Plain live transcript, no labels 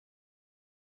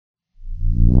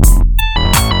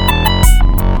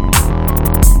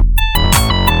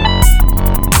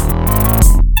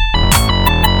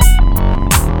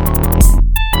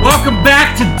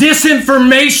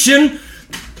disinformation,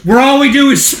 where all we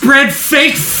do is spread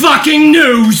fake fucking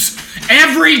news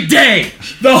every day.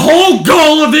 The whole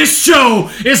goal of this show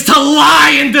is to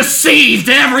lie and deceive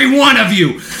to every one of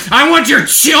you. I want your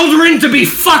children to be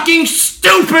fucking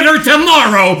stupider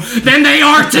tomorrow than they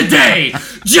are today.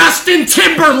 Justin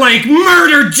Timberlake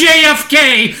murdered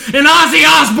JFK and Ozzy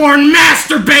Osbourne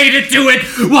masturbated to it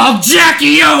while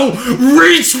Jackie O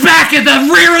reached back at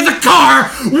the rear of the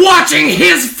car watching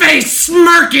his face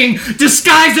smirking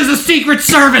disguised as a Secret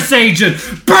Service agent.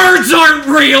 Birds aren't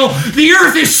real. The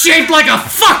earth is shaped like a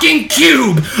fucking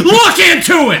cube. Look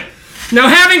into it. Now,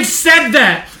 having said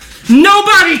that,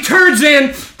 nobody turns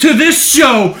in to this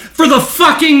show for the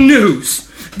fucking news.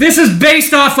 This is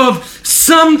based off of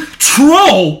some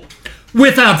troll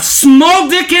with a small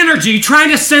dick energy trying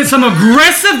to send some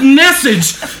aggressive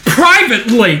message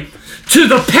privately to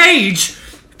the page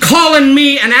calling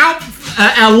me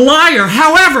a liar.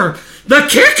 However, the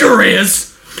kicker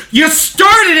is you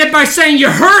started it by saying you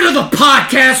heard of the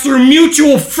podcast through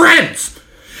mutual friends.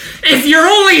 If you're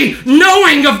only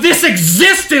knowing of this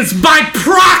existence by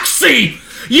proxy,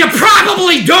 you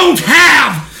probably don't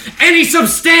have any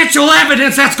substantial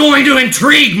evidence that's going to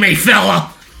intrigue me,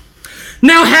 fella.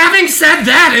 Now, having said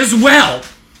that as well,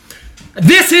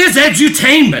 this is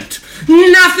edutainment.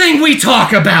 Nothing we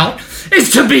talk about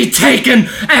is to be taken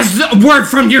as a word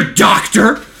from your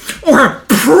doctor or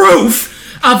proof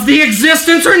of the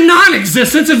existence or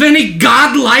non-existence of any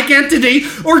godlike entity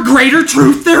or greater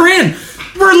truth therein.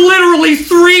 We're literally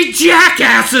three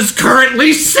jackasses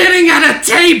currently sitting at a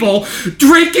table,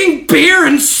 drinking beer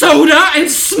and soda and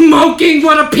smoking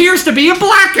what appears to be a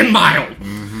Black and Mild.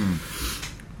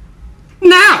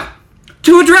 Now,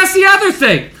 to address the other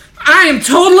thing, I am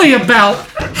totally about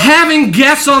having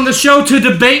guests on the show to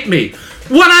debate me.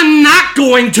 What I'm not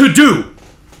going to do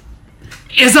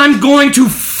is I'm going to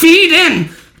feed in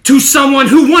to someone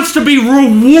who wants to be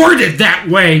rewarded that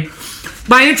way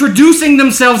by introducing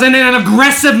themselves in an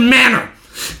aggressive manner.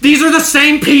 These are the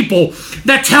same people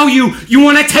that tell you you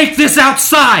want to take this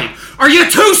outside. Are you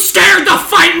too scared to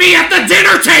fight me at the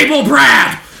dinner table,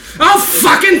 Brad? I'll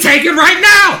fucking take it right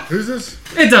now. Who's this?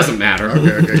 It doesn't matter.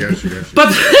 Okay, got you.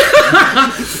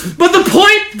 But the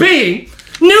point being,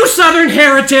 New Southern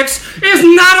Heretics is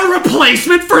not a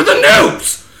replacement for the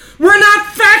news. We're not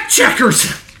fact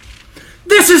checkers.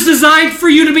 This is designed for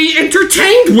you to be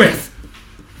entertained with.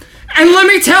 And let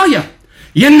me tell you,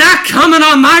 you're not coming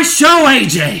on my show,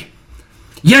 AJ.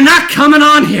 You're not coming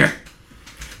on here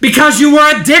because you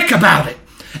were a dick about it.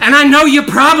 And I know you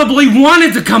probably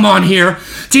wanted to come on here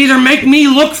to either make me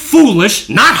look foolish,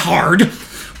 not hard,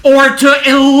 or to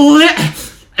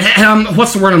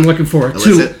what's the word I'm looking for?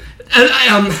 Elicit.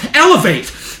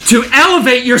 To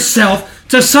elevate yourself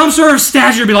to some sort of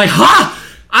stature, be like, ha!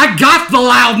 I got the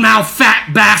loudmouth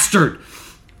fat bastard.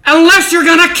 Unless you're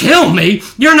gonna kill me,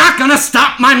 you're not gonna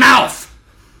stop my mouth.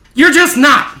 You're just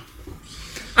not.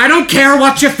 I don't care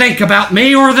what you think about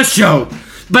me or the show,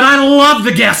 but I love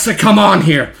the guests that come on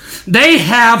here. They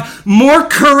have more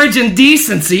courage and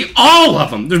decency, all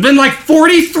of them. There's been like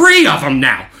 43 of them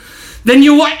now, than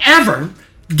you will ever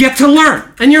get to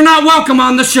learn. And you're not welcome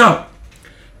on the show.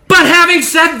 But having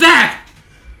said that,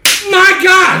 my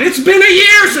God, it's been a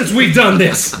year since we've done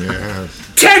this.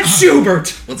 Yes. Ted Schubert.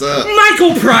 What's up?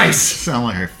 Michael Price. Sound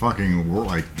like a fucking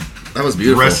That was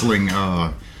beautiful. wrestling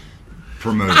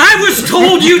promoter. I was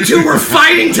told you two were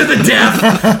fighting to the death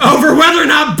over whether or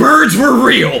not birds were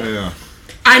real. Yeah.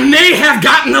 I may have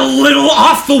gotten a little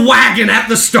off the wagon at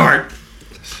the start.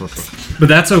 But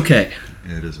that's okay.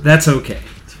 Yeah, it is. That's okay.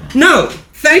 No,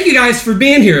 thank you guys for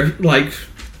being here. Like,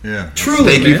 Yeah.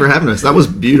 truly, Thank you for having us. That was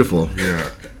beautiful. Yeah.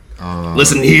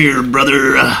 Listen here,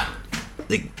 brother.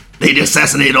 They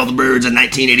assassinated all the birds in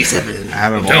 1987.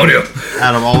 Out of Told you.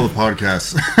 all the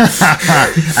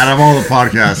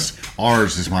podcasts,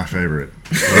 ours is my favorite.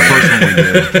 The first one we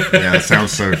did. Yeah, it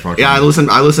sounds so fucking. Yeah, I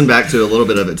listened back to a little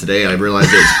bit of it today. I realized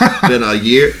it's been a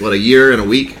year and a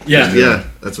week. Yeah.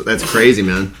 That's crazy,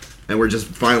 man. And we're just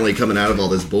finally coming out of all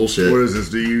this bullshit. What is this?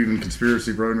 Do you even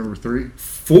conspiracy bro number 3?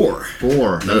 4. 4.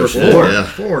 No Number shit, 4. yeah.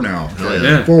 4 now. Hell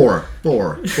yeah. 4.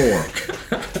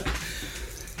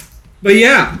 But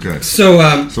yeah. Okay.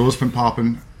 So, So what's been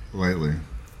popping lately?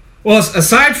 well,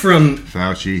 aside from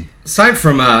Fauci.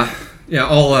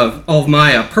 all of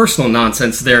my personal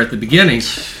nonsense there at the beginning,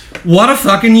 what a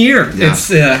fucking year Yeah.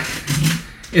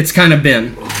 it's kind of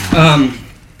been.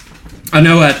 I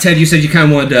know, Ted, you said you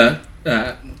kind of wanted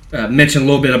to mention a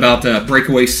little bit about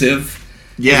Breakaway Civ.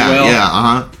 Yeah, as well.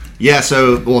 yeah, Yeah,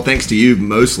 so, well, thanks to you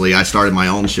mostly, I started my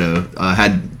own show. I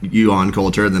had you on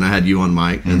Coulter, then I had you on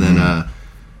Mike, and then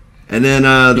And then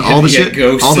all the shit,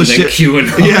 Ghost all the and then shit,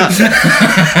 QAnon. yeah,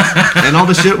 and all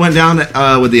the shit went down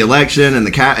with the election and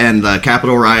the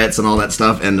Capitol riots and all that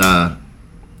stuff. And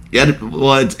yeah,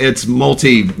 well, it's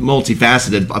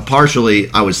multifaceted. Partially,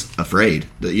 I was afraid.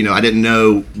 You know, I didn't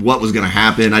know what was going to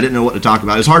happen. I didn't know what to talk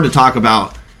about. It was hard to talk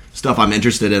about stuff I'm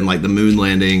interested in, like the moon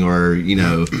landing or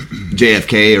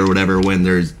JFK or whatever. When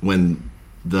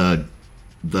the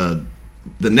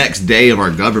next day of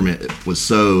our government was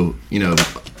so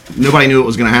nobody knew what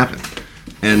was going to happen,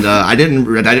 and I didn't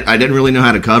really know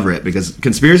how to cover it because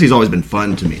conspiracy's always been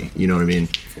fun to me. You know what I mean?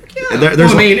 Yeah.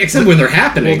 Except when they're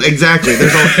happening. Well, exactly.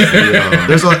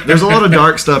 There's a lot of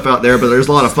dark stuff out there, but there's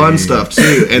a lot of fun stuff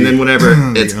too. And then whenever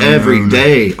it's every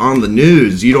day on the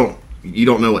news, you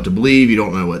don't know what to believe. You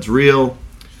don't know what's real.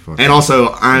 And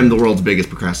also, I'm the world's biggest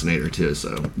procrastinator too,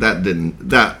 so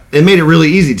it made it really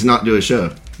easy to not do a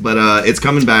show. But it's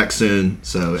coming back soon,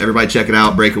 so everybody check it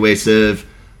out. Breakaway Civ.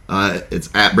 It's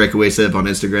at Breakaway Civ on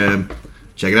Instagram.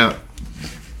 Check it out.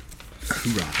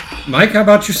 Mike, how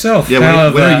about yourself?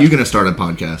 Yeah, when are you going to start a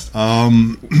podcast?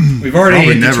 We've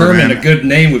already determined never, a good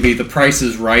name would be The Price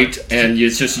is Right, and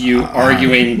it's just you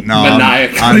arguing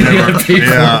maniacally with people.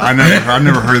 Yeah, I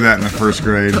never heard that in the first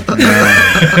grade. The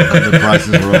Price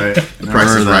is Right. The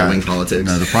Price is Right-wing politics.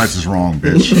 No, The Price is Wrong,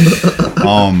 bitch.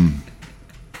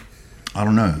 I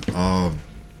don't know. I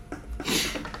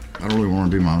don't really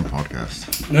want to do my own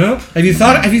podcast. No? Have you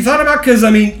thought about, because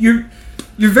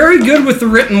you're very good with the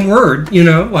written word,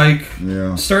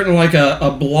 starting like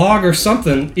a blog or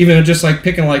something, even just like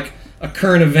picking like a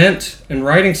current event and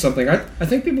writing something. I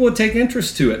think people would take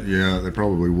interest to it. Yeah, they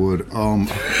probably would.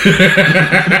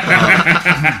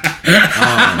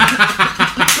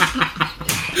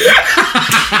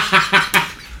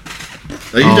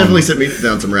 You definitely sent me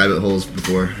down some rabbit holes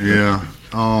before. Yeah.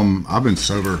 I've been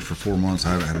sober for 4 months.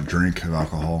 I haven't had a drink of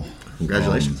alcohol.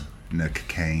 Congratulations. Nick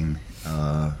Kane.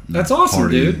 That's awesome,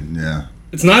 dude. Yeah.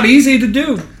 It's not easy to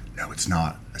do. No, it's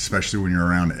not. Especially when you're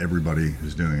around everybody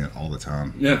who's doing it all the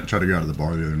time. Yeah. I tried to go out to the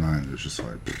bar the other night and it was just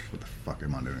like, what the fuck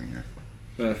am I doing here?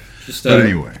 But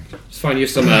anyway. Just find you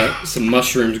some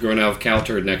mushrooms growing out of cow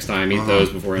turd next time. Eat those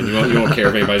beforehand. You won't care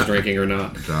if anybody's drinking or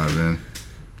not. Dive in.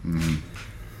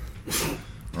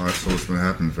 All right, so what's been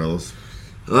happening, fellas?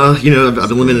 I've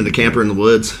been living in a camper in the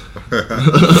woods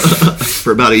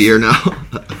for about a year now.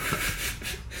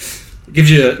 Gives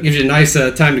you a nice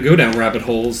time to go down rabbit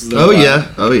holes. Though, Oh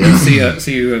yeah.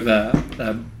 See you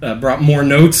have brought more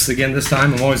notes again this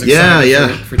time. I'm always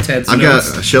excited for Ted's I've notes.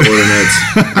 got a shitload of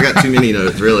notes. I got too many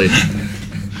notes, really.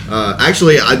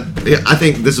 Actually, I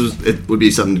think it would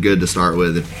be something good to start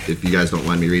with if you guys don't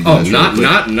mind me reading. Oh, this not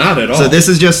at all. So this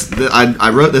is just I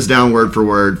wrote this down word for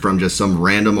word from just some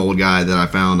random old guy that I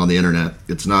found on the internet.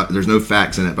 There's no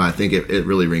facts in it, but I think it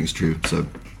really rings true. So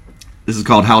this is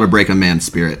called How to Break a Man's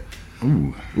Spirit.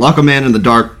 Ooh. Lock a man in a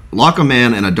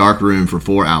dark room for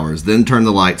 4 hours, then turn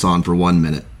the lights on for 1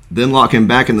 minute. Then lock him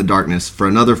back in the darkness for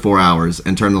another 4 hours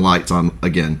and turn the lights on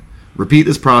again. Repeat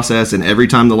this process, and every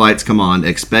time the lights come on,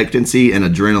 expectancy and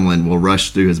adrenaline will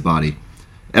rush through his body.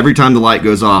 Every time the light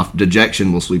goes off,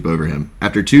 dejection will sweep over him.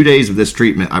 After 2 days of this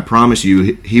treatment, I promise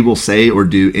you he will say or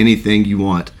do anything you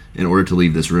want in order to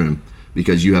leave this room,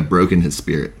 because you have broken his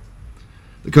spirit.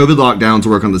 The COVID lockdowns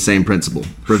work on the same principle.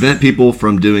 Prevent people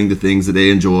from doing the things that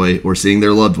they enjoy or seeing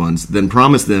their loved ones, then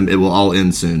promise them it will all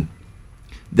end soon.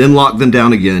 Then lock them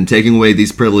down again, taking away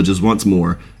these privileges once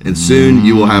more, and soon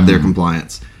you will have their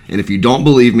compliance. And if you don't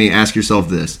believe me, ask yourself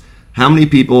this. How many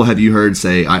people have you heard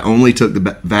say, I only took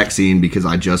the vaccine because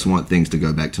I just want things to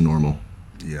go back to normal?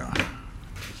 Yeah.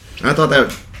 I thought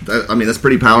that's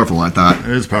pretty powerful, I thought. It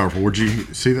is powerful. Would you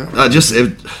see that?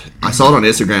 I saw it on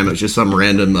Instagram. It was just some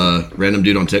random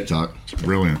dude on TikTok. It's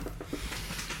brilliant.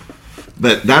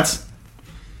 But that's...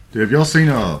 Dude, have y'all seen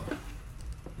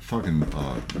fucking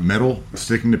metal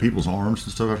sticking to people's arms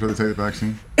and stuff after they take the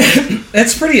vaccine?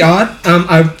 That's pretty odd.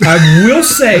 I will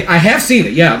say I have seen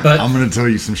it, yeah, but I'm going to tell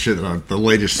you some shit about the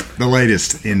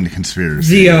latest in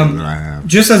conspiracy that I have.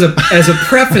 Just as a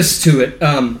preface to it,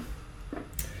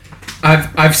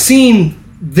 I've seen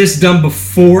this done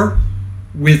before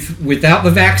without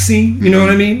the vaccine. You know what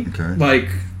I mean? Okay.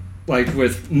 Like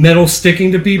with metal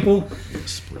sticking to people.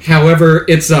 However,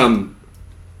 it's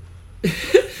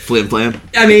Flim flam.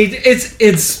 I mean,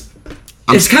 it's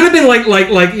kind of been like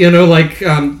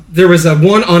there was a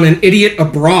one on An Idiot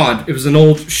Abroad. It was an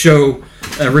old show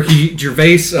Ricky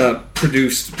Gervais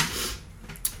produced,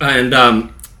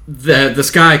 and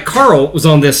this guy Carl was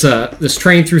on this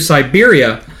train through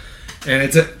Siberia, and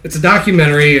it's a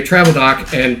documentary, a travel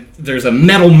doc, and there's a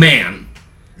metal man,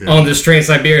 on this train in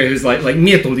Siberia who's like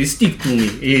Nieto, they stick to me.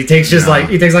 He takes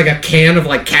like a can of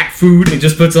like cat food and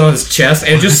just puts it on his chest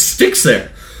and it just sticks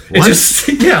there. What? It just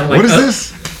like What is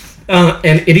this?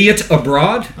 An Idiot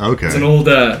Abroad. Okay. It's an old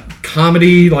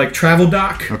comedy like travel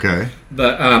doc. Okay.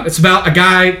 But it's about a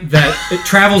guy that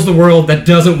travels the world that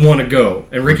doesn't want to go,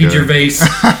 and Ricky Gervais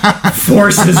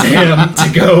forces him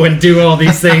to go and do all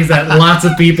these things that lots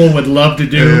of people would love to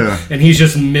do, and he's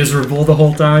just miserable the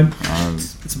whole time.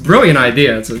 It's a brilliant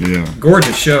idea. It's a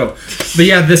gorgeous show. But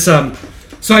yeah, this so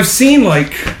I've seen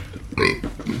like,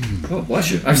 oh bless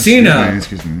you, I've seen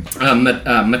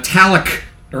metallic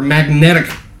or magnetic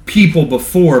people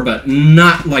before, but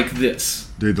not like this.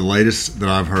 Dude, the latest that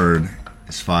I've heard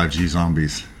is 5G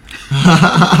zombies.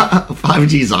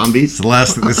 5G zombies?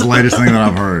 It's the latest thing that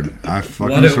I've heard. I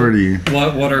fucking swear to you.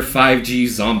 What are 5G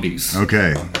zombies?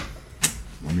 Okay.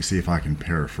 Let me see if I can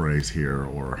paraphrase here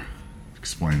or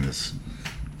explain this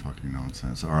fucking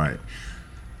nonsense. All right.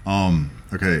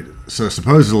 Okay, so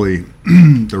supposedly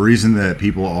the reason that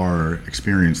people are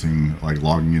experiencing like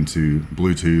logging into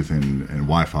Bluetooth and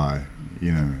Wi-Fi,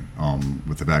 you know,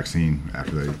 with the vaccine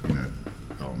after they, you know,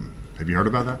 have you heard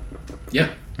about that? Yeah.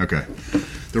 Okay.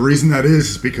 The reason that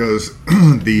is because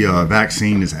the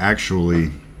vaccine is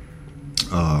actually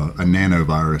a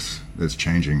nanovirus that's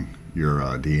changing your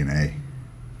DNA,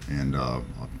 and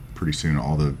pretty soon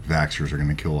all the vaxxers are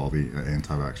going to kill all the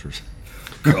anti-vaxxers.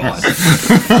 God.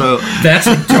 So that's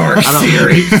a dark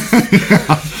theory.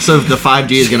 So the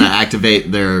 5G is going to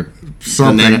activate their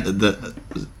something.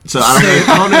 So I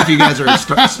don't know if you guys are.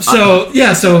 So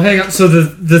hang on. So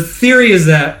the theory is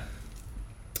that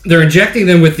they're injecting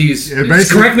them with these.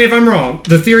 Correct me if I'm wrong.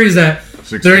 The theory is that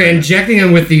they're injecting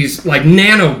them with these like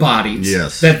nanobodies.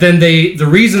 Yes. That then the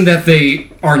reason that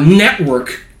they are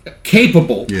network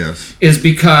capable. Yes. Is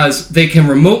because they can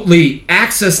remotely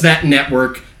access that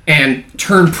network and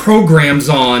turn programs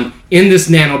on in this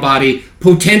nanobody,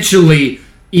 potentially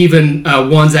even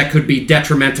ones that could be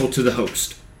detrimental to the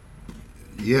host.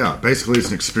 Yeah, basically it's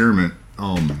an experiment.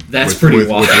 That's pretty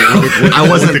wild. I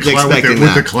wasn't expecting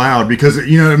with the cloud, because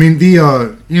you know, I mean,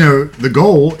 the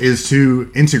goal is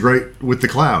to integrate with the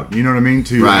cloud. You know what I mean?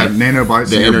 To have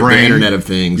nanobites in your brain, the Internet of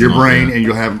Things, your brain, and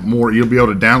you'll have more. You'll be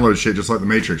able to download shit just like the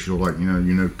Matrix. You'll like, you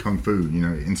know, kung fu,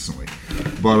 instantly.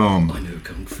 But I know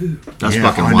kung fu. That's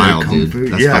fucking wild, dude.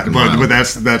 That's fucking wild. But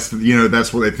that's that's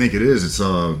what they think it is. It's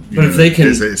but if they can,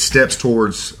 it steps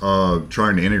towards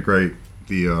trying to integrate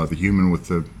the human with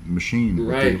the machine,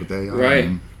 with the AI. Right.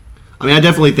 I mean, I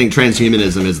definitely think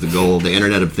transhumanism is the goal. The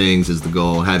Internet of Things is the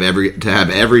goal. Have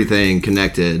everything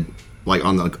connected, like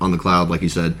on the cloud, like you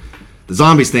said. The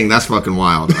zombies thing, that's fucking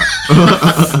wild.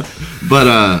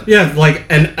 But yeah, like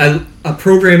a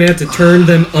program had to turn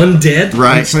them undead.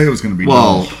 Right. I didn't say it was going to be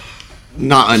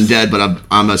not undead, but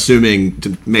I'm assuming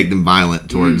to make them violent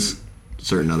towards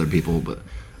certain other people. But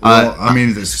I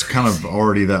mean, it's kind of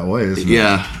already that way, isn't it?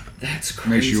 Yeah. That's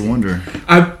crazy. Makes you wonder.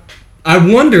 I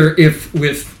wonder if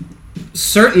with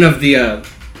certain of the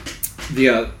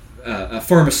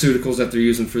pharmaceuticals that they're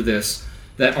using for this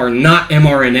that are not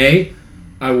mRNA,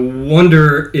 I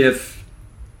wonder if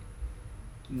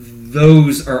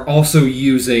those are also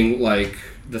using like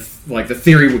the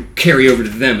theory would carry over to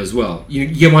them as well. You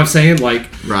get what I'm saying? Like,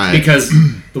 right. Because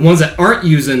the ones that aren't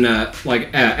using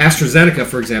AstraZeneca,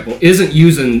 for example, isn't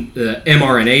using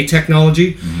mRNA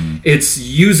technology. Mm-hmm. It's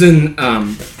using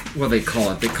what do they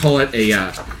call it? They call it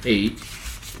a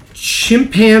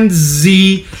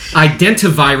chimpanzee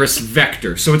identavirus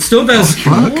vector. So it still does.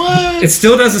 It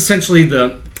still does essentially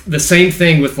the same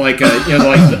thing with like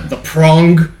the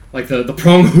prong, like the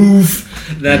prong hoof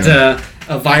that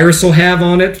a virus will have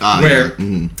on it, where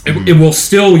it will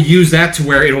still use that to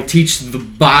where it'll teach the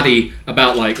body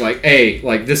about like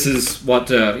this is what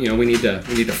we need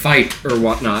to fight or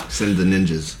whatnot. Send the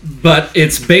ninjas. But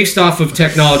it's based off of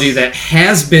technology that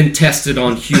has been tested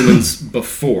on humans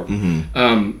before.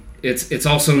 Mm-hmm. It's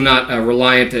also not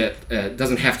reliant. It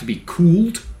doesn't have to be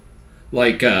cooled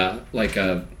like the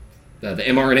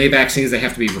mRNA vaccines. They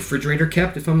have to be refrigerator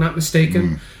kept, if I'm not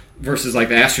mistaken. Versus like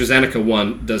the AstraZeneca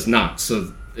one does not.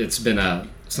 So it's been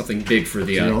something big for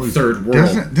the third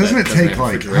world. Doesn't it take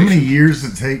like, how many years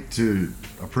does it take to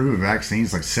approve a vaccine?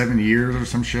 It's like 7 years or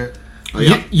some shit?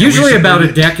 Usually about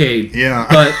a decade. Yeah.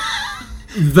 But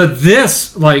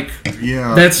this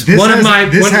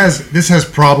has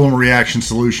problem, reaction,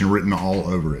 solution written all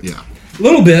over it. Yeah. A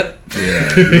little bit.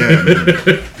 Yeah.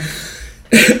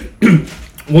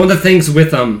 One of the things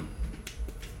with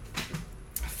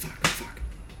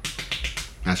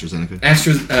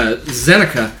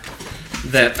AstraZeneca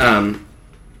that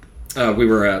we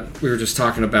were just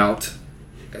talking about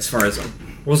as far as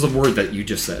What was the word that you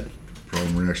just said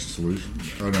Problem, reaction, solution.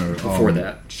 Oh no. before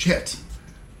that? Shit.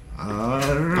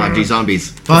 5G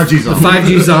zombies. 5G zombies.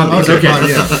 5G zombies. Okay. fine,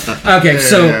 yeah. Okay.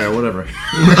 So yeah, whatever.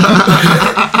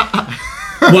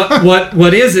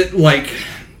 what is it like?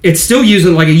 It's still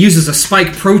using it uses a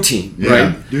spike protein, Yeah,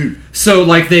 right? dude. So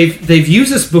like they've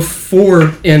used this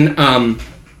before in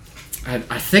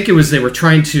I think it was it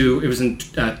was in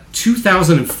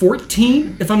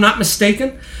 2014 if I'm not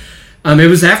mistaken. It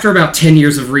was after about 10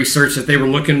 years of research that they were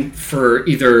looking for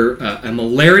either a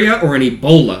malaria or an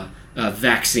Ebola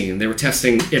vaccine. They were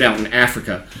testing it out in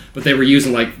Africa, but they were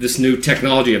using like this new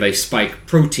technology of a spike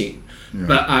protein. Yeah.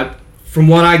 But from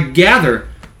what I gather,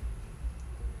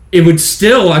 it would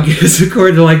still, I guess,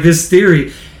 according to like this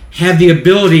theory, have the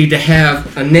ability to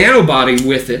have a nanobody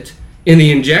with it in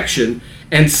the injection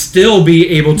and still be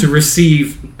able to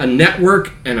receive a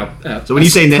network and a So when you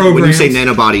say programs.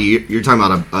 nanobody, you're talking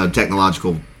about a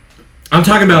technological. I'm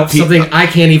talking about something I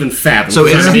can't even fathom. So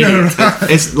it's, No.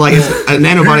 it's like a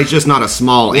nanobody is just not a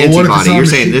small what if it's antibody. not You're a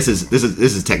saying machine? this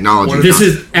is technology. This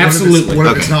is absolutely. What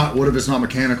if Okay. it's not? What if it's not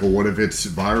mechanical? What if it's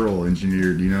viral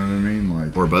engineered? You know what I mean?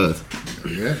 Like, or both.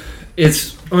 yeah.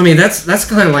 It's. I mean, that's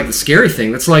kind of like the scary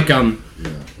thing. That's like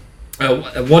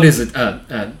what is it?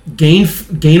 Gain of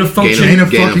function. Gain of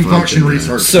Gain of fucking function function,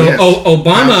 research. So yes.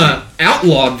 Obama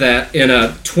outlawed that in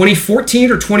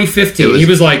 2014 or 2015. He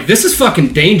was like, "This is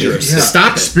fucking dangerous. Yeah.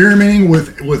 Stop it." Experimenting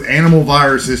with animal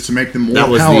viruses to make them more That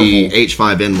was powerful. the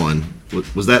H5N1.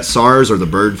 Was that SARS or the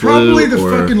bird flu? Probably the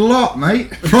or... fucking lot, mate.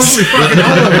 Probably fucking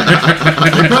all of it.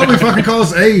 They probably fucking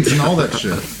caused AIDS and all that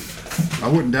shit. I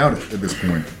wouldn't doubt it at this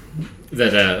point.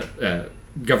 That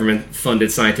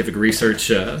government-funded scientific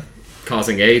research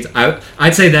causing AIDS.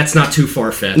 I'd say that's not too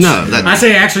far-fetched. No, I'd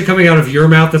say actually coming out of your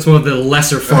mouth, that's one of the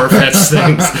lesser far-fetched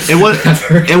things. It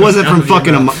wasn't from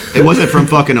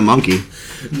fucking a monkey.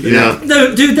 You know?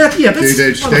 No, dude, that's Dude, Dave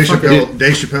motherfucker.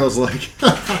 Chappelle's like,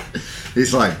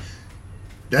 he's like,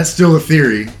 that's still a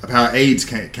theory of how AIDS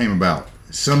came about.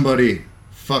 Somebody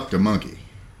fucked a monkey.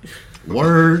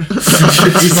 Word.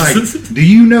 He's like, do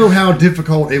you know how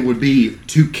difficult it would be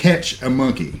to catch a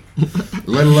monkey?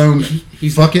 Let alone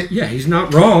fuck it? Yeah, he's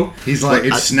not wrong. He's like,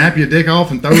 it's snap your dick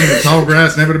off and throw it in the tall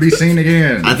grass, never to be seen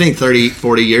again. I think 30,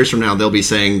 40 years from now, they'll be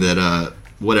saying that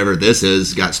whatever this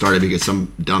is got started because some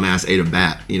dumbass ate a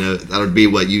bat. You know, that would be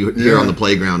what you hear on the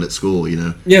playground at school, you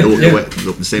know? Yeah,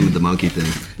 The same with the monkey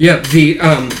thing. Yeah,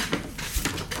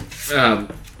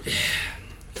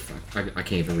 I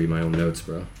can't even read my own notes,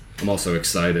 bro. I'm also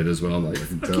excited as well. I'm like,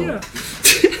 fuck yeah.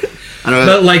 I don't know.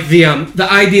 But like the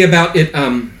idea about it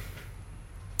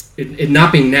it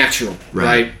not being natural,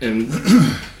 right? And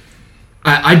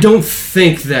I don't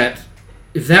think that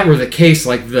if that were the case,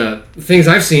 like the things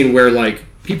I've seen where like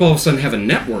people all of a sudden have a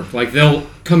network, like they'll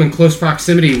come in close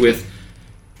proximity with,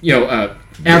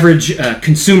 average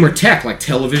consumer tech like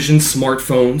television,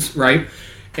 smartphones, right?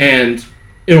 And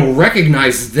it'll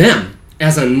recognize them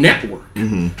as a network.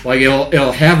 Mm-hmm. Like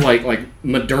it'll have like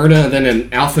Moderna and then an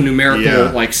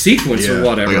alphanumerical sequence or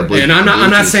whatever. Like and I'm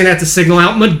not saying that to signal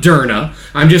out Moderna.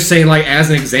 I'm just saying like as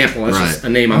an example. That's just a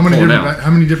name I'm pulling out. How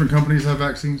many different companies have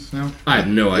vaccines now? I have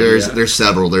no idea. There's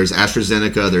several. There's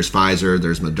AstraZeneca, there's Pfizer,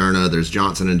 there's Moderna, there's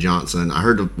Johnson & Johnson. I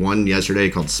heard of one yesterday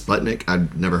called Sputnik.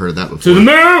 I've never heard of that before. To the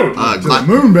moon! To the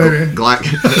moon, baby.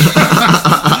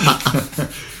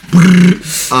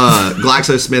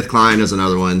 GlaxoSmithKline is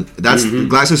another one. That's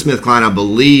GlaxoSmithKline, I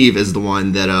believe, is the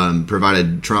one that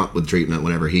provided Trump with treatment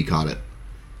whenever he caught it.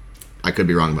 I could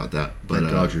be wrong about that, but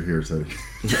Thank God you're here, Teddy.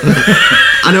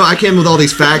 I know I came with all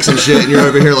these facts and shit, and you're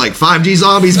over here like 5G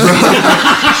zombies, bro.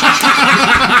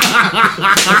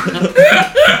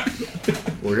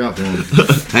 We got one.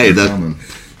 Hey,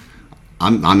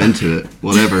 I'm into it.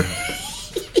 Whatever.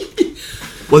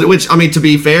 Well, which I mean, to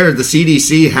be fair, the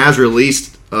CDC has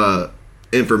released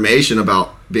information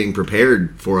about being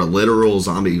prepared for a literal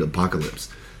zombie apocalypse.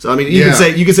 So I mean, you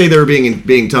could say they were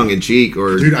being tongue in cheek,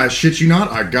 or dude, I shit you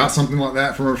not, I got something like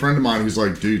that from a friend of mine who's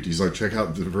like, dude, he's like, check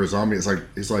out for a zombie.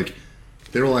 It's like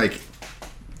they were like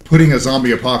putting a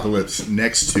zombie apocalypse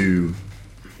next to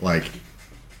like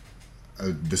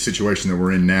the situation that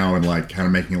we're in now, and like kind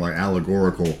of making it like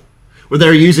allegorical. Well,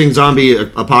 they're using zombie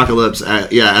apocalypse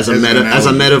as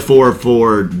a metaphor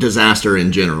for disaster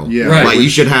in general. Yeah, right. Like you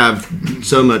should have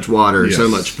so much water, so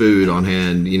Yes. much food on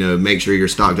hand. You know, make sure you're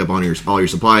stocked up on all your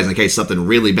supplies in case something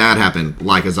really bad happened,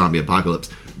 like a zombie apocalypse.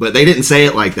 But they didn't say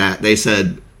it like that. They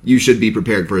said you should be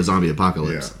prepared for a zombie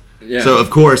apocalypse. Yeah. Yeah. So of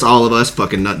course, all of us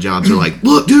fucking nut jobs are like,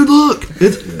 look, dude, look,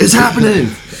 it's happening.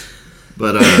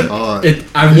 But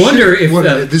I wonder if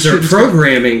this their shit's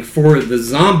programming for the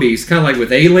zombies, kind of like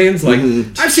with aliens, like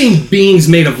I've seen beings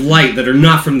made of light that are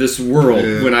not from this world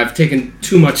when I've taken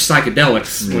too much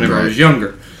psychedelics whenever I was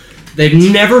younger. They've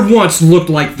never once looked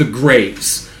like the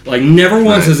Greys. Like, never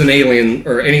once has an alien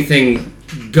or anything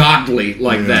godly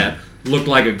like that looked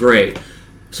like a Grey.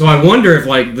 So I wonder if,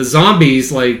 like, the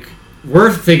zombies, like,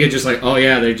 we're thinking just like, oh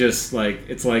yeah, they just, like,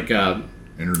 it's like,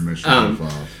 Interdimensional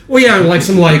profile. well, yeah, like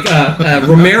some, like,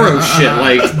 Romero shit,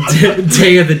 like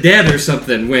Day of the Dead or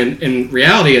something, when in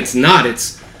reality it's not.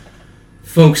 It's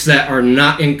folks that are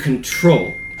not in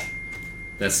control.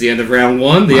 That's the end of round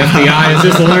one. The FBI has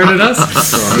just alerted us.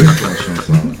 Sorry,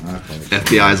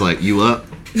 FBI's like, you up?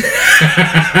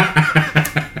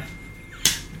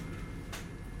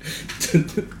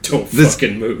 Don't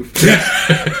fucking move.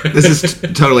 This is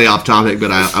totally off topic, but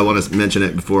I want to mention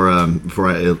it before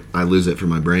I lose it from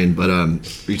my brain. But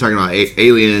you're talking about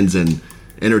aliens and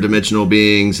interdimensional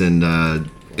beings and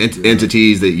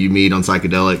entities that you meet on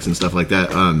psychedelics and stuff like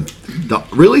that.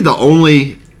 The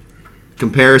only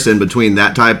comparison between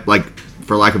that type, like,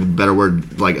 for lack of a better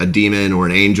word, like a demon or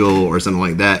an angel or something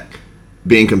like that,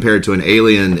 being compared to an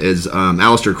alien is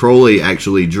Aleister Crowley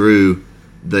actually drew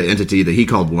the entity that he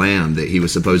called Lamb that he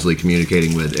was supposedly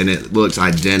communicating with, and it looks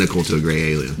identical to a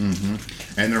gray alien.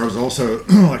 Mm-hmm. And there was also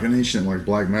like an ancient like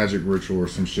black magic ritual or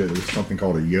some shit. There's something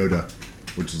called a Yoda,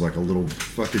 which is like a little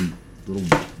fucking little.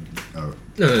 No,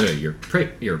 you're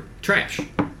trash.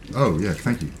 Oh yeah,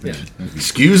 thank you. Thank you.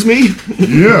 Excuse me?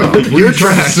 Yeah, You're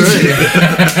trash. All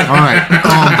right.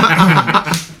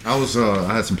 I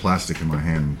had some plastic in my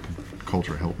hand.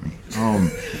 Culture helped me.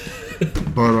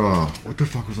 But what the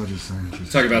fuck was I just saying?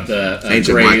 Talk about the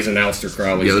Ancient Greys and Aleister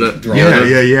Crowley's Yoda. drawing.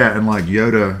 Yeah, and like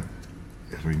Yoda,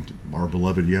 I mean, our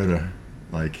beloved Yoda,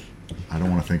 like, I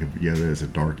don't want to think of Yoda as a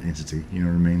dark entity. You know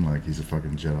what I mean? Like, he's a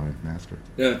fucking Jedi master.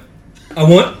 Yeah. I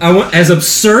want, as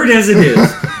absurd as it is,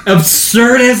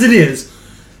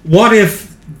 what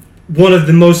if one of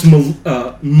the most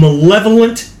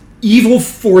malevolent, evil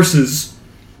forces,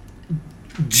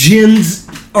 jinns,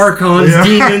 archons,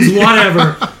 demons,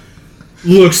 whatever,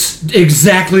 looks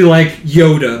exactly like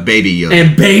Yoda. Baby Yoda.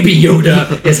 And Baby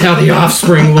Yoda is how the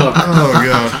offspring look. Oh,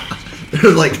 God.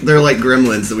 They're like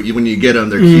gremlins. When you get them,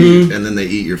 they're cute, and then they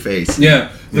eat your face. Yeah.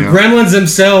 The gremlins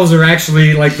themselves are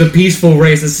actually like the peaceful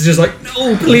race. It's just like,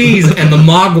 no, please. And the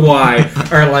Mogwai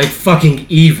are like fucking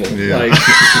evil. Yeah. Like,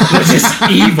 they're just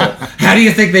evil. How do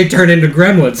you think they turn into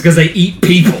gremlins? Because they eat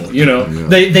people, you know? Yeah.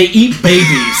 They eat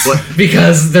babies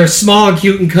because they're small and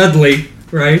cute and cuddly,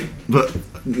 right? But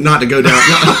not to go down.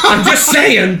 I'm just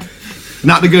saying.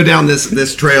 Not to go down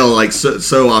this trail like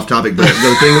so off topic, but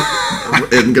the thing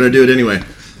I'm gonna do it anyway.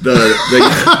 The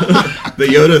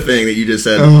Yoda thing that you just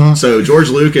said. So George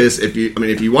Lucas, if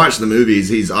you watch the movies,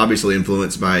 he's obviously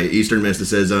influenced by Eastern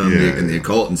mysticism and the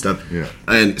occult and stuff. Yeah.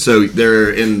 And so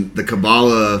they're in the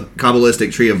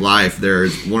Kabbalistic tree of life.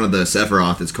 There's one of the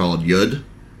Sephiroth. It's called Yud.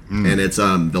 And it's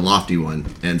the lofty one,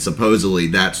 and supposedly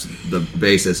that's the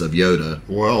basis of Yoda.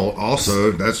 Well,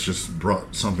 also, that's just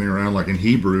brought something around, like in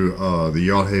Hebrew, the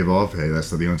Yod-Heh-Vav-Heh, that's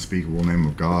the unspeakable name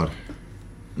of God.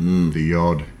 The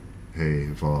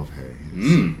Yod-Heh-Vav-Heh.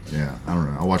 Yeah, I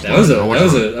don't know. I watched that. Was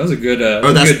a good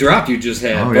good drop you just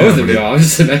had. Oh, both of you. I was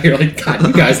just sitting here like, God,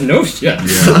 you guys know shit.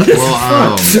 Yeah,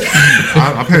 well,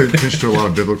 I pay attention to a lot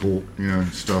of biblical,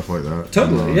 stuff like that.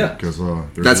 Totally, yeah. Because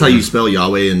that's how you spell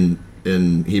Yahweh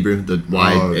in Hebrew, the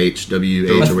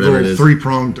YHWH or whatever it is.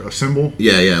 Three-pronged symbol.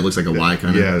 Yeah, it looks like a Y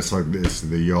kind of. Yeah, it's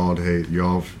the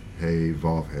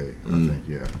Yod-Heh-Vav-Heh. I think,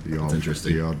 yeah. The Yod. That's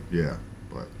interesting. The Yod, yeah,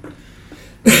 but.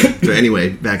 So anyway,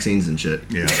 vaccines and shit.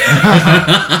 Yeah.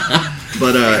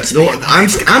 But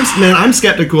I'm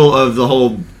skeptical of the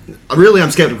whole. Really,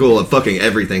 I'm skeptical of fucking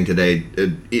everything today,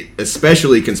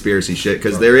 especially conspiracy shit,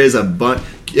 because there is a bunch.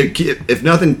 If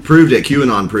nothing proved it,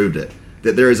 QAnon proved it.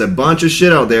 That there is a bunch of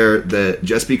shit out there that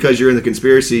just because you're in the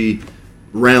conspiracy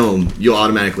realm, you'll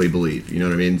automatically believe. You know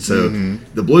what I mean? So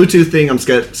the Bluetooth thing, I'm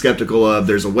skeptical of.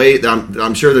 There's a way.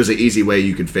 I'm sure there's an easy way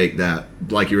you could fake that.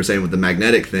 Like you were saying with the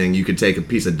magnetic thing, you could take a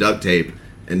piece of duct tape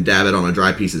and dab it on a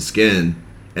dry piece of skin,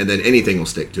 and then anything will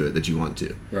stick to it that you want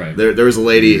to. Right. There was a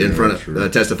lady in front of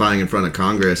testifying in front of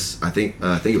Congress. I think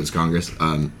it was Congress.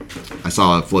 I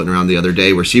saw it floating around the other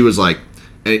day where she was like.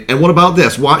 And what about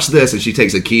this? Watch this. And she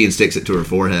takes a key and sticks it to her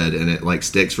forehead, and it like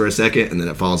sticks for a second, and then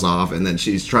it falls off. And then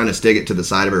she's trying to stick it to the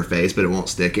side of her face, but it won't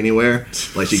stick anywhere.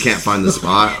 Like she can't find the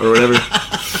spot or whatever.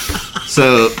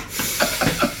 So,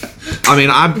 I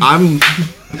mean,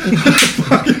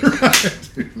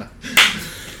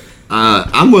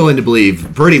 I'm willing to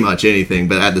believe pretty much anything,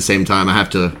 but at the same time, I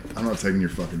have to. I'm not taking your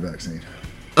fucking vaccine.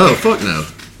 Oh fuck no.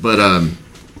 But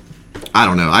I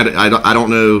don't know. I don't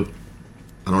know.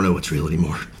 I don't know what's real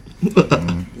anymore.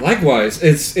 Likewise,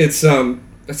 it's kind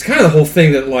of the whole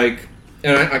thing that like,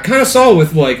 and I kind of saw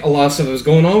with like a lot of stuff that was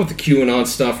going on with the QAnon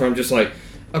stuff, where I'm just like,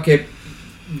 okay,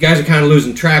 you guys are kind of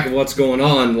losing track of what's going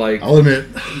on. Like, I'll admit,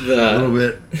 a little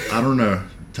bit. I don't know.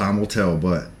 Time will tell,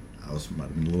 but I might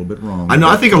have been a little bit wrong. I know.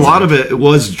 I think a lot of it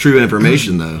was true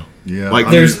information, though. Yeah, like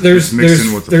there's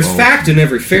fact in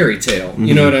every fairy tale.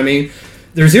 You know what I mean?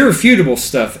 There's irrefutable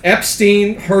stuff.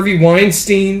 Epstein, Harvey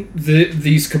Weinstein,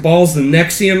 these cabals, the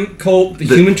NXIVM cult, the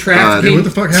human trafficking. What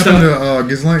the fuck happened to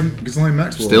Ghislaine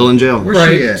Maxwell? Still in jail. Where's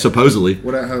she at? Supposedly.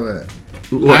 What the hell at?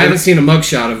 I haven't seen a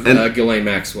mugshot of Ghislaine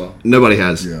Maxwell. Nobody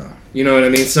has. Yeah. You know what I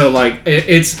mean? So like,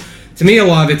 it's to me a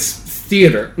lot of it's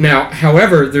theater. Now,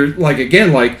 however, there's like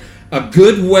again like a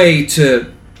good way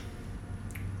to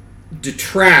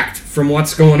detract from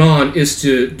what's going on is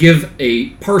to give a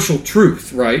partial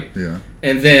truth, right? Yeah.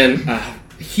 And then a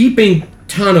heaping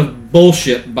ton of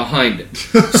bullshit behind it.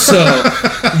 So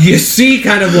you see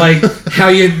kind of like how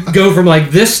you go from like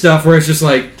this stuff where it's just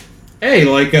like, hey,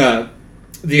 like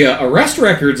the arrest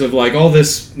records of like all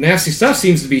this nasty stuff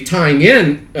seems to be tying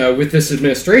in with this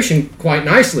administration quite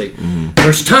nicely.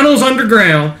 There's tunnels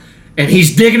underground. And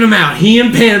he's digging them out. He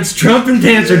and Pence, Trump and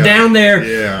Pence are down there.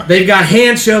 Yeah. They've got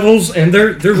hand shovels, and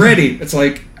they're ready. It's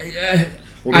like, I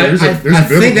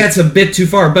think that's a bit too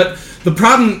far. But the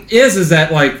problem is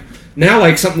that like now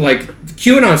like something like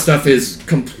QAnon stuff is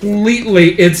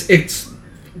completely it's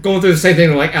going through the same thing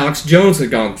that like Alex Jones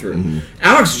had gone through.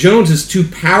 Alex Jones is too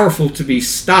powerful to be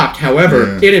stopped.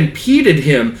 However, it impeded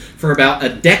him for about a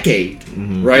decade,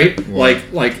 right? Well,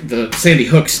 like the Sandy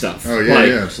Hook stuff. Oh yeah,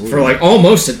 yeah, absolutely. For like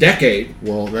almost a decade.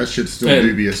 Well, that shit's still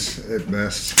dubious at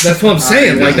best. That's what I'm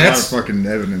saying. Like that's a lot of fucking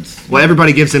evidence. Well,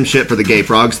 everybody gives him shit for the gay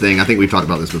frogs thing. I think we've talked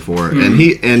about this before, and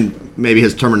maybe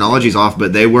his terminology's off,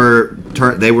 but they were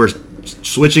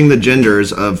switching the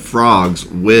genders of frogs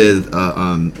with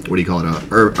what do you call it, a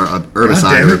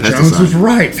herbicide or a pesticide. Jones was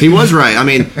right. He was right. I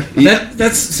mean,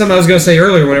 that's something I was going to say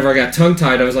earlier. Whenever I got tongue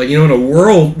tied, I was like, you know, in a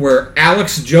world where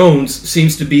Alex Jones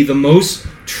seems to be the most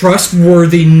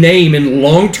trustworthy name in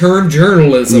long-term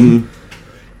journalism,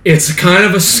 it's kind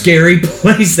of a scary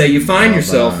place that you find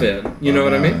yourself in. You know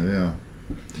what I mean? Yeah.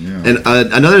 Yeah. And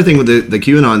another thing with the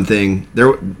QAnon thing,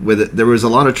 there was a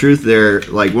lot of truth there.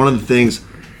 Like one of the things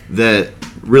that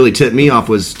really tipped me off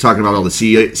was talking about all the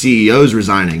CEOs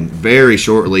resigning very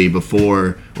shortly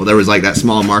before. Well, there was like that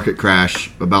small market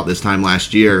crash about this time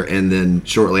last year, and then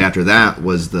shortly after that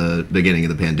was the beginning of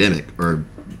the pandemic, or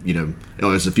it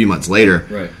was a few months later.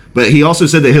 Right. But he also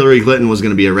said that Hillary Clinton was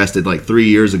going to be arrested like 3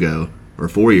 years ago or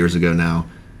 4 years ago now,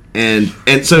 and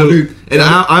so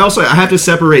I have to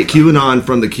separate QAnon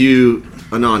from the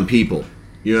QAnon people.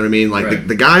 You know what I mean? Like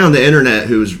the guy on the internet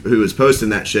who was posting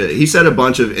that shit, he said a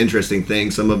bunch of interesting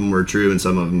things. Some of them were true and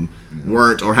some of them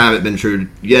weren't or haven't been true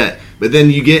yet. But then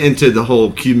you get into the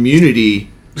whole community,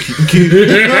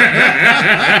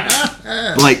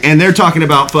 like, and they're talking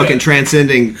about fucking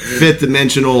transcending fifth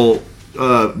dimensional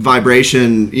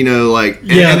vibration, and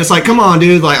it's like, come on,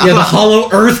 dude. Like, the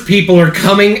Hollow Earth people are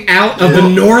coming out of the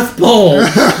North Pole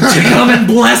to come and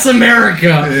bless America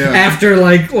after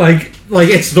like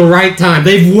it's the right time.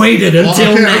 They've waited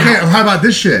until now. Okay, how about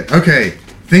this shit? Okay,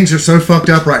 things are so fucked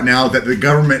up right now that the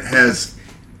government has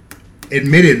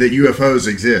admitted that UFOs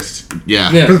exist. Yeah.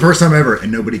 For the first time ever,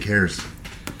 and nobody cares.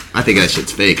 I think that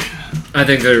shit's fake. I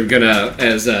think they're gonna,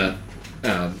 as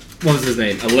what was his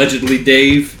name? Allegedly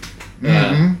Dave,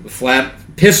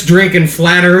 piss drinking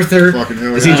flat earther. Fucking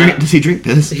hell, Does he drink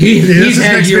piss? He's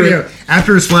had next video.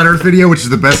 After his flat Earth video, which is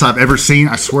the best I've ever seen,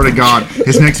 I swear to God,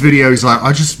 his next video, he's like,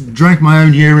 I just drank my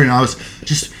own urine. I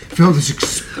felt this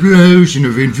explosion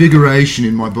of invigoration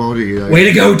in my body. Like, way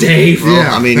to go, Dave! Well,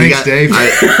 yeah, I mean, thanks, Dave.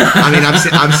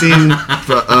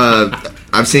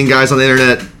 I've seen guys on the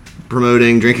internet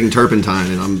promoting drinking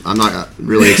turpentine, and I'm not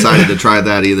really excited to try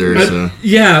that either. So.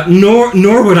 Yeah,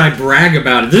 nor would I brag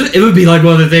about it. It would be like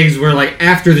one of the things where, like,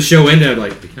 after the show ended, I'm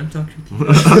like, can I talk to you?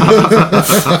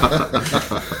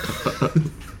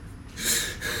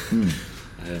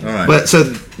 All right. But so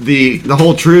the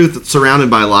whole truth surrounded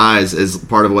by lies is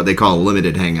part of what they call a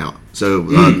limited hangout. So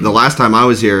the last time I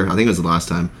was here, I think it was the last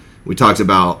time, we talked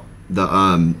about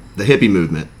the hippie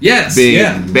movement. Yes,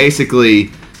 being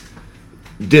basically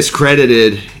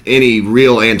discredited any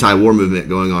real anti-war movement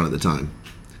going on at the time.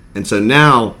 And so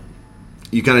now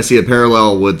you kind of see a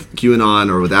parallel with QAnon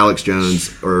or with Alex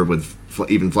Jones or with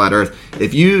even Flat Earth.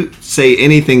 If you say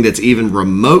anything that's even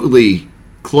remotely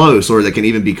close or that can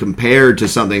even be compared to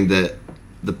something that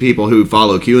the people who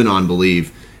follow QAnon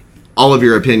believe, all of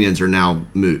your opinions are now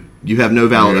moot. you have no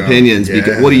valid Yeah. opinions. Yeah.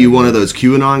 Because what are you, one of those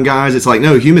QAnon guys? It's like,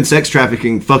 no, human sex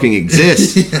trafficking fucking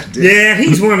exists. Yeah,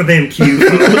 he's one of them cute.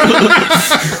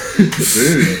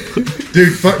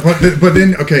 Dude, but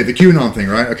then okay, the QAnon thing,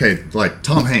 right? Okay, like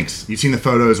Tom Hanks. You've seen the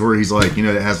photos where he's like, you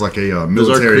know, it has like a Those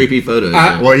military. are creepy photos.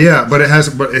 Well, yeah, but it has.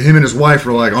 But him and his wife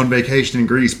are like on vacation in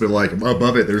Greece, but like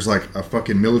above it, there's like a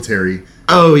fucking military.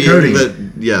 oh yeah, coatings.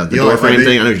 the You door know, like frame they-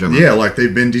 thing. I know what you're talking Yeah, about. like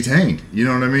they've been detained. You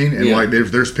know what I mean? And Yeah. like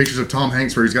there's pictures of Tom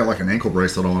Hanks where he's got like an ankle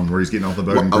bracelet on, where he's getting off the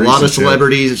boat. in A Greece lot and of shit.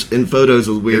 celebrities in photos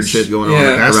with weird It's- shit going Yeah. on.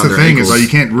 That's around the their thing ankles. is like you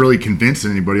can't really convince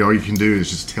anybody. All you can do is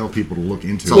just tell people to look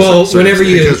into Well, it. whenever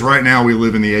you Because right now we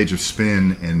live in the age of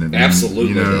spin, and Absolutely.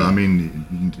 you know, Yeah. I mean,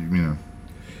 you know,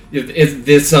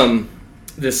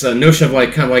 this notion of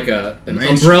like kind of like an Mainstream.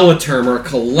 umbrella term or a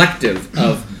collective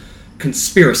of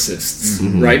conspiracists,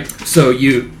 right? So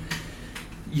you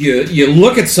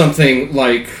look at something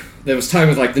like that was tied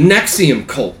with like the NXIVM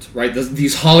cult, right?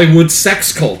 These Hollywood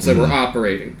sex cults that were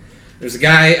operating. There's a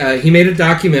guy, he made a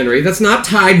documentary that's not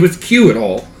tied with Q at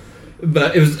all,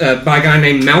 but it was by a guy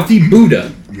named Mouthy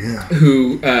Buddha, yeah.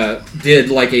 who did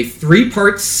like a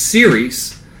 3-part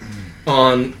series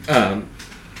on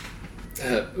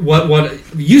what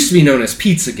used to be known as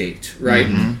Pizzagate, right?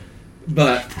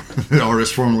 But The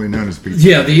artist formerly known as Pizza.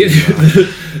 yeah,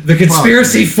 the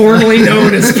conspiracy formerly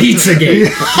known as Pizzagate.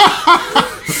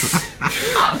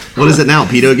 What is it now?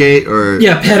 Pedogate or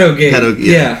Yeah, Pedogate.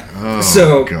 Yeah. Oh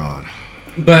So, God.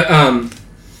 but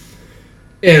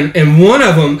and one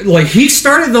of them, like, he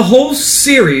started the whole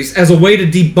series as a way to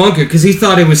debunk it because he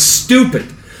thought it was stupid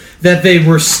that they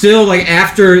were still like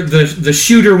after the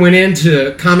shooter went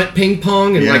into Comet Ping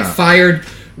Pong and like Yeah. fired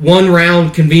one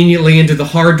round conveniently into the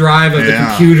hard drive of the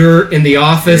Yeah. computer in the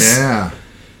office. Yeah.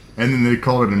 And then they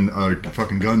called it a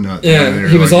fucking gun nut. Yeah,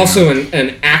 he was also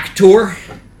an actor,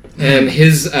 and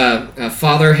his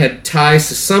father had ties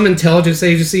to some intelligence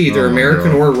agency, either Oh,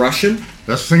 American God. or Russian.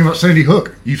 That's the thing about Sandy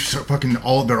Hook.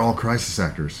 They're all crisis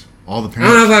actors. All the I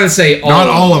don't know parents. if I would say all. Not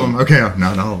all of them. Okay,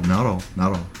 not all.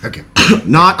 Okay.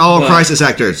 not all But- crisis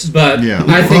actors. But Yeah,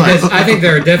 I think but- I think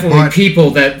there are definitely but- people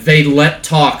that they let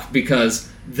talk because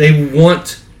they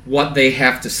want what they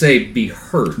have to say be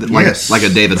heard. Like, Yes. like a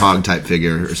David Hogg type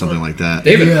figure or something like that.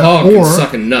 David Yeah, Hogg can or-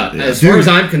 suck a nut. As Dude, far as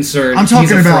I'm concerned, I'm talking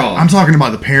he's a about. fraud. I'm talking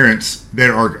about the parents that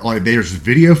are like. There's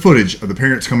video footage of the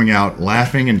parents coming out,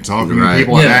 laughing and talking Right. to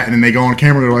people like Yeah. that, and then they go on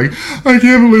camera. They're like, "I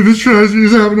can't believe this tragedy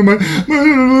is happening to my."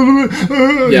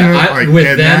 with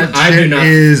and them, that I do shit not-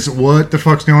 Is what the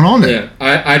fuck's going on there?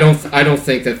 Yeah, I don't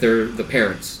think that they're the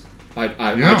parents.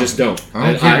 I No. just don't.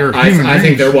 I don't think they're human I think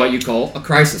beings. they're what you call a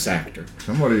crisis actor.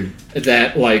 Somebody.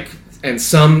 That like, and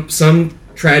some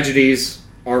tragedies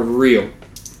are real,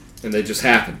 and they just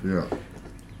happen. Yeah.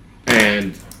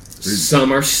 And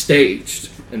some are staged,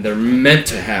 and they're meant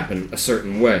to happen a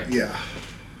certain way. Yeah.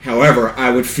 However,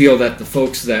 I would feel that the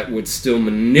folks that would still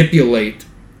manipulate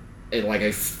an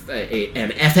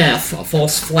FF, a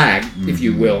false flag, if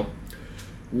you will,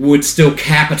 would still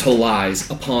capitalize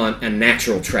upon a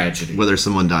natural tragedy. Whether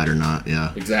someone died or not,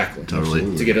 yeah. Exactly.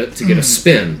 Totally. To get a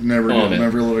spin Never on it.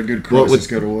 let a good Well, crisis with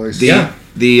go to waste. The,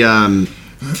 Yeah.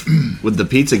 with the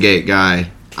Pizzagate guy,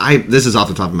 this is off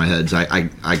the top of my head, so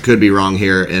I could be wrong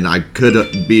here, and I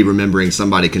could be remembering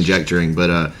somebody conjecturing,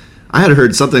 but I had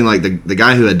heard something like the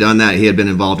guy who had done that, he had been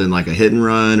involved in like a hit and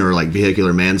run or like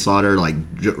vehicular manslaughter, like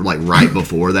right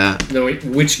before that. No, wait,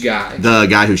 which guy? The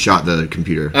guy who shot the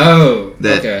computer. Oh,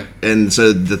 That, okay. And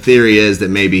so the theory is that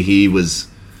maybe he was,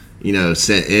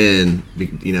 sent in,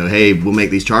 hey, we'll make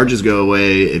these charges go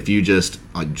away if you just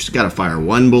got to fire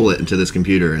one bullet into this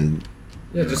computer and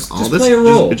Yeah, just all this play a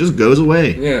role. it just goes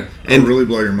away. Yeah. And really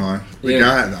blow your mind. The Yeah.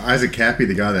 guy, Isaac Cappy,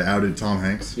 the guy that outed Tom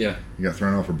Hanks. Yeah. He got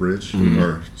thrown off a bridge Mm-hmm.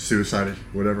 or suicided,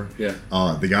 whatever. Yeah.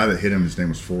 The guy that hit him, his name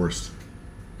was Forrest.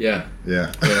 Yeah.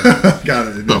 Yeah. the guy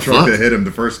that, the truck fuck? that hit him,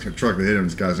 the first truck that hit him,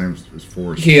 this guy's name was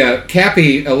Forrest. He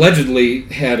Cappy allegedly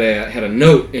had a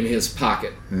note in his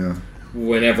pocket Yeah.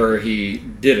 whenever he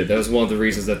did it. That was one of the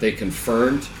reasons that they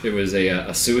confirmed it was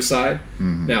a suicide.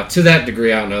 Now, to that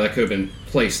degree, I don't know, that could have been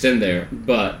placed in there,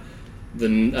 but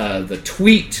the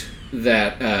tweet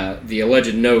that the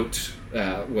alleged note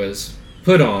was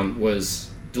put on was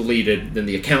deleted. Then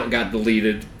the account got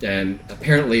deleted, and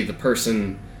apparently the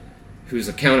person whose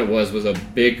account it was a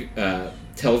big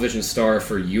television star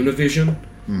for Univision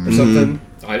or something.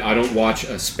 I don't watch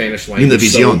a Spanish language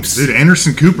Univision. soaps. Dude,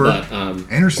 Anderson Cooper.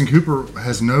 But, Anderson Cooper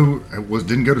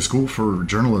didn't go to school for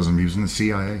journalism. He was in the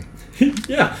CIA.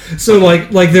 Yeah. So like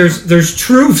there's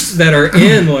truths that are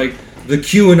in like the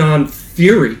QAnon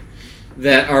theory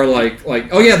that are like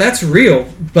oh yeah, that's real,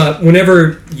 but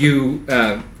whenever you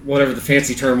whatever the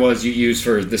fancy term was you use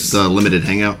for this. The limited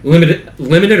hangout.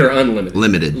 Limited or unlimited?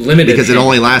 Limited. Because it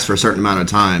only lasts for a certain amount of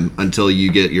time until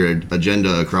you get your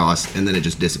agenda across, and then it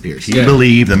just disappears. You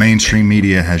believe the mainstream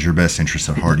media has your best interests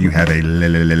at heart. You have a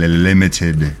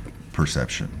limited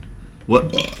perception.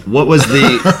 What was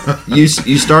the you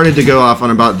started to go off on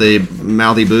about the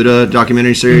Mouthy Buddha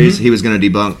documentary series? He was going to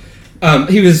debunk.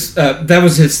 He was that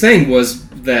was his thing, was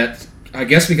that I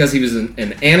guess because he was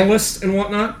an analyst and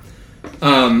whatnot.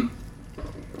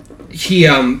 He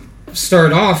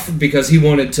started off because he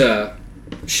wanted to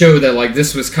show that like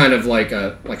this was kind of like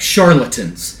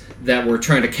charlatans that were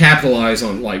trying to capitalize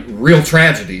on like real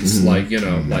tragedies, like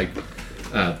like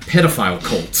pedophile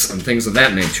cults and things of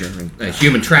that nature, and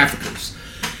human traffickers.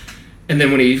 And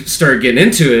then when he started getting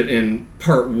into it in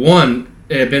part 1,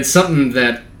 it had been something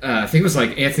that I think it was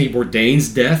like Anthony Bourdain's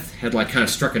death had like kind of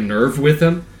struck a nerve with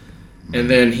him, and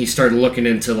then he started looking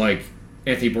into like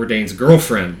Anthony Bourdain's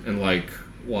girlfriend and like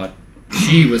what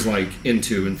she was like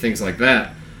into and things like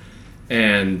that,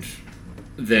 and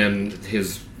then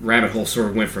his rabbit hole sort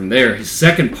of went from there. His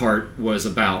second part was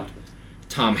about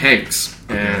Tom Hanks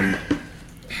and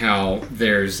how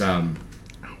there's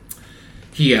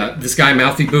this guy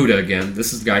Mouthy Buddha, again,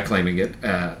 this is the guy claiming it,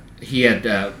 he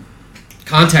had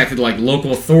contacted like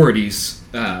local authorities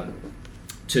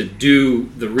to do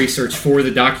the research for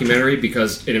the documentary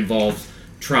because it involved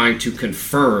trying to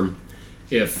confirm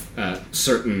if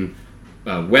certain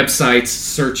websites,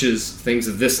 searches, things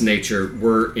of this nature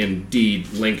were indeed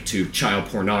linked to child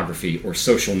pornography or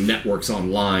social networks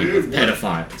online with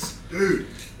pedophiles. Dude.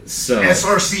 So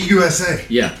SRC USA.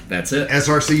 Yeah, that's it.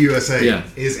 SRC USA Yeah.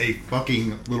 is a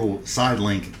fucking little side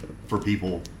link for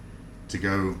people to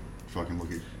go fucking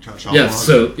look at child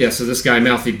pornography. So this guy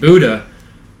Mouthy Buddha,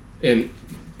 in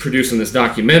producing this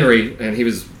documentary, and he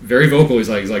was very vocal. He's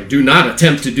like, do not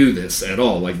attempt to do this at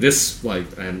all. Like this, like,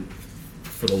 and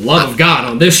for the love of God,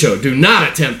 on this show, do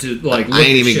not attempt to like look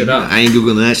shit up. I ain't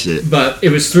googling that shit. But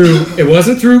it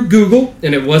wasn't through Google,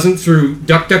 and it wasn't through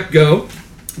DuckDuckGo,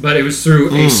 but it was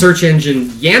through a search engine,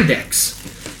 Yandex.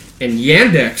 And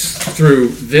Yandex, through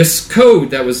this code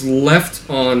that was left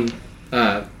on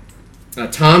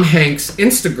Tom Hanks'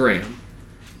 Instagram,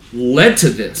 led to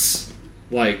this.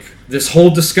 Like, this whole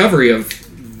discovery of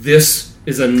this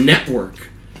is a network.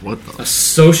 What the? A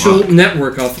social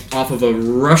network off of a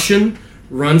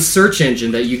Russian-run search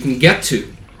engine that you can get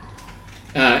to.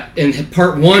 In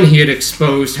part 1, he had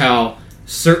exposed how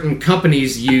certain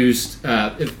companies used,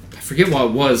 I forget what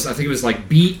it was, I think it was like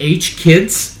BH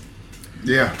Kids.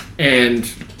 Yeah. And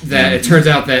that it turns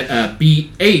out that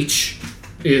BH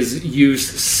is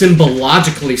used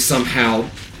symbologically somehow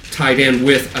tied in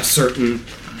with a certain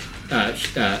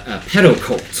pedo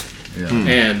cult. Yeah.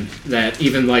 And that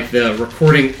even like the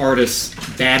recording artist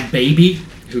Bad Baby,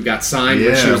 who got signed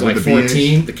when she was like with the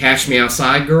 14, the Cash Me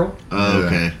Outside girl, Oh,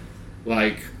 okay.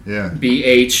 like Yeah.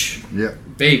 BH Yeah.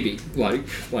 Baby, like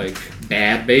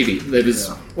Bad Baby. It was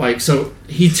like, so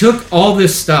he took all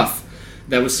this stuff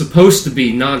that was supposed to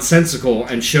be nonsensical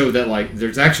and showed that like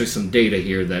there's actually some data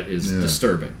here that is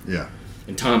disturbing. Yeah.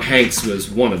 And Tom Hanks was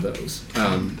one of those.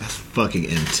 That's fucking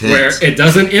intense. Where it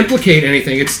doesn't implicate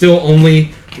anything. It's still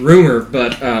only rumor,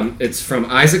 but it's from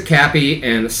Isaac Cappy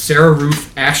and Sarah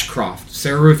Ruth Ashcroft.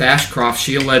 Sarah Ruth Ashcroft,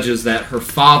 she alleges that her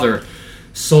father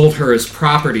sold her as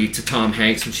property to Tom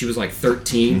Hanks when she was like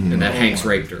 13, and that Hanks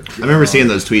raped her. I remember seeing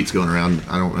those tweets going around.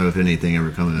 I don't know if anything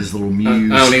ever come of His this. little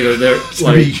muse. I don't either. They're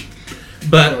like,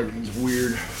 but It's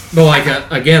weird. But like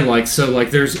again, like so,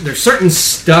 like there's certain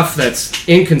stuff that's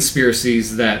in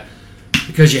conspiracies that,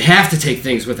 because you have to take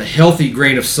things with a healthy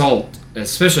grain of salt,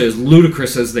 especially as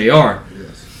ludicrous as they are.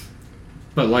 Yes.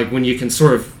 But like when you can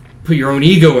sort of put your own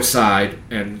ego aside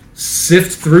and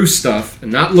sift through stuff and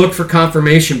not look for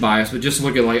confirmation bias, but just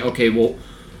look at like, okay, well,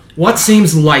 what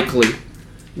seems likely,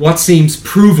 what seems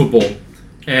provable,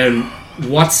 and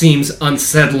what seems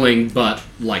unsettling but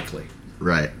likely.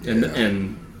 Right.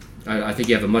 And I think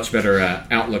you have a much better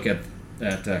outlook at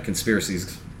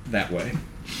conspiracies that way.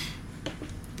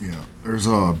 Yeah. There's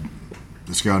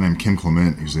this guy named Kim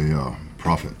Clement. He's a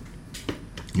prophet.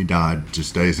 He died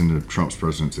just days into Trump's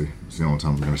presidency. It's the only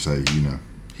time I'm going to say,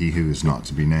 he who is not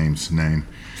to be named's name.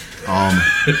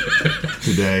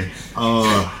 Today.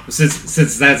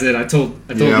 Since that's it, I told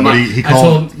Yeah, Mike, but he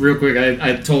called- real quick.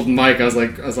 I told Mike, I was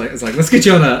like, let's get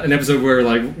you on an episode where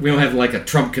like we don't have like a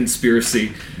Trump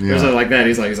conspiracy or something like that.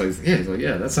 He's like,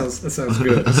 yeah, that sounds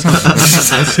good.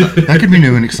 That could be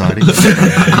new and exciting.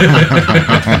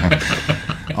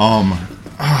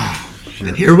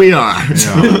 And here we are.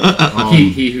 Yeah.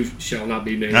 He who shall not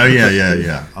be named. Oh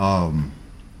yeah.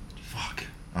 Fuck.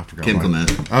 I forgot. Kim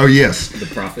Clement. Oh yes, The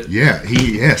prophet. yeah.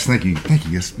 Yes, thank you.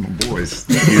 Yes, my boys.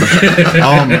 Thank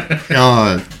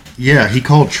you. Yeah, he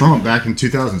called Trump back in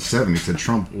 2007. He said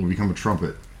Trump will become a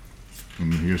trumpet,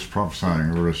 and he was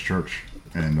prophesying over his church.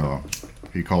 And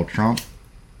he called Trump.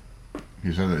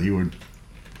 He said that he would.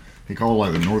 He called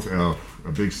like the North. A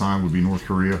big sign would be North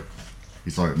Korea.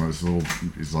 He's like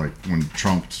He's like when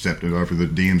Trump stepped it over the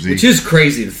DMZ. Which is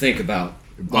crazy to think about.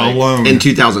 Like, alone. In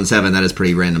 2007, that is a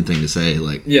pretty random thing to say.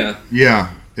 Like, yeah.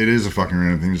 Yeah, it is a fucking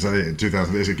random thing to say.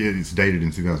 2000. It's dated in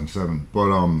 2007,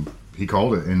 but he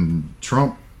called it, and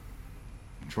Trump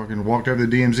fucking walked over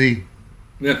the DMZ.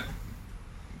 Yeah.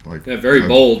 Like, Yeah, very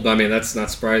bold. But I mean, that's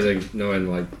not surprising, knowing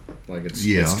like it's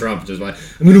Trump. Just like,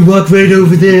 I'm gonna walk right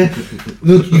over there.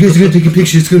 Look, you guys are gonna take a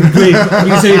picture. It's gonna be great. You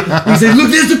can say, look,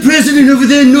 there's the president over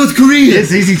there in North Korea.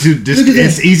 It's easy to Look at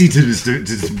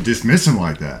that. dismiss him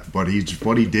like that, but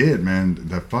what he did, man.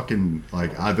 The fucking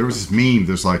there was this meme.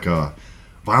 There's like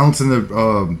violence in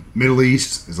the Middle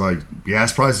East. It's like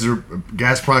gas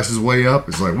prices way up.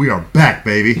 It's like we are back,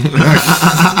 baby.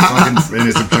 Fucking, and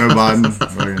it's Joe Biden.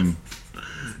 Fucking,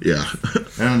 yeah.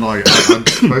 and like I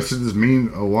posted this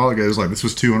meme a while ago. It was like this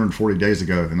was 240 days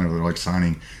ago, and they were like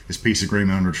signing this peace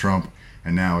agreement under Trump,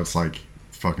 and now it's like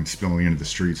fucking spilling into the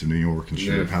streets of New York and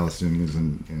shit. Yeah. Palestinians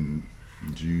and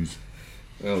Jews.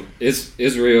 well,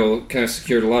 Israel kind of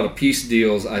secured a lot of peace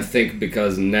deals, I think,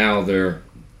 because now they're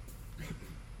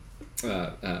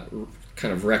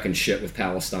kind of wrecking shit with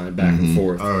Palestine back and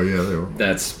forth. Oh yeah, they were.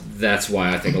 That's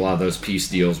why I think a lot of those peace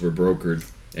deals were brokered,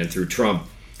 and through Trump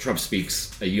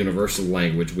speaks a universal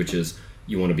language, which is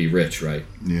you want to be rich, right?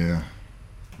 Yeah,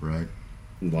 right.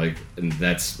 Like, and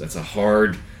that's a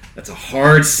hard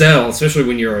sell, especially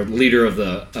when you're a leader of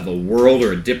a world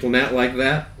or a diplomat like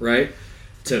that, right?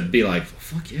 To be like,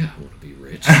 fuck yeah, I want to be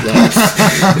rich.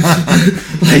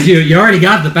 Like you already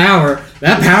got the power.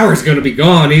 That power is going to be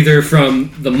gone either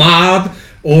from the mob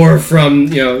or from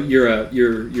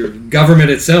your government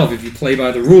itself if you play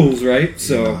by the rules, right?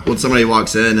 So When somebody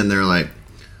walks in and they're like,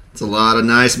 "It's a lot of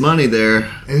nice money there,"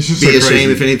 It's just be so a shame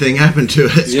crazy. if anything happened to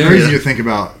it. Yeah. Crazy to think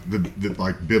about the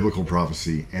like biblical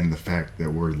prophecy and the fact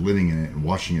that we're living in it and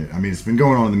watching it. I mean, it's been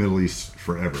going on in the Middle East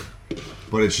forever,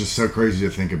 but it's just so crazy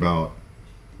to think about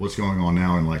what's going on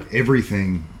now, and like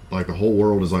everything, like the whole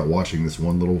world is like watching this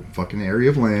one little fucking area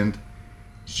of land.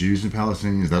 It's Jews and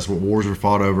Palestinians. That's what wars are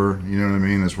fought over. You know what I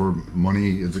mean? That's where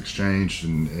money is exchanged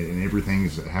and everything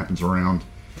that happens around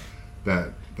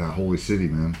that holy city,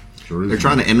 man. They're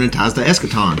trying to immanentize the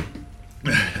eschaton.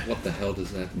 what the hell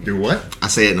does that mean? do what? I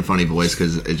say it in a funny voice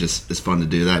because it's fun to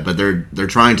do that. But they're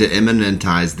trying to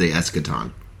immanentize the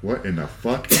eschaton. What in the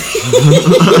fuck?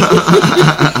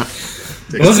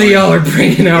 Both of y'all are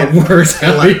bringing out words.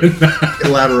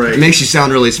 Elaborate. It makes you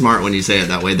sound really smart when you say it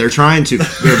that way. They're trying to.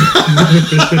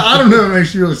 I don't know. It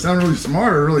makes you really sound really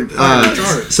smart or really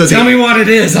retarded. So Tell me what it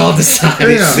is. I'll decide.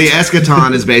 Yeah. the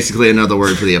eschaton is basically another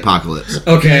word for the apocalypse,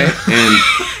 Okay. and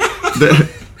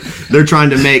they're trying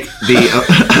to make the.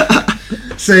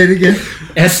 Say it again.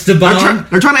 Esteban.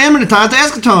 They're trying to immanentize the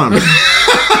eschaton.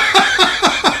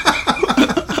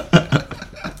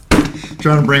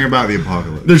 Trying to bring about the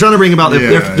apocalypse. They're trying to bring about.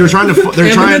 They're trying to.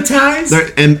 They're trying. Immanentize? They're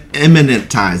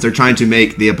immanentize. They're trying to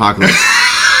make the apocalypse.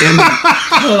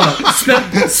 Hold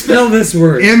on. Spell this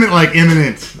word. Like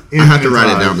imminent. I have to write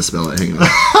it down to spell it. Hang on.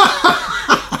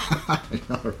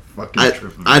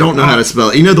 I don't know how to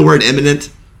spell it. You know the word imminent?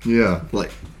 Yeah.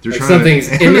 Like They're Like trying something's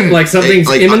to, imminent. Like something's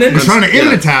like, imminent. They're trying to Yeah.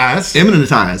 immanentize.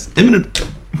 immanentize. Imminent.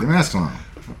 The masculine.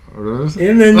 What is it?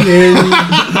 Imminent.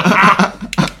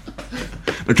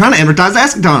 They're trying to immanentize the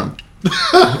eschaton.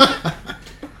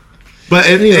 But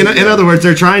in other words,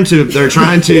 they're trying to.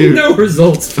 No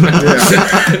results. But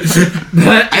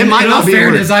It might in not all be a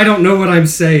fairness, word. I don't know what I'm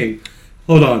saying.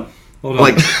 Hold on.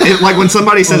 Like when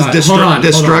somebody says Hold on, hold on.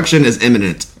 destruction is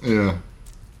imminent. Yeah.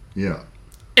 Yeah.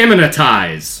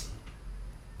 Immanentize.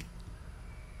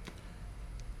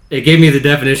 It gave me the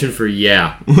definition for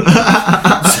yeah.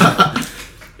 So,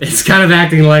 it's kind of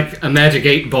acting like a magic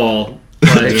 8-ball.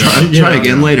 Like, Try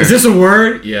again later. Is this a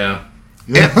word? Yeah.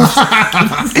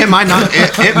 It might not.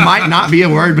 It might not be a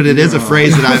word, but it is a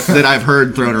phrase that I've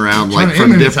heard thrown around like Trying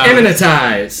to from different.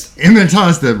 Immanentize.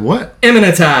 Immanentize the what?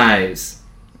 Immanentize.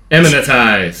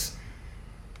 Immanentize.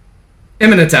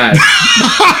 Immanentize.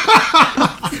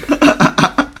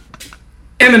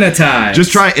 Immanentize.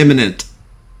 Just try imminent,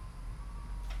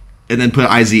 and then put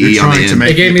IZE You're on the trying to end.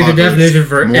 make It gave me the apocalypse definition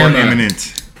for more Emma.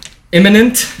 imminent.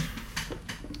 Imminent.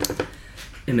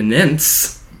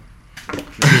 Imminence.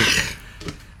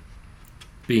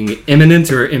 being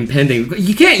imminent or impending.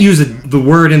 You can't use the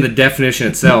word in the definition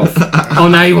itself. Oh,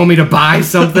 now you want me to buy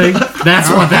something? That's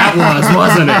what that was,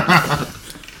 wasn't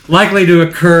it? Likely to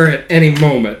occur at any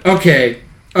moment. Okay.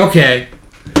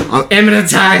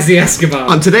 Imminentize the Escobar.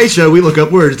 On today's show, we look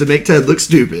up words to make Ted look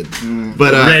stupid.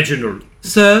 But Reginald.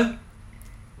 Sir?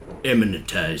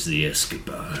 Imminentize the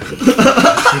Escobar.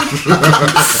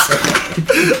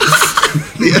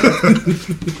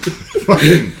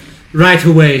 Right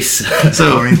away, sir.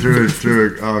 so I mean,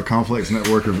 through a complex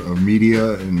network of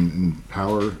media and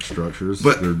power structures.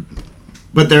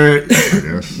 But they're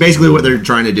guess. basically what they're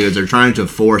trying to do is they're trying to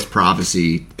force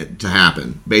prophecy to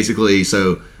happen. Basically,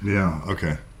 Yeah.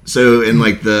 Okay. so in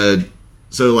like the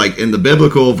in the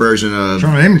biblical version of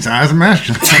Trying to hypnotize the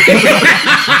master.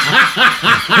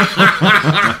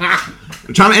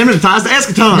 they're trying to immunitize the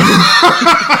eschaton.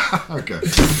 Okay.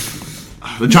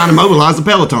 They're trying to mobilize the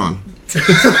peloton.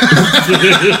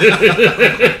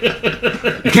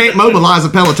 You can't mobilize a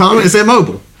peloton; it's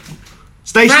immobile.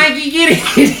 Station. Frankie, get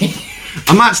it.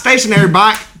 I'm not stationary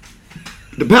bike.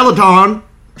 The peloton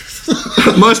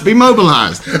must be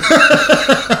mobilized. You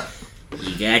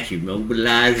got your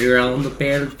mobilizer on the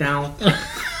peloton.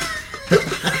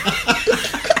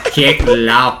 Check the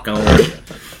lock on it.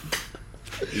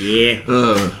 Yeah.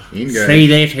 See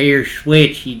that here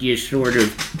switch? You just sort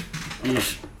of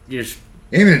just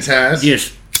Hypnotize.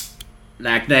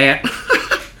 like that.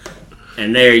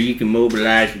 And there you can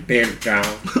mobilize the peloton.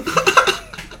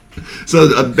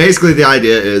 So basically, the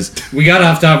idea is We got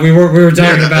off topic. We were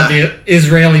talking about the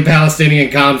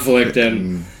Israeli-Palestinian conflict,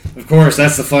 and of course,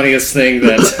 that's the funniest thing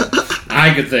that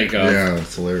I could think of. Yeah,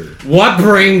 it's hilarious. What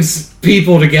brings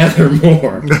people together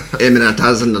more?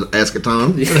 immunizing the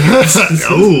eschaton.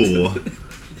 Oh.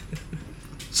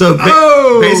 So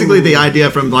basically, the idea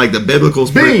from like the biblical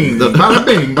Bing. Bada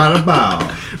bing. Bada bow.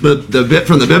 the bit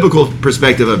from the biblical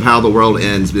perspective of how the world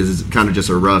ends is kind of just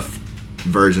a rough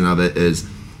version of it. Is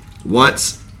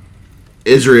once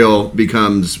Israel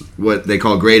becomes what they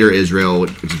call Greater Israel,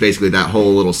 which is basically that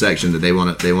whole little section that they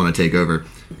want to take over.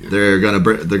 They're gonna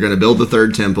build the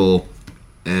third temple,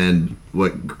 and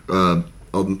what a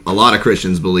lot of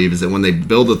Christians believe is that when they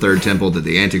build the third temple, that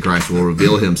the Antichrist will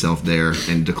reveal himself there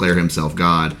and declare himself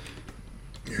God,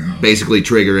 basically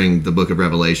triggering the Book of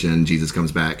Revelation. Jesus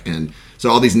comes back, and so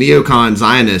all these neocon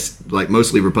Zionists, like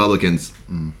mostly Republicans.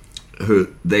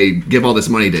 Who they give all this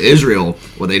money to Israel,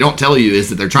 what they don't tell you is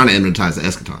that they're trying to immunitize the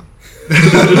eschaton.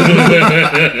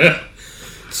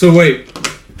 So wait,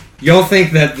 y'all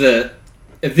think that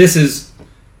if this is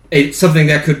something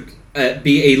that could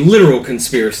be a literal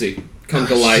conspiracy come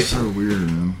to light, So weird,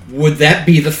 man. would that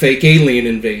be the fake alien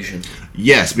invasion?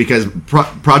 Yes, because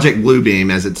Project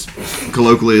Bluebeam, as it's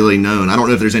colloquially known, I don't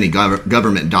know if there's any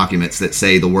government documents that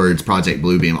say the words Project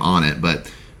Bluebeam on it, but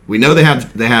we know they have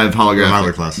holographic.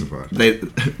 Highly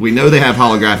classified. We know they have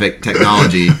holographic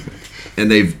technology, and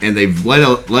they've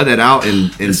let it out in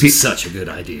This is such a good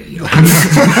idea.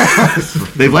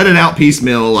 they've let it out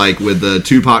piecemeal, like with the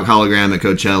Tupac hologram at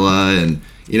Coachella, and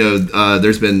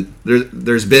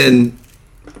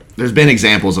there's been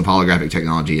examples of holographic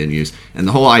technology in use, and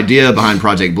the whole idea behind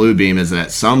Project Bluebeam is that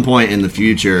at some point in the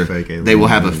future they will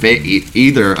have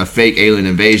either a fake alien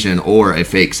invasion or a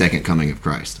fake second coming of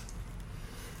Christ.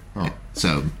 Oh.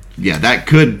 So yeah, that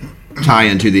could tie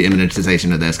into the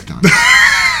immunization of the eschaton.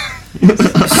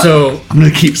 So I'm gonna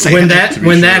keep saying when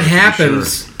that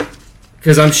happens,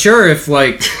 because I'm sure if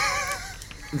like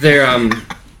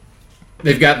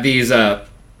they've got these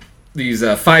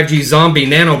 5G zombie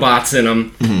nanobots in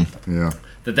them, Yeah.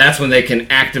 that's when they can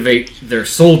activate their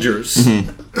soldiers.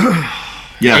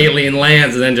 Yeah. Alien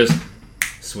lands and then just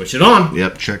switch it on.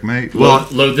 Yep. Checkmate. Well,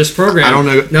 Load this program. I don't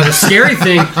know. Now the scary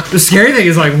thing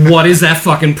is like, what is that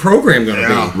fucking program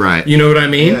gonna be? Right. You know what I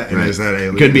mean? Yeah, and is that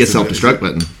alien? Could be a is it- self-destruct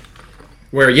button.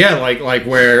 Where like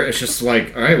where it's just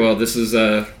like, all right, well, this is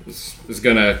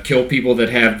gonna kill people that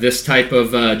have this type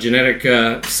of genetic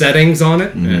settings on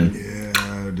it. And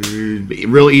Yeah, dude.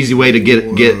 Real easy way to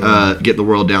get the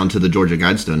world down to the Georgia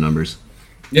Guidestone numbers.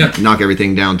 yeah, Knock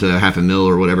everything down to $500,000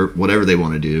 or whatever they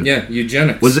want to do. yeah,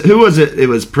 eugenics. Who was it? It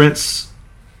was Prince.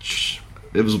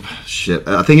 It was shit.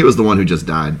 I think it was the one who just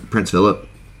died. Prince Philip.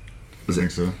 I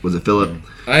think so. Was it Philip?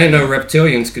 I didn't know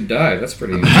reptilians could die. That's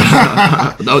pretty.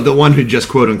 The one who just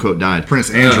quote unquote died. Prince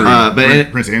Andrew.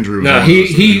 Prince Andrew. Was No, one of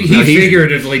he those.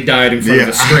 figuratively died in front of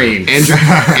the screen. Andrew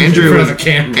In front was of the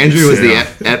camera. Andrew was Yeah.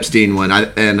 the Epstein one,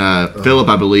 and Philip,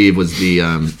 I believe, was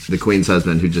the Queen's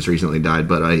husband who just recently died.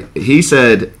 But he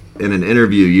said in an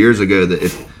interview years ago that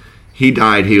if he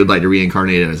died, he would like to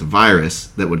reincarnate as a virus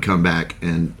that would come back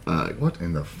and What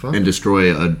in the fuck? and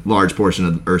destroy a large portion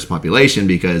of Earth's population,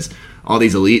 because all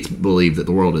these elites believe that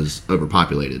the world is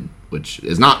overpopulated, which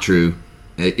is not true.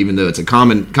 Even though it's a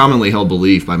commonly held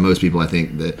belief by most people, I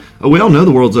think that we all know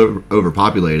the world's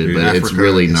overpopulated, Dude, but it's Africa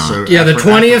really is not. so- Yeah, the Africa-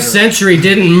 20th century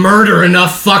didn't murder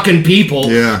enough fucking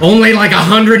people. Yeah. Only like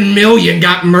 100 million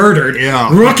got murdered. Yeah.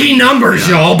 Rookie numbers,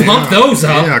 y'all. Pump those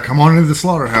up. Yeah, come on into the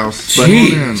slaughterhouse. But- Come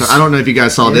on in. So I don't know if you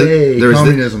guys saw Yay, this. There was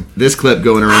communism. this clip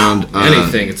going around.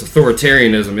 Anything. It's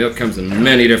authoritarianism. It comes in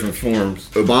many different forms.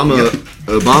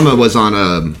 Obama was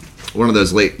on one of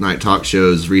those late night talk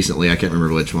shows recently. I can't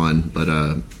remember which one, but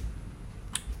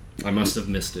I must have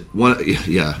missed it. one of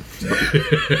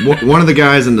the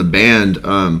guys in the band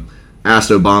asked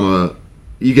Obama.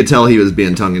 You could tell he was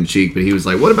being tongue in cheek, but he was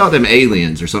like, "What about them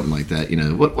aliens?" or something like that. You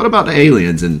know, what about the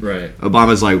aliens? And Right.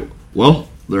 Obama's like, "Well,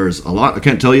 there's a lot I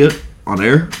can't tell you on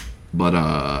air, but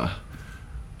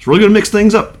it's really gonna mix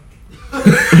things up."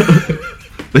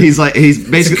 But he's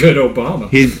basically Good Obama.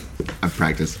 I've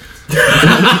practiced,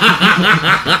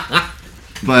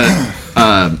 but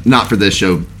not for this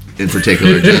show in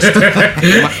particular. Just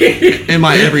in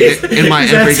my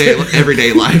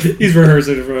everyday life. He's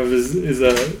rehearsing in front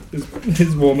of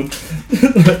his woman.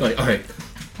 Like, all right,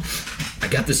 I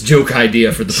got this joke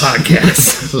idea for the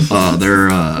podcast. They're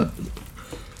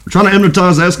trying to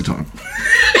hypnotize Eschaton.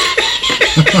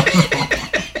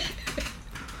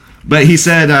 But he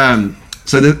said,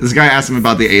 so this guy asked him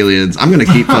about the aliens. I'm gonna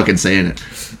keep fucking saying it.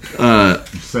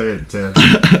 Say it, Ted.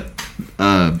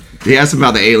 He asked him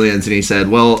about the aliens, and he said,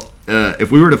 well,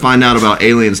 if we were to find out about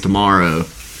aliens tomorrow,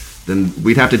 then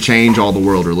we'd have to change all the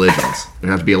world religions.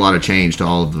 There'd have to be a lot of change to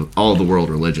all of the world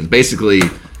religions. Basically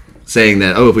saying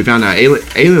that, if we found out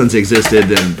aliens existed,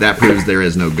 then that proves there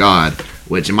is no God,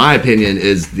 which in my opinion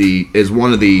is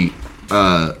one of the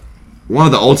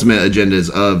ultimate agendas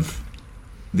of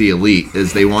the elite.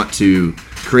 Is they want to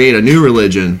create a new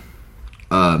religion,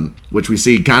 which we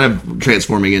see kind of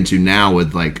transforming into now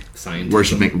with like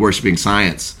Scientism. worshiping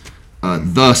science,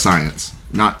 the science.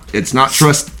 It's not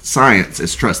trust science;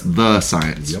 it's trust the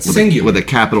science Singular. with a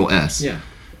capital S. Yeah.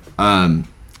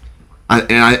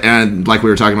 And like we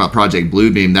were talking about Project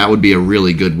Bluebeam, that would be a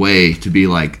really good way to be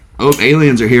like,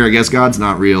 aliens are here. I guess God's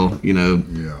not real, you know.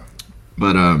 Yeah.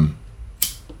 But I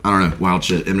don't know. Wild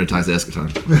shit. Hypnotize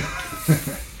Eschaton.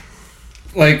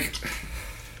 Like,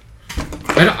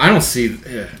 I don't see.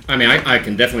 I mean, I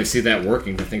can definitely see that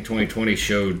working. I think 2020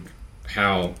 showed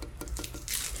how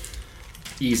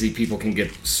easy people can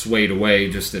get swayed away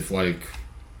just if like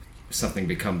something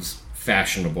becomes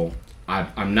fashionable.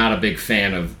 I'm not a big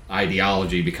fan of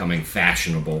ideology becoming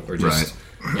fashionable or just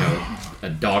a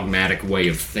dogmatic way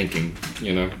of thinking.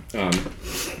 You know.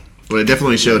 But it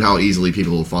definitely showed how easily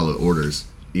people will follow orders,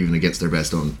 even against their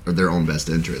own best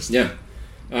interest. Yeah.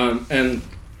 And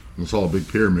It's all a big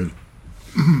pyramid.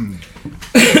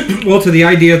 well, to the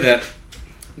idea that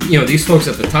these folks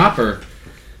at the top are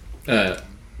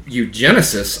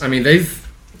eugenicists. I mean,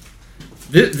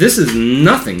 this is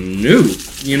nothing new.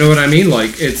 You know what I mean?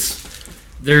 Like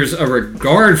there's a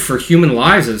regard for human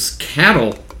lives as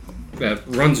cattle that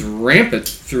runs rampant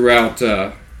throughout.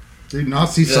 Dude,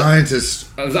 Nazi scientists.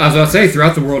 I was about to say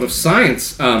throughout the world of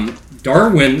science.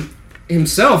 Darwin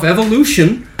himself,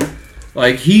 evolution,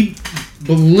 like he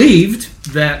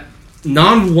believed that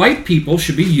non-white people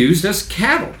should be used as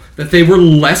cattle, that they were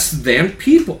less than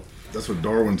people. That's what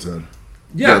Darwin said.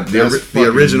 Yeah, The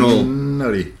original.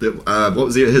 Nutty. What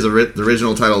was the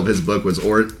original title of his book was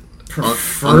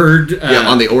preferred.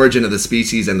 on the origin of the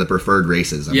species and the preferred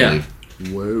races. I believe.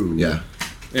 Whoa. Yeah.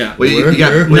 Yeah, Well, you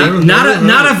got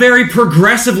not a very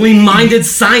progressively minded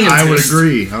scientist.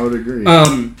 I would agree.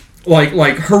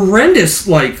 Like horrendous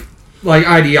like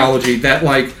ideology that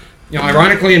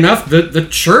ironically enough the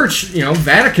church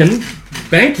Vatican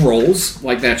bankrolls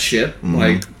like that shit.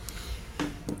 Like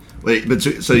Wait, but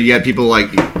so you got people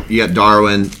like you got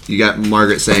Darwin, you got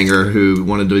Margaret Sanger who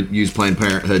wanted to use Planned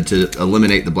Parenthood to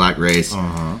eliminate the black race.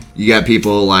 You got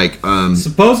people like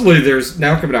supposedly there's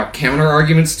now coming out counter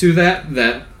arguments to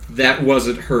that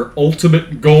wasn't her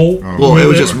ultimate goal. well, it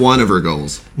was just one of her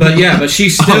goals. But she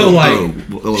still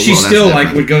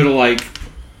that's would go to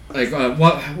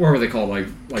what were they called like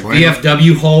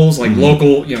VFW halls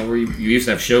local where you used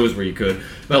to have shows where you could,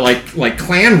 but like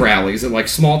Klan rallies at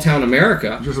small town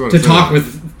America to talk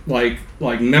with like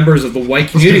members of the white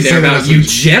community there about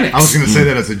eugenics. I was going to say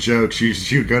that as a joke.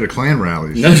 She would go to Klan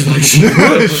rallies. No, she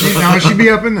would. She'd be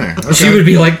up in there. Okay. She would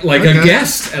be like a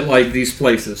guest at these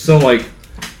places. So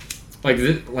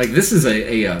this is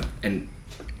an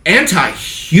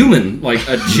anti-human like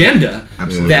agenda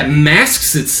that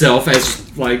masks itself as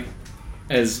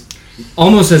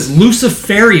almost as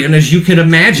Luciferian as you can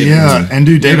imagine. Yeah, and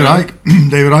dude, David Icke.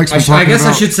 David Icke's been talking I guess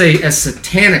about, I should say as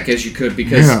satanic as you could,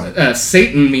 because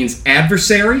Satan means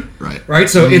adversary. Right.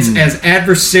 So it's as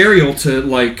adversarial to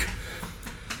like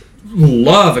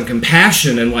love and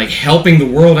compassion and like helping the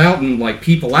world out and like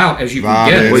people out as you can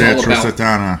get. It's all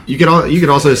about. You could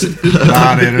also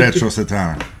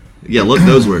Satana. Yeah, look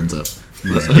those words up.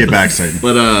 Get back, Satan.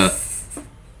 But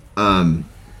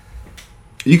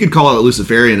you could call it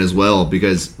Luciferian as well,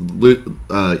 because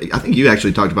I think you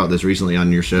actually talked about this recently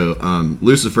on your show.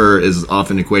 Lucifer is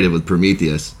often equated with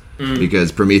Prometheus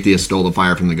because Prometheus stole the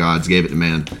fire from the gods, gave it to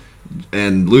man.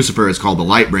 And Lucifer is called the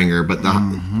light bringer, but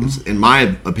in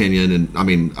my opinion, and I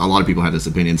mean a lot of people have this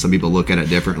opinion, some people look at it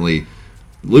differently.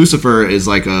 Lucifer is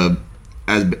like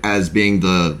as being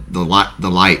the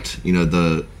light, you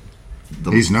know,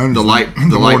 he's known the as light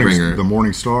bringer, the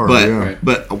morning star. But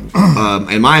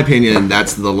in my opinion,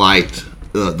 that's the light,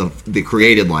 the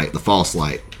created light, the false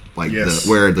light, like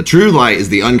where the true light is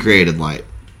the uncreated light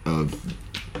of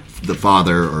the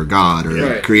Father or God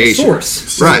or creation, the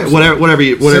source. Right? Whatever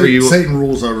you. Satan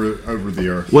rules over the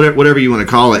earth. Whatever you want to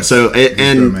call it. So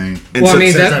and well, so, I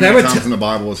mean that would times in the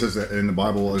Bible. It says that in the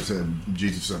Bible. It said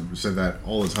Jesus said that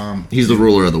all the time. He's the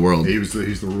ruler of the world. He's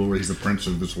the ruler. He's the prince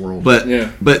of this world.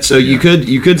 But so you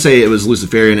could say it was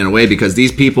Luciferian in a way, because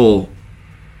these people,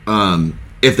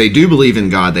 if they do believe in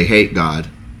God, they hate God,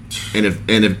 and if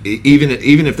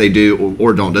even if they do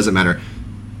or don't, doesn't matter.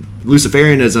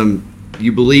 Luciferianism, you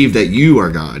believe that you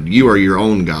are God, you are your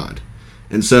own God.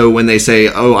 And so when they say,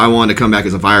 oh, I want to come back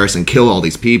as a virus and kill all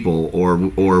these people,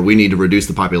 or we need to reduce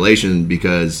the population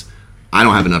because I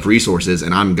don't have enough resources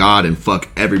and I'm God and fuck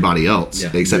everybody else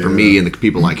except for me and the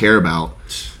people I care about.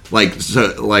 While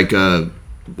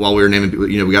we were naming people,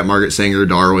 we got Margaret Sanger,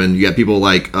 Darwin, you got people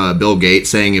like Bill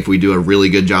Gates saying if we do a really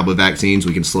good job with vaccines,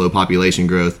 we can slow population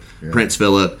growth. Prince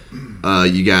Philip,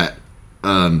 you got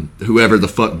whoever the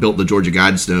fuck built the Georgia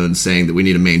Guidestones saying that we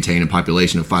need to maintain a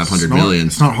population of 500 million.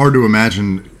 It's not hard to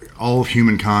imagine all of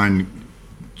humankind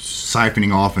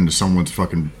siphoning off into someone's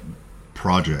fucking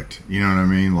project. You know what I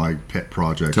mean? Like pet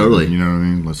project. Totally. You know what I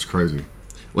mean? That's crazy.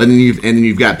 Well, then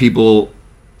you've got people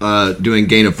doing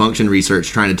gain of function research,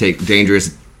 trying to take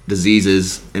dangerous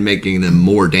diseases and making them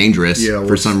more dangerous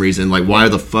for some reason. Like, why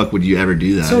the fuck would you ever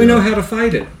do that? So we know how to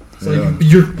fight it. So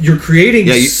you're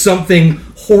creating something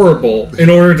horrible in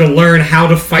order to learn how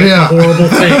to fight the horrible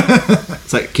thing.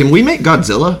 It's like, can we make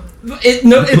Godzilla?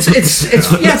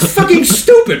 It's fucking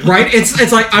stupid, right?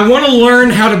 It's like, I want to learn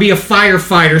how to be a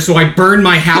firefighter, so I burn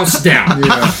my house down.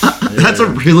 That's a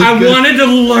really I wanted to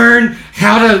learn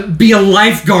how to be a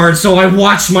lifeguard, so I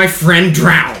watched my friend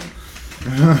drown.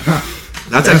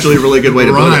 That's actually a really good way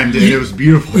to put it. Dude. It was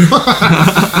beautiful.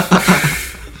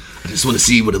 I just want to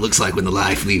see what it looks like when the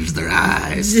life leaves their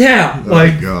eyes. Yeah,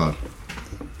 God.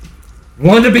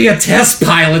 Wanted to be a test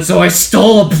pilot, so I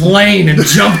stole a plane and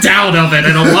jumped out of it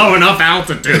at a low enough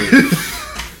altitude.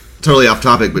 Totally off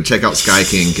topic, but check out Sky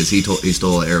King, because he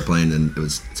stole an airplane, and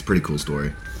it's a pretty cool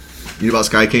story. You know about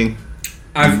Sky King?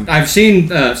 I've seen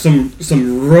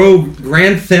some rogue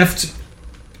Grand Theft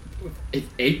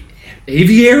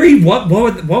aviary. What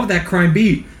would that crime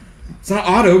be? It's not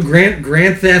auto.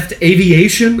 Grand Theft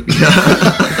Aviation.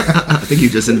 I think you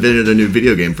just invented a new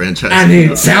video game franchise. I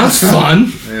mean, it sounds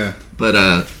fun. Yeah. But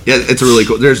it's really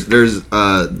cool. There's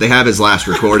they have his last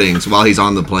recordings while he's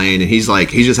on the plane, and he's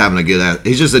just having a good.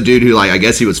 He's just a dude who, like, I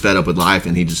guess he was fed up with life,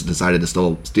 and he just decided to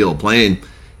steal a plane.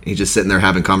 And he's just sitting there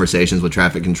having conversations with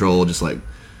traffic control, just like,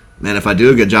 man, if I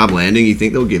do a good job landing, you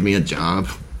think they'll give me a job?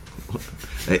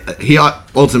 He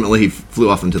ultimately flew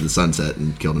off into the sunset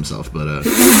and killed himself, but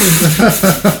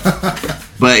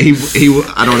he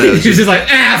I don't know. He's just like,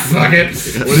 fuck it.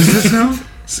 What is this now?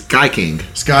 Sky King.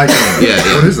 Sky King. Yeah.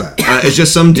 What is that? It's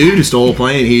just some dude who stole a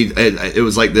plane. It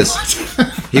was like this.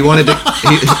 He wanted to.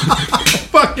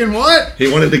 Fucking what? He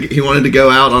wanted to go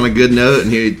out on a good note,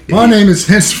 and My name is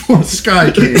henceforth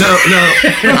Sky King. No.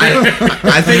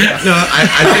 I think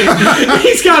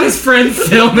he's got his friend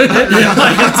filming it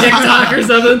like a TikTok or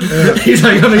something. Yeah. He's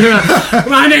like,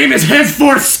 my name is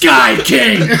henceforth Sky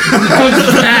King.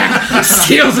 Comes back,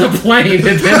 steals a plane,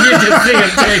 and then you just see him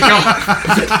take off.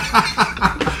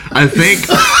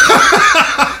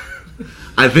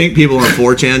 I think people on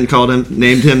 4chan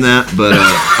named him that, but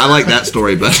I like that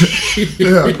story better.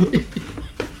 Yeah.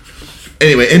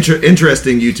 Anyway,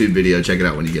 interesting YouTube video. Check it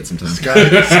out when you get some time.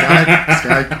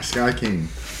 Sky King.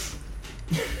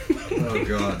 Oh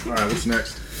God! All right, what's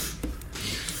next?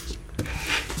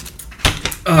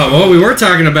 Well, we were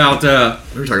talking about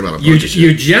We were talking about a bunch of shit.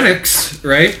 eugenics,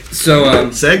 right? So,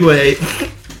 Segue.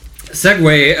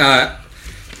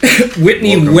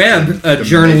 Whitney Welcome Webb, to a the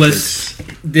journalist,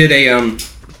 did a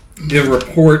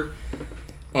report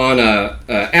on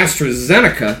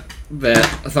AstraZeneca that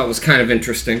I thought was kind of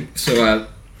interesting. So,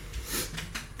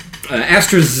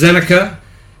 AstraZeneca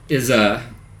is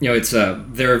it's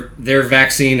their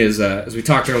vaccine is as we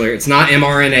talked earlier. It's not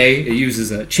mRNA. It uses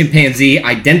a chimpanzee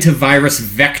identavirus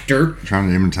vector. Trying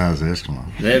to immunize the Eskimo.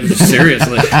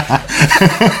 Seriously.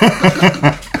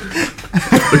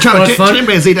 We're trying to fun?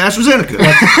 chimpanzee to AstraZeneca.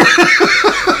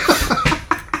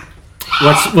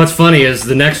 What's funny is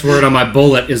the next word on my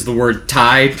bullet is the word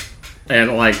tied,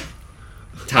 and like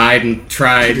tied and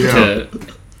tried to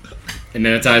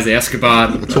immunize the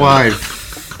Escabod. Twied.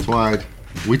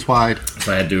 We twied.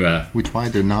 So I had to We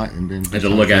tried to not and then. had to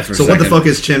look at it for a So second. what the fuck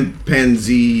is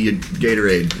chimpanzee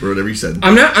Gatorade or whatever you said?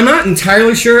 I'm not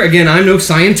entirely sure. Again, I'm no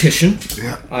scientician.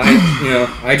 Yeah.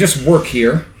 I just work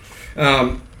here.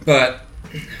 But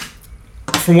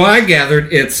from what I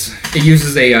gathered, it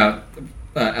uses a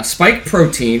spike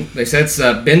protein. They said it's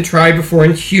been tried before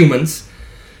in humans.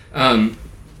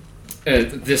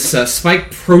 This spike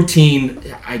protein,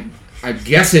 I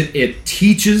guess it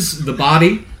teaches the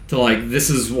body to like this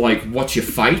is like what you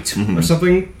fight or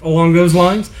something along those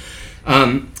lines.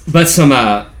 But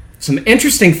some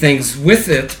interesting things with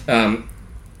it.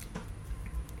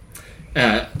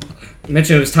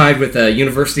 Mentioned it was tied with the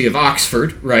University of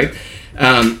Oxford, right?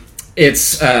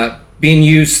 It's being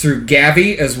used through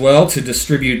Gavi as well to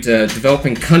distribute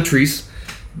developing countries,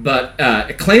 but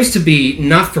it claims to be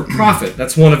not for profit.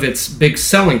 That's one of its big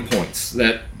selling points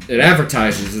that it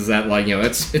advertises is that like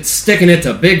it's sticking it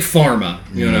to big pharma,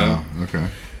 Okay.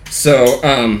 So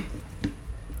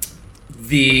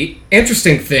the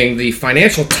interesting thing, the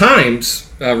Financial Times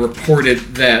reported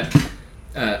that.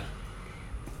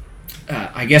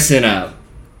 I guess in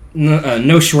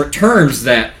no short terms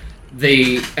that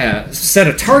they set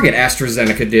a target,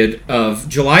 AstraZeneca did, of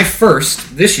July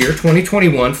 1st this year,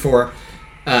 2021, for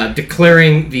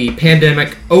declaring the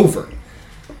pandemic over.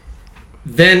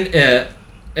 Then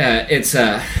it's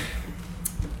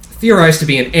theorized to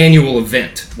be an annual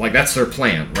event. Like, that's their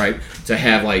plan, right? To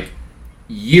have, like,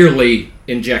 yearly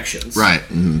injections. Right.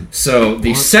 Mm-hmm. So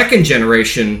the second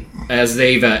generation, as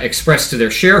they've expressed to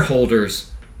their shareholders,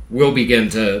 will begin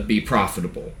to be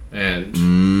profitable.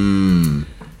 And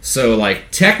so, like,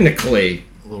 technically,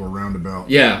 A little roundabout.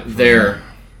 yeah, they're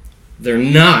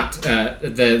not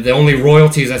the only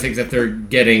royalties I think that they're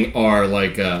getting are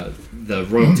like the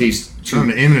royalties Trying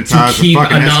to to immunize the keep a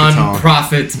fucking eschaton.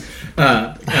 non-profit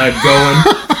going.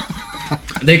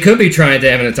 They could be trying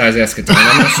to immunize eschaton.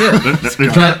 I'm not sure,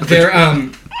 but they're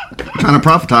Trying to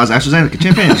profitize AstraZeneca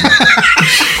chimpanzee.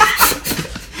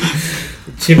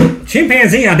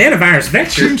 Chimpanzee identivirus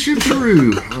vector.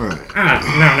 Chim-chim-peroo. All right.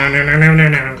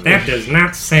 No. That does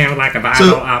not sound like a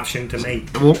viable option to me.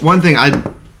 Well, one thing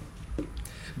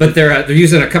But they're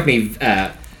using a company,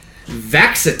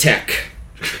 Vaxitech.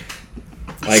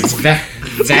 Like, like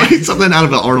something out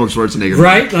of an Arnold Schwarzenegger.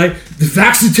 right? Like, the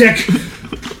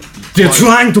Vaxitech, they're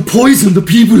trying to poison the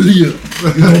people here.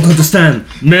 You don't understand.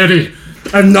 Mary,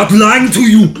 I'm not lying to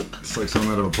you. It's like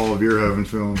something out of a Paul Verhoeven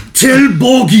film. Tell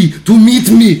Bogey to meet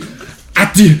me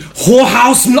at the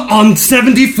whorehouse on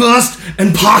 71st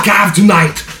and Park Ave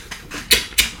tonight.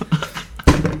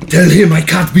 Tell him I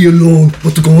can't be alone,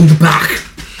 but to go in the back.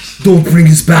 Don't bring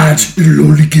his badge, it'll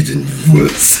only get any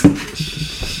worse.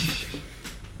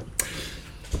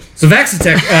 So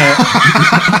Vaxitech,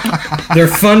 they're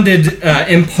funded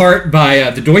in part by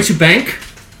the Deutsche Bank,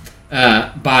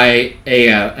 by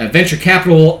a venture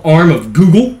capital arm of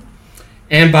Google,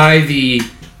 and by the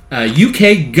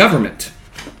UK government.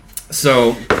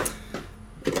 So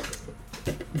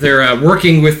they're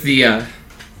working with the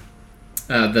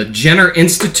Jenner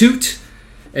Institute.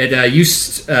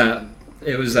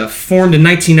 It was formed in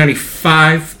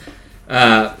 1995.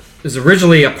 It was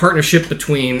originally a partnership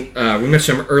between, we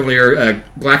mentioned them earlier,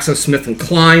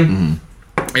 GlaxoSmithKline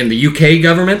and the UK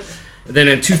government. And then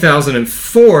in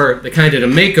 2004, they kind of did a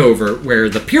makeover where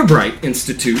the Pirbright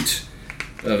Institute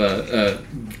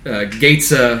of Gates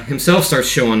himself starts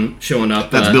showing up.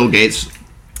 That's Bill Gates.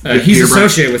 He's Pirbright?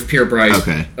 associated with Pirbright.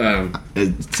 Okay.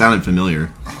 It sounded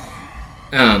familiar.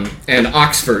 And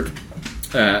Oxford,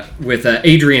 with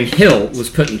Adrian Hill, was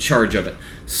put in charge of it.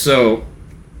 So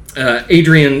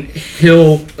Adrian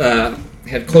Hill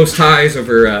had close ties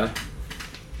over.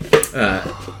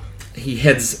 He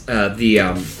heads the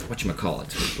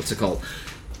whatchamacallit? What's it called?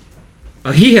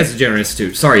 He heads the Jenner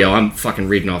Institute. Sorry, y'all. I'm fucking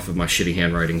reading off of my shitty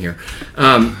handwriting here.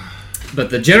 but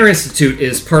the Jenner Institute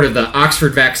is part of the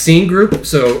Oxford Vaccine Group.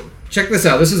 So check this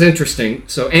out. This is interesting.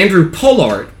 So Andrew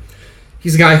Pollard,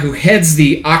 he's a guy who heads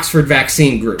the Oxford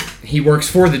Vaccine Group. He works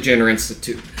for the Jenner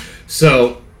Institute.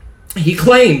 So he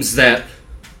claims that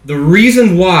the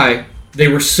reason why they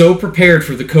were so prepared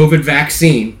for the COVID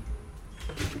vaccine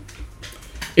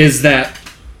is that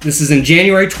this is in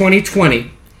January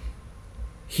 2020.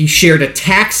 He shared a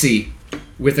taxi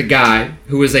with a guy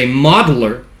who was a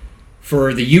modeler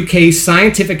for the UK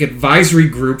Scientific Advisory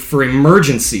Group for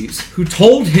Emergencies, who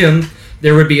told him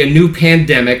there would be a new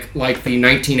pandemic like the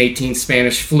 1918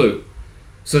 Spanish flu.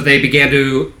 So they began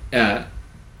to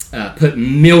put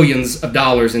millions of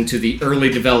dollars into the early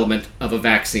development of a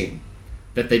vaccine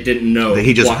that they didn't know. That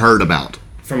he just heard about.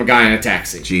 From a guy in a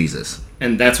taxi. Jesus.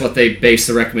 And that's what they base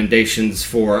the recommendations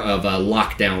for of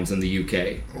lockdowns in the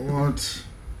UK. What?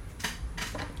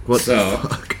 What So, the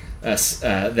fuck?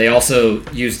 They also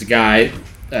used a guy,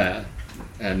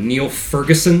 Neil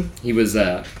Ferguson. He was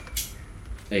a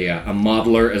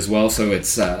modeler as well. So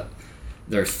it's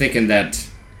they're thinking that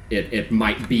it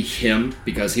might be him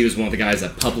because he was one of the guys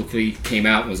that publicly came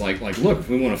out and was like, look, if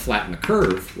we want to flatten the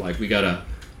curve, like we gotta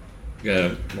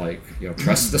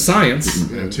trust the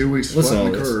science. Yeah, 2 weeks Listen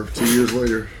flatten to the all curve. 2 years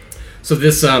later. So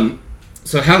this, so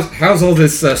how's all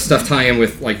this stuff tie in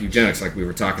with like eugenics, like we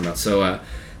were talking about? So,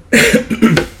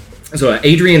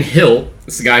 Adrian Hill,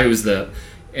 this is the guy who was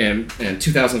in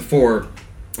 2004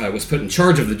 was put in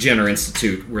charge of the Jenner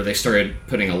Institute, where they started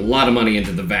putting a lot of money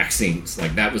into the vaccines.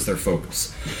 Like that was their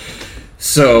focus.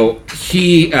 So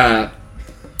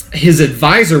his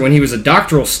advisor when he was a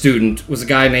doctoral student was a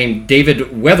guy named David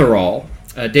Weatherall.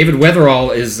 David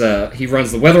Weatherall he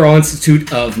runs the Weatherall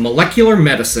Institute of Molecular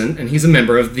Medicine, and he's a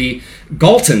member of the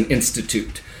Galton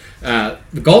Institute.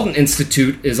 The Galton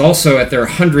Institute is also at their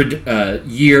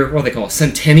 100-year, what do they call it,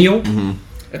 centennial. Mm-hmm.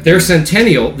 At their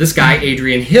centennial, this guy,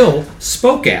 Adrian Hill,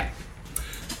 spoke at.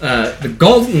 The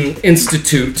Galton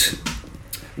Institute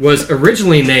was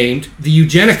originally named the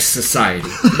Eugenics Society.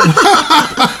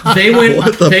 They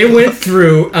went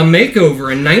through a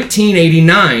makeover in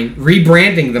 1989,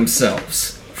 rebranding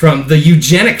themselves from the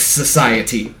Eugenics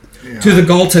Society to the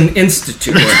Galton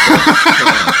Institute.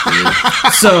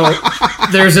 So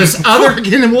there's this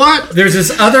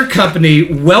other company,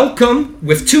 Wellcome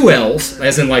with 2 L's,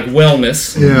 as in like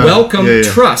wellness. Yeah. Wellcome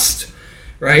Trust,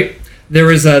 right?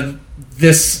 There is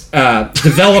this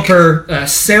developer,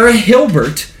 Sarah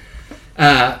Hilbert,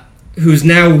 who's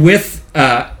now with,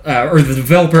 or the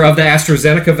developer of the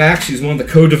AstraZeneca vax. She's one of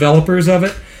the co-developers of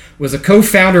it. Was a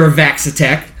co-founder of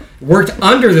Vaxitech. Worked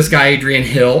under this guy, Adrian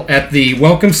Hill, at the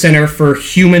Wellcome Center for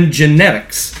Human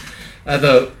Genetics.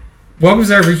 The Wellcome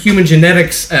Center for Human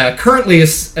Genetics currently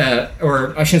is,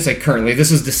 or I shouldn't say currently,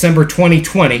 this is December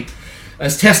 2020,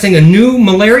 is testing a new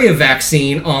malaria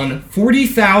vaccine on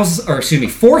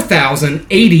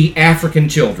 4,080 African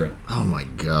children. Oh my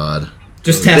god.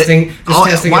 Just testing.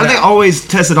 Why do they always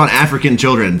test it on African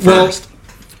children first? Well,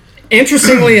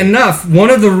 interestingly enough, one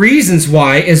of the reasons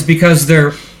why is because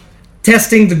they're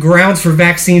testing the grounds for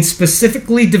vaccines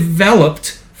specifically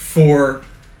developed for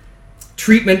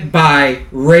treatment by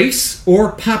race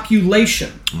or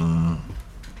population.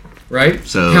 Right?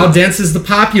 So how dense is the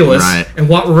populace, right, and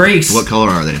what race? What color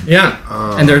are they? Yeah.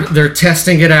 And they're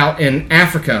testing it out in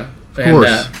Africa. Of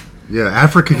course. Yeah,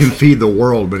 Africa can feed the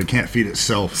world, but it can't feed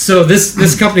itself. So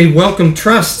this company, Wellcome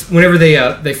Trust, whenever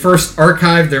they first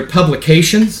archived their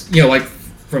publications, like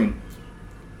from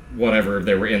whatever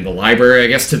they were in the library, I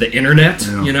guess, to the internet,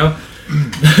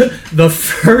 the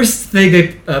first thing they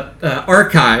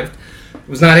archived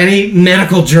was not any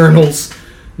medical journals,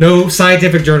 no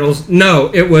scientific journals. No,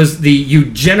 it was the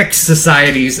Eugenics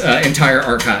Society's entire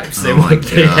archives. They had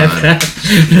that.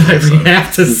 We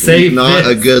have to save not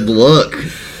this. A good look.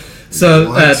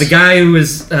 So the guy who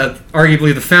was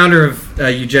arguably the founder of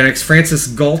eugenics, Francis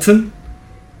Galton,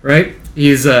 right?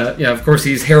 He's of course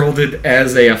he's heralded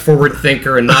as a forward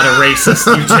thinker and not a racist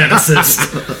eugenicist.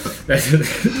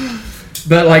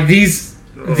 But like these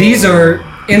are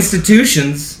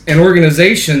institutions and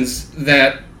organizations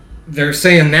that they're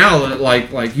saying now that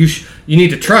like you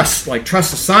need to trust the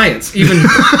science.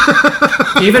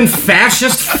 Even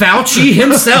fascist Fauci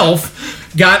himself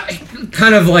got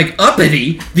kind of like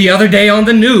uppity the other day on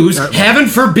the news. Heaven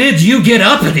forbid you get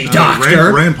uppity,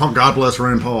 doctor. Rand Paul, God bless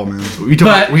Rand Paul, man.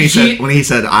 When he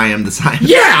said, "I am the science."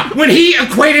 Yeah, when he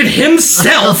equated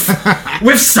himself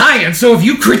with science. So if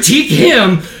you critique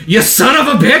him, you son of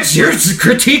a bitch, you're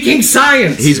critiquing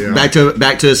science. He's back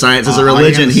to science as a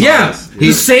religion.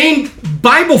 The same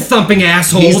Bible thumping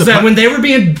assholes He's the that when they were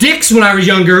being dicks when I was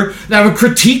younger, that would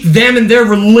critique them and their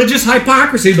religious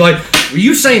hypocrisy. Like, were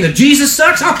you saying that Jesus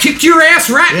sucks? I'll kick your ass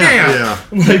right now. Yeah.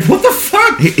 I'm like, what the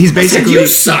fuck? He's I said, basically- you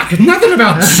suck. Nothing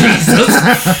about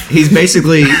Jesus. He's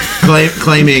basically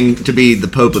claiming to be the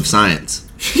Pope of science.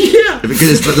 Yeah.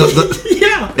 Because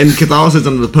Yeah. in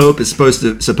Catholicism, the Pope is supposed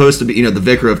to be, the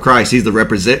vicar of Christ. He's the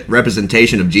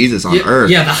representation of Jesus on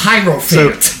earth. Yeah, the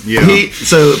Hierophant.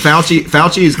 So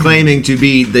Fauci is claiming to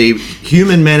be the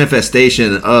human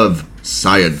manifestation of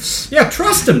science. Yeah,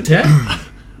 trust him, Ted.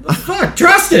 The fuck?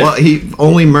 Trust him. Well, he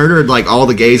only murdered like all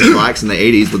the gays and blacks in the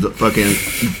 80s with the fucking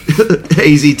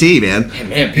AZT, man.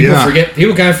 Man,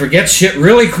 people kind of forget shit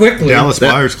really quickly. Dallas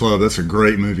Buyers Club. That's a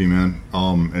great movie, man.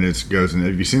 And it goes in.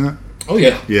 Have you seen that? Oh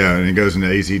yeah. Yeah, and it goes into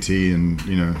AZT and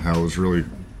how it was really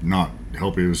not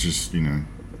healthy. It was just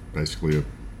basically a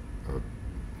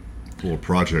little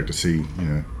project to see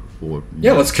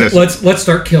Let's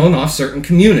start killing off certain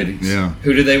communities. Yeah.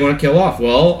 Who do they want to kill off?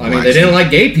 Well, I mean, Blacks they didn't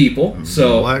like gay people,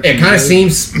 so Blacks it and kind of gays.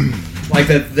 seems like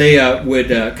that they would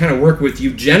kind of work with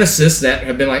eugenicists that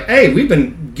have been like, hey, we've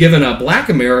been giving black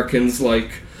Americans like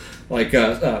what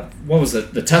was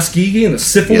it, the Tuskegee and the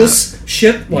syphilis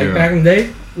shit back in the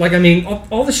day. Like, I mean,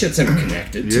 all the shit's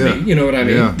interconnected to me. You know what I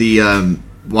mean? Yeah. The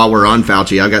while we're on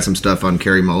Fauci, I've got some stuff on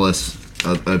Carrie Mullis.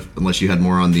 Unless you had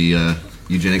more on the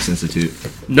Eugenics Institute.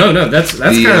 No, that's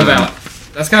kind of about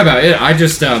it. I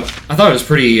just I thought it was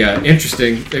pretty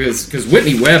interesting because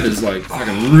Whitney Webb is like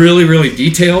fucking really, really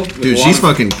detailed. with Dude, a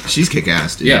lot she's kick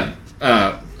ass, dude.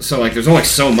 Yeah. So like, there's only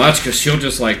so much because she'll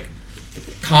just like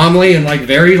calmly and like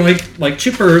very like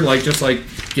chipper just like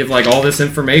give like all this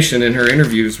information in her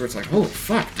interviews where it's like, holy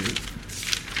fuck, dude.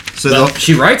 So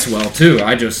She writes well too.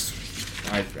 I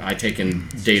take in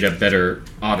data better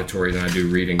auditory than I do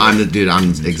reading. I'm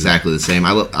exactly the same.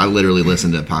 I literally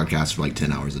listen to podcasts for like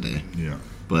 10 hours a day. Yeah.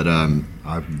 But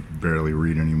I barely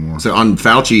read anymore. so on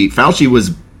Fauci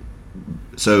was,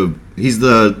 so he's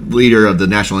the leader of the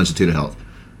National Institute of Health,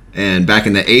 and back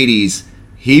in the 80s,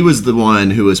 he was the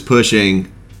one who was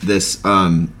pushing this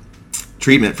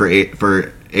treatment for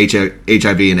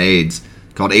HIV and AIDS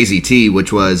called AZT,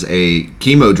 which was a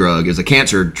chemo drug. It was a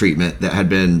cancer treatment that had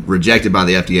been rejected by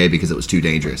the FDA because it was too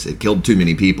dangerous. It killed too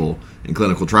many people in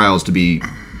clinical trials to be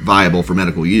viable for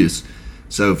medical use.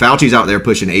 So Fauci's out there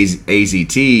pushing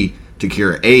AZT to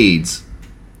cure AIDS.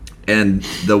 And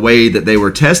the way that they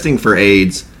were testing for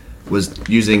AIDS was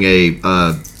using a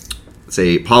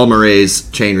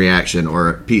polymerase chain reaction,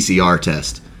 or PCR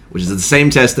test, which is the same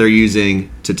test they're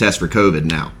using to test for COVID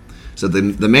now. So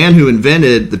the man who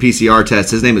invented the PCR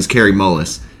test, his name is Carrie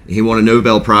Mullis. He won a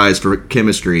Nobel Prize for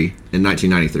chemistry in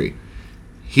 1993.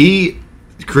 He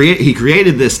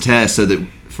created this test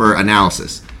for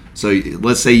analysis. So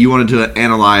let's say you wanted to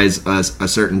analyze a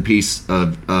certain piece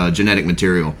of genetic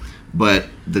material, but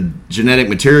the genetic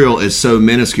material is so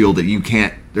minuscule that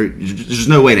there's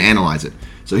no way to analyze it.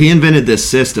 So he invented this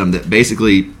system that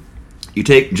basically you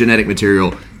take genetic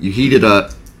material, you heat it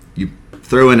up, you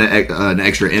throw in an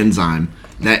extra enzyme.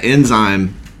 That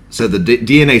enzyme, so the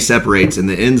DNA separates, and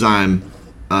the enzyme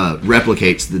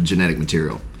replicates the genetic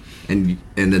material. And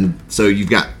then so you've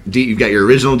got your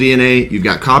original DNA, you've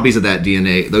got copies of that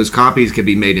DNA. Those copies can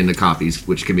be made into copies,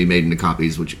 which can be made into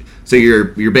copies. So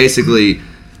you're basically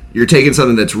taking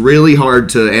something that's really hard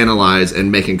to analyze and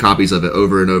making copies of it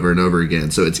over and over and over again.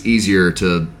 So it's easier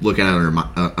to look at it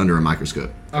under a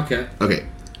microscope. Okay.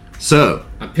 So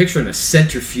I'm picturing a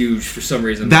centrifuge for some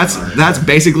reason. That's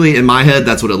basically, in my head,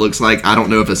 that's what it looks like. I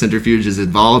don't know if a centrifuge is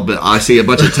involved, but I see a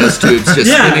bunch of test tubes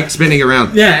just spinning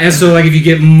around. Yeah, and so like if you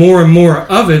get more and more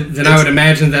of it, then I would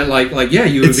imagine that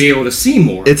you would be able to see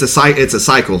more. It's a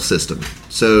cycle system.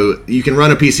 So you can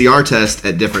run a PCR test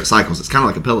at different cycles. It's kind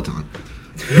of like a Peloton.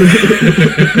 I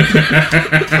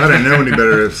don't know any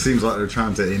better. It seems like they're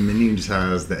trying to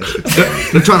immunize the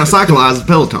eschaton. They're trying to cyclize the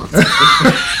Pelotons.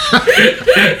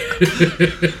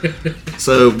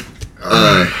 So,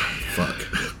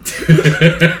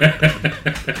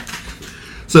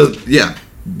 So, yeah,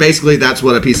 basically that's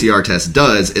what a PCR test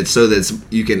does. It's so that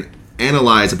you can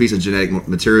analyze a piece of genetic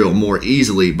material more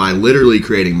easily by literally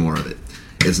creating more of it.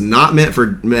 It's not meant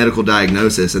for medical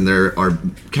diagnosis, and there are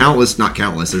there's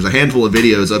a handful of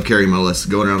videos of Carrie Mullis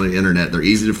going around on the internet. They're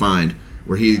easy to find,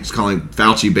 where he's calling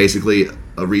Fauci basically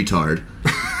a retard.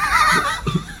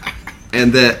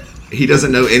 And that he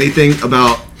doesn't know anything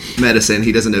about medicine.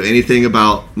 He doesn't know anything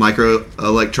about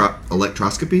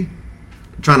electroscopy.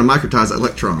 I'm trying to microtize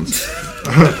electrons.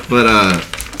 But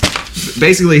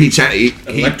basically he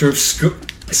electroscope.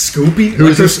 Scoopy? Who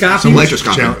is this? Electroscopy?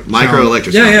 Electroscopy.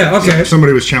 Microelectroscopy. Yeah, okay.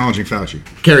 Somebody was challenging Fauci.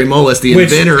 Kerry Mullis, the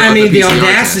Which, inventor I mean, of the the PCR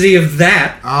audacity of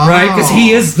that, right? Because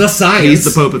he is the science. test. He's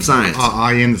the Pope of Science.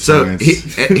 I am the so science.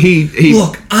 he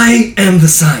Look, I am the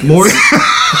science. more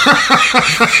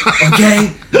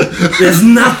Okay? There's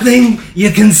nothing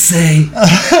you can say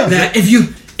that if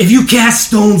you cast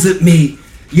stones at me,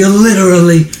 you're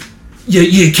literally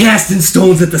you're casting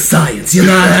stones at the science. You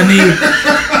know what I mean?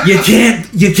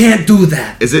 You can't do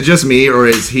that. Is it just me, or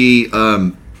is he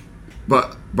Barbara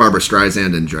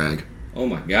Streisand in drag? Oh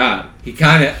my God! He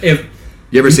kind of if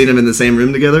You ever seen them in the same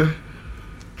room together?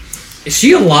 is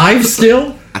she alive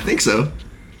still? I think so.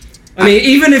 I mean,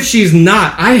 even if she's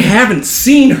not, I haven't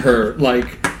seen her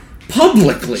like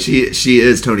publicly. She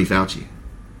is Tony Fauci.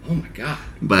 Oh my God!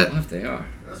 But What if they are?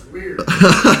 That's weird.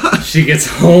 She gets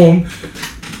home,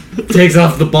 takes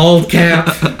off the bald cap,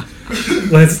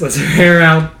 lets her hair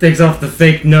out, takes off the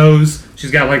fake nose.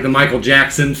 She's got like the Michael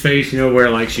Jackson face, where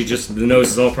like the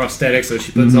nose is all prosthetic, so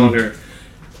she puts on her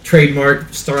trademark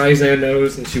Streisand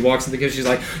nose, and she walks in the kitchen. She's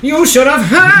like, "You should have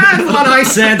heard what I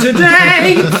said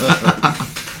today.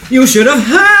 You should have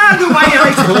heard the way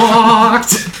I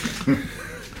talked."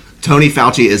 Tony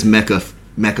Fauci is Mecca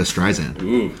Streisand.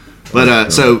 Ooh. But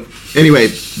so anyway,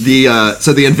 the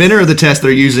inventor of the test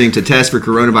they're using to test for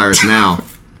coronavirus now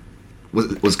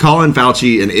was calling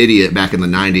Fauci an idiot back in the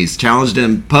 90s. Challenged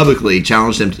him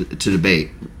to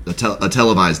debate a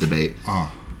televised debate.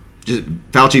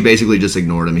 Fauci basically just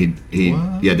ignored him. He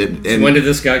didn't. And When did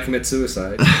this guy commit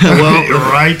suicide? well,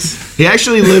 Right? he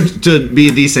actually lived to be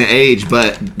a decent age,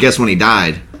 but guess when he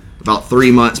died? About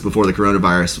 3 months before the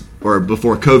coronavirus, or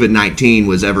before COVID-19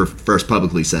 was ever first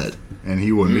publicly said. And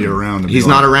he wouldn't be around. He's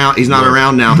not around. He's not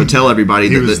around now to tell everybody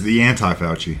He that was the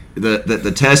anti-Fauci.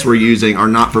 the tests we're using are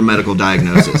not for medical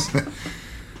diagnosis.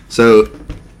 So,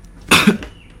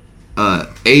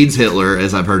 AIDS Hitler,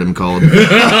 as I've heard him called.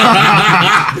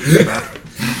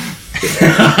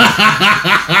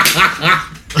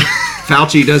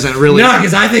 Fauci doesn't really. No,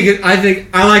 because I think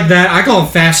I like that. I call him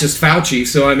fascist Fauci.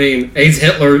 So I mean, AIDS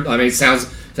Hitler. I mean, sounds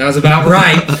about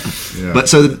right. Yeah. But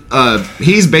so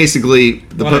he's basically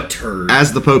What a turd.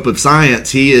 as the Pope of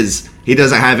Science. He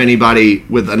doesn't have anybody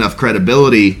with enough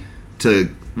credibility to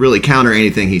really counter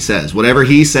anything he says. Whatever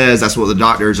he says, that's what the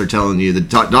doctors are telling you. The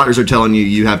doctors are telling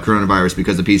you have coronavirus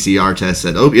because the PCR test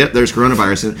said, oh, yep, there's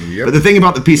coronavirus. Yep. But the thing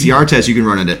about the PCR test, you can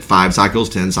run it at 5 cycles,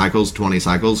 10 cycles, 20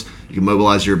 cycles. You can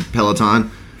mobilize your Peloton.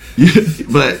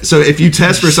 But so if you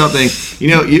test for something,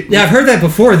 Yeah, I've heard that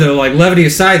before, though. Like, levity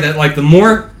aside, that like the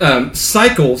more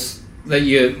cycles that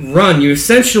you run, you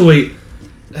essentially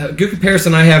a good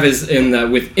comparison I have is in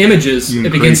with images. You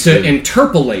It begins to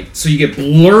interpolate, so you get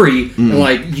blurry and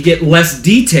like you get less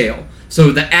detail.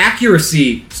 So the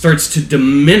accuracy starts to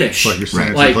diminish. It's like you're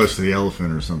standing too close to the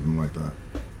elephant or something like that.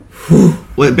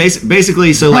 well,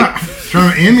 basically, so like.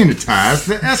 Trying to immunize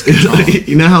the eschaton.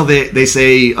 You know how they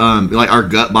say like our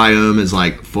gut biome is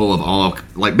like full of all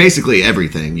like basically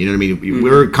everything. You know what I mean? Mm-hmm.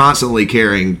 We're constantly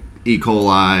carrying E.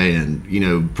 coli and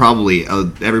probably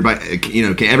everybody.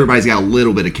 Everybody's got a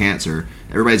little bit of cancer.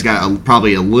 Everybody's got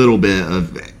probably a little bit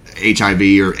of HIV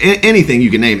or anything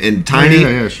you can name. And tiny,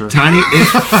 yeah, sure. tiny.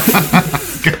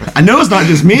 I know it's not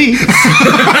just me.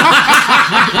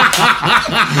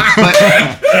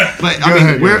 But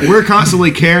I mean, we're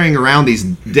constantly carrying around these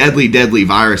deadly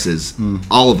viruses,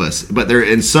 all of us. But they're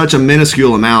in such a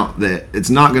minuscule amount that it's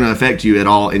not going to affect you at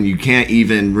all, and you can't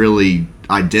even really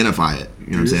identify it.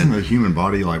 You know what I'm saying? Isn't the human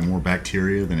body like more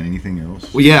bacteria than anything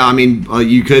else? Well, yeah. I mean,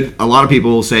 you could. A lot of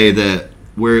people say that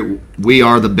we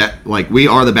are the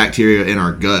bacteria in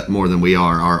our gut more than we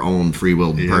are our own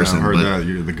free-willed person. I heard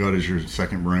that the gut is your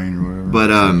second brain or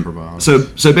whatever. But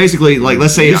so basically, like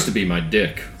let's say It used to be my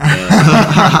dick.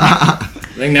 I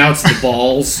think now it's the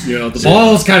balls. The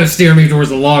balls kind of steer me towards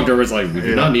the log door. It's like, we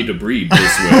do not need to breed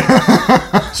this way.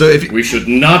 so if We should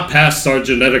not pass our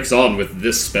genetics on with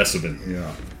this specimen. Yeah.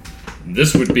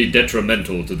 This would be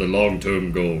detrimental to the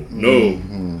long-term goal.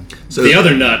 No. so The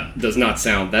other nut does not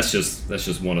sound. That's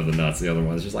just one of the nuts. The other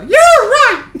one is just like, you're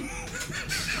right.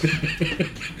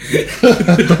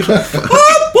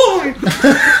 Oh boy.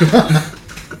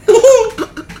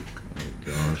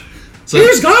 So,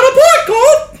 He's got a point,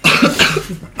 Cole.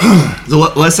 so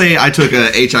let's say I took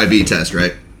a HIV test,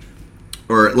 right?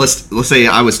 Or let's say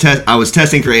I was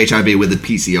testing for HIV with a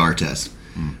PCR test.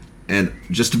 And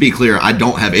just to be clear, I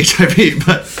don't have HIV,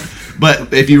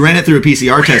 but if you ran it through a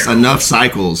PCR test enough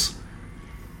cycles,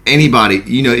 anybody, if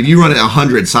you run it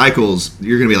 100 cycles,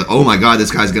 you're going to be like, oh my God,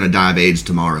 this guy's going to die of AIDS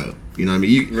tomorrow. You know what I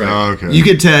mean? Oh, okay. You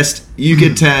could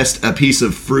test a piece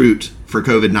of fruit for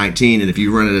COVID-19, and if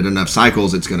you run it at enough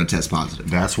cycles, it's going to test positive.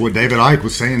 That's what David Icke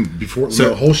was saying before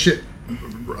the whole shit.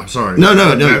 I'm sorry. No.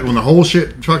 When the whole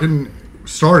shit fucking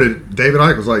started, David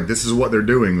Icke was like, "This is what they're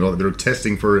doing. They're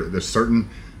testing for the certain.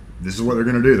 This is what they're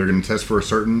going to do. They're going to test for a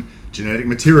certain genetic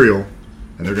material,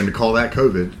 and they're going to call that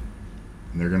COVID,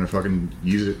 and they're going to fucking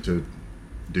use it to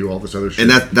do all this other shit."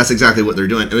 And that's exactly what they're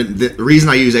doing. I mean, the reason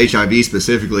I use HIV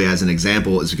specifically as an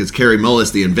example is because Kerry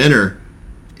Mullis, the inventor,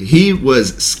 he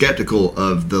was skeptical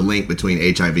of the link between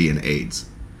HIV and AIDS.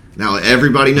 Now,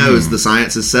 everybody knows the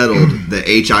science is settled that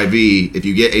HIV, if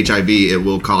you get HIV, it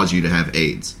will cause you to have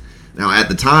AIDS. Now, at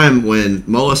the time when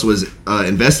Mullis was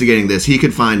investigating this, he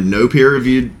could find no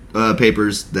peer-reviewed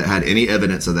papers that had any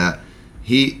evidence of that.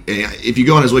 If you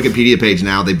go on his Wikipedia page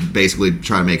now, they basically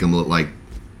try to make him look like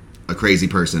a crazy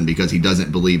person because he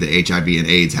doesn't believe that HIV and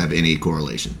AIDS have any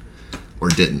correlation, or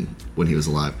didn't when he was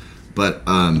alive. But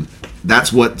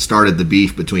that's what started the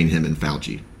beef between him and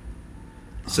Fauci.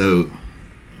 So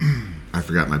I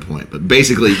forgot my point, but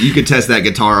basically you could test that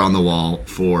guitar on the wall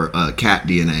for cat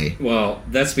DNA. Well,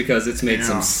 that's because it's made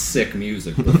some sick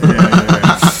music. One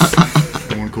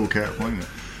cool cat playing it.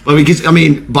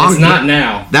 It's not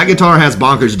now. That guitar has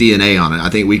bonkers DNA on it. I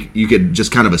think you could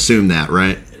just kind of assume that,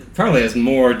 right? Probably has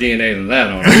more DNA than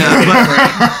that on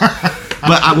it.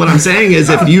 But what I'm saying is,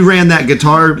 if you ran that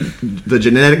guitar, the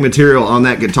genetic material on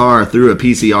that guitar through a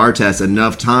PCR test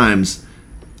enough times,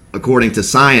 according to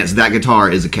science, that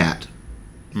guitar is a cat.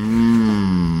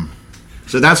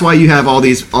 So that's why you have all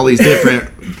these different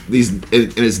and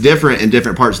it's different in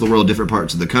different parts of the world, different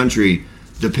parts of the country.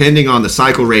 Depending on the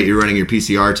cycle rate you're running your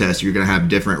PCR test, you're going to have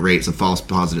different rates of false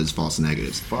positives, false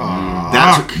negatives.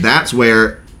 That's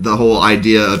where the whole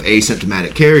idea of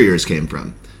asymptomatic carriers came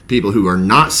from. People who are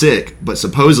not sick but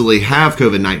supposedly have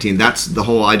COVID-19. That's the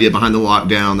whole idea behind the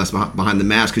lockdown. That's behind the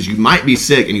mask, because you might be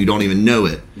sick and you don't even know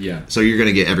it. Yeah. So you're going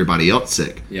to get everybody else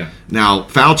sick. Yeah. Now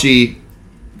Fauci.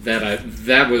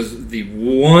 That was the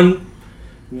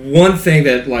one thing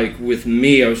that, like, with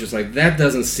me, I was just like, that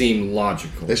doesn't seem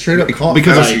logical. They straight up caught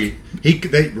because Fauci.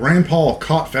 Rand Paul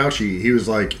caught Fauci. He was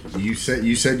like, you said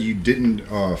you didn't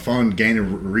fund gain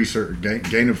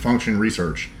of function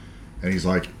research, and he's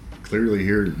like, clearly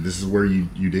here, this is where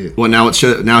you did. Well, now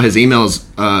now his emails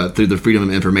through the Freedom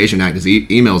of Information Act, his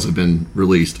emails have been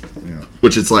released. Yeah.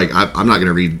 Which it's like I'm not going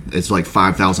to read. It's like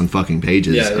 5,000 fucking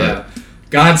pages. Yeah.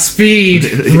 Godspeed,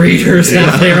 readers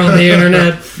out there on the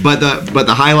internet. But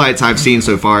the highlights I've seen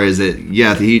so far is that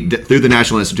he through the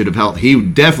National Institute of Health, he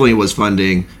definitely was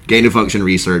funding gain of function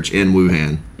research in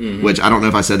Wuhan. Mm-hmm. Which I don't know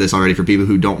if I said this already for people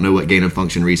who don't know what gain of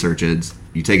function research is.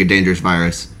 You take a dangerous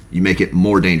virus, you make it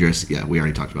more dangerous. Yeah, we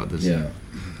already talked about this. Yeah.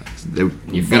 They're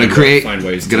going to create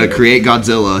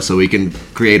Godzilla so we can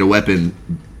create a weapon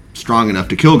strong enough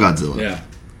to kill Godzilla. Yeah.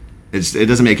 It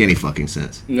doesn't make any fucking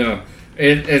sense. No.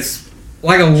 It's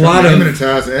like a lot of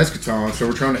immunize the eschaton, so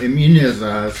we're trying to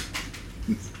immunize.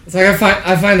 It's like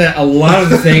I find that a lot of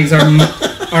the things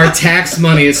our tax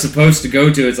money is supposed to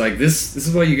go to. It's like this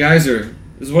is what you guys are.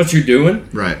 This is what you're doing.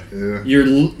 Right. Yeah.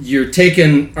 You're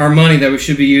taking our money that we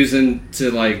should be using to,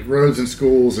 like, roads and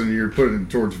schools, and you're putting it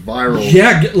towards viral.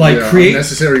 Create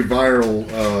necessary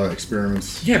viral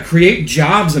experiments. Yeah, create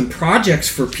jobs and projects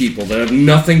for people that have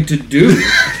nothing to do.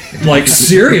 Like,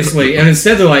 seriously. And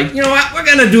instead they're like, you know what? We're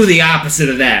gonna do the opposite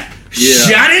of that. Yeah.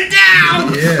 Shut it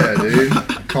down. Yeah, dude.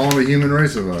 Calling the human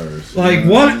race a virus. Like,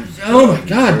 what? Oh my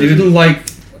god, dude. Like,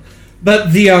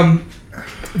 but the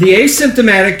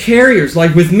asymptomatic carriers,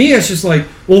 like with me, it's just like,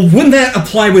 well, wouldn't that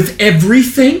apply with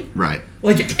everything? Right.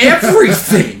 Like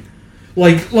everything.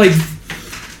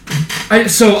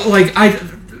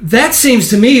 That seems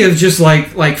to me of just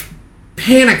like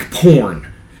panic porn.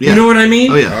 Yeah. You know what I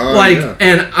mean? Oh yeah.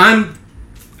 And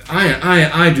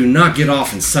I do not get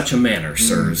off in such a manner,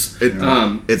 sirs.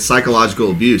 It's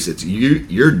psychological abuse. It's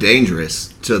you're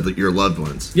dangerous to your loved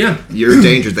ones. Yeah, you're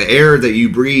dangerous. The air that you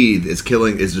breathe is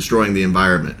destroying the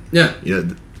environment. Yeah,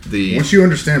 once you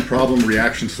understand problem,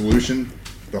 reaction, solution,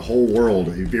 the whole world,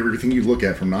 everything you look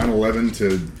at from 9/11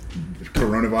 to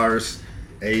coronavirus,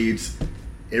 AIDS,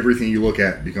 everything you look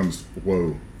at becomes,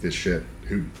 whoa, this shit.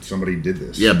 Somebody did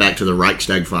this. Yeah, back to the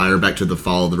Reichstag fire, back to the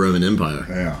fall of the Roman Empire.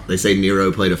 Yeah. They say Nero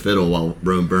played a fiddle while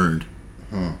Rome burned.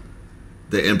 Huh.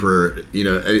 The emperor,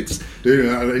 it's... Dude,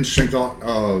 an interesting thought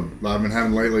I've been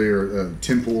having lately, or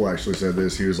Tim Pool actually said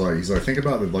this. He's like, think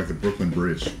about the Brooklyn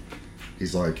Bridge.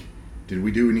 He's like, did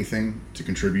we do anything to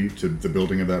contribute to the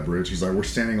building of that bridge? He's like, we're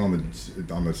standing on the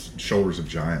shoulders of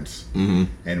giants,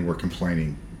 and we're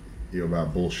complaining,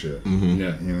 about bullshit. Mm-hmm.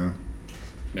 Yeah. You know?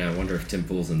 Man, I wonder if Tim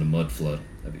Pool's in the mud flood.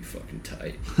 That'd be fucking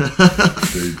tight.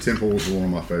 Dude, Tim Pool's one of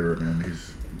my favorite, man.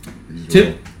 He's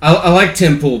real. I like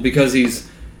Tim Pool because he's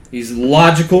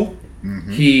logical.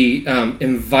 Mm-hmm. He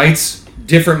invites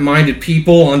different-minded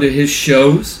people onto his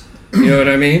shows. You know what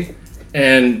I mean?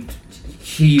 And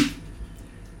he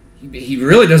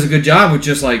really does a good job with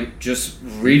just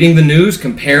reading the news,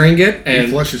 comparing it, and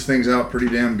he fleshes things out pretty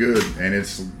damn good. And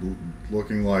it's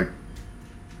looking like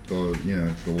the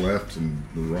left and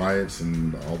the riots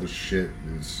and all this shit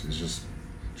is just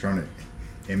trying to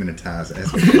immunize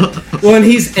everything. Well, and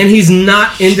he's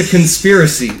not into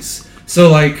conspiracies, so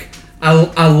like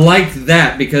I like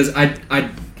that because I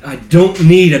don't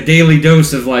need a daily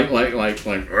dose of like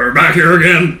we're back here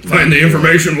again, find the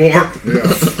information war. Yeah,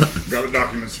 got the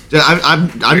documents. Yeah,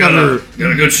 I've never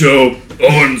got a good show.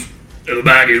 Owens and the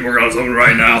baggies working on something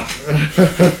right now.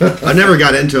 I never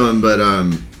got into him, but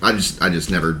I just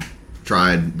never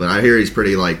tried. But I hear he's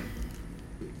pretty like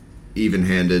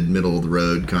even-handed, middle of the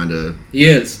road kind of. He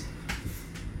is.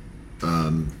 What's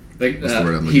the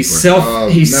word I'm looking He's for?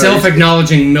 he's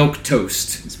self-acknowledging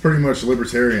milquetoast. It's pretty much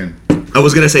libertarian. I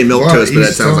was gonna say milk toast, but that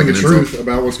he's sounds like telling an the truth insult.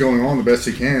 about what's going on the best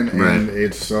he can, and Right.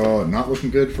 it's not looking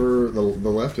good for the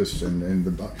leftists.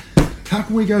 And how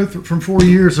can we go from 4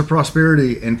 years of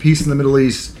prosperity and peace in the Middle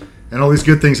East and all these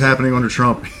good things happening under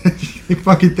Trump? You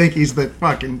fucking think he's the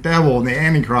fucking devil and the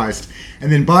Antichrist,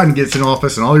 and then Biden gets in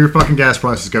office and all your fucking gas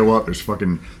prices go up. There's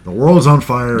fucking the world's on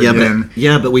fire again.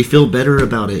 But we feel better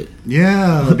about it.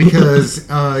 Yeah, because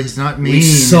he's not mean. We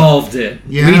solved it.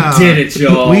 Yeah. We did it,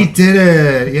 y'all. We did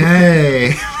it!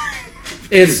 Yay!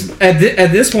 It's at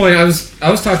this point. I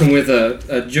was talking with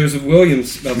Joseph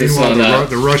Williams about this. Meanwhile,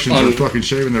 the Russians are fucking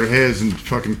shaving their heads and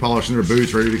fucking polishing their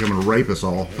boots, ready to come and rape us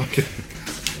all.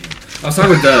 I was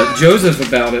talking with Joseph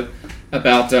about it,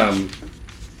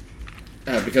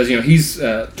 because he's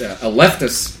a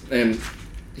leftist, and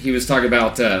he was talking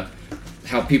about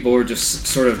how people are just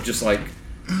sort of just like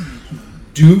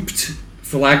duped,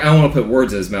 for lack. I don't want to put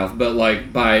words in his mouth, but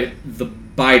like by the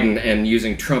Biden and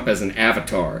using Trump as an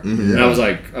avatar. Mm-hmm. And I was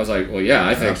like, well, yeah,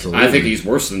 I think he's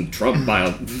worse than Trump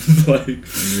by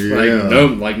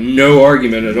no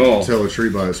argument at all. Tell a tree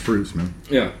by its fruits, man.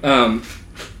 Yeah,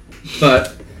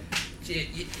 but.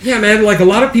 Yeah, man. Like a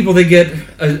lot of people, they get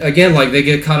they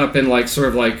get caught up in like sort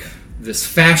of like this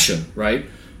fashion, right?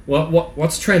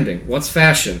 What's trending? What's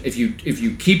fashion? If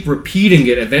you keep repeating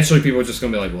it, eventually people are just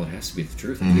gonna be like, well, it has to be the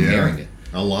truth. I'm hearing it.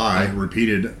 A lie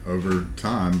repeated over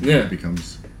time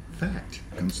becomes fact.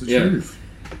 Becomes the truth.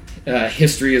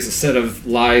 History is a set of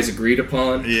lies agreed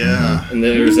upon. Yeah. And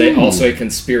there's also a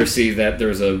conspiracy that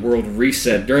there's a world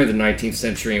reset during the 19th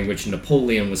century in which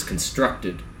Napoleon was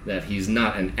constructed. That he's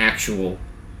not an actual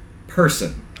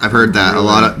person. I've heard that a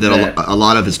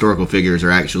lot of historical figures are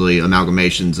actually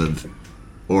amalgamations of,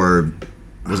 or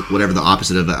whatever the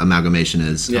opposite of amalgamation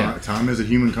is. Yeah. Time is a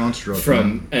human construct.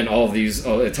 And all of these,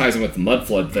 it ties in with the mud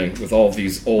flood thing, with all of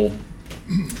these old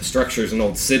structures and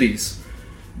old cities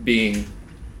being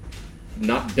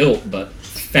not built but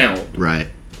found. Right.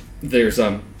 There's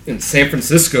in San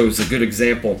Francisco is a good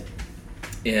example.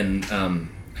 In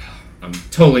I'm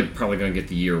totally probably going to get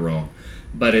the year wrong,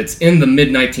 but it's in the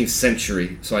mid-19th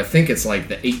century, so I think it's like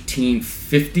the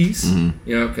 1850s,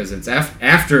 because it's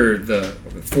after the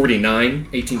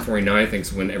 1849, I think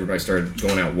is when everybody started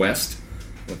going out west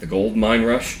with the gold mine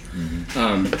rush.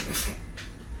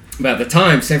 But at the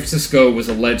time, San Francisco was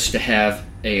alleged to have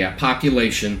a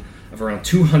population of around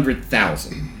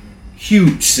 200,000.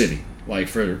 Huge city, like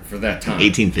for that time.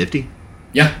 1850?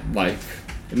 Yeah, like...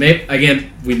 It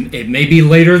may be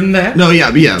later than that. No,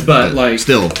 yeah, but like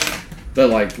still, but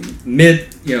like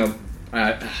mid,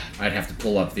 I'd have to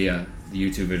pull up the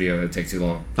YouTube video. It'd take too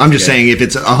long. I'm just saying if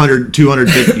it's 100,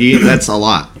 250, that's a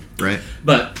lot, right?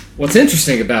 But what's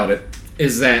interesting about it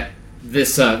is that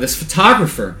this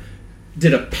photographer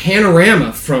did a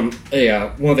panorama from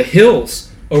one of the hills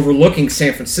overlooking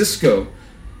San Francisco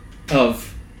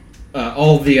of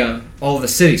all the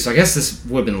cities. So I guess this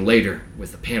would have been later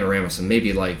with the panorama. So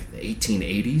maybe like the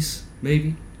 1880s,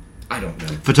 maybe. I don't know.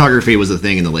 Photography was a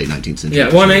thing in the late 19th century. Yeah,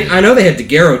 well, I know they had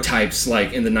daguerreotypes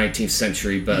like in the 19th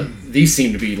century, but these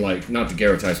seem to be like not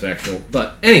daguerreotypes, but actual.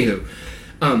 But anywho,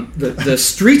 the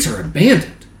streets are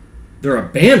abandoned. They're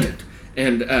abandoned,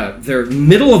 and they're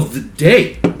middle of the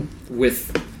day.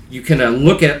 With you can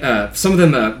look at some of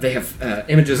them. They have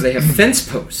images. They have fence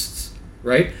posts,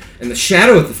 right? And the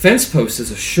shadow of the fence post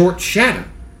is a short shadow.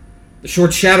 The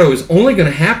short shadow is only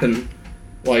going to happen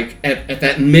like at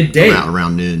that midday.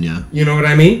 Around noon, yeah. You know what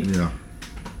I mean? Yeah.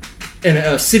 And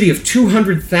a city of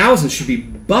 200,000 should be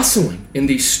bustling in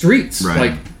these streets. Right.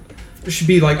 Like there should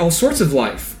be like all sorts of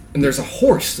life. And there's a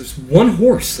horse. There's one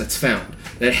horse that's found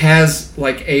that has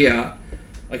like a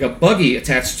buggy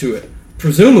attached to it.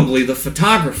 Presumably the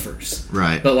photographers.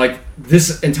 Right. But like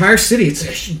this entire city, it's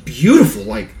actually beautiful.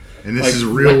 Like, And this like- is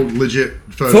real, like legit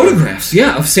photographs,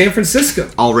 yeah, of San Francisco.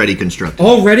 Already constructed.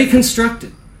 Already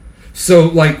constructed. So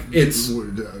like it's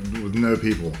with no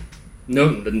people.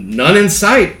 none in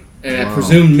sight, and I Wow.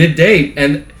 presume midday,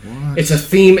 and What? it's a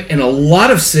theme in a lot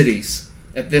of cities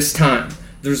at this time.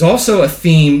 There's also a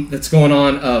theme that's going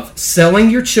on of selling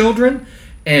your children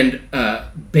and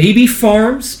baby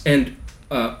farms and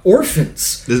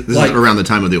orphans. This Like, is around the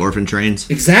time of the orphan trains.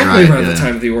 exactly Right, around yeah. the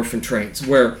time of the orphan trains,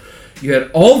 where you had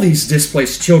all these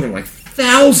displaced children, like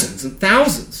thousands and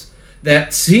thousands,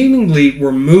 that seemingly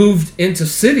were moved into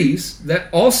cities that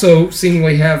also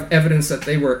seemingly have evidence that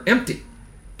they were empty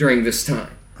during this time.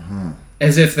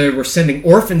 As if they were sending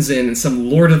orphans in some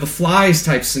Lord of the Flies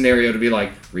type scenario to be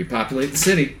like, repopulate the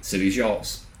city, city's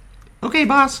y'all's. Okay,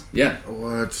 boss. Yeah.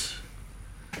 What?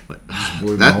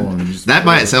 Blew my hole and just- That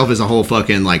by itself is a whole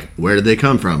fucking, like, where did they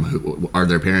come from? Are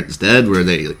their parents dead? Were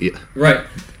they... Right.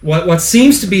 What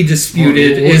seems to be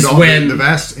disputed is when... the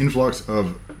vast influx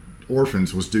of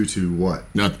orphans was due to what?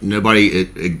 Nobody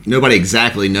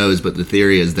exactly knows, but the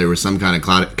theory is there was some kind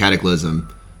of cataclysm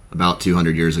about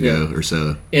 200 years ago or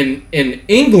so. In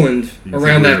England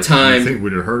around that I time... think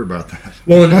we'd have heard about that.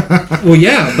 Well,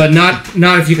 yeah, but not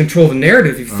if you control the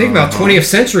narrative. If you think about 20th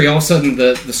century, all of a sudden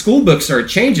the school books started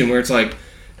changing, where it's like,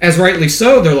 as rightly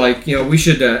so, they're like, we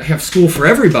should have school for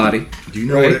everybody. Do you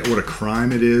know right? what a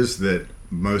crime it is that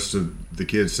most of the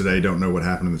kids today don't know what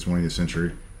happened in the 20th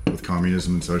century with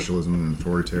communism and socialism and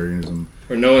authoritarianism?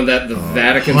 Or knowing that the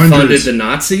Vatican hundreds- funded the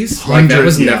Nazis? Like, that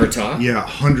was never taught. Yeah,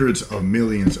 hundreds of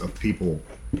millions of people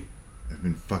have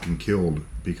been fucking killed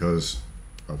because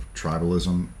of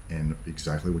tribalism and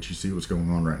exactly what you see what's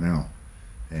going on right now.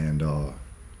 And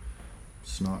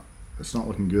it's not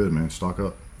looking good, man. Stock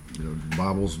up.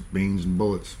 Bibles, beans, and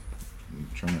bullets. I'm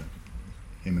trying to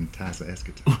entice the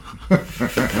eschaton.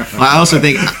 I also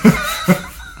think...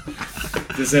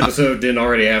 This episode didn't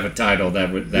already have a title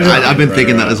that would. I've been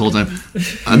thinking that this whole time.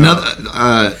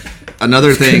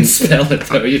 Another thing... Spell it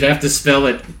though. You'd have to spell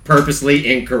it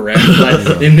purposely incorrect.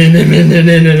 Like,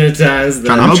 immunize the-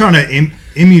 I'm trying to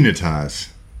immunize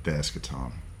the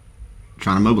eschaton.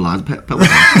 Trying to mobilize Peloton.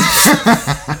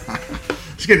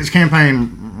 Let's get this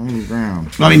campaign on the ground.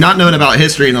 I mean, not knowing about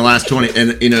history in the last 20,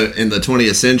 and in the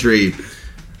 20th century,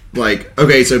 like,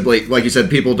 okay, so like you said,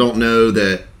 people don't know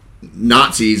that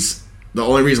Nazis. The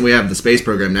only reason we have the space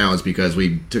program now is because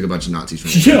we took a bunch of Nazis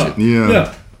from World War II.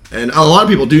 Yeah. And a lot of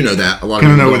people do know that. A lot of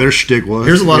Kind of people know don't. what their shtick was.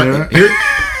 Here's a lot yeah. of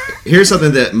here's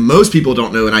something that most people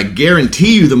don't know, and I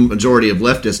guarantee you the majority of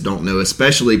leftists don't know,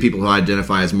 especially people who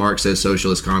identify as Marxist,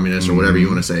 socialist, communist, or whatever you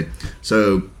want to say.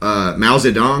 So Mao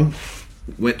Zedong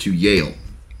went to Yale.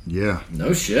 Yeah.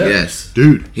 No shit. Yes,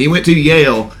 Dude. he went to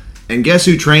Yale, and guess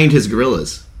who trained his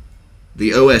guerrillas?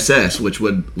 The OSS, which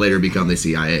would later become the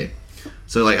CIA.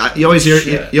 So like you always hear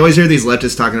these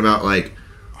leftists talking about like,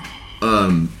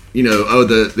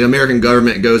 the American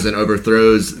government goes and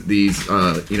overthrows these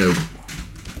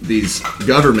these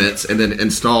governments and then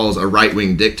installs a right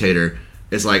wing dictator.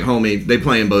 It's like, homie, they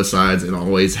play on both sides and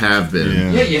always have been.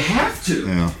 Yeah. Yeah, you have to.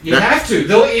 Yeah. You have to.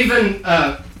 They'll even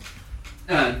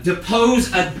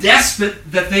depose a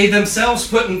despot that they themselves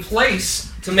put in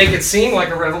place to make it seem like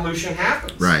a revolution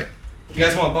happens. Right. You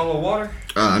guys want a bottle of water?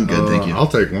 I'm good, thank you. I'll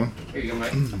take one. Here you go,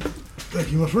 mate. Thank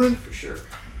you, my friend. For sure.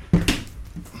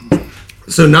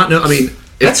 So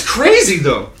That's crazy,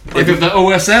 though. Like if the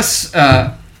OSS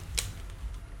I'm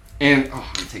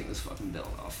taking this fucking belt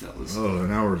off. That was. Oh,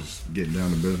 now we're just getting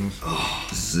down to business.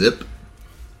 zip.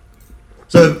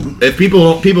 So if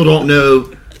people don't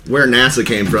know where NASA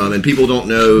came from, and people don't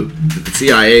know that the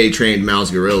CIA trained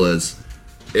Mao's guerrillas,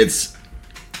 it's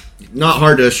not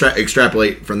hard to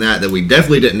extrapolate from that we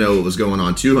definitely didn't know what was going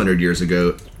on 200 years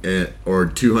ago or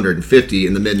 250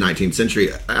 in the mid 19th century,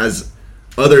 as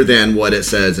other than what it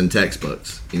says in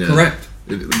textbooks. Correct.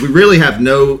 We really have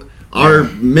our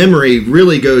memory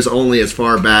really goes only as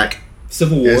far back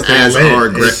Civil War.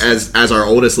 as our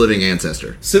oldest living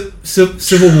ancestor.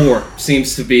 Civil War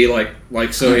seems to be like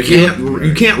so. If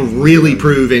You can't really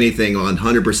prove anything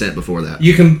 100% before that.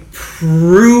 you can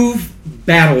prove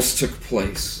battles took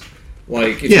place.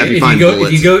 Like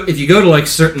if you go to like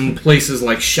certain places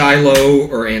like Shiloh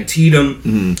or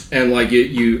Antietam, and like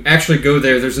you actually go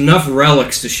there's enough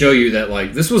relics to show you that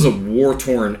like this was a war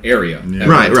torn area. At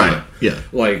one time. Yeah.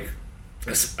 Like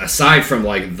aside from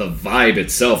like the vibe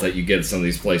itself that you get at some of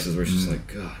these places, where it's just like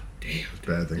God. damn,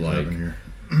 Bad things like, happen here.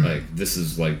 like this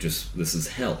is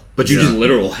hell. But you This is just-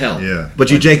 literal hell. Yeah. But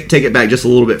you take it back just a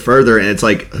little bit further, and it's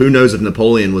like, who knows if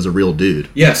Napoleon was a real dude?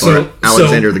 Yeah, so- or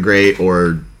Alexander the Great,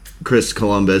 or Chris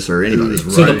Columbus, or anybody.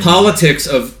 So the politics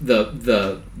of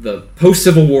the post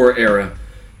Civil War era,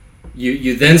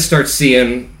 you then start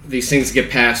seeing these things get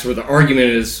passed where the argument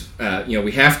is,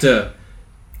 we have to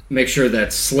make sure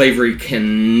that slavery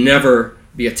can never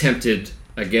be attempted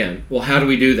again. Well, how do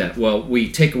we do that? Well,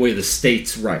 we take away the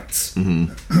state's rights.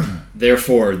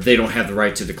 Therefore, they don't have the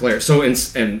right to declare. So,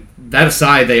 and that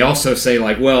aside, they also say,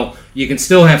 like, well, you can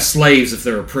still have slaves if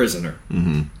they're a prisoner.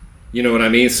 You know what I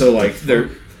mean? So, like, they're...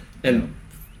 And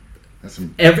That's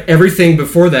some, everything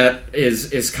before that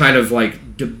is kind of,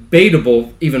 like,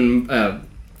 debatable even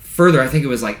further. I think it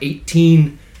was, like,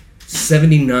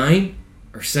 1879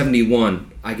 or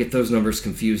 71. I get those numbers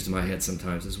confused in my head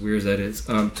sometimes, as weird as that is.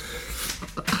 1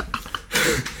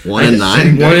 and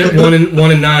 9.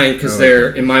 One and 9, because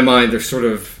they're, in my mind, they're sort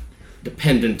of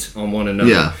dependent on one another.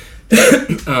 Yeah.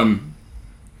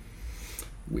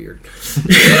 Weird.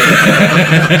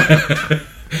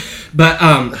 But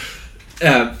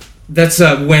that's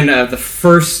when the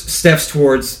first steps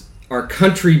towards our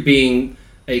country being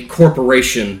a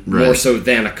corporation more Right. so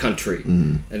than a country.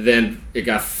 And then it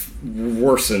got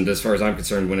worsened, as far as I'm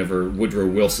concerned, whenever Woodrow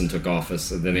Wilson took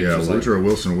office. And then it yeah, was like, Woodrow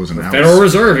Wilson was an Federal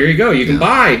Reserve, here you go. You can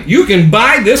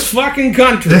buy this fucking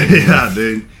country. Yeah,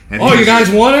 dude. And Oh, he you was- guys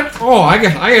want it? Oh, I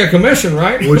get a commission,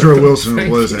 right? Woodrow Wilson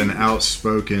Thank was you. an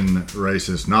outspoken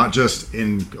racist, not just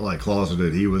in like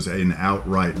closeted. He was an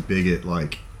outright bigot.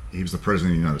 Like he was the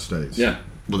president of the United States. Yeah.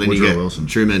 Well, then Woodrow you get Wilson.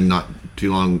 Truman not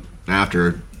too long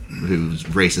after, who's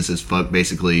racist as fuck,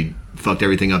 basically fucked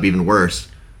everything up even worse.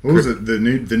 What was it? The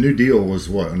New Deal was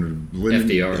what under Lyndon?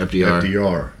 FDR.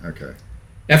 FDR. Okay.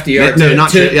 FDR, No, to, not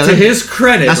to, Tru- yeah, to that- his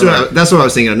credit, That's what I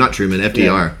was thinking of, not Truman,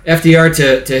 FDR.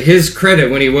 FDR to his credit,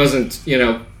 when he wasn't,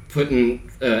 putting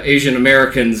Asian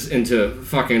Americans into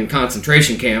fucking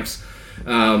concentration camps.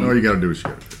 Oh, you got to do what you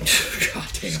got to do. God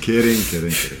damn. Kidding.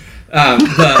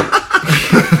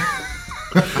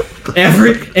 But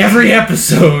every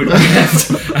episode,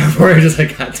 we're just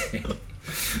like, God damn.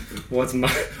 What's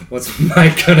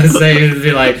Mike gonna say? It'd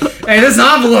be like, hey, this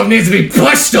envelope needs to be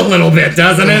pushed a little bit,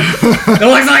 doesn't it? It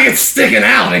looks like it's sticking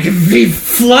out. It can be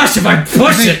flush if I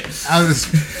push it. I was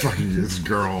fucking this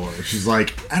girl. She's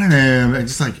like, I don't know. I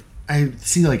just like I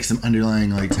see like some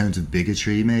underlying like tones of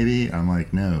bigotry. Maybe I'm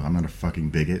like, no, I'm not a fucking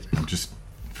bigot. I'm just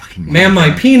fucking. Man, my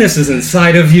penis is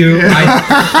inside of you.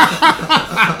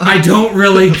 I don't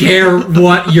really care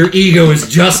what your ego is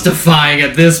justifying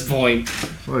at this point.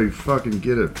 Well, you fucking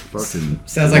get a fucking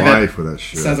Sounds like life with that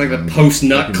shit. Sounds like the man.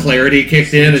 post-nut Fucking- clarity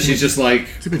kicked in, and she's just like,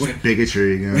 Too much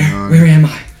bigotry going on. where am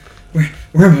I?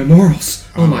 Where are my morals?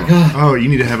 Oh my god. Oh, you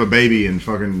need to have a baby and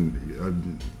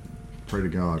fucking pray to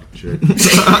God, chick.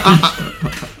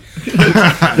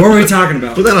 What were we talking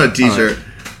about? Put that on a t-shirt.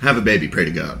 Have a baby, pray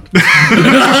to God.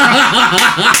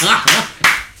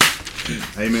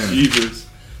 Amen.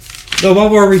 So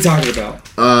what were we talking about?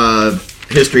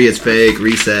 History is fake,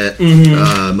 reset,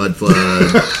 mud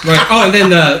flood, Right. Oh, and then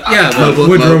the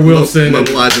Woodrow Wilson. and-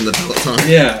 mobilizing the Peloton.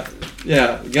 yeah. You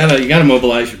gotta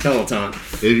mobilize your Peloton.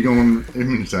 If you're going to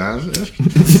immunize,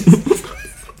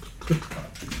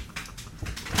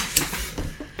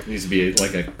 Needs to be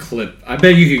like a clip. I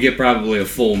bet you could get probably a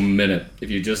full minute if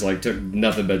you just like took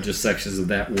nothing but just sections of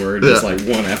that word, just like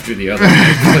one after the other,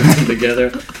 and clipped them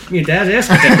together. You dad's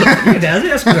eschaton. You dad's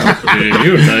eschaton.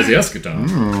 You dad's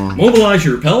eschaton. Mobilize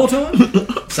your Peloton.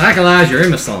 Cycleize your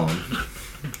Amazon.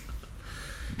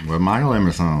 with Michael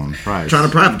Emerson, Price. Trying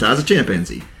to privatize a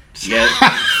chimpanzee. Yeah.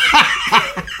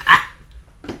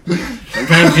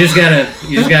 Sometimes you just gotta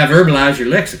verbalize your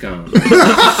lexicon.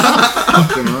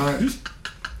 Fucking right.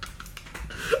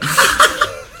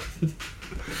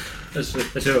 Oh,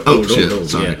 shit.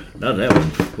 Sorry. Yeah, not that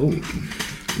one. Ooh.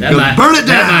 That Gonna burn it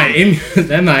down.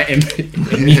 That might Yeah,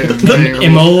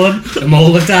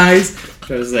 emolatize.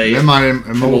 That might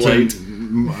emulate. I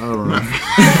don't know.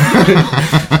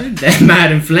 That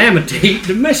might inflammate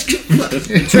the Mexican.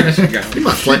 You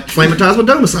might flamatize my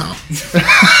domicile.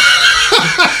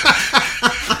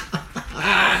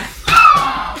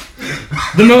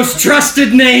 The most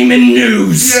trusted name in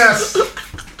news. Yes.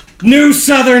 New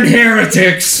Southern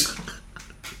Heretics.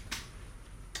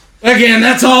 Again,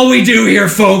 that's all we do here,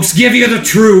 folks. Give you the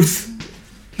truth.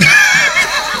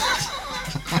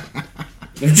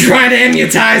 They're trying to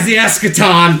immunize the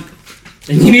eschaton,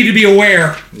 and you need to be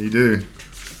aware. You do.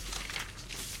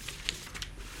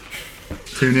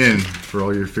 Tune in for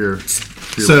all your fear.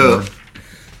 So,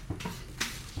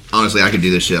 honestly, I could do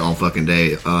this shit all fucking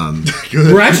day.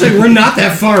 We're not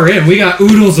that far in. We got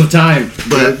oodles of time.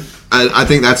 But I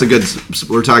think that's a good.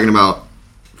 We're talking about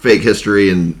fake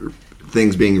history and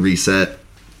things being reset.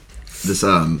 This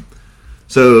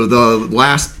So the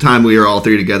last time we were all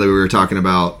three together, we were talking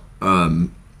about what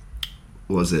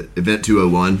was it? Event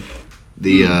 201,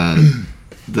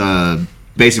 the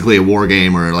basically a war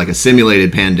game or like a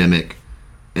simulated pandemic,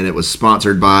 and it was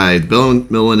sponsored by the Bill and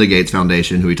Melinda Gates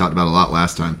Foundation, who we talked about a lot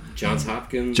last time. Johns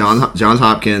Hopkins. Johns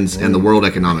Hopkins and the World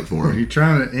Economic Forum. You're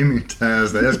trying to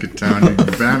immunize the Eschaton. You're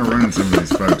bound to run some of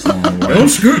these folks along the way. Don't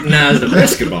scrutinize the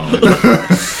Escobar.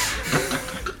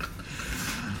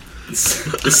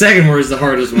 The second word is the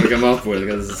hardest one to come up with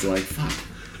because it's like, fuck.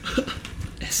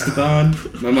 Esteban?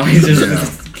 My mind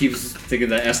just keeps thinking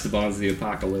that Esteban's the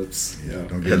apocalypse. Yeah,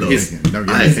 don't get me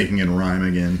thinking in rhyme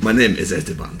again. My name is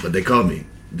Esteban, but they call me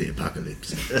the Apocalypse.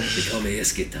 They call me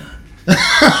Eschaton.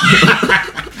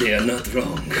 They are not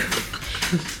wrong.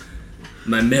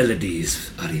 My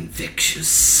melodies are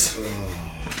infectious.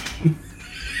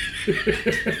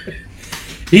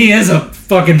 He is a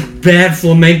fucking bad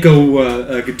flamenco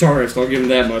guitarist. I'll give him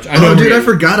that much. I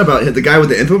forgot about him. The guy with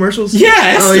the infomercials?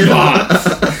 Yeah, Esteban.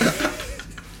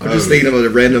 I'm just thinking of a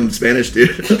random Spanish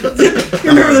dude.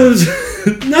 Remember those?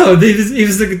 No, he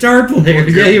was the guitar player.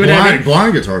 Yeah, he would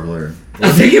blind guitar player.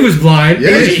 I think he was blind.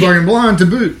 Yeah, he's fucking blind to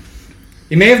boot.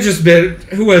 He may have just been.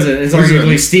 Who was it? It's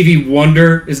arguably Stevie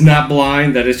Wonder is not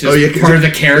blind. That is just part of the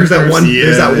character.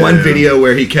 There's that one video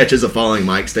where he catches a falling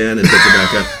mic stand and puts it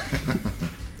back up.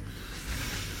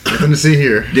 Nothing to see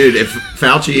here, dude. If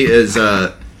Fauci is,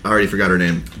 I already forgot her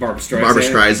name. Barbara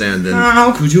Streisand. Then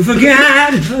how could you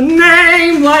forget a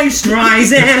name like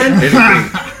Streisand?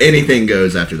 anything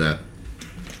goes after that.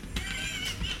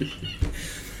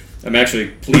 I'm actually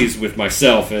pleased with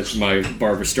myself as my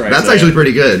Barbara Streisand. That's actually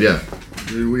pretty good, yeah.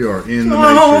 Dude, we are in the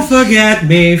Don't Matrix. forget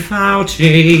me,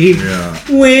 Fauci. Yeah.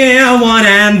 We're one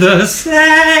and the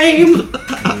same.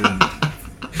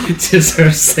 Just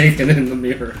her singing in the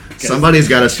mirror. Somebody's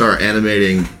got to start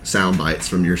animating sound bites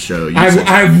from your show.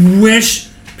 I wish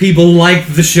people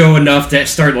liked the show enough to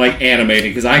start like animating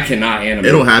because I cannot animate.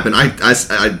 It'll happen.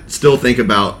 I still think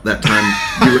about that time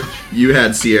you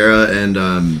had Sierra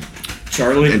and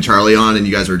Charlie on, and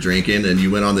you guys were drinking, and you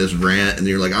went on this rant, and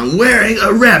you're like, "I'm wearing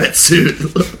a rabbit suit."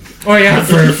 Oh yeah,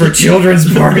 for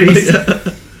children's parties.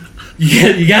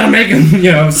 You got to make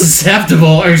them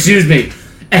susceptible. Or excuse me,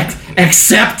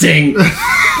 accepting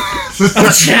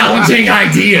of challenging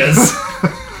ideas.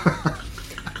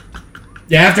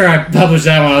 Yeah, after I published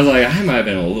that one, I was like, I might have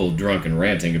been a little drunk and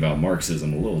ranting about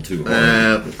Marxism a little too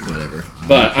hard. Whatever.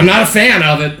 But I'm not a fan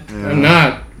of it. Yeah. I'm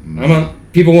not.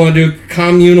 People want to do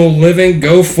communal living,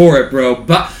 go for it, bro.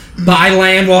 But buy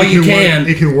land while you can.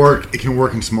 It can work. It can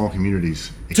work in small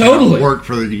communities. It totally can work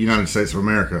for the United States of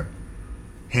America.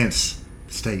 Hence,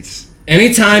 states.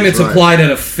 Anytime it's applied at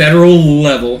a federal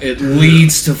level, it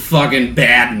leads to fucking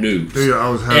bad news. Dude,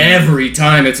 every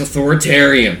time it's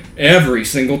authoritarian. Every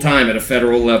single time at a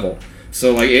federal level.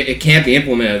 So like it can't be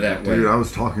implemented that way. Dude, I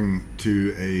was talking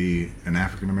to an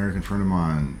African American friend of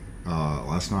mine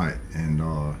last night, and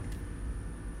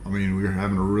we were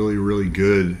having a really, really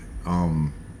good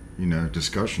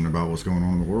discussion about what's going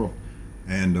on in the world,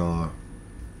 and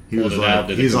he was like,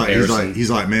 he's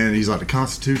like, man, he's like, the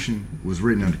Constitution was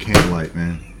written under candlelight,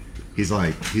 man. He's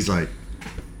like, we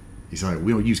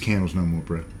don't use candles no more,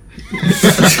 bro.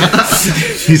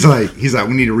 he's like,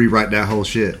 we need to rewrite that whole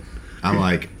shit. I'm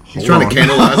like, he's trying to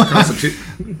candlelize the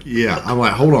Constitution. Yeah, I'm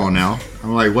like, hold on now.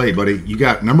 I'm like, wait, buddy, you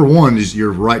got number one is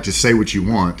your right to say what you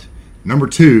want. Number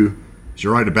two is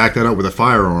your right to back that up with a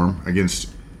firearm against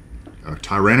a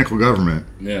tyrannical government.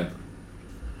 Yeah.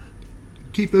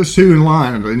 Keep those two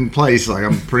in place. Like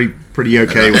I'm pretty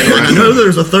okay with that. I know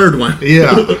there's a third one.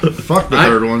 Yeah, fuck the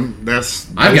third one.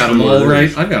 I've got them all right.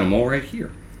 I've got them all right here.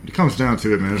 It comes down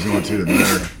to it, man. There's only two that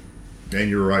matter. And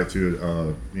your right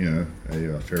to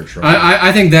a fair trial.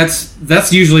 I think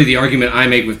that's usually the argument I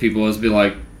make with people is be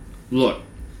like, look,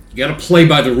 you got to play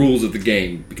by the rules of the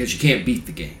game because you can't beat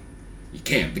the game. You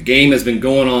can't. The game has been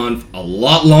going on a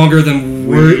lot longer than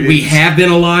we have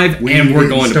been alive, and we're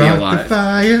going to be alive. The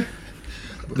fire.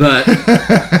 But number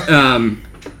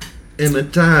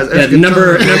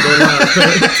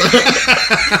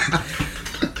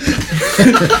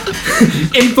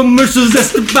infomercials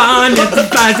Esteban,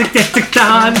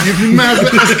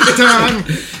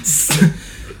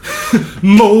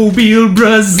 Mobile,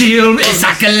 Brazil,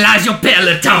 Sacalage your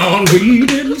Peloton. We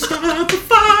didn't start the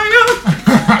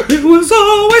fire. It was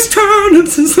always turning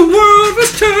since the world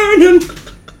was turning.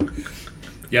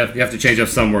 Yeah, you have to change up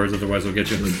some words, otherwise we'll get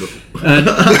you.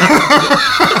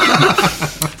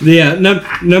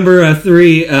 Number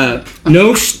 3.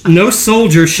 No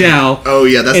soldier shall, Oh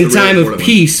yeah, that's in the real time of important one.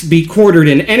 peace, be quartered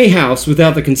in any house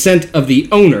without the consent of the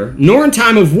owner, nor in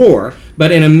time of war,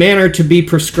 but in a manner to be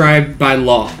prescribed by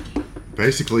law.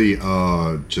 Basically,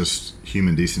 just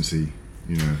human decency,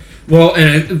 you know. Well,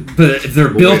 but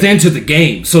they're built into the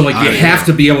game, so like you have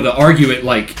to be able to argue it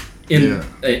like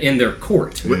in their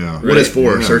court. Yeah. What is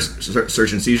for? Yeah.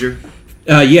 Search and seizure?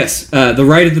 Yes, the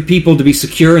right of the people to be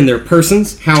secure in their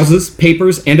persons, houses,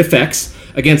 papers, and effects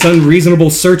against unreasonable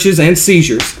searches and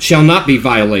seizures shall not be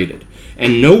violated,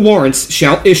 and no warrants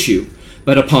shall issue,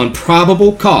 but upon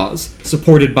probable cause,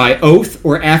 supported by oath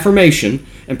or affirmation,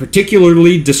 and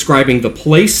particularly describing the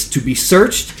place to be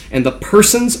searched and the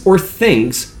persons or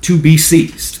things to be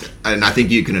seized. And I think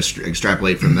you can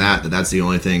extrapolate from that that's the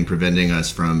only thing preventing us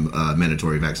from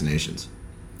mandatory vaccinations.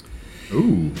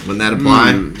 Ooh. Wouldn't that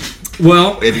apply?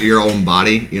 Well, If your own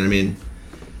body, you know what I mean?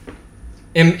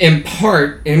 in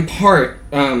part,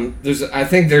 there's. I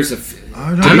think there's a.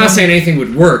 I don't I'm know. not saying anything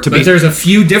would work, but be- there's a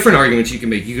few different arguments you can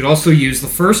make. You could also use the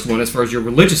first one as far as your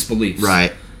religious beliefs.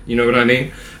 Right. You know what I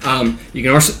mean? You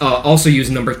can also use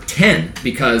number 10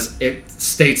 because it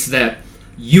states that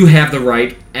you have the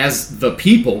right as the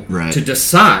people Right. to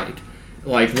decide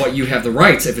like what you have the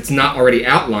rights if it's not already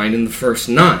outlined in the first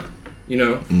 9. You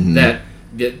know that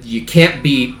you can't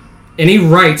be any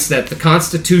rights that the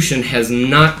Constitution has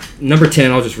not. Number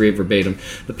 10, I'll just read verbatim.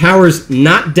 The powers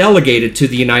not delegated to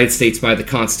the United States by the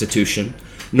Constitution,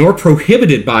 nor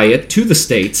prohibited by it to the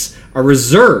states, are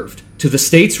reserved to the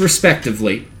states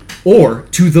respectively, or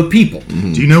to the people.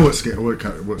 Do you know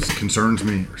what concerns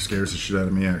me or scares the shit out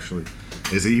of me? Actually,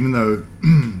 is even though,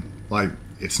 like,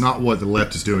 it's not what the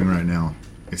left is doing right now.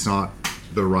 It's not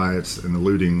the riots and the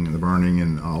looting and the burning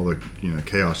and all the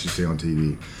chaos you see on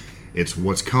TV. It's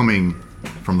what's coming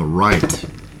from the right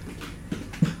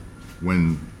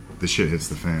when the shit hits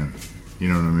the fan. You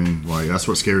know what I mean? Like, that's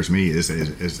what scares me.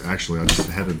 Is actually, I just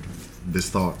had this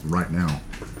thought right now.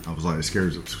 I was like, it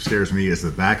scares me is the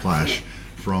backlash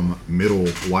from middle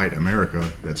white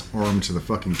America that's armed to the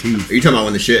fucking teeth. Are you talking about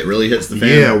when the shit really hits the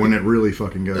fan? Yeah, when it really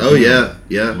fucking goes. Oh, down.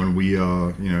 yeah. When we,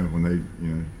 when they,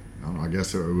 I don't know, I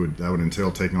guess that would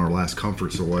entail taking our last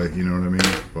comforts away. You know what I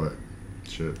mean? But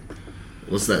shit,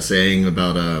 What's that saying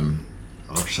about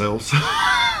ourselves.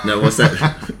 No, what's that?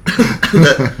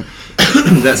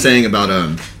 that saying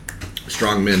about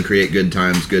strong men create good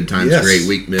times Yes. create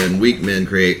weak men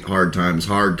create hard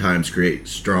times create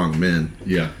strong men.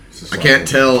 Yeah. I can't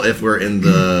tell if we're in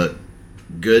the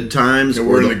good times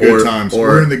We're in the good times.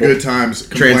 We're in the good times.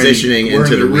 Transitioning we're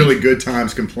into in the the really good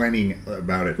times, complaining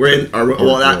about it. We're in.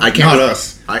 I can't. Not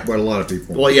us, but a lot of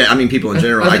people. Well, yeah, I mean people in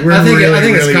general. I think really,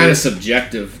 it's really- kind of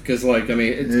subjective because, like, I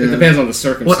mean, it depends on the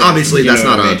circumstances. well, obviously you that's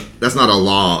know not what I a mean? that's not a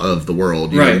law of the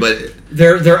world, you Right. know, but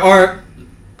There are.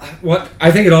 What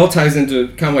I think it all ties into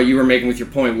kind of what you were making with your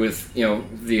point with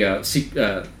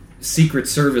the Secret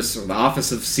Service or the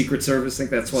Office of Secret Service. I think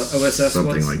that's what OSS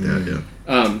something was. like that.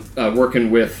 Yeah.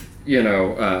 Working with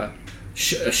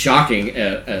shocking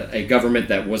a government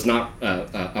that was not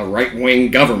a right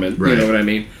wing government. Right. You know what I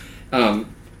mean?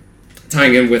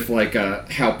 Tying in with like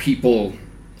how people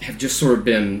have just sort of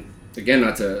been, again,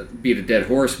 not to beat a dead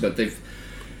horse, but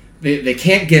they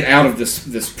can't get out of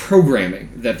this programming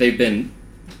that they've been,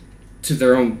 to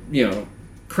their own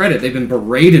credit, they've been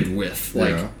berated with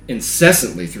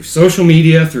incessantly through social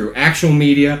media, through actual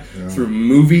media, through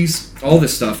movies, all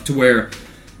this stuff, to where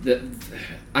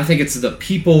I think it's the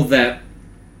people that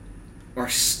are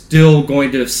still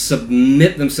going to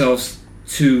submit themselves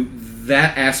to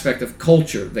that aspect of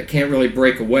culture that can't really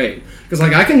break away. Because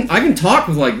like I can talk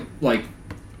with like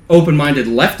open-minded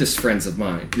leftist friends of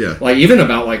mine, like even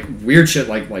about like weird shit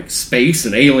like space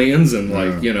and aliens and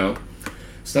like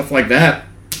stuff like that.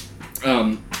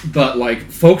 But like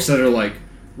folks that are like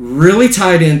really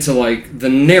tied into like the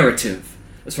narrative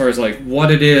as far as like what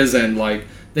it is, and like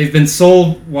they've been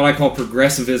sold what I call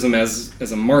progressivism as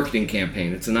a marketing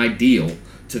campaign. It's an ideal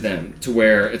to them, to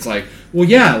where it's like, well,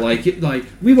 yeah, like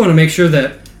we want to make sure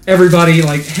that everybody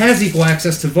like has equal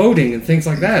access to voting and things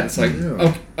like that. It's like,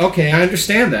 okay, I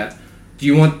understand that. Do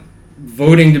you want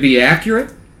voting to be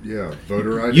accurate? Yeah,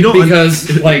 voter ID. You don't Because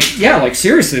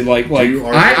seriously,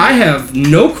 I have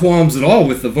no qualms at all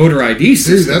with the voter ID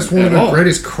system. Dude, that's one of at the all.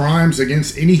 greatest crimes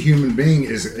against any human being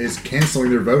is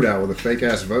canceling their vote out with a fake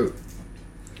ass vote.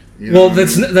 You know Well, what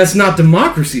I mean? that's not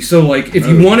democracy. So, like, if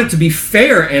you want it to be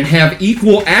fair and have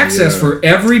equal access for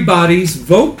everybody's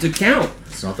vote to count,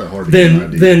 It's not that hard to get an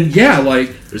ID. then yeah,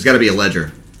 like, There's got to be a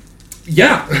ledger.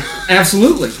 yeah,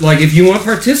 absolutely. Like, if you want to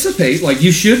participate, like,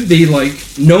 you should be like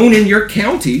known in your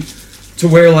county to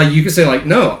where like you can say like,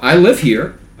 no, I live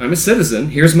here. I'm a citizen.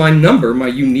 Here's my number, my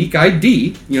unique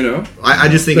ID. You know. I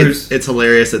just think it's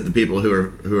hilarious that the people who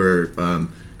are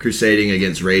crusading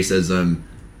against racism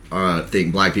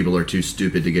think black people are too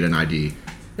stupid to get an ID.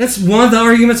 That's one of the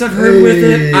arguments I've heard with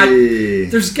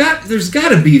it. There's got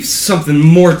to be something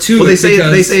more to it. Well,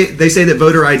 they say that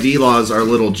voter ID laws are a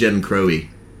little Jim Crowy.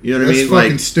 You know what I mean? That's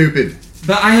fucking stupid.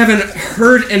 But I haven't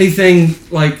heard anything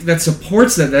like that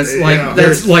supports that. That's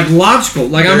like logical.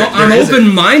 Like I'm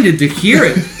open-minded to hear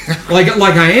it. like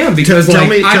I am because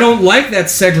I don't like that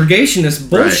segregationist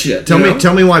bullshit. Right.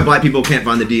 Tell me why black people can't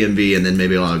find the DMV, and then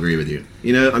maybe I'll agree with you.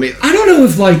 You know, I mean, I don't know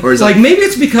if maybe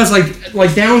it's because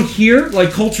like down here,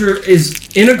 like culture is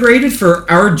integrated for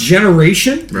our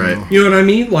generation. Right. You know what I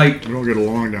mean? Like we don't get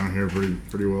along down here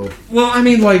pretty well. Well, I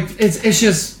mean, like it's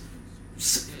just.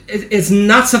 It's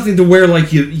not something to where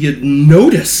like you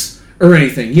notice or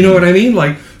anything. You know what I mean?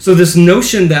 Like, so this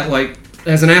notion that like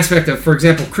as an aspect of, for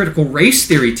example, critical race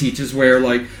theory teaches where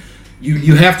like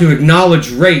you have to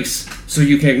acknowledge race so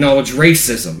you can acknowledge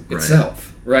racism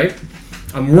itself, right?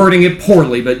 I'm wording it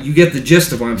poorly, but you get the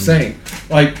gist of what I'm saying.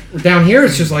 Like down here,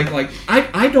 it's just like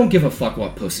I don't give a fuck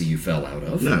what pussy you fell out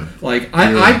of. No. Like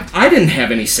I didn't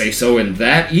have any say so in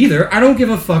that either. I don't give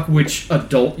a fuck which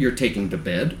adult you're taking to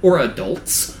bed or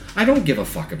adults. I don't give a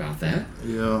fuck about that.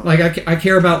 Yeah. Like I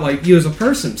care about like you as a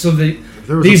person. So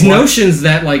these notions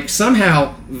that like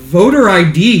somehow voter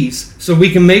IDs, so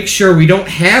we can make sure we don't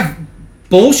have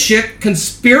bullshit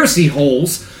conspiracy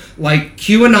holes like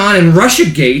QAnon and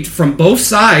Russiagate from both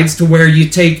sides, to where you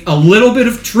take a little bit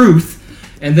of truth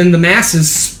and then the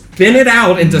masses spin it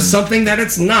out into something that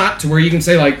it's not, to where you can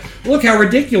say like, look how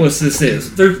ridiculous this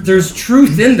is. There's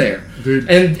truth in there. Dude.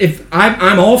 And if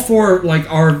I'm all for like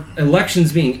our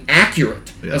elections being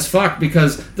accurate as fuck,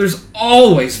 because there's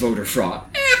always voter fraud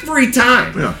every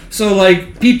time. Yeah. So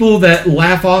like people that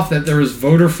laugh off that there was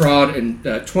voter fraud in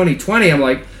 2020, I'm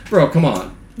like, bro, come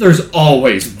on. There's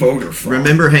always voter fraud.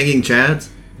 Remember hanging chads,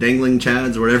 dangling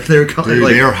chads, or whatever they were called. Dude,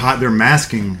 they are hot. They're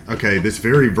masking. Okay, this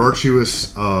very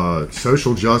virtuous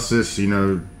social justice. You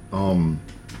know, all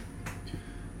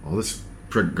this.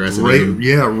 Progressivism.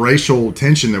 Racial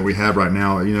tension that we have right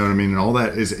now, you know what I mean, and all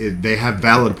that they have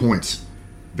valid points,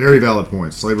 very valid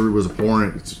points. Slavery was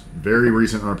abhorrent. It's very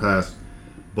recent in our past,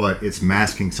 but it's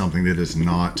masking something that is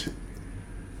not.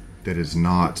 It's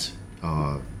not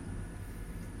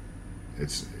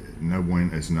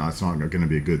going to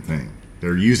be a good thing.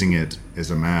 They're using it as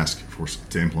a mask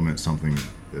to implement something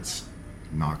that's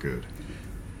not good.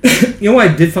 You know what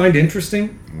I did find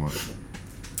interesting? What?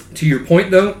 To your point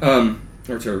though,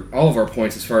 or to all of our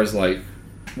points as far as like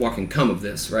what can come of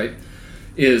this, right,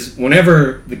 is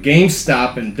whenever the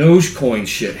GameStop and Dogecoin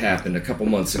shit happened a couple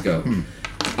months ago,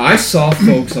 I saw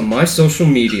folks on my social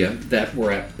media that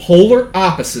were at polar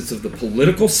opposites of the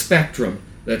political spectrum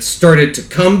that started to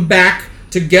come back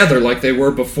together like they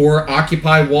were before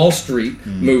Occupy Wall Street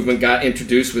movement got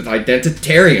introduced with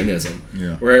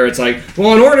identitarianism, where it's like,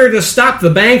 well, in order to stop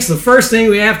the banks, the first thing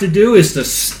we have to do is to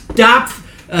stop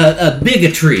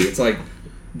bigotry. It's like,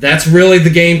 that's really the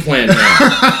game plan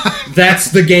now.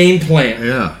 That's the game plan.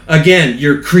 Yeah. Again,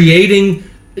 you're creating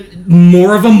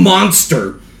more of a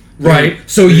monster, right?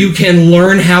 So you can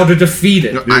learn how to defeat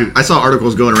it. I saw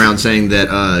articles going around saying that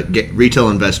retail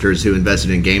investors who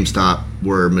invested in GameStop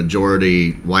were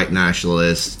majority white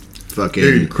nationalists. Fucking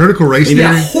Dude, critical race theory.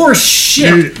 Yeah, horse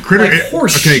shit.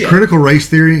 Horse shit. Critical race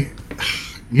theory.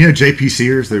 You know JP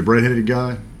Sears, the redheaded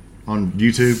guy on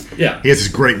YouTube. Yeah, he has this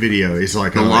great video. He's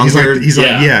like,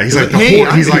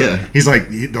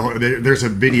 there's a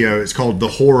video. It's called "The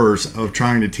Horrors of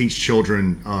Trying to Teach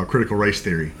Children Critical Race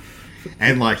Theory,"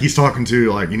 and like he's talking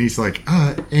to and he's like,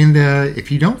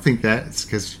 if you don't think that, it's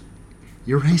because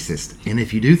you're racist, and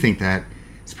if you do think that,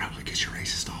 it's probably because you're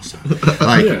racist also.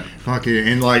 Fucking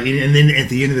and then at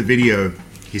the end of the video,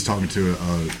 he's talking to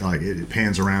it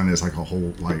pans around as like a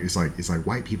whole it's like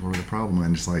white people are the problem,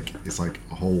 and it's like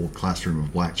a whole classroom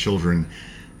of black children,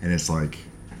 and it's like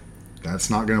that's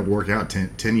not going to work out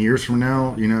 10 years from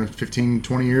now, 15,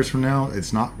 20 years from now.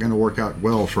 It's not going to work out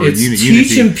well for it's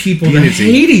teaching people to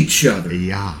hate each other.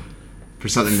 Yeah. For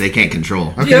something they can't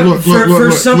control. Okay, yeah, for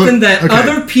something that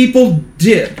other people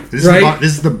did, right?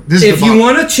 If you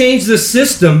want to change the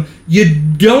system, you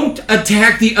don't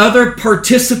attack the other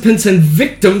participants and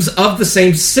victims of the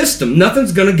same system.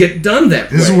 Nothing's going to get done that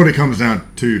way. This is what it comes down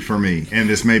to for me, and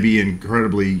this may be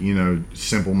incredibly,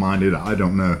 simple-minded. I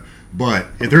don't know. But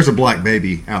if there's a black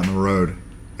baby out in the road,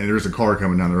 and there's a car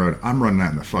coming down the road, I'm running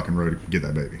out in the fucking road to get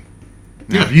that baby.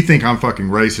 Now, if you think I'm fucking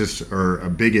racist or a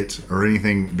bigot or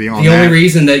anything beyond The that, only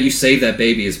reason that you saved that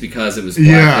baby is because it was black.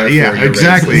 yeah, therefore you're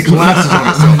exactly. It racist. collapses on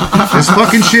itself. This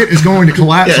fucking shit is going to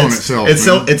collapse on itself.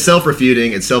 It's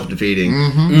self-refuting. It's self-defeating.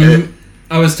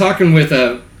 I was talking with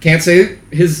can't say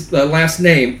his last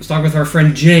name. I was talking with our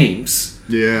friend James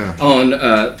Yeah. on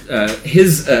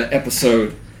his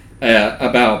episode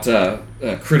about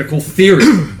critical theory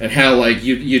and how like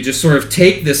you just sort of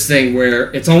take this thing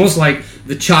where it's almost like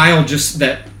the child just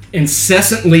that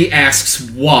incessantly asks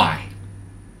why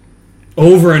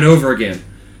over and over again.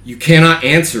 You cannot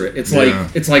answer it. It's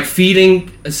like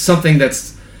feeding something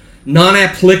that's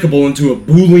non-applicable into a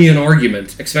Boolean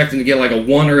argument, expecting to get like a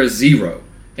 1 or a 0.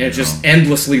 And it just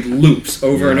endlessly loops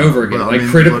over and over again. Well, like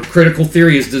critical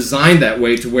theory is designed that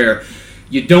way to where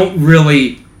you don't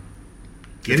really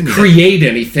create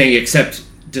anything except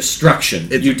destruction.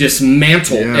 You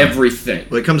dismantle everything.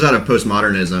 Well, it comes out of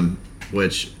postmodernism,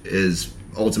 which is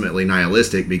ultimately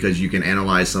nihilistic because you can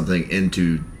analyze something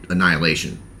into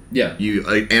annihilation. Yeah. You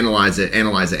analyze it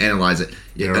until at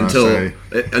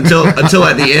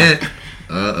the end.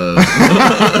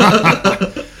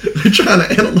 They're trying to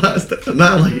analyze the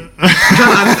annihilate.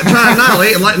 Trying to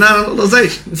annihilate and like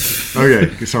annihilation.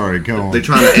 Okay, sorry, go on. They're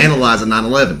trying to analyze the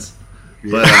 9/11s.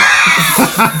 But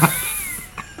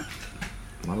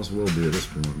might as well be at this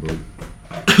point, but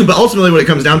but ultimately, what it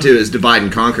comes down to is divide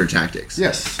and conquer tactics.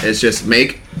 Yes. It's just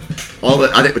make all the.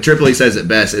 I think what Tripoli says it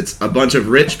best. It's a bunch of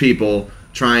rich people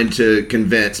trying to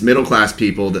convince middle class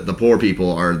people that the poor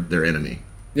people are their enemy.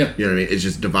 Yeah. You know what I mean? It's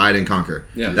just divide and conquer.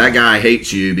 Yeah. That guy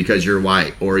hates you because you're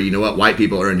white, or you know what? White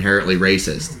people are inherently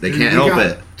racist. They can't help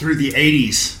it. Through the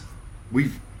 80s,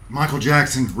 Michael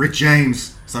Jackson, Rick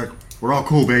James, it's like, we're all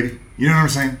cool, baby. You know what I'm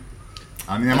saying?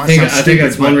 I mean, I think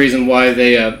that's one reason why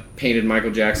they painted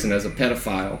Michael Jackson as a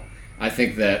pedophile. I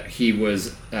think that he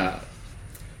was,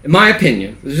 in my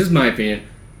opinion, this is just my opinion,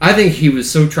 I think he was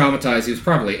so traumatized he was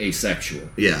probably asexual.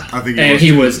 Yeah. I think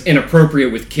He was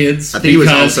inappropriate with kids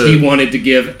because he wanted to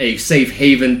give a safe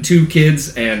haven to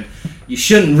kids, and you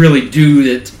shouldn't really do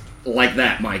it like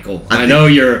that, Michael. I know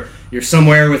you're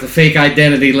somewhere with a fake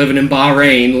identity, living in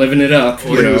Bahrain, living it up.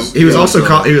 You know. He was also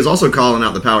calling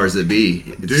out the powers that be,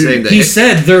 saying that He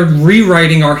said they're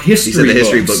rewriting our history. he said the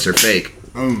history books are fake.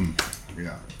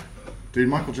 Yeah. Dude,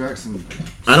 Michael Jackson,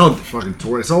 I don't. fucking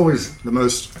it's always the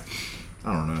most,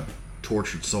 I don't know,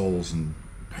 tortured souls and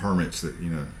hermits that,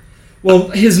 Well,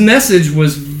 his message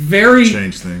was very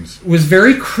change things. Was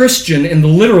very Christian in the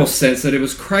literal sense that it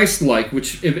was Christ-like,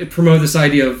 which it promoted this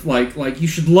idea of like you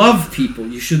should love people,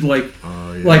 you should like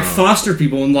foster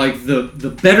people, and like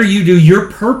the better you do,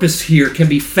 your purpose here can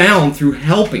be found through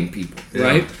helping people,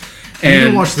 right?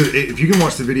 And If you can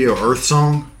watch the video Earth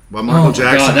Song by Michael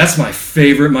Jackson. God, that's my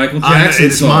favorite Michael Jackson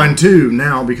it's song. mine too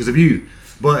now because of you.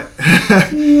 But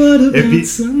if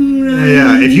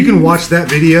you can watch that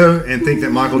video and think that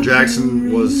Michael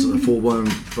Jackson was a full-blown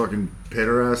fucking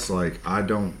pederast, like I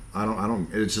don't.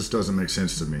 It just doesn't make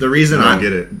sense to me. The reason I don't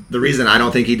get it. The reason I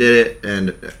don't think he did it,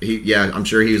 and I'm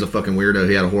sure he was a fucking weirdo.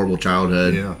 He had a horrible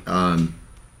childhood. Yeah.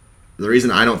 The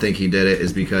reason I don't think he did it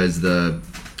is because I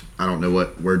don't know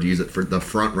what word to use it for, the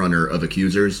front runner of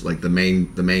accusers, like the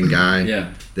main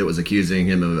guy that was accusing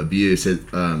him of abuse.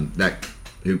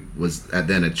 Who was at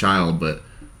then a child, but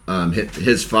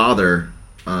his father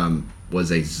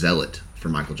was a zealot for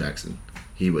Michael Jackson.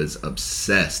 He was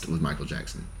obsessed with Michael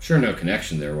Jackson. Sure, no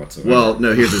connection there whatsoever. Well,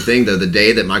 no, here's the thing, though. The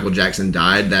day that Michael Jackson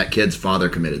died, that kid's father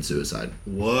committed suicide.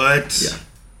 What? Yeah.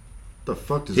 The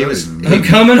fuck does that even mean? I'm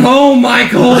coming home,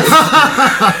 Michael.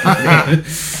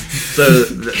 So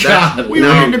we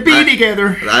wanted to be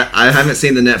together. I haven't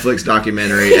seen the Netflix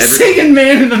documentary. He's singing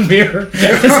 "Man in the Mirror"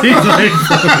 as he's like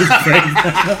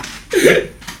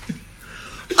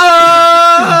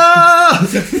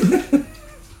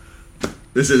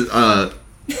This is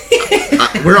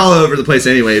we're all over the place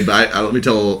anyway. But let me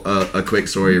tell a quick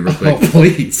story real quick. Oh,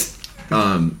 please.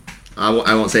 I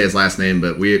won't say his last name,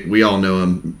 but we all know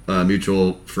him.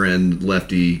 Mutual friend,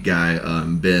 lefty guy,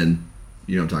 Ben.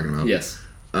 You know what I'm talking about? Yes.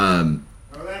 That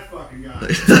fucking guy.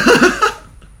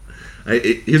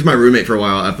 He was my roommate for a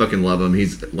while. I fucking love him.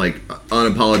 He's like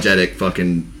unapologetic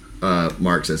fucking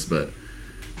Marxist, but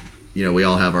we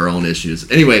all have our own issues.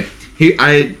 Anyway, you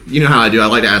know how I do. I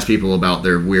like to ask people about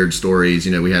their weird stories.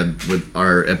 We had with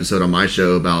our episode on my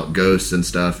show about ghosts and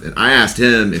stuff, and I asked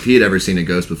him if he had ever seen a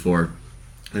ghost before.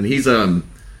 And he's I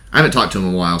haven't talked to him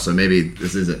in a while, so maybe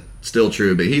this isn't still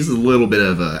true, but he's a little bit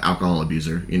of an alcohol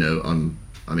abuser.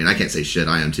 I mean, I can't say shit.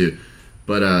 I am too,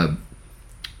 but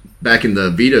back in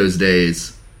the Vito's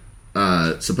days,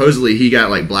 supposedly he got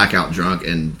like blackout drunk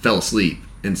and fell asleep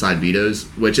inside Vito's,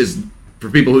 which is for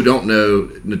people who don't know,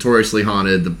 notoriously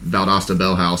haunted, the Valdosta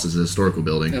Bell House is a historical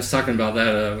building. I was talking about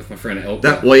that with my friend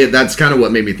Elko. That's kind of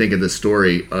what made me think of this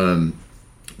story.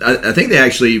 I think they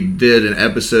actually did an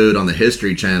episode on the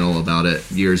History Channel about it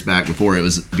years back before it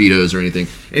was Vito's or anything.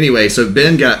 Anyway, so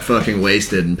Ben got fucking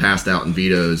wasted and passed out in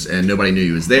Vito's, and nobody knew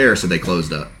he was there, so they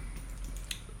closed up.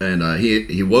 And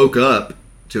he woke up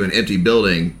to an empty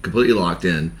building, completely locked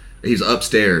in. He's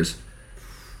upstairs,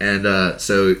 and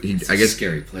so he, I guess, a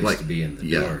scary place to be in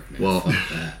the dark. Man. Well,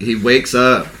 he wakes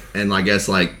up and I guess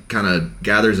like kind of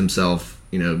gathers himself,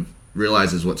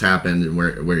 realizes what's happened and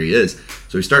where he is.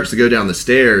 So he starts to go down the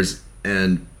stairs,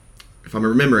 and if I'm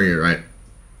remembering it right,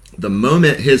 the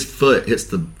moment his foot hits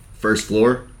the first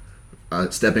floor,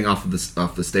 stepping off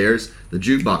the stairs, the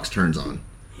jukebox turns on.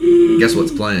 Guess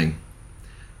what's playing?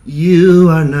 You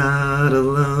are not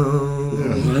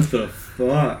alone. What the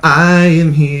fuck? I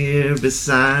am here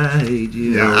beside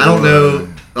you. Yeah, I don't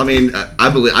know. I mean, I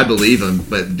believe him,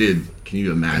 but dude, can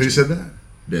you imagine? Who said that?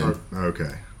 Ben.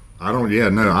 Okay. I don't. Yeah,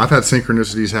 no. I've had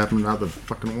synchronicities happen out the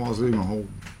fucking wazoo my whole.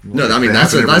 No, I mean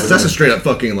that's a straight up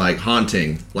fucking like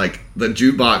haunting. Like the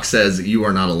jukebox says, "You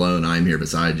are not alone. I am here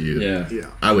beside you." Yeah.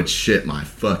 I would shit my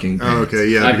fucking pants. Okay,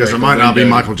 yeah, I'd because it break might a not be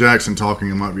window. Michael Jackson talking.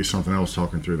 It might be something else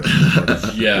talking through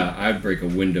that. Yeah, I'd break a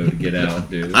window to get out,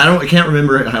 dude. I can't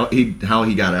remember how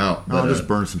he got out. I'll But, just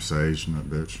burn some sage in that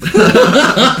bitch.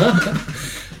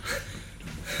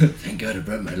 Thank God I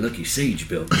brought my lucky sage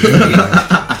belt.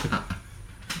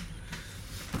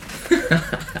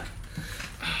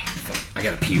 I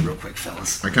gotta pee real quick,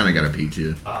 fellas. I kind of got to pee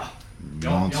too.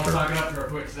 Monster. talk it up for a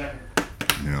quick second.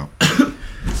 Yeah.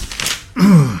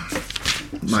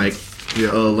 Mike, Yeah.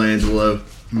 Langelo.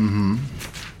 Mm-hmm.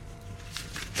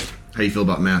 How you feel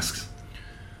about masks?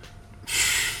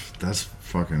 That's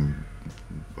fucking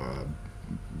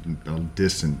a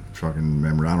distant fucking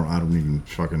memory. I don't even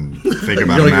fucking think You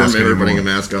about don't a even mask remember putting a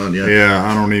anymore. mask on, yeah. Yeah,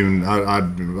 I don't even.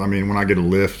 I mean, when I get a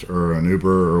Lyft or an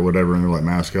Uber or whatever, and they're like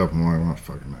mask up, I'm like, I'm not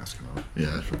fucking masking up.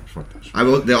 Yeah. Fuck that shit.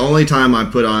 The only time I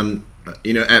put on,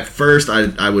 at first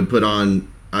I would put on,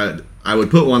 I would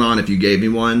put one on if you gave me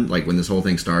one, like when this whole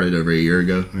thing started over a year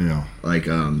ago. Yeah. Like,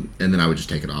 and then I would just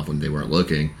take it off when they weren't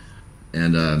looking.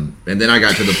 And then I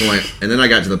got to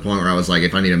the point where I was like,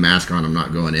 if I need a mask on, I'm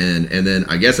not going in. And then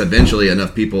I guess eventually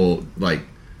enough people like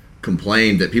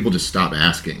complained that people just stopped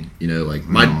asking. Like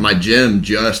my gym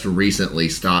just recently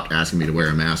stopped asking me to wear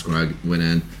a mask when I went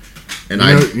in. And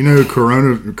You know who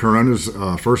Corona's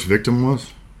first victim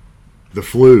was? The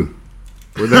flu.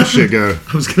 Where'd that shit go?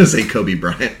 I was gonna say Kobe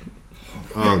Bryant.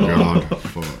 Oh God.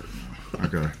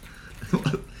 Fuck. Okay.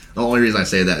 The only reason I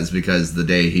say that is because the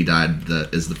day he died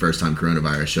is the first time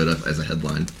coronavirus showed up as a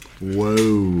headline.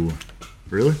 Whoa.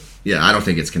 Really? Yeah, I don't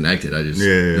think it's connected. I just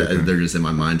okay. they're just in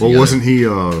my mind. Well, together. wasn't he?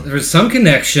 There was some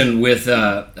connection with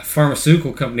a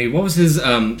pharmaceutical company. What was his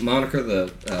moniker?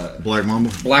 The Black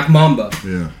Mamba? Black Mamba.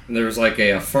 Yeah. And there was like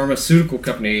a pharmaceutical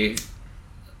company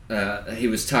he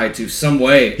was tied to some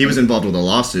way. He was involved with a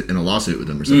lawsuit with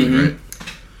them or something, right?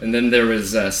 And then there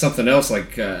was something else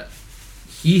like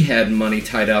he had money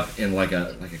tied up in like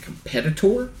a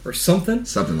competitor or something.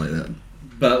 Something like that.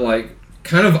 But like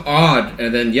kind of odd.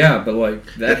 And then but like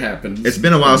that happened. It's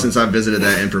been a while since I visited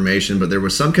that information, but there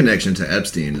was some connection to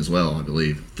Epstein as well, I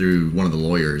believe, through one of the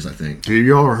lawyers, I think. Have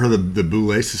you all ever heard of the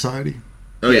Boulay Society?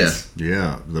 Oh Yes.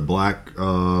 Yeah, the black,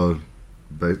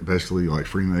 basically like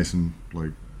Freemason,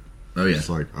 like yeah. Oh yeah. it's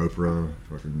like Oprah,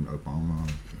 fucking Obama,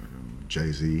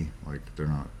 Jay-Z. Like they're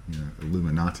not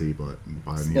Illuminati, but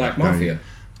by any Black Mafia.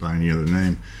 by any other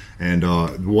name. And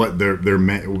what the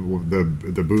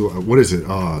what is it?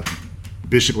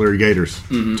 Bishop Larry Gators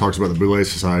talks about the Boulay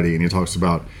Society, and he talks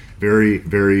about very,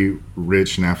 very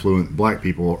rich and affluent black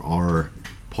people are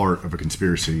part of a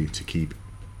conspiracy to keep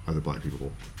other black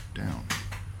people down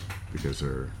because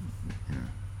they're, I mean,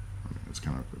 it's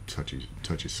kind of a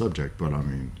touchy subject, but I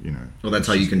mean, Well, that's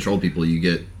how you control people. You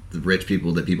get the rich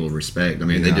people that people respect. I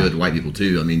mean, they do it to white people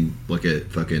too. I mean, look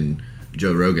at fucking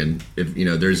Joe Rogan. If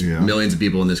there's millions of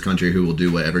people in this country who will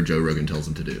do whatever Joe Rogan tells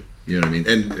them to do. You know what I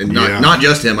mean? And not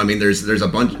just him. I mean, there's a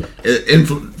bunch.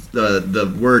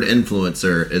 The word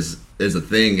influencer is a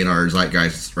thing in our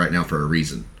zeitgeist right now for a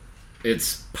reason.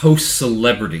 It's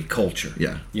post-celebrity culture.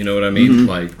 Yeah. You know what I mean?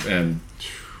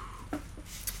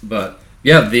 But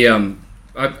yeah, the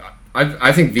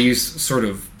I think these sort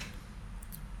of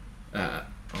I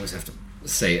always have to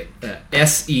say it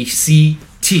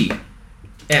SECT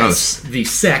the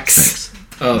sex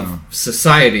of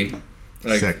society.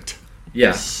 Like, sect.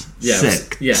 Yes.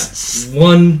 Sect. Yes.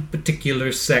 One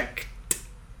particular sect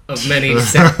of many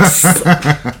sects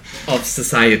of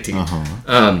society.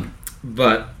 Uh-huh.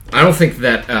 But I don't think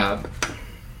that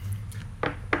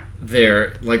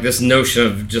they're like this notion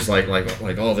of just like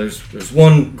oh there's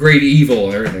one great evil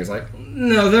and everything's like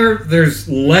no there's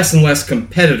less and less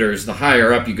competitors the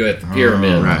higher up you go at the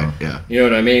pyramid. Right. Yeah. You know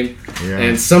what I mean? Yeah.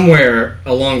 And somewhere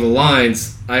along the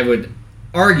lines, I would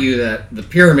argue that the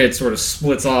pyramid sort of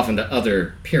splits off into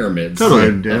other pyramids Totally.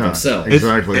 of themselves.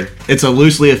 Exactly. It's a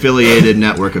loosely affiliated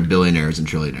network of billionaires and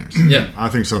trillionaires. Yeah. I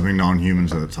think something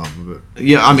non-humans at the top of it.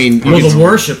 Yeah, I mean, Well, the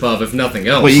worship of, if nothing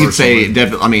else. well, you could say,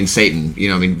 I mean, Satan.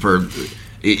 You know, I mean, for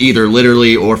either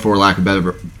literally or for lack of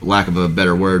a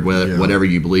better word, whatever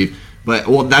you believe. But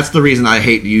well, that's the reason I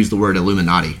hate to use the word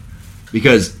Illuminati,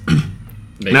 because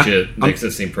makes it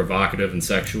seem provocative and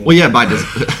sexual. well, yeah,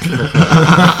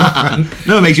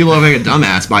 no, it makes you look like a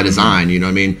dumbass by design. You know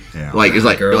what I mean? Yeah. Like it's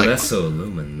like Girl, like that's so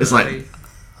Illuminati. it's like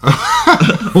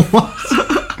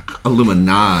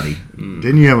Illuminati.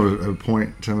 Didn't you have a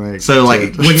point to make? So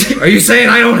like, Are you saying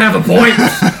I don't have a point?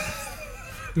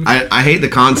 I hate the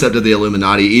concept of the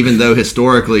Illuminati, even though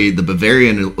historically the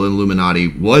Bavarian Illuminati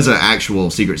was an actual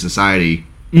secret society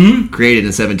created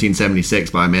in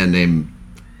 1776 by a man named,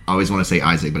 I always want to say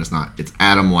Isaac, but it's not. It's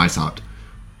Adam Weishaupt.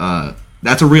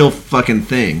 That's a real fucking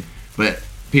thing. But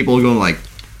people are going like,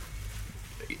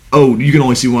 oh, you can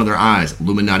only see one of their eyes.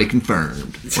 Illuminati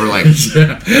confirmed. Or like,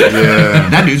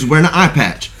 that dude's wearing an eye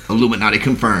patch. Illuminati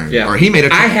confirmed. Yeah. Or he made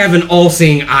a... I have an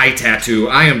all-seeing eye tattoo.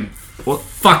 I am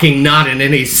fucking not in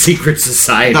any secret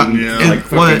society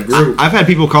fucking group. I've had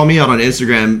people call me out on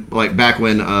Instagram, like back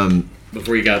when...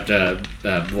 Before you got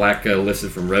black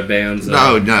listed from red bands.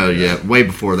 Way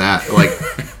before that. Like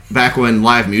back when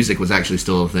live music was actually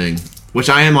still a thing, which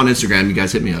I am on Instagram. You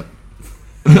guys hit me up.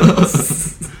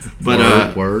 But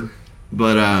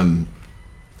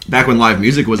back when live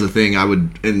music was a thing, I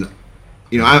would, and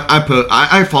you know,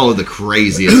 I follow the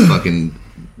craziest fucking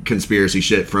conspiracy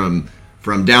shit from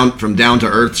down to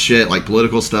earth shit, like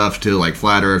political stuff, to like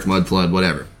flat earth, mud flood,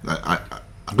 whatever.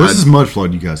 This is mud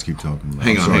flood. You guys keep talking about.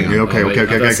 Hang on. Okay.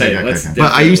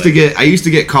 But I used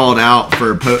to get called out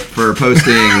for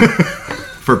posting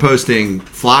for posting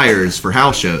flyers for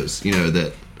house shows. You know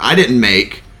that I didn't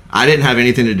make. I didn't have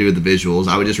anything to do with the visuals.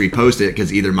 I would just repost it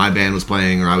because either my band was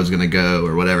playing or I was going to go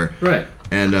or whatever. Right.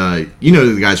 And you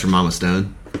know the guys from Mama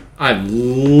Stone. I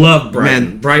love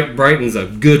Brighton. Brighton's a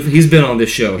good. He's been on this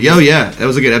show. Yo, yeah, that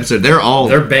was a good episode.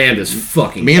 Their band is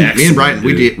fucking. Me and Brighton,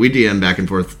 dude. we DM back and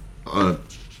forth.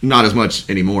 Not as much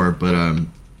anymore, but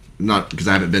not because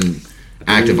I haven't been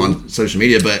active on social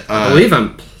media. But I believe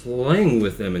I'm playing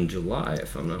with them in July,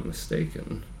 if I'm not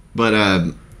mistaken.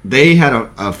 But they had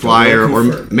a flyer,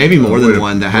 or maybe more than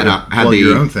one, that had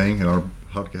your own thing in our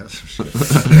podcast.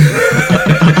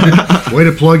 Way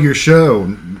to plug your show.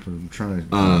 I'm trying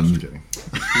to. I'm just kidding.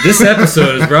 This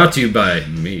episode is brought to you by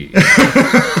me.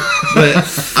 But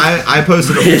I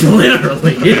posted It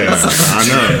literally is. I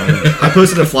know. I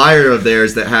posted a flyer of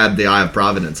theirs that had the Eye of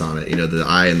Providence on it. You know, the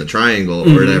eye and the triangle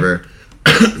or whatever.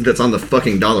 That's on the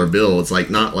fucking dollar bill. It's like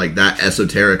not like that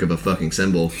esoteric of a fucking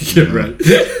symbol. Yeah, right.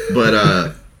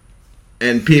 But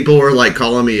and people were like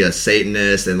calling me a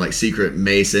Satanist and like secret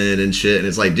Mason and shit. And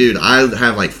it's like, dude, I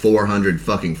have like 400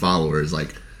 fucking followers.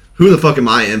 Like, who the fuck am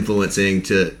I influencing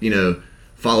to, you know,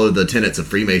 follow the tenets of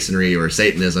Freemasonry or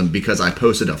Satanism because I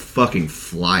posted a fucking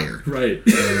flyer? Right.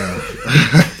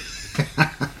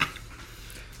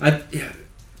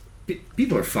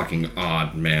 People are fucking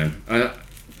odd, man.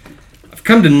 I've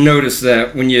come to notice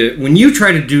that when you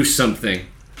try to do something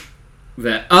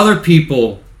that other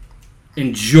people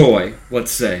enjoy,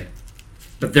 let's say,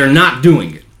 but they're not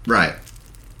doing it, Right.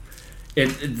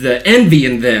 the envy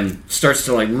in them starts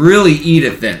to like really eat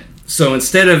at them. So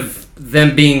instead of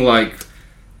them being like,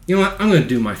 you know what, I'm going to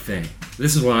do my thing.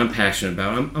 This is what I'm passionate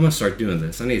about. I'm going to start doing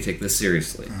this. I need to take this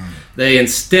seriously. They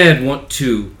instead want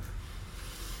to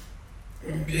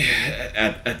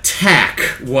attack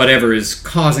whatever is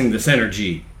causing this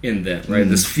energy in them, right?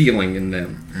 This feeling in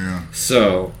them. Yeah.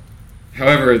 So,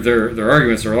 however, their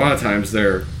arguments are a lot of times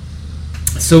they're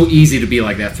so easy to be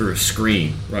like that through a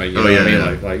screen, right? You know what I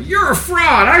mean? Like, you're a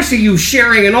fraud. I see you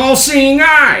sharing an all-seeing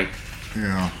eye.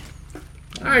 Yeah.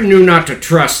 I knew not to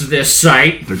trust this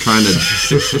site. They're trying to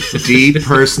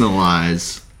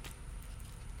depersonalize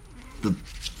the...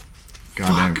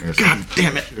 God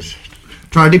damn it.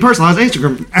 Trying to depersonalize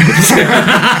Instagram.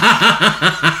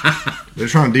 They're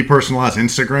trying to depersonalize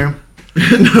Instagram?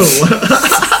 No.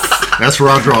 That's where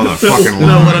I draw the fucking line.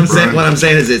 No, what I'm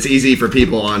saying is it's easy for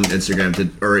people on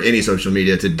Instagram or any social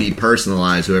media to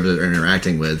depersonalize whoever they're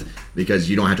interacting with, because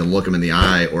you don't have to look them in the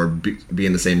eye or be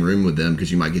in the same room with them because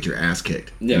you might get your ass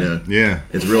kicked. Yeah. You know? Yeah.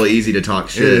 It's really easy to talk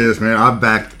shit. It is, man. I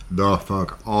backed the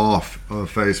fuck off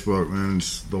of Facebook, man.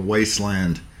 It's the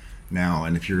wasteland now.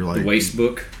 And if you're like Waste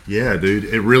book. yeah, dude,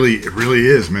 it really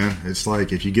is, man. It's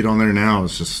like if you get on there now,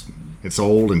 it's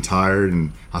old and tired,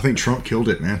 and I think Trump killed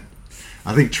it, man.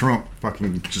 I think Trump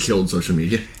fucking just Killed social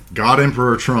media. God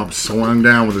Emperor Trump swung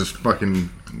down with his fucking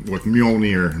with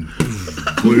Mjolnir and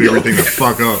blew everything the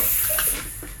fuck up.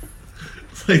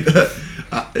 It's like that.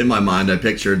 In my mind, I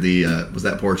pictured was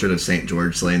that portrait of St.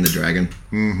 George slaying the dragon?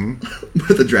 Mm-hmm.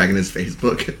 With the dragon is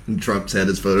Facebook, and Trump's head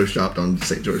is photoshopped on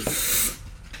St. George.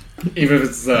 Even if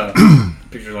it's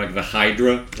picture like the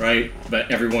Hydra, right? But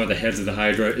every one of the heads of the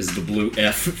Hydra is the blue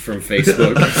F from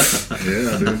Facebook.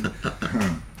 Yeah, dude.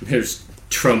 There's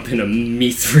Trump in a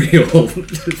mithril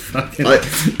fucking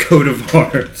coat of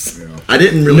arms. Yeah. I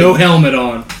didn't really No helmet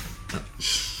on.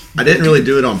 I didn't really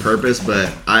do it on purpose,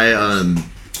 but I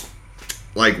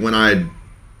like when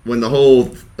the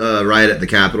whole riot at the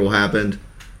Capitol happened,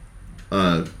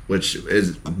 which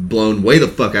is blown way the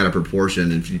fuck out of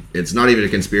proportion. It's not even a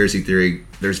conspiracy theory.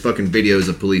 There's fucking videos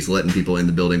of police letting people in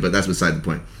the building, but that's beside the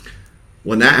point.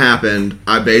 When that happened,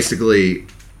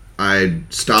 I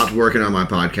stopped working on my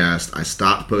podcast. I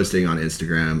stopped posting on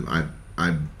Instagram.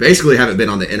 I basically haven't been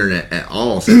on the internet at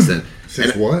all since then.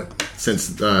 Since what? Since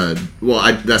that's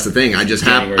the thing. I just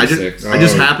January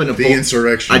 6th. happened to the pull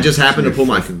insurrection. I just happened to pull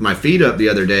my feed up the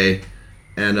other day,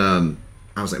 and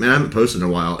I was like, man, I haven't posted in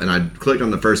a while. And I clicked on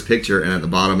the first picture, and at the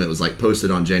bottom it was like posted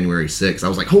on January 6th. I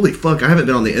was like, holy fuck, I haven't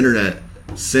been on the internet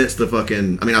since the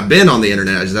fucking. I mean, I've been on the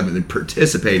internet. I just haven't been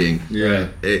participating. Yeah.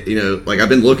 Like I've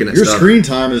been looking at Your stuff. screen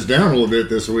time is down a little bit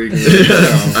this week.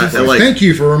 like- Thank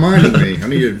you for reminding me. I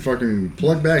need to fucking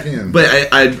plug back in. But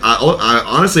I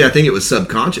honestly, I think it was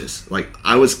subconscious. Like,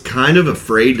 I was kind of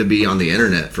afraid to be on the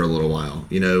internet for a little while,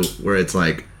 where it's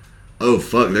like, oh,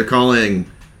 fuck, they're calling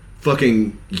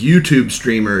fucking YouTube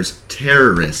streamers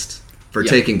terrorists for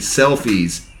taking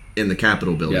selfies in the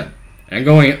Capitol building. Yeah. And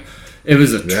it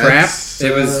was a trap.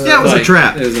 It was it was a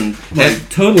trap. It was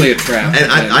totally a trap.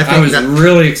 And I think I was that-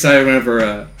 really excited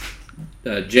whenever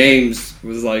James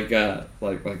was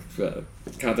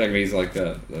contacting me. He's like,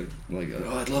 oh,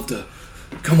 I'd love to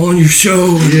come on your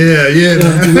show. Yeah.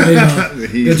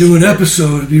 Do an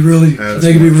episode. It'd be really. I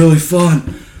think it'd be really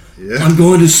fun. Yeah. I'm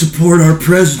going to support our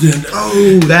president.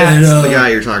 Oh, that's the guy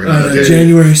you're talking about.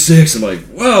 January 6th. I'm like,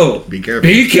 whoa. Be careful.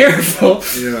 Be careful.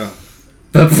 Yeah.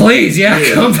 But please,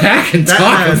 come back and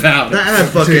talk about it. That had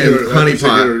fucking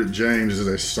honeypot. James is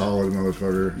a solid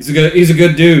motherfucker. He's a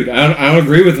good dude. I don't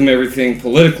agree with him everything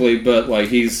politically, but like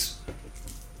he's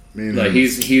got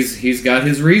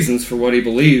his reasons for what he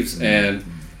believes, and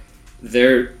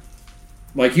they're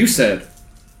like you said.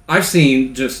 I've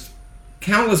seen just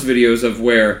countless videos of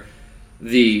where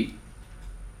the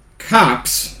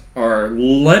cops are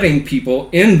letting people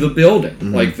in the building.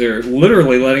 Mm-hmm. Like they're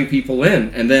literally letting people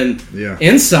in, and then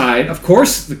inside, of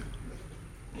course, the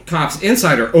cops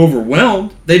inside are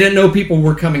overwhelmed. They didn't know people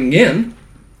were coming in.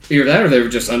 Either that or they were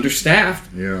just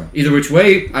understaffed. Yeah. Either which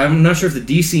way, I'm not sure if the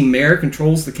D.C. mayor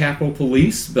controls the Capitol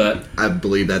Police, but I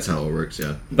believe that's how it works,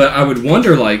 yeah. But I would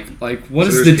wonder, like what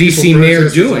is there's the D.C. people mayor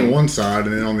protesting doing? on one side,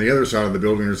 and then on the other side of the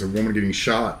building, there's a woman getting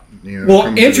shot.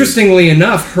 Well, interestingly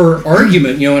enough, her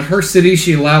argument, in her city,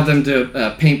 she allowed them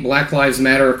to paint Black Lives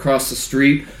Matter across the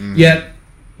street. Mm-hmm. Yet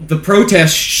the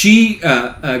protest she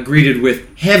greeted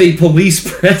with heavy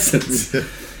police presence,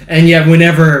 and yet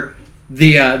whenever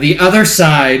the other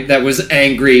side that was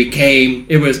angry came,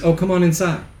 it was, oh, come on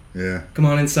inside. Yeah. Come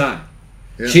on inside.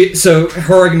 Yeah. So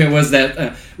her argument was that,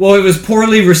 it was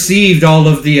poorly received, all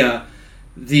of the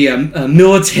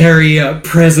military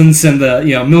presence and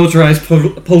the militarized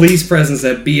police presence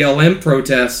at BLM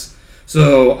protests.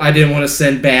 So I didn't want to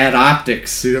send bad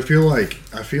optics. Dude, I feel like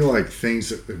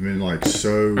things have been like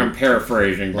so. I'm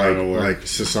paraphrasing, by the way.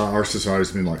 Our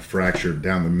society's been like fractured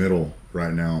down the middle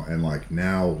right now, and like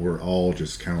now we're all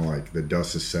just kind of like the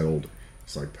dust has settled.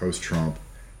 It's like post-Trump,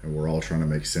 and we're all trying to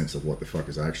make sense of what the fuck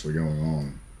is actually going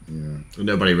on.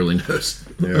 Nobody really knows.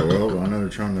 Yeah, well, I know they're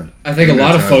trying to. I think a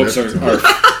lot of folks are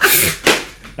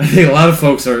I think a lot of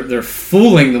folks they're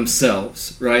fooling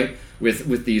themselves, right?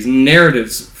 With these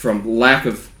narratives from lack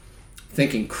of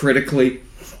thinking critically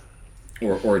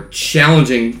or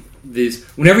challenging these.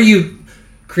 Whenever you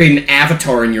create an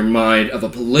avatar in your mind of a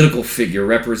political figure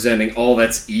representing all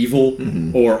that's evil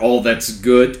or all that's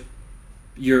good,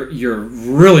 you're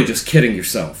really just kidding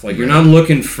yourself. Like, you're not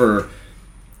looking for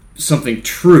something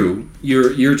true.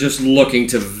 You're just looking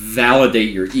to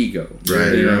validate your ego.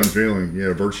 Right, your own feeling.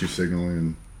 Yeah, virtue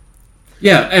signaling.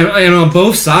 Yeah, and on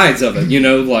both sides of it,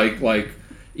 like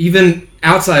even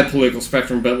outside political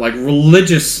spectrum, but like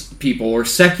religious people or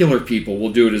secular people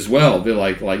will do it as well. Be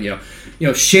like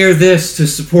share this to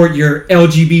support your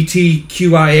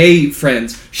LGBTQIA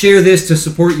friends. Share this to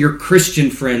support your Christian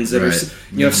friends that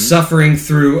are suffering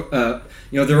through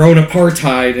their own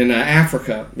apartheid in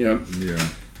Africa.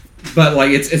 But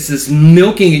like it's this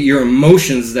milking at your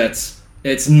emotions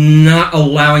it's not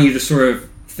allowing you to sort of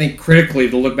think critically,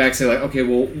 to look back and say like, okay,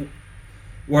 well,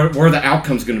 what are the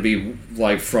outcomes going to be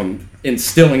like from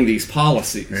instilling these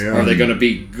policies? Yeah. Are they going to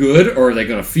be good, or are they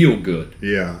going to feel good?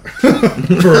 Yeah.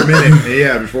 For a minute.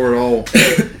 Yeah, before it all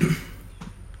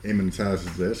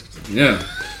immunizes the eschaton. Yeah.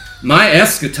 My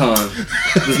eschaton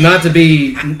does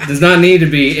not need to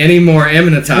be any more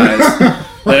immunized than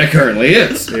it currently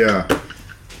is. Yeah.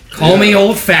 Call me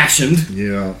old-fashioned.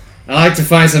 Yeah. I like to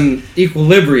find some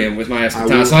equilibrium with my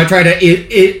eschaton, so I try to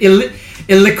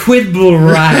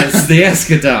equilibrize the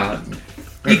eschaton.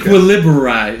 Okay.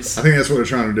 Equilibrize. I think that's what they're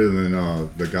trying to do in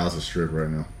the Gaza Strip right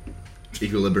now.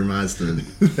 Equilibrize the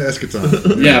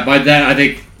eschaton. Yeah, by that I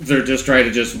think they're just trying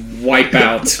to just wipe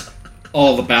out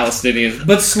all the Palestinians,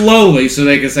 but slowly, so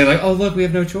they can say like, "Oh, look, we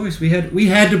have no choice. We had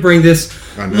to bring this.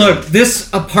 Look, this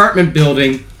apartment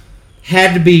building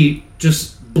had to be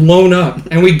just blown up,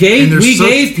 and we gave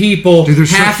people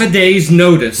half a day's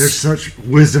notice." There's such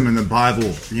wisdom in the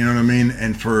Bible, you know what I mean?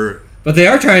 But they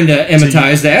are trying to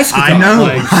emetize the eschaton.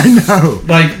 I know.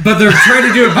 But they're trying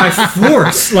to do it by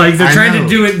force. Like they're trying to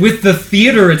do it with the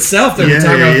theater itself. They're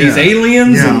talking about these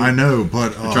aliens. Yeah, I know,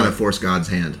 but trying to force God's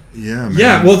hand. Yeah, man.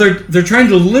 Yeah, well, they're trying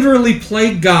to literally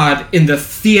play God in the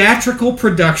theatrical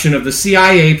production of the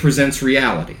CIA Presents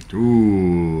Reality.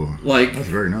 Ooh, like that's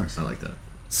very nice. I like that.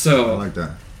 So I like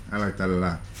that a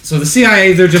lot. So the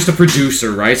CIA, they're just a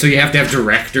producer, right? So you have to have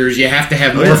directors, you have to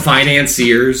have more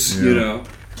financiers, you know.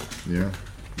 Yeah.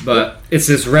 But it's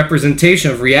this representation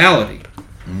of reality.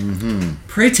 Mm-hmm.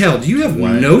 Pray tell, do you have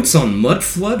notes on Mud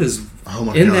Flood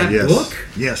in that book?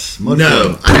 Yes.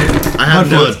 No, I have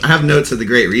notes. I have notes of the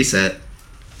Great Reset,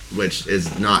 which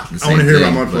is not the same I want to hear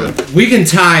thing, about Mud Flood. We can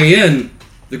tie in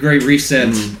the Great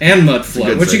Reset and Mud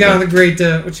Flood. What you got on the Great?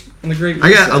 Reset?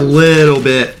 I got a little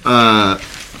bit.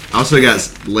 I also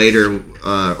got later,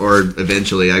 or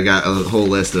eventually, I got a whole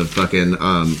list of fucking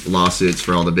lawsuits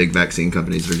for all the big vaccine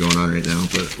companies that are going on right now.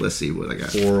 But let's see what I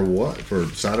got. For what? For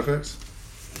side effects?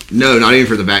 No, not even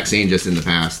for the vaccine. Just in the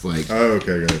past, like. Oh,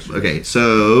 okay, guys. Okay,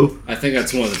 so I think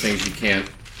that's one of the things you can't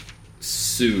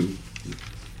sue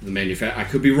the manufacturer. I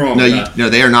could be wrong. No,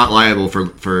 they are not liable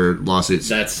for lawsuits.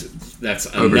 That's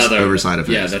another over side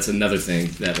effects. Yeah, that's another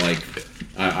thing that like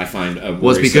I find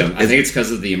worrisome. Well, I think it's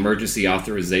because of the emergency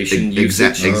authorization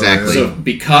usage. Exactly. So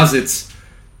because it's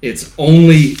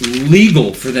only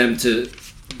legal for them to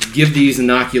give these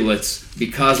inoculates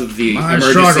because of the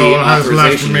emergency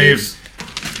authorization use.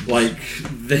 Like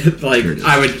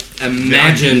I would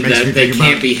imagine that they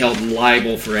can't be held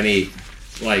liable for any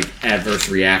like adverse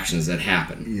reactions that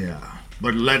happen. Yeah.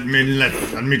 But let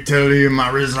me tell you, my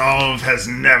resolve has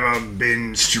never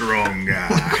been stronger.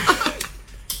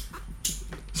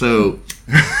 So,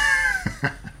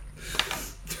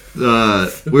 we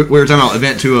were talking about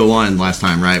Event 201 last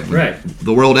time, right? Right.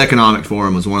 The World Economic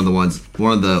Forum was one of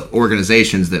the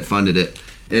organizations that funded it,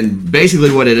 and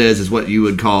basically what it is what you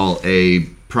would call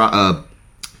an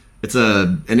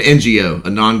NGO, a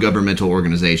non-governmental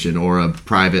organization, or a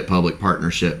private-public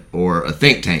partnership, or a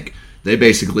think tank. They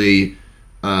basically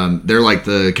they're like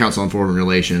the Council on Foreign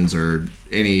Relations or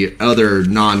any other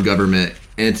non-government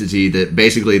entity that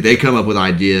basically they come up with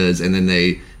ideas and then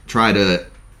they try to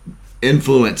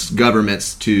influence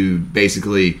governments to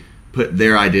basically put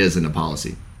their ideas into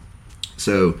policy.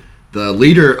 So the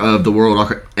leader of the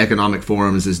World Economic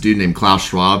Forum is this dude named Klaus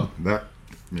Schwab.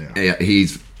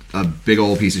 He's a big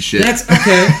old piece of shit. That's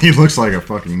okay. He looks like a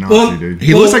fucking Nazi, dude.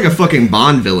 He looks like a fucking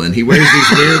Bond villain. He wears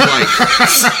these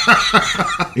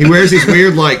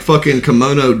weird like fucking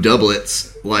kimono doublets.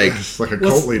 Like it's like a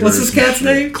cult leader. What's this cat's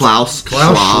name? Klaus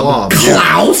Schwab.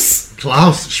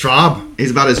 Klaus Schwab.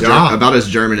 He's about as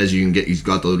German as you can get. He's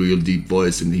got the real deep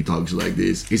voice and he talks like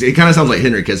this. He kind of sounds like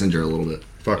Henry Kissinger a little bit.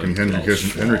 Fucking Henry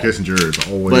Kissinger is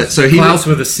always. But so he Klaus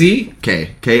with a C.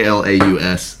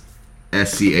 Klaus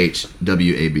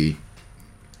SCHWAB.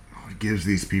 It gives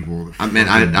these people.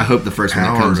 I hope the first one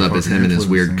that comes up is him in his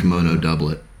weird kimono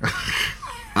doublet.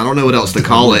 I don't know what else to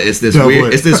call it. It's this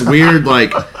weird. It's this weird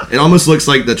like. It almost looks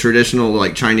like the traditional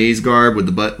like Chinese garb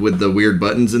with the weird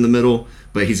buttons in the middle,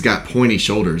 but he's got pointy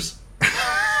shoulders.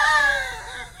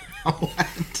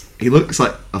 What? He looks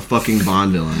like a fucking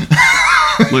Bond villain.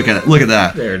 Look at it. Look at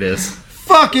that. There it is.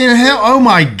 Fucking hell! Oh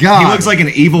my god! He looks like an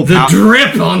evil. The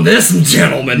drip on this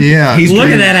gentleman. Yeah, Look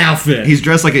at that outfit. He's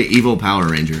dressed like an evil Power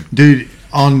Ranger. dude.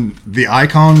 On the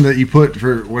icon that you put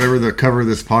for whatever the cover of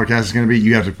this podcast is going to be,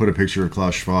 you have to put a picture of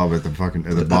Klaus Schwab at the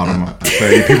bottom,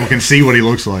 so people can see what he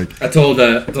looks like. I told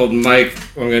Mike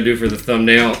what I'm going to do for the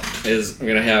thumbnail is I'm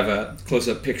going to have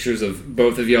close-up pictures of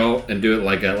both of y'all and do it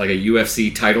like a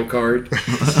UFC title card. I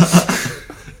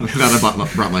forgot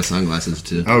I brought my sunglasses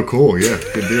too. Oh, cool! Yeah,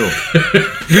 good deal.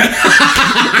 Yeah,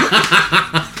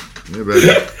 baby.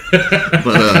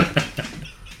 But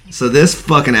so this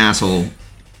fucking asshole,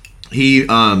 he's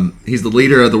the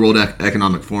leader of the World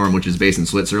Economic Forum, which is based in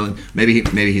Switzerland. Maybe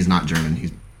he's not German.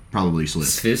 He's probably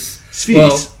Swiss. Swiss?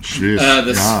 Well,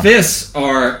 the Swiss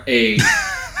are a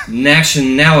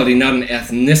nationality, not an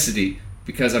ethnicity,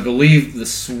 because I believe the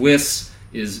Swiss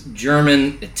is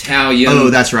German, Italian. Oh,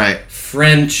 that's right.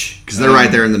 French. Because they're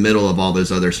right there in the middle of all those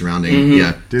other surrounding. Mm-hmm.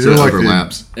 Yeah, dude, so it like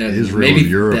overlaps. And Israel, maybe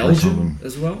Europe, Belgium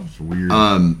as well. It's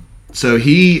weird. So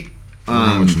he.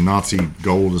 how much Nazi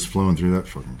gold is flowing through that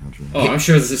fucking country? Oh, I'm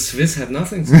sure the Swiss had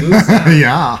nothing to do with that.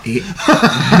 Yeah.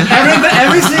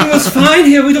 Everything was fine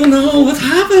here. We don't know what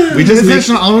happened. We just It's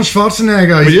Arnold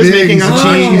Schwarzenegger. He's just big. making He's a a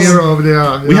cheese cheese. hero over there.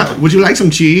 Yeah. would you like some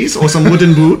cheese or some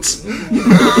wooden boots?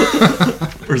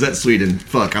 Or is that Sweden?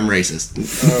 Fuck, I'm racist.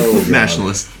 Oh, God.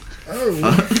 Nationalist.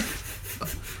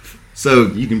 So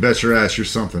You can bet your ass you're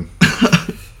something.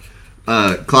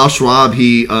 Klaus Schwab,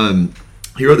 he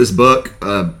wrote this book.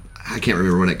 I can't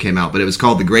remember when it came out, but it was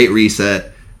called The Great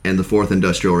Reset and the Fourth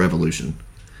Industrial Revolution.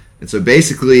 And so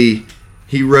basically,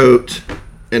 he wrote,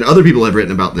 and other people have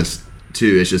written about this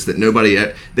too. It's just that nobody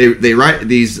they write,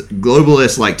 these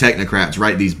globalists like technocrats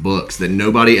write these books that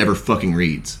nobody ever fucking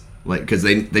reads, like because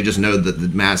they just know that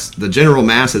the general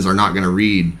masses are not going to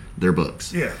read their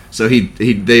books. Yeah. So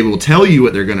they will tell you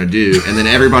what they're going to do, and then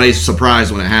everybody's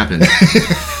surprised when it happens.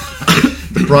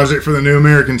 The project for the new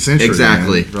American century.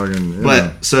 Exactly. Man. Fucking, yeah.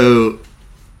 But so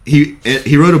he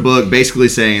wrote a book basically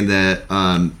saying that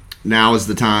now is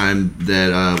the time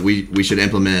that we should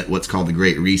implement what's called the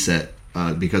Great Reset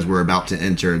because we're about to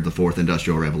enter the fourth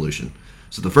industrial revolution.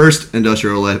 So the first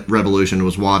industrial revolution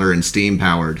was water and steam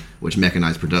powered, which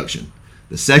mechanized production.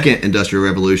 The second industrial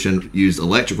revolution used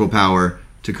electrical power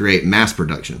to create mass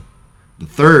production. The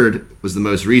third was the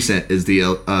most recent, is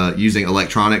the using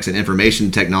electronics and information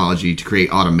technology to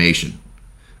create automation.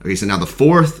 Okay, so now the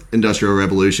fourth industrial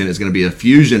revolution is going to be a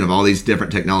fusion of all these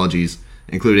different technologies,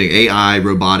 including AI,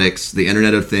 robotics, the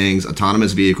Internet of Things,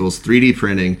 autonomous vehicles, 3D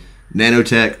printing,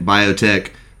 nanotech,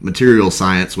 biotech, material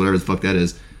science, whatever the fuck that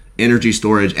is, energy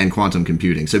storage, and quantum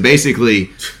computing. So basically,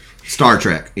 Star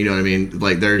Trek. You know what I mean?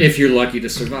 Like they're If you're lucky to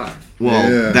survive. well,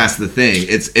 Yeah. that's the thing.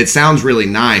 It sounds really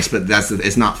nice, but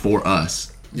it's not for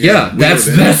us. Yeah, that's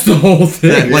the whole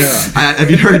thing. Like,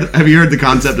 have you heard the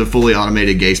concept of fully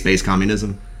automated gay space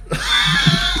communism?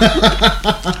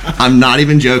 I'm not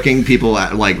even joking. People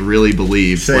like really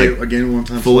believe Say like it again one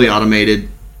time. fully automated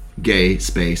gay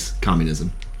space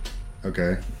communism.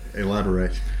 Okay.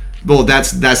 Elaborate. Well,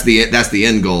 that's the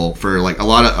end goal for like a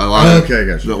lot of Okay,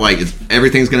 gotcha. like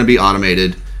everything's going to be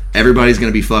automated. Everybody's going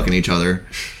to be fucking each other.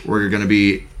 We're going to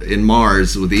be in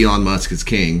Mars with Elon Musk as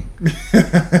king.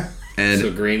 And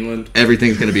So Greenland.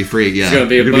 everything's going to be free. Yeah, It's gonna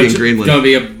be a You're bunch. in Greenland. Gonna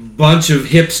be a bunch of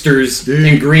hipsters Dude.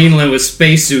 in Greenland with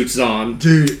spacesuits on.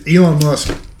 Dude, Elon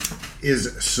Musk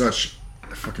is such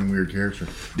a fucking weird character.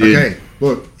 Dude, okay,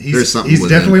 look, there's something he's with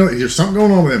definitely there's something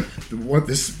going on with him. One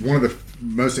of the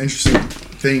most interesting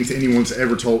things anyone's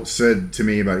ever said to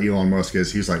me about Elon Musk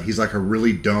is he's like a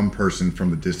really dumb person from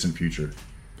the distant future.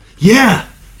 Yeah,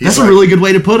 that's like- a really good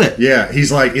way to put it. Yeah, it's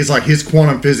like his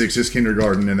quantum physics is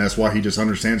kindergarten, and that's why he just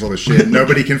understands all this shit.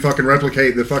 Nobody can fucking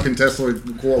replicate the fucking Tesla,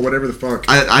 whatever the fuck.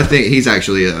 I think he's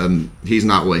actually he's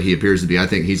not what he appears to be. I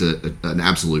think he's an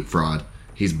absolute fraud.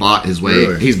 He's bought his way.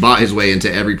 Really? He's bought his way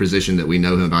into every position that we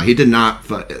know him about. He did not.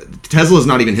 Tesla is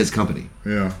not even his company.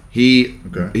 Yeah. He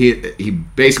Okay. he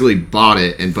basically bought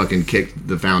it and fucking kicked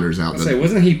the founders out. I say,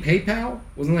 wasn't he PayPal?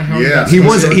 Wasn't that how? Yeah. got He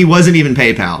started? wasn't even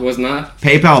PayPal. Was not.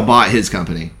 PayPal bought his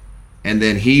company, and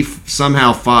then he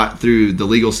somehow fought through the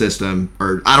legal system,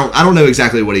 or I don't know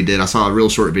exactly what he did. I saw a real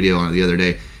short video on it the other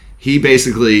day. He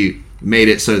basically made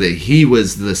it so that he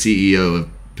was the CEO of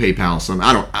PayPal.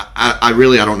 I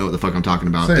really don't know what the fuck I'm talking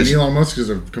about. Saying It's- Elon Musk is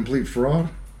a complete fraud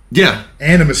yeah,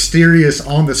 and a mysterious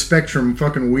on the spectrum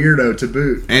fucking weirdo to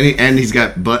boot. and he's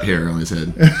got butt hair on his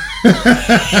head.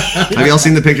 Have y'all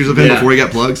seen the pictures of him Yeah. before he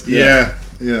got plugs? Yeah.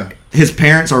 His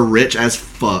parents are rich as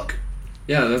fuck.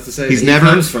 Yeah, that's to say. He's he never-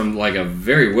 comes from like a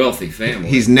very wealthy family.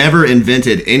 He's never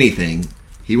invented anything.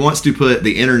 He wants to put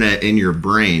the internet in your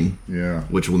brain, Yeah.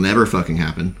 which will never fucking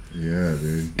happen. Yeah,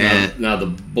 dude. And Now the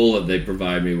bullet they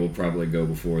provide me will probably go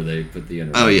before they put the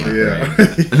internet. Oh, yeah. on, Yeah.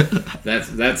 right?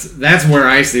 That's where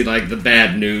I see like the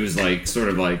bad news, like sort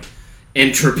of like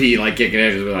entropy, like kicking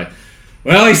in. Like,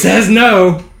 well, he says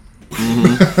no.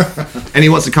 and he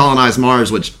wants to colonize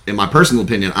Mars, which, in my personal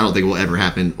opinion, I don't think will ever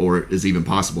happen or is even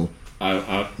possible.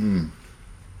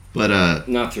 But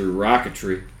Not through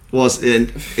rocketry. well, and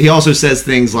he also says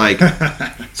things like,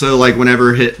 so like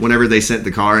whenever they sent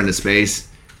the car into space,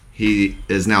 he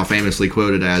is now famously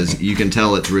quoted as, "You can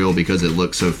tell it's real because it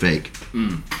looks so fake."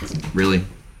 Really?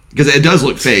 Because it does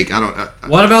look fake. I don't.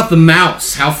 What about the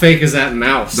mouse? How fake is that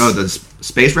mouse? No, the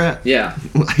space rat. Yeah.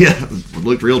 Yeah, it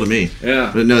looked real to me.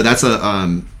 Yeah. But no, that's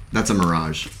a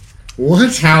mirage.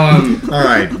 What? How All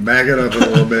right, back it up a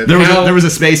little bit. There How- was a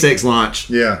SpaceX launch,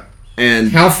 Yeah.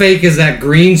 and How fake is that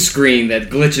green screen that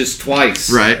glitches twice?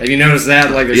 Right. Have you noticed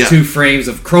that? Like there's Yeah. 2 frames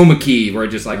of chroma key where it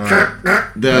just like.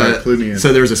 the clue me in.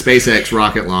 so there was a SpaceX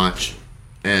rocket launch,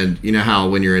 and you know how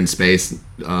when you're in space,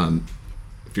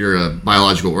 if you're a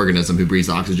biological organism who breathes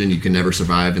oxygen, you can never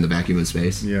survive in the vacuum of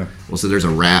space. Yeah. Well, so there's a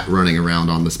rat running around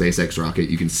on the SpaceX rocket.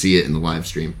 You can see it in the live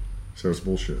stream. So it's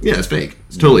bullshit. Yeah, it's fake.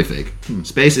 It's totally fake.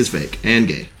 Space is fake and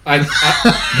gay. I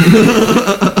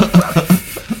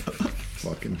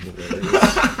Fucking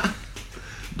hilarious.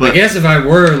 But guess if I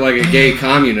were like a gay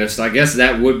communist, I guess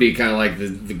that would be kind of like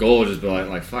the goal. Just be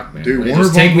like fuck, man. Dude, Like, Warner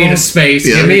just Von take me to Braun- space.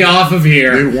 Yeah. Get me off of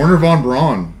here. Dude, Werner von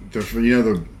Braun,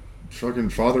 the fucking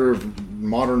father of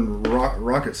modern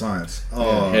rocket science.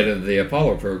 Head of the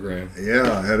Apollo program.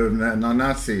 Yeah, head of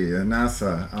Nazi,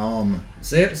 NASA.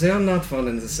 See, I'm not fun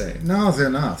to say. No, they're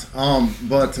not.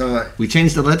 But we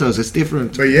changed the letters. It's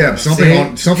different. yeah,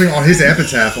 See? something on his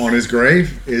epitaph on his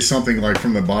grave is something like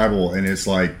from the Bible, and it's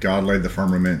like God laid the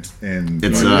firmament, and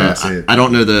It's like, that's it. I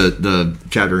don't know the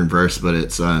chapter and verse, but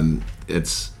it's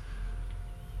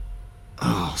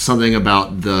something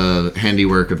about the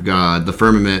handiwork of God, the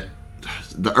firmament,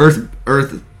 the earth.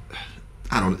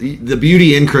 I don't know, the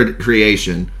beauty in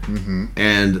creation,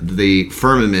 and the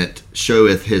firmament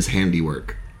showeth his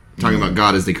handiwork. Talking about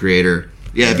God as the creator.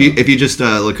 Yeah, if you just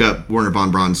look up Werner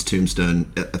von Braun's tombstone,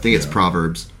 I think it's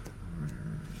Proverbs.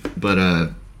 But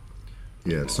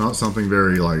Yeah, it's not something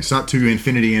very like it's not to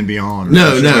infinity and beyond.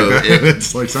 No, It's no, like it-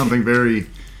 it's like something very.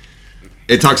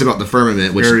 it talks about the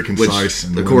firmament, which, Very concise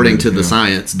and according to limited, the yeah.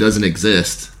 science, doesn't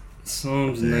exist.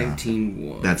 Psalms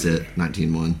 19:1. That's it,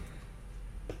 19:1.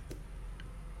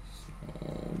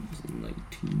 Psalms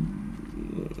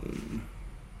 19:1.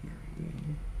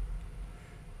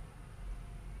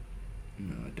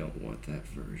 No, I don't want that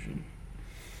version.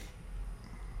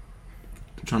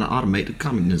 I'm trying to automate the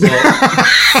communism.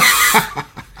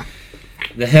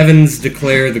 The heavens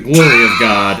declare the glory of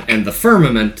God, and the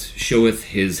firmament showeth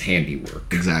his handiwork.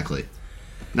 Exactly.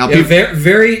 Now, Yeah, people very,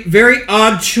 very, very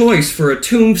odd choice for a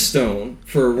tombstone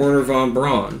for Werner von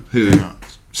Braun. who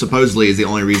supposedly is the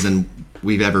only reason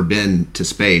we've ever been to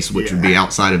space, which would be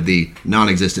outside of the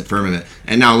non-existent firmament.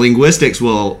 And now linguistics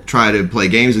will try to play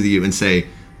games with you and say,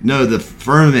 no, the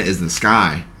firmament is the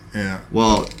sky. Yeah.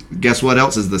 Well, guess what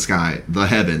else is the sky? The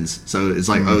heavens. So it's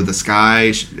like, oh, the sky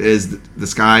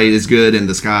is good, and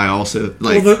the sky also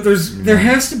like. Well, there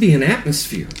has to be an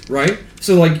atmosphere, right?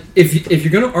 So, like, if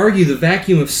you're going to argue the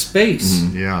vacuum of space,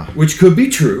 Yeah. which could be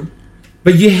true,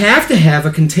 but you have to have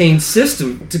a contained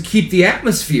system to keep the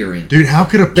atmosphere in. Dude, how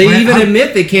could a They planet, even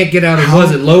admit they can't get out of,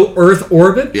 was it low Earth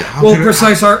orbit? Yeah, how Well, could it-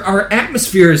 precise. Our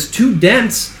atmosphere is too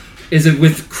dense. Is it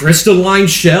with crystalline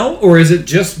shell, or is it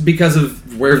just because of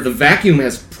where the vacuum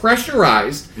has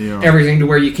pressurized Yeah. everything to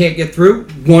where you can't get through?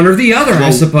 One or the other, I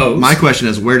suppose. My question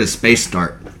is, where does space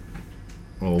start?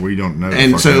 Well, we don't know.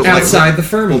 And fucking- so, like, outside the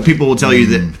firmament, People will tell you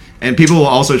that, and people will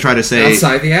also try to say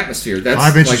outside the atmosphere. That's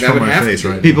 5 inches like that from would my have face, to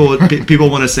be. right? people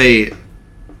want to say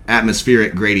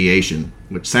atmospheric gradation,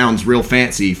 which sounds real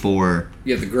fancy for.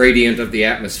 Yeah, the gradient of the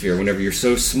atmosphere. Whenever you're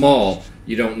so small,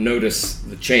 you don't notice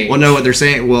the change. Well, no, what they're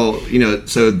saying. Well,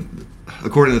 so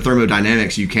according to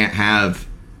thermodynamics, you can't have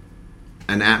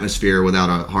an atmosphere without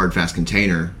a hard, fast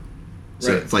container.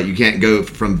 So Right. it's like you can't go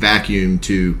from vacuum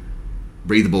to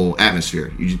breathable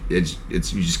atmosphere. You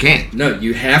just can't. No,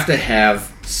 you have to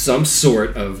have some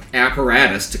sort of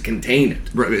apparatus to contain it.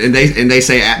 Right, and they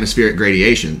say atmospheric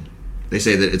gradation. They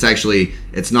say that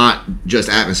it's not just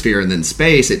atmosphere and then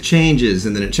space. It changes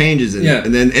and then it changes and, Yeah.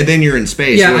 and then you're in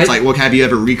space. Yeah, so it's I- like, well, have you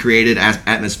ever recreated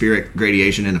atmospheric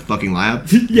gradation in a fucking lab?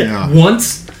 Yeah.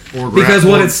 Once. Or Because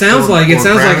what it sounds like, it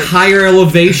sounds like gravity. higher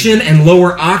elevation and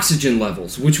lower oxygen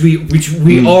levels, which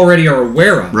we already are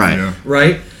aware of. Right. Yeah.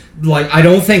 Right? like, I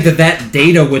don't think that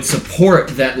data would support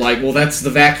that, like, well, that's the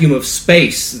vacuum of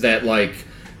space that, like,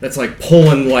 that's, like,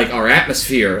 pulling, like, our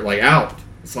atmosphere, like, out.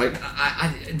 It's like,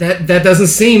 that doesn't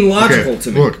seem logical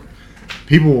to me. Look,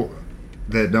 people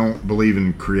that don't believe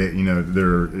in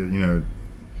they're,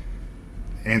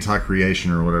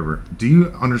 anti-creation or whatever. Do you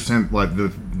understand, like,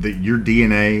 the your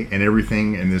DNA and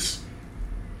everything and this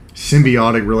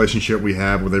symbiotic relationship we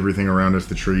have with everything around us,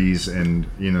 the trees and,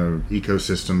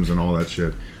 ecosystems and all that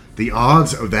shit? The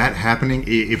odds of that happening,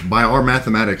 if by our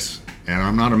mathematics, and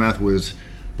I'm not a math whiz,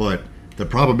 but the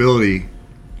probability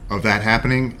of that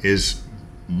happening is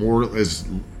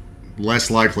less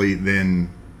likely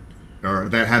than, or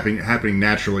that happening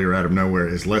naturally or out of nowhere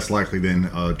is less likely than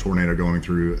a tornado going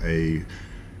through a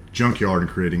junkyard and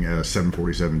creating a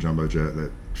 747 jumbo jet that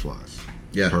flies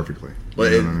perfectly. Well,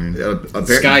 you know what I mean?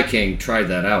 Sky King tried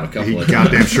that out a couple of times.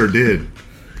 Goddamn sure did.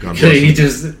 God bless He him.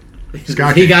 just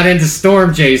Sky he King. got into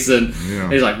storm chasing. Yeah.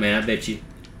 He's like, man, I bet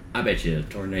you a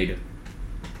tornado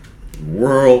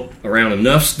whirl around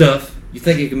enough stuff. You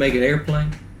think he can make an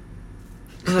airplane?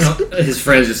 I don't. His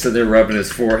friends just sit there rubbing his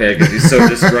forehead because he's so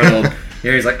disgruntled.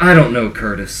 Yeah, he's like, I don't know,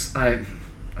 Curtis. I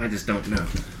just don't know.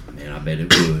 Man, I bet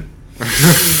it would.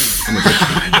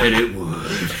 I bet it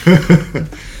would.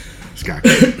 Sky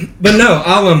King. But no,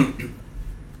 I'm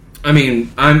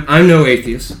no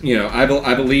atheist.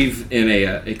 I believe in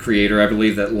a creator. I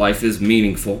believe that life is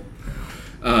meaningful.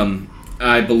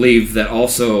 I believe that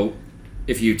also,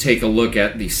 if you take a look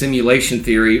at the simulation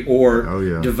theory or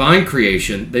divine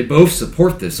creation, they both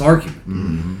support this argument.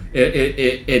 Mm-hmm.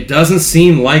 It doesn't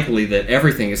seem likely that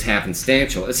everything is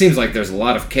happenstantial. It seems like there's a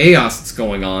lot of chaos that's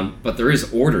going on, but there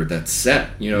is order that's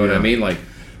set. You know what I mean? Like,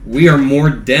 we are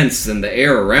more dense than the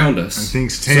air around us. And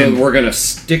things tend... So we're going to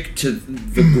stick to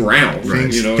the ground.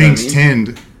 Things, you know things what I mean?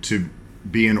 tend to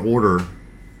be in order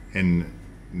and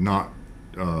not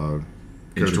go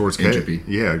towards entropy.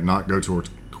 Not go towards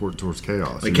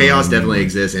chaos. Like, chaos definitely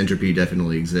exists. Entropy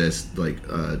definitely exists. Like,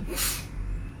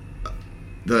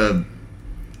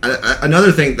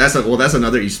 another thing, that's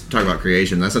another, you talk about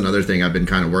creation, that's another thing I've been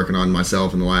kind of working on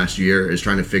myself in the last year, is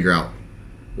trying to figure out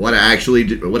what I actually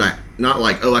do, I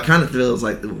kind of feel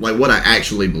like what I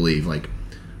actually believe, like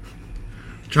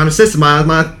trying to systemize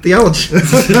my theology.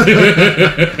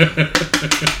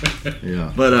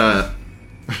 Yeah. But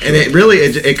and it really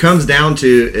it comes down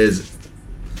to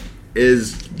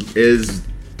is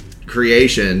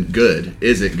creation good?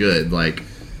 Is it good? Like,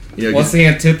 what's the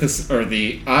antithesis or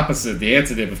the opposite, the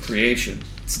antidote of creation?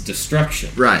 It's destruction.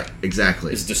 Right,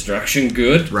 exactly. Is destruction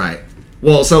good? Right.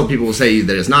 Well, some people will say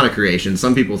that it's not a creation.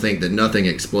 Some people think that nothing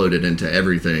exploded into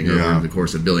everything over the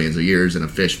course of billions of years, and a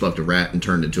fish fucked a rat and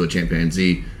turned into a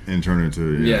chimpanzee. And turned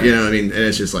into... Yeah. You know what I mean? And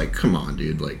it's just like, come on,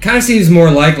 dude. Like, kind of seems more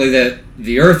likely that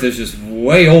the Earth is just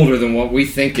way older than what we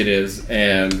think it is,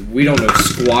 and we don't know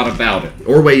squat about it.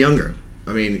 Or way younger.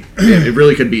 I mean, it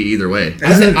really could be either way.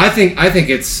 I think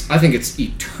it's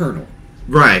eternal.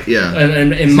 Right, yeah.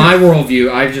 And in my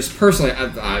worldview, I just personally,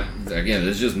 again,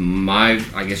 it's just my,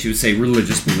 I guess you would say,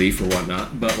 religious belief or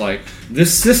whatnot. But like,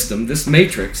 this system, this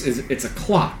matrix, it's a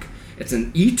clock. It's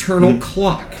an eternal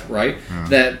clock, right?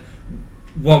 That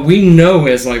what we know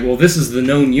as like, well, this is the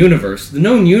known universe. The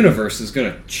known universe is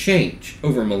going to change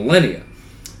over millennia.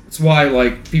 That's why,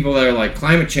 like, people that are like,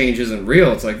 climate change isn't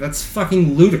real. It's like, that's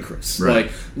fucking ludicrous. Right.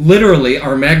 Like, literally,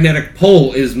 our magnetic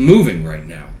pole is moving right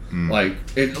now. Like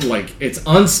it's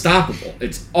unstoppable.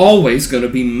 It's always going to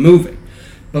be moving.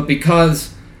 But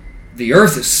because the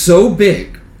Earth is so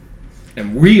big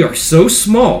and we are so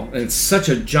small and it's such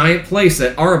a giant place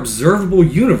that our observable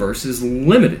universe is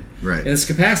limited in its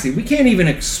capacity, we can't even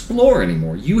explore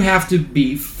anymore. You have to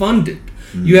be funded.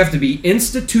 You have to be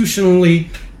institutionally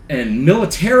and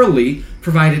militarily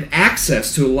provided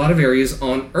access to a lot of areas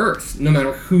on Earth, no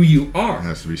matter who you are. It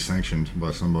has to be sanctioned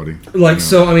by somebody.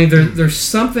 So, I mean, there's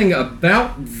something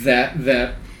about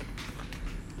that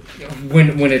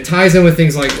when it ties in with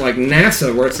things like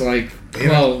NASA, where it's like,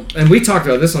 well, and we talked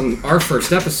about this on our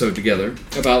first episode together,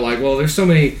 about like, well, there's so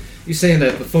many, you saying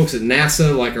that the folks at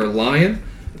NASA, like, are lying.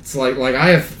 It's like I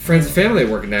have friends and family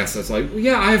that work at NASA. It's like, well,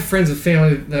 yeah, I have friends and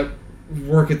family that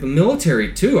work at the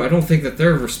military too. I don't think that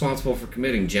they're responsible for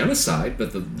committing genocide,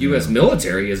 but the U.S.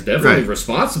 military is definitely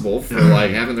responsible for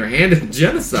like having their hand in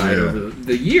genocide over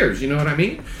the years. You know what I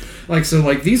mean? Like, so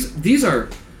like these are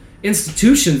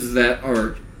institutions that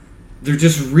are, they're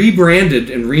just rebranded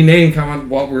and renamed, kind of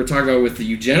what we were talking about with the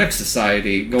Eugenics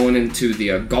Society going into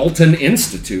the Galton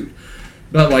Institute.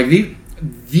 But like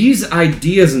these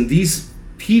ideas and these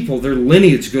people, their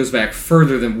lineage goes back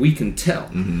further than we can tell.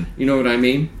 You know what I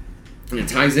mean? And it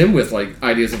ties in with like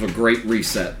ideas of a great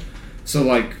reset. So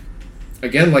like,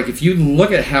 again, like if you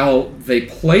look at how they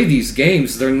play these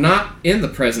games, they're not in the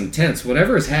present tense.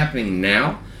 Whatever is happening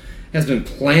now has been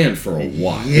planned for a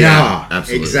while. Yeah,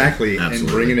 absolutely. Exactly. Absolutely. And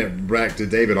bringing it back to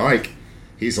David Icke,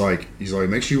 he's like,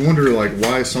 makes you wonder like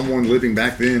why someone living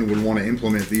back then would want to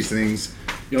implement these things.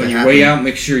 You know, on your way out,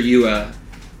 make sure you.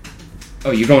 Oh,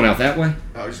 you're going out that way?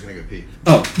 I was just gonna go pee.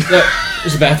 Oh,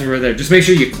 there's a bathroom right there. Just make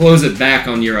sure you close it back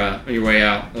on your way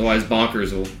out. Otherwise,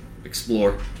 bonkers will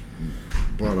explore.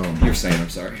 But You're saying, I'm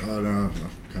sorry. I don't know.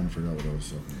 I kind of forgot what I was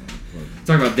talking about.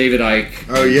 Talking about David Icke.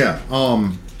 Oh yeah.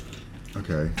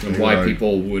 Okay. And why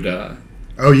people would.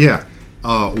 Oh yeah.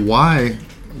 Why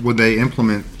would they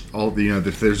implement all the,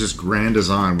 if there's this grand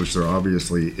design, which there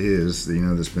obviously is,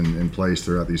 that's been in place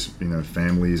throughout these,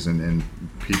 families and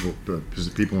people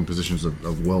in positions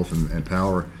of wealth and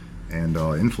power and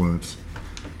influence,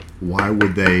 why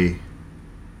would they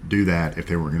do that if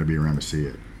they weren't going to be around to see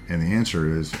it? And the answer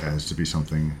has to be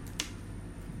something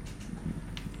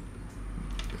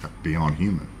beyond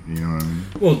human. You know what I mean?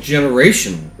 Well,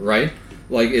 generational, right?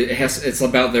 Like it's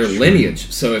about their lineage.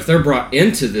 So if they're brought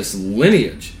into this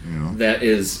lineage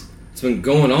it's been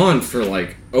going on for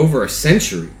like over a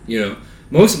century,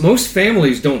 most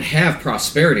families don't have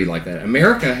prosperity like that.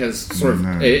 America has sort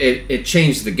of it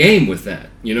changed the game with that.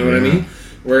 You know what I mean?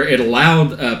 Where it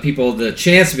allowed people the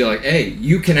chance to be like, hey,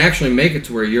 you can actually make it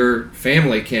to where your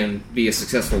family can be a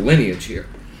successful lineage here.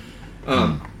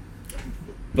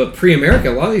 But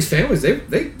pre-America, a lot of these families,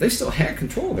 they still had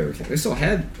control of everything. They still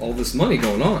had all this money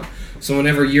going on. So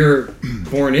whenever you're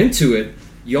born into it,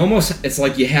 it's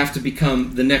like you have to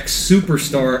become the next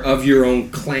superstar of your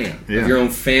own clan, of your own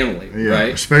family,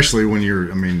 right? Especially when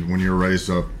you're raised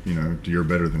up, you're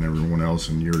better than everyone else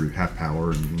and you have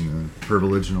power and,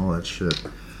 privilege and all that shit.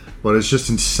 But it's just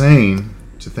insane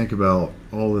to think about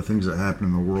all the things that happen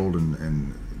in the world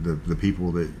and the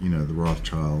people that, the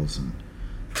Rothschilds and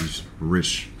these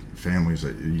rich families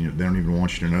that they don't even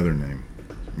want you to know their name,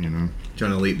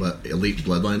 Trying to elite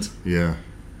bloodlines. Yeah,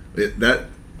 that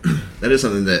is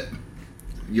something that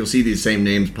you'll see these same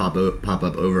names pop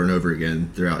up over and over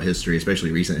again throughout history,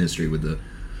 especially recent history with the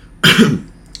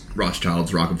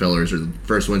Rothschilds, Rockefellers are the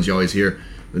first ones you always hear.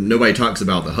 But nobody talks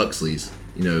about the Huxleys.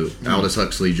 Aldous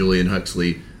Huxley, Julian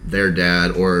Huxley, their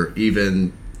dad, or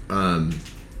even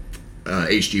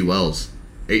H.G. Wells.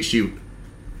 H.G.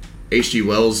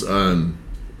 Wells, he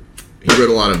wrote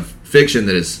a lot of fiction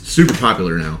that is super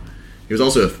popular now. He was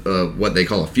also what they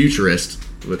call a futurist,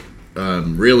 but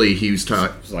really he was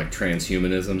It's like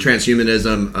transhumanism,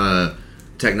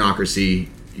 technocracy.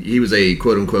 He was a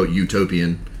quote-unquote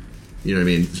utopian, you know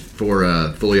what I mean,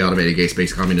 for fully automated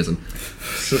gay-space communism.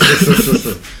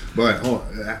 But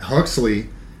Huxley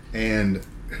and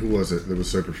who was it that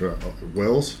was so profound?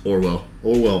 Wells? Orwell.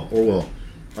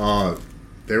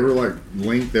 They were like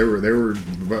linked. They were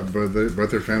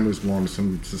both their families belonged to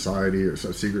some society or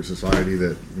some secret society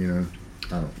that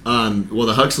I don't. Well,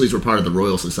 the Huxleys were part of the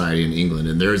Royal Society in England,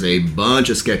 and there's a bunch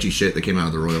of sketchy shit that came out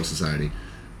of the Royal Society.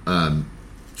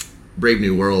 Brave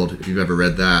New World, if you've ever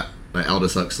read that by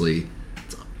Aldous Huxley,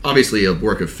 it's obviously a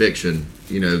work of fiction.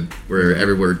 Where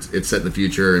everywhere it's set in the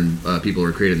future, and people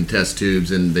are created in test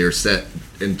tubes, and they're set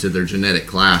into their genetic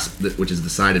class, which is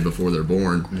decided before they're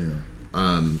born.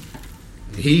 Yeah.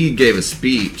 He gave a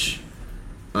speech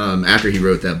after he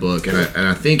wrote that book, and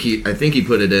I think he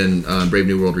put it in Brave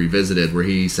New World Revisited, where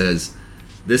he says,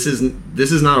 "This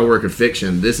is not a work of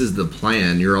fiction. This is the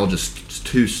plan. You're all just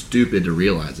too stupid to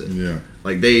realize it." Yeah,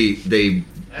 like they.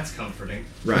 That's comforting,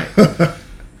 right?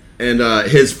 And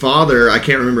his father, I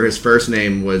can't remember his first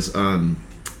name, was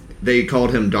they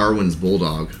called him Darwin's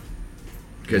bulldog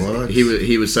because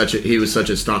he was such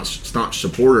a staunch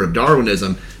supporter of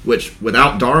Darwinism. Which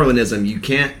without Darwinism, you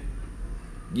can't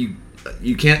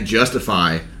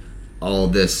justify all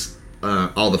this,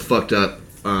 all the fucked up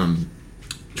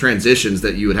transitions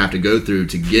that you would have to go through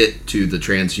to get to the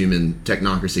transhuman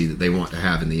technocracy that they want to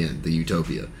have in the end, the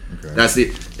utopia. Okay.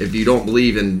 If you don't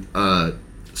believe in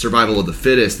survival of the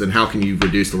fittest, then how can you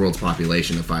reduce the world's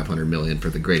population to 500 million for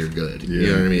the greater good? Yeah. You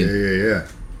know what I mean?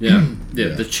 Yeah.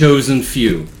 The chosen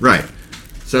few. Right.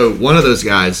 So one of those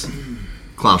guys,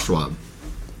 Klaus Schwab.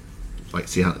 Like,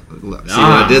 see what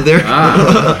I did there?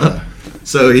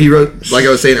 So he wrote, like I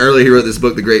was saying earlier, he wrote this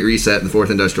book, The Great Reset and the Fourth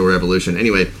Industrial Revolution.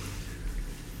 Anyway,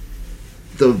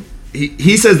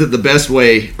 he says that the best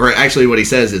way, or actually what he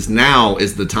says is now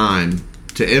is the time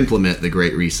to implement the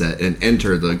Great Reset and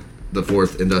enter the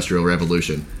Fourth Industrial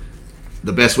Revolution.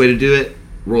 The best way to do it,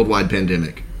 worldwide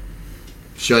pandemic.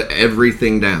 Shut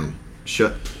everything down.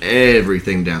 shut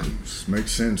everything down.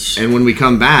 Makes sense. And when we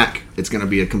come back, it's going to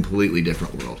be a completely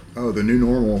different world. Oh, the new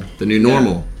normal. The new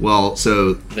normal. Well,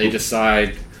 so They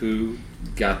decide who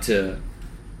got to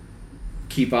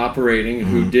keep operating and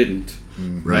who didn't.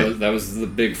 right. That was the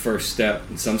big first step.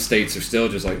 And some states are still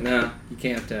just like, nah, you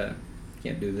can't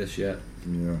do this yet.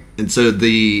 Yeah. And so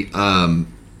the So fun.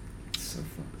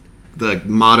 the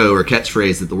motto or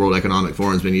catchphrase that the World Economic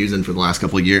Forum's been using for the last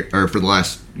couple of years, or for the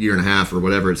last year and a half, or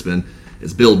whatever it's been,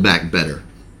 is "Build Back Better."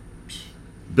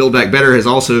 "Build Back Better" has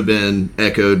also been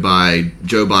echoed by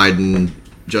Joe Biden,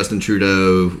 Justin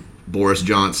Trudeau, Boris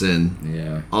Johnson.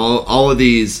 Yeah. All of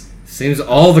these. Seems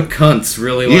all the cunts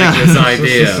really like Yeah. this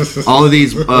idea. All of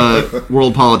these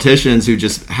world politicians who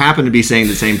just happen to be saying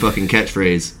the same fucking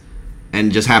catchphrase,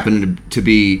 and just happen to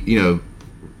be,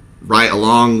 right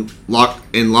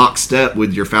in lockstep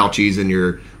with your Fauci's and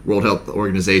your World Health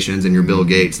Organizations and your Bill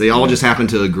Gates. They all just happen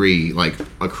to agree, like,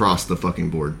 across the fucking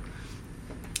board.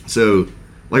 So,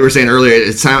 like we were saying earlier,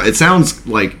 it sounds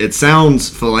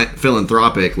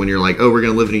philanthropic when you're like, oh, we're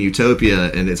going to live in a utopia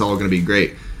and it's all going to be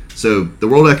great. So the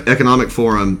World Economic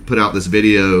Forum put out this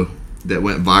video that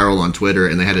went viral on Twitter,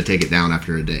 and they had to take it down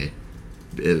after a day.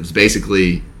 It was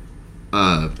basically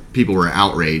people were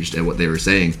outraged at what they were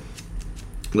saying.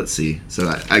 Let's see. So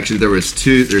actually, there's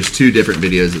two different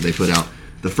videos that they put out.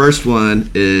 The first one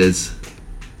is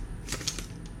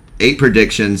 8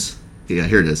 predictions. Yeah,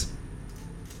 here it is.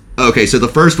 Okay, so the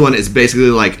first one is basically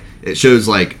like, it shows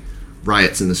like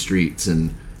riots in the streets,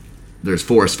 and there's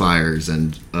forest fires,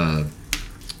 and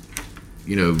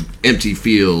empty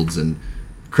fields, and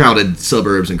crowded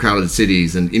suburbs and crowded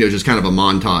cities, and just kind of a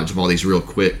montage of all these real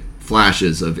quick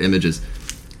flashes of images.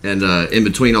 And in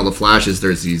between all the flashes,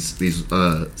 there's these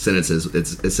sentences.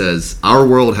 It says, "Our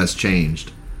world has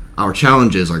changed. Our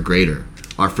challenges are greater.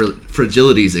 Our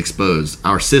fragilities exposed.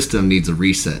 Our system needs a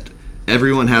reset.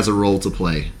 Everyone has a role to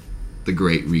play. The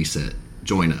Great Reset.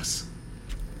 Join us."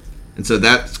 And so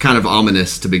that's kind of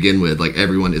ominous to begin with. Like,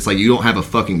 everyone, it's like you don't have a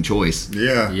fucking choice.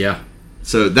 Yeah. Yeah.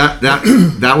 So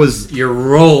that was, Your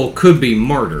role could be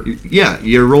martyr. yeah,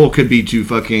 your role could be to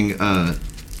fucking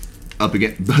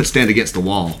stand against the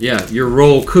wall. Yeah, your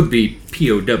role could be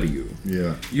POW.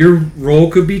 Yeah. Your role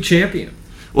could be champion.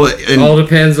 Well, It all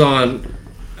depends on.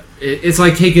 It's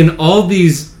like taking all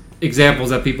these examples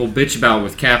that people bitch about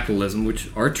with capitalism, which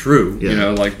are true,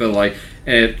 Yeah.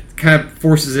 and it kind of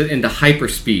forces it into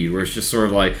hyperspeed, where it's just sort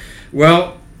of like,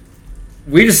 well,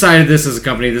 we decided this as a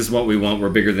company, this is what we want, we're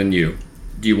bigger than you.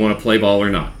 Do you want to play ball or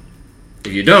not?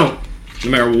 If you don't,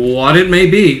 no matter what it may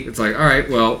be, it's like, all right,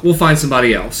 well, we'll find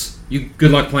somebody else. You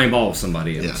good luck playing ball with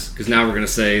somebody else, because now we're going to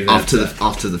say that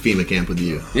off to the FEMA camp with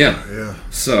you. yeah. Yeah.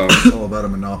 So It's all about a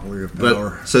monopoly of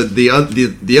power. But so the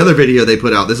other video they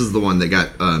put out, this is the one that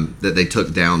got that they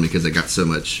took down because it got so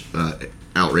much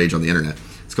outrage on the internet.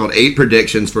 It's called 8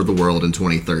 Predictions for the World in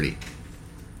 2030.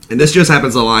 And this just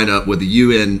happens to line up with the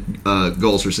UN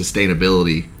Goals for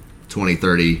Sustainability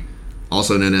 2030,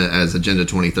 also known as Agenda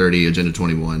 2030, Agenda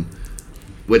 21,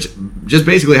 which just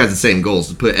basically has the same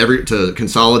goals: to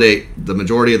consolidate the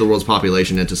majority of the world's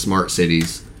population into smart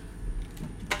cities,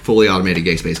 fully automated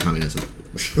gay space communism.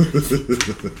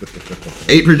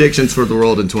 8 predictions for the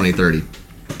world in 2030.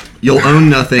 You'll own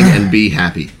nothing and be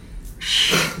happy.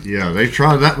 Yeah, they've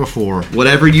tried that before.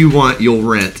 Whatever you want, you'll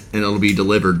rent, and it'll be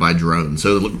delivered by drone.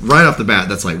 So right off the bat,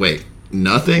 that's like, wait,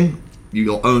 nothing?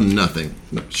 You'll own nothing.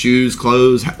 Shoes,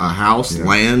 clothes, a house,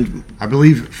 land. I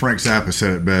believe Frank Zappa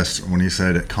said it best when he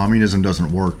said communism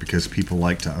doesn't work because people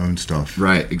like to own stuff.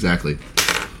 Right, exactly.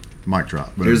 Mic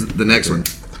drop. But Here's the next one.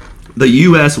 The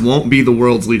U.S. won't be the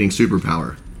world's leading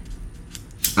superpower.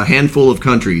 A handful of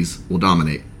countries will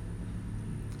dominate.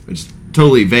 Which is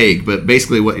totally vague, but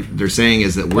basically what they're saying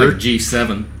is that we're... like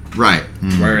G7, Right.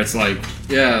 where it's like,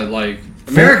 yeah, like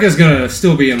America's gonna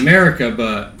still be America,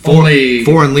 but only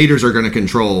Foreign leaders are going to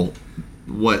control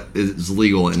what is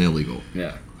legal and illegal.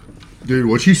 yeah. Dude,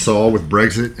 what you saw with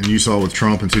Brexit and you saw with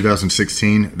Trump in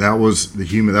 2016, that was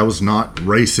that was not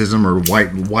racism or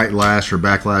white lash or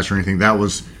backlash or anything. That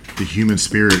was the human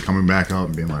spirit coming back up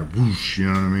and being like, whoosh, you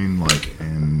know what I mean? Like,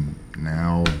 and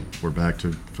now we're back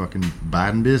to fucking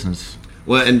Biden business.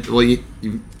 Well,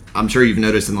 I'm sure you've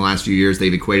noticed in the last few years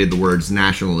they've equated the words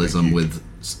nationalism with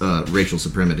racial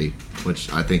supremacy,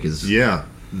 which I think is Yeah.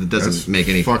 that doesn't make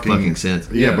any fucking sense.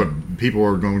 Yeah, Yeah. but people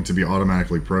are going to be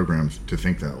automatically programmed to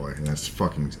think that way. And that's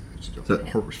fucking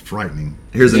frightening.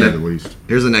 Here's the to next- say the least.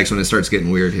 Here's the next one. It starts getting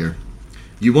weird here.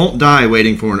 You won't die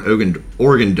waiting for an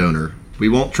organ donor. We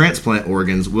won't transplant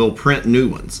organs. We'll print new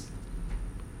ones.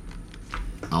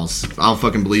 I'll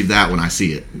fucking believe that when I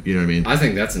see it. You know what I mean? I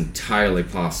think that's entirely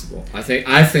possible. I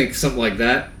think something like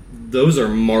that those are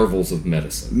marvels of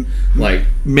medicine. Like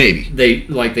Maybe.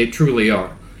 they truly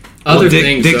are. Well, Other Dick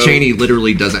things, Dick though- Cheney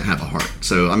literally doesn't have a heart.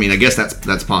 So I mean, I guess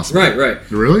that's possible. Right.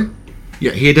 Really?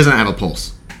 Yeah, he doesn't have a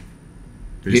pulse.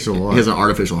 He's still He alive. has an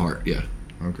artificial heart. Yeah.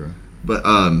 Okay. But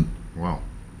Wow.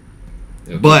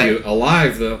 It'll keep But- you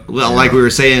alive though. well, like we were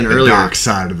saying The earlier, dark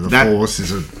side of the that- Force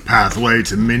is a pathway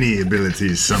to many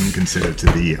abilities some consider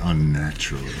to be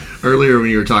unnatural. earlier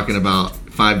when you were talking about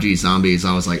 5G zombies,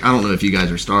 I was like, I don't know if you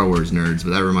guys are Star Wars nerds,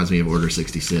 but that reminds me of Order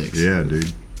 66. Yeah,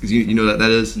 dude. 'Cause you know what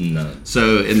that is? No.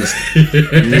 So in the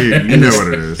You know what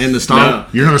it is. in the Star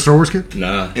You're not a Star Wars kid?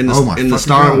 Nah. in the Oh my in the fucking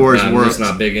Star God. Wars I'm world. just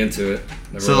not big into it.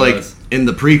 Never So like was. in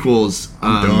the prequels,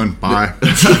 I'm done. Bye.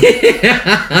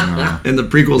 in the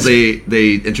prequels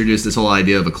they introduced this whole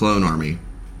idea of a clone army,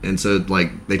 and so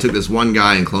like they took this one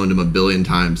guy and cloned him 1 billion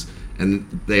times, and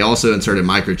they also inserted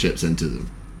microchips into them.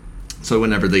 So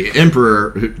whenever the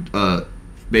Emperor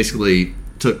basically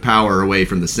took power away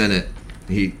from the Senate,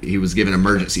 he was given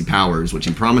emergency powers, which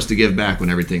he promised to give back when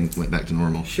everything went back to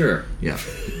normal. Sure. Yeah.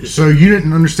 So you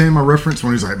didn't understand my reference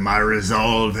when he's like, "My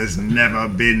resolve has never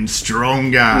been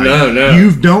stronger." No.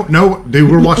 You don't know,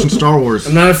 dude. We're watching Star Wars.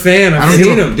 I'm not a fan. I've don't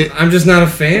seen know. him. I'm just not a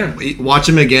fan. Watch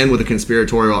him again with a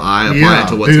conspiratorial eye, apply Yeah, it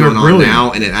to what's dude, they're going on brilliant.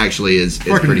 now, and it actually is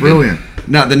Fucking pretty brilliant. good.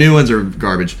 No, the new ones are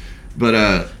garbage.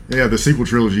 But Yeah, the sequel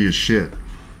trilogy is shit.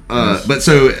 but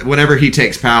so whenever he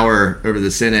takes power over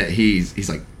the Senate, he's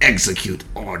like, execute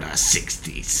Order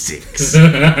 66.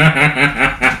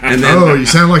 And then Oh, you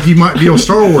sound like you might be a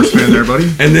Star Wars fan there, buddy.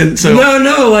 and then so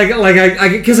No, like I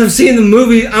because I've seen the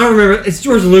movie. I don't remember. It's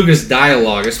George Lucas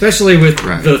dialogue, especially with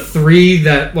Right. the three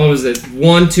that what was it?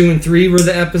 1, 2, and 3 were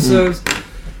the episodes.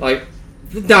 Like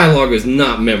the dialogue is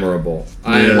not memorable.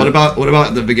 what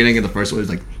about the beginning of the first one? It's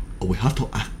like, oh, we have to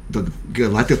ask the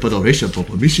Galactic Federation for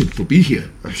permission to be here.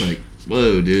 It's like,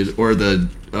 whoa, dude. Or the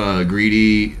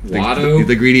greedy Watto?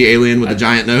 the greedy alien with the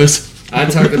giant nose. I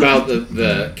talked about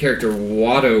the character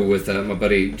Watto with my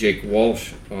buddy Jake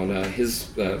Walsh on his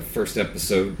first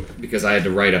episode because I had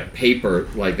to write a paper.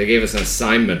 Like they gave us an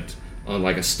assignment on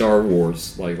like a Star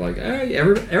Wars. Like hey,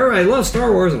 everybody loves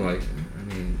Star Wars. I'm like, I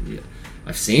mean, yeah,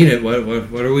 I've seen it. What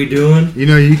are we doing? You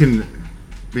know, you can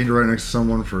be right next to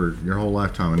someone for your whole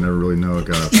lifetime and never really know it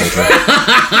got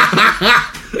a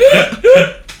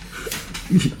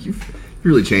You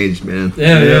really changed, man.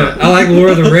 Yeah. I like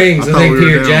Lord of the Rings. I thought think we were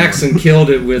Peter down. Jackson killed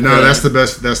it with. No, that's the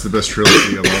best. That's the best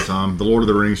trilogy of all time. The Lord of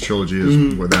the Rings trilogy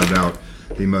is without doubt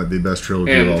the best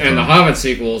trilogy of all time. And the Hobbit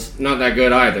sequels, not that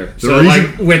good either. So, reason-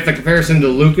 like, with the comparison to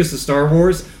Lucas to Star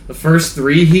Wars, the first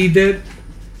 3 he did,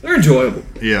 they're enjoyable.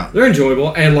 Yeah. They're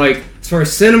enjoyable. And, like, as far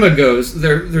as cinema goes,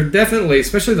 they're definitely,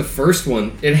 especially the first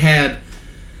one, it had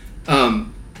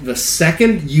the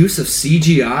second use of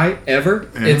CGI ever.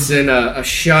 Yeah. It's in a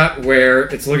shot where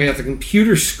it's looking at the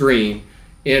computer screen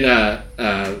in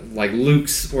like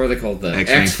Luke's, what are they called? The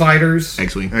X-Wing. X-Fighters.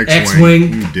 X-Wing.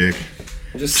 X-Wing. You dick.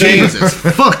 Just saying. Jesus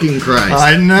fucking Christ.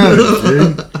 I know,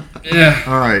 dude. Yeah.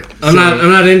 All right. I'm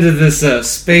not into this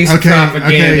space propaganda.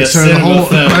 Okay. So the cinema whole.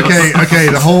 film. Okay.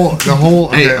 The whole.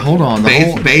 Okay. Hey, Hold on.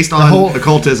 Based the on whole-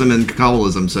 occultism and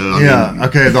Kabbalism, so I Yeah. mean,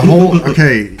 Okay. The whole.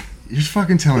 Okay. You're just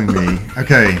fucking telling me.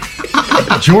 Okay.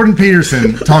 Jordan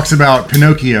Peterson talks about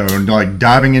Pinocchio and like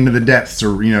diving into the depths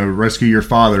or rescue your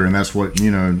father, and that's what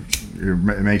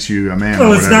it makes you a man.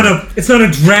 Well, or it's whatever. not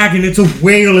a dragon. It's a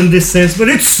whale in this sense, but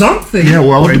it's something. Yeah.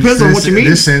 Well, it depends on what you mean.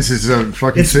 In this sense, it's a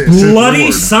fucking. It's Sith bloody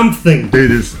Lord. something.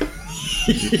 Dude, it's.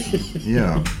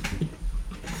 Yeah.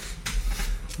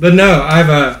 But no, I've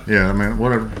Yeah, I mean,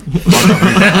 whatever.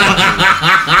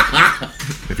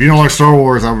 If you don't like Star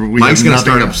Wars, Mike's gonna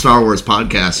start a Star Wars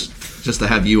podcast just to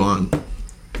have you on.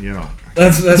 Yeah,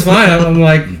 that's fine. I'm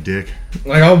like you dick.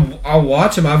 I'll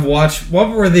watch them. I've watched what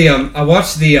were the I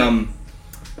watched the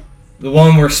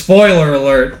one where spoiler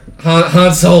alert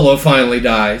Han Solo finally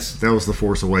dies. That was The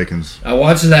Force Awakens. I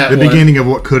watched that The one. beginning of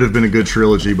what could have been a good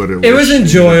trilogy, but it was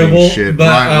enjoyable, Shit. but,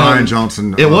 Ryan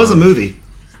Johnson. It was a movie.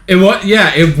 It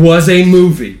was a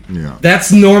movie. Yeah.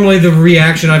 That's normally the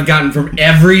reaction I've gotten from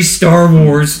every Star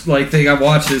Wars like thing I've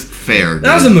watched is Fair.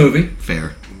 that was a dude. movie.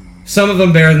 Fair. Some of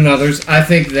them better than others. I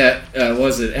think that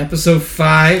was it Episode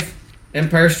 5,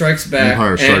 Empire Strikes Back,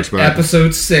 Empire Strikes and Back.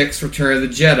 Episode 6, Return of the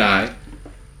Jedi.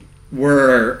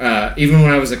 Were even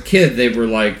when I was a kid, they were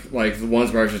like the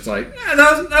ones where I was just like,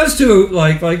 those two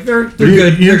like they're good.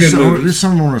 They're good movies. There's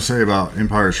something I want to say about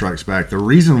Empire Strikes Back. The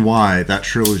reason why that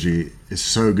trilogy is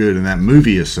so good and that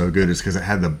movie is so good is because it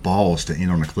had the balls to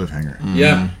end on a cliffhanger.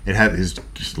 Yeah. It had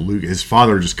his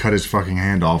father just cut his fucking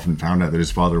hand off and found out that his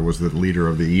father was the leader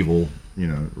of the evil,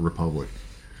 Republic.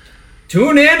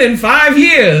 Tune in 5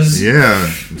 years. Yeah,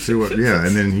 see what? Yeah,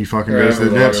 and then he fucking goes to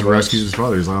the Forever depths and long rescues his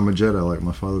father. He's like, I'm a Jedi, like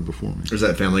my father before me. There's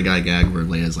that Family Guy gag where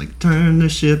Leia's like, "Turn the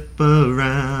ship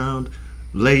around.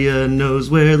 Leia knows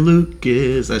where Luke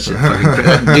is." That shit,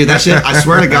 fucking, dude. That shit. I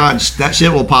swear to God, that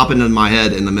shit will pop into my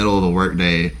head in the middle of a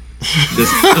workday,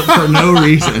 just for no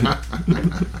reason.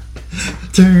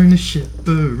 Turn the ship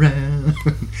around.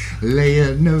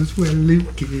 Leia knows where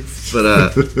Luke is.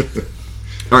 But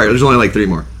all right, there's only like 3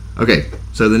 more. Okay,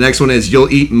 so the next one is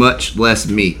you'll eat much less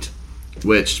meat,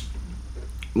 which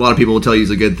a lot of people will tell you is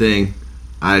a good thing.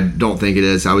 I don't think it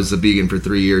is. I was a vegan for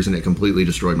 3 years and it completely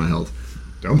destroyed my health.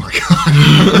 Oh my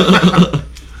god.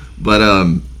 But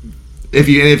if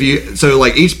you so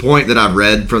like each point that I've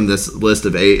read from this list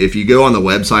of 8, if you go on the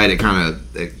website, it kind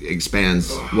of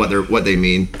expands what they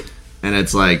mean. And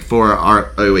it's like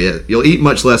you'll eat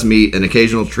much less meat, an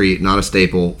occasional treat, not a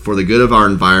staple, for the good of our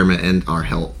environment and our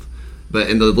health. But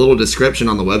in the little description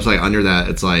on the website under that,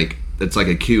 it's like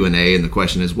a Q&A, and the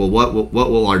question is, well, what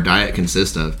will our diet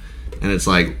consist of? And it's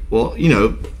like, well,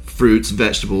 fruits,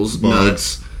 vegetables,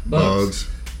 nuts, Bugs.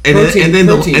 and then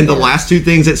Protein the bar. last 2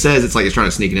 things it says, it's like it's trying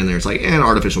to sneak it in there. It's like, and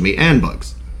artificial meat and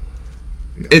bugs.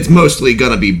 It's mostly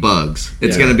gonna be bugs.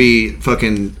 It's gonna be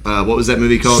fucking what was that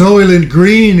movie called? Soylent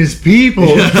Green is people.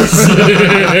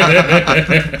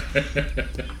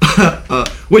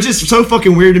 Which is so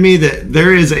fucking weird to me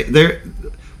that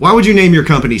why would you name your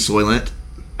company Soylent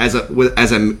as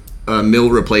a meal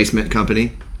replacement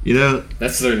company?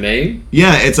 That's their name?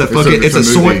 Yeah, it's a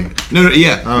soy. movie.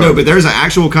 No, but there's an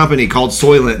actual company called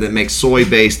Soylent that makes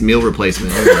soy-based meal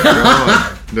replacement.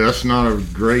 God, that's not a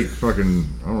great fucking.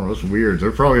 I don't know. That's weird.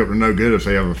 They're probably up to no good if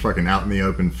they have a fucking out in the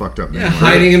open fucked up name. Yeah,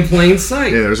 hiding in plain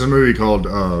sight. Yeah, there's a movie called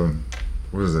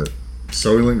what is it?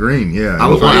 Soylent Green. Yeah,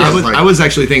 I was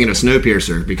actually thinking of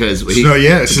Snowpiercer because he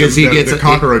gets the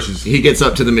cockroaches. He gets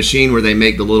up to the machine where they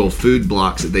make the little food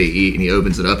blocks that they eat, and he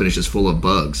opens it up, and it's just full of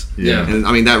bugs. Yeah. And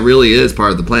I mean that really is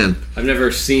part of the plan. I've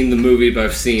never seen the movie, but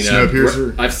I've seen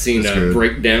Snowpiercer? I've seen That's good.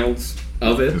 breakdowns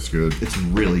of it. It's good. It's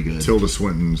really good. Tilda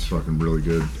Swinton's fucking really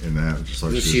good in that. Just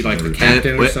like Is she's she like the everything.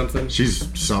 captain or Wait. something? She's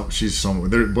some.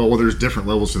 There's different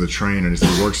levels to the train, and as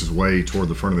he works his way toward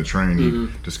the front of the train, he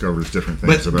discovers different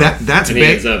things But about. that's And he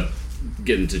ends big. up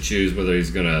getting to choose whether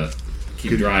he's gonna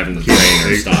keep driving the train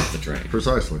or stop the train.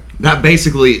 Precisely.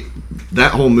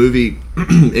 That whole movie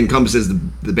encompasses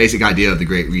the basic idea of the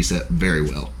Great Reset very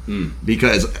well.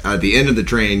 Because at the end of the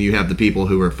train, you have the people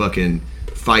who are fucking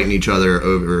fighting each other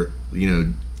over,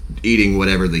 eating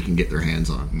whatever they can get their hands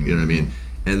on. You know what I mean?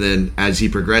 And then as he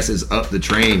progresses up the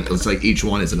train, it's like each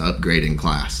one is an upgrade in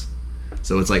class.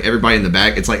 So it's like everybody in the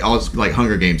back. It's like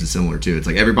Hunger Games is similar too. It's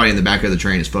like everybody in the back of the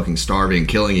train is fucking starving,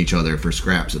 killing each other for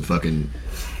scraps of fucking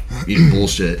eating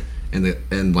bullshit.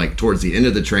 And like towards the end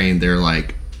of the train, they're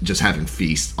like just having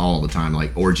feasts all the time,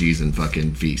 like orgies and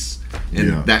fucking feasts.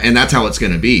 And that's how it's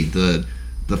gonna be. The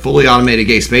fully automated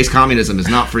gay space communism is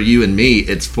not for you and me.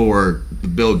 It's for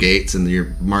Bill Gates and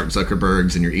your Mark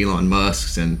Zuckerbergs and your Elon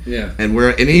Musks and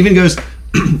it even goes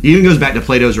back to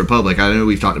Plato's Republic. I know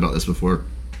we've talked about this before.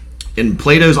 In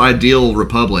Plato's ideal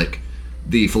republic,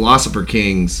 the philosopher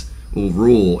kings will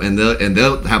rule, and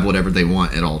they'll have whatever they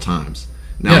want at all times.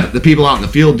 Now, the people out in the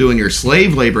field doing your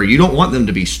slave labor, you don't want them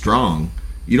to be strong.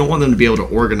 You don't want them to be able to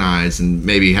organize and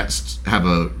maybe have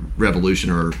a revolution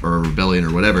or a rebellion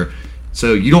or whatever.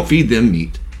 So you don't feed them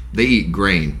meat. They eat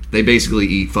grain. They basically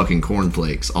eat fucking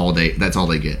cornflakes all day. That's all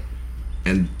they get.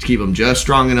 And keep them just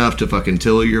strong enough to fucking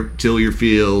till your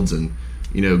fields and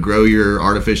grow your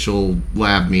artificial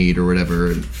lab meat or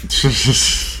whatever.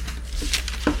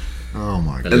 Oh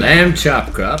my The god. lamb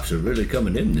chop crops are really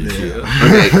coming in this year.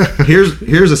 Okay,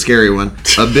 here's a scary one.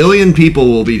 1 billion people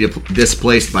will be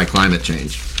displaced by climate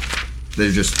change.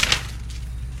 They're just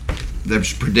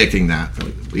predicting that.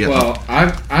 Well,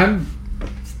 I'm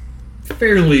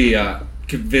fairly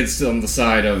convinced on the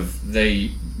side of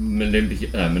they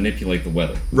manipulate the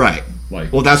weather. Right.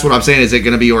 Like, Well, that's what I'm saying. Is it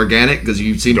going to be organic? Because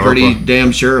you seem DARPA. pretty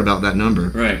damn sure about that number.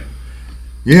 right.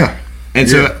 Yeah. And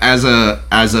so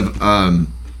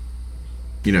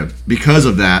because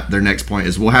of that, their next point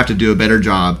is we'll have to do a better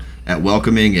job at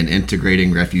welcoming and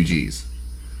integrating refugees.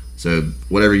 So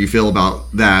whatever you feel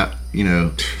about that,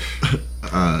 Go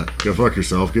fuck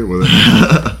yourself. Get with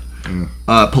it.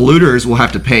 polluters will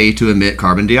have to pay to emit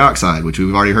carbon dioxide, which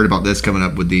we've already heard about this coming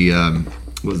up with the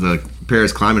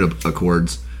Paris Climate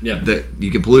Accords. Yeah. That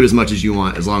you can pollute as much as you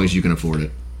want as long as you can afford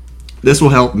it. This will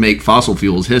help make fossil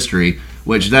fuels history,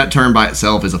 which that term by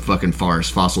itself is a fucking farce.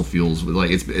 Fossil fuels,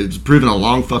 like it's proven a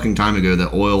long fucking time ago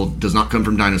that oil does not come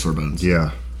from dinosaur bones.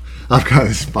 Yeah. I've got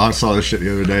this. I saw this shit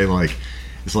the other day. Like,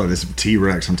 It's like this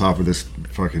T-Rex on top of this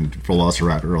fucking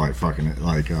Velociraptor, like fucking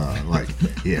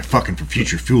yeah, fucking for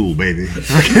future fuel, baby.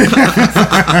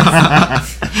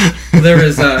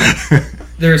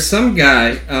 There is some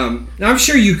guy. Now I'm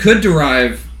sure you could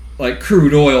derive like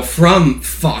crude oil from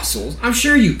fossils. I'm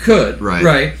sure you could,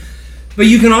 right? But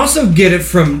you can also get it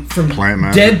from Plant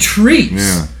matter. dead trees.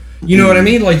 Yeah. You know what I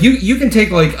mean? Like you can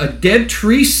take like a dead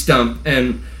tree stump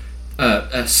and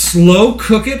slow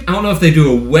cook it. I don't know if they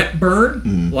do a wet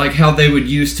burn, like how they would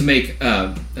use to make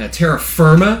terra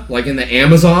firma, like in the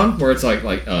Amazon, where it's like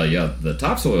yeah, the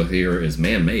topsoil here is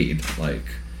man-made, like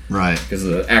because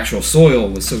the actual soil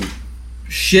was so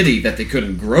shitty that they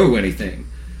couldn't grow anything.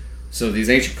 So these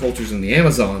ancient cultures in the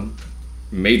Amazon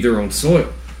made their own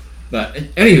soil. But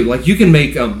anyway, like you can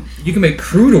make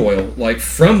crude oil like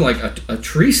from like a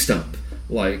tree stump,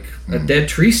 like a dead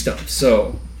tree stump.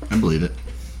 So I believe it.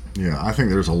 Yeah, I think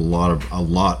there's a lot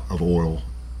of oil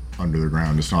under the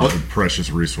ground. It's not a precious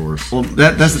resource. Well,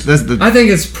 that's the. I think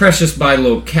it's precious by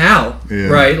locale,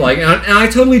 right? Like, and I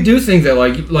totally do think that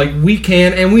like we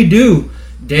can and we do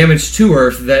damage to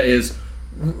Earth that is.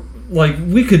 Like,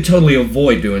 we could totally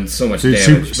avoid doing so much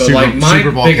damage. But, like, my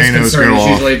biggest concern is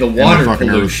usually the water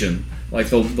pollution. Like,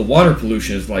 the water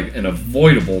pollution is, like, an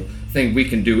avoidable thing we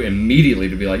can do immediately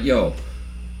to be like, yo,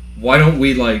 why don't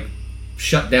we, like,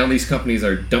 shut down these companies that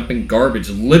are dumping garbage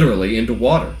literally into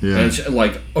water? Yeah. And,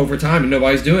 like, over time, and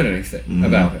nobody's doing anything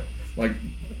about it. Like,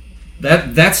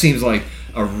 that seems like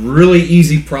a really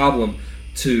easy problem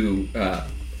to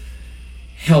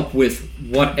help with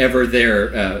whatever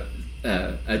their...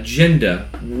 agenda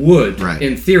would,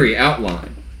 in theory,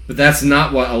 outline. But that's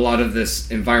not what a lot of this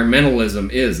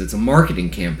environmentalism is. It's a marketing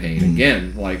campaign,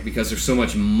 again, like because there's so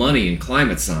much money in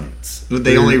climate science. But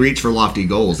they only reach for lofty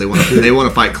goals. They want to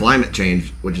fight climate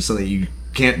change, which is something you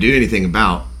can't do anything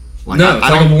about. Like, no, it's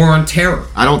like a war on terror.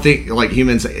 I don't think like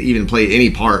humans even play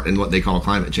any part in what they call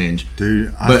climate change.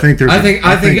 Dude, I think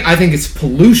it's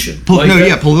pollution.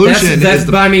 Pollution.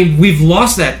 But I mean, we've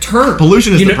lost that term.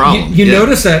 Pollution is the problem. You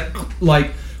notice that,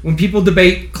 like, when people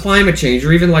debate climate change,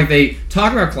 or even like they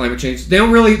talk about climate change, they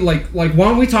don't really like. Why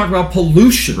don't we talk about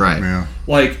pollution? Right. Yeah.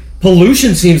 Like,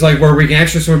 pollution seems like where we can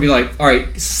actually sort of be like, all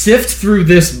right, sift through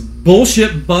this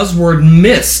bullshit buzzword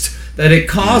mist that it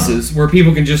causes, where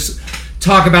people can just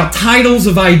talk about titles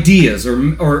of ideas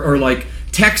or like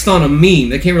text on a meme.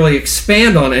 They can't really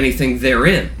expand on anything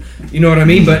therein. You know what I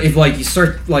mean? But if like you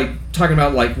start like talking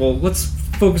about like, well, let's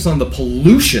focus on the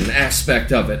pollution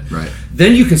aspect of it. Right.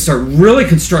 Then you can start really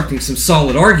constructing some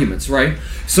solid arguments, right?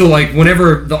 So like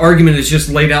whenever the argument is just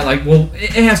laid out like, well,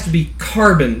 it has to be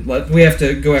carbon. Like we have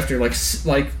to go after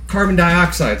like carbon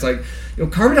dioxide. It's like, you know,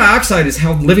 carbon dioxide is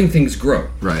how living things grow.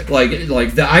 Right. Like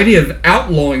the idea of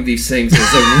outlawing these things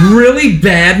is a really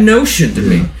bad notion to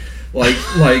me. Like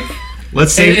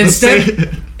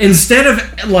instead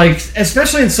of like,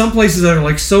 especially in some places that are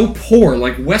like so poor,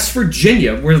 like West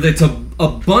Virginia, where it's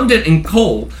abundant in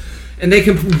coal, and they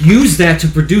can use that to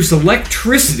produce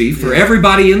electricity for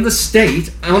everybody in the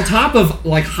state, on top of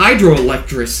like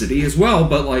hydroelectricity as well,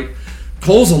 but like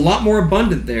coal's a lot more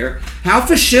abundant there. How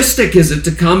fascistic is it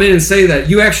to come in and say that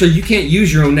you can't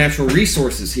use your own natural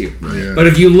resources here? Right. Yeah. But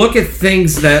if you look at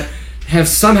things that have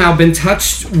somehow been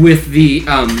touched with the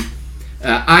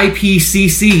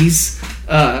IPCC's,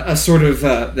 a sort of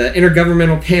the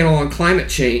Intergovernmental Panel on Climate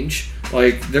Change,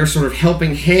 like their sort of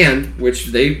helping hand, which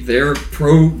they're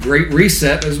pro Great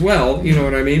Reset as well. You know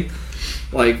what I mean?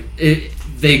 Like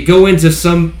they go into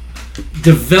some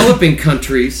developing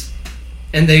countries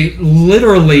and they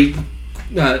literally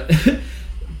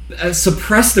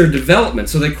suppress their development.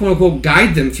 So they quote unquote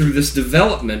guide them through this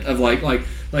development of like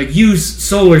use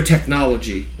solar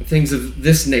technology and things of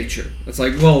this nature. It's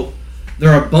like, well,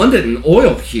 they're abundant in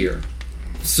oil here.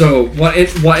 So what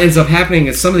ends up happening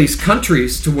in some of these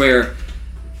countries to where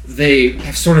they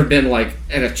have sort of been like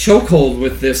at a chokehold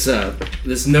with this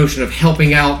this notion of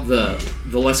helping out the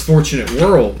less fortunate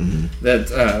world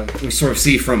that we sort of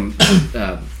see from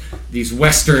these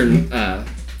Western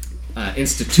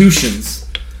institutions.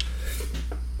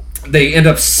 They end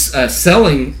up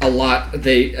selling a lot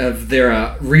of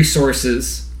their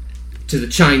resources to the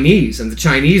Chinese, and the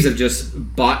Chinese have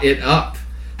just bought it up.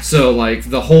 So like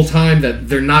the whole time that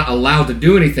they're not allowed to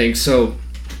do anything, so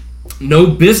no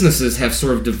businesses have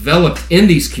sort of developed in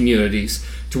these communities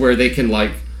to where they can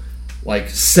like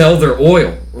sell their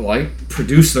oil or like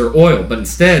produce their oil, but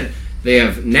instead they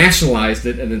have nationalized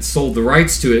it and then sold the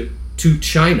rights to it to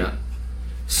China.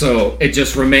 So it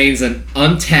just remains an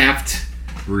untapped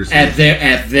at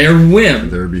their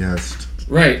whim, their behest.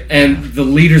 Right, and the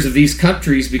leaders of these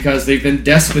countries, because they've been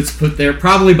despots put there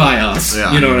probably by us,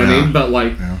 you know what I mean? But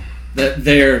like, that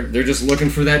they're just looking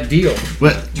for that deal.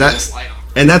 But that's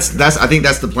I think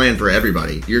that's the plan for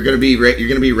everybody. You're gonna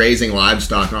be raising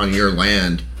livestock on your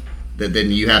land that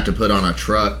then you have to put on a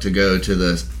truck to go to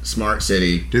the smart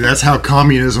city. Dude, that's how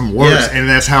communism works, Yeah. and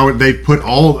that's how they put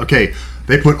all the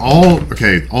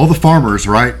farmers,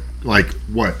 right? Like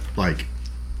what? Like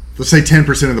let's say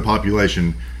 10% of the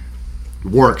population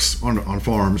works on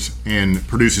farms and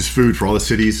produces food for all the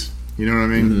cities. You know what I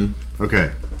mean? Mm-hmm.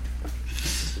 Okay.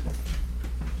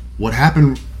 What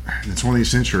happened in the 20th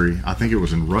century, I think it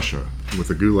was in Russia with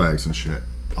the gulags and shit.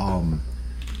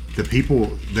 The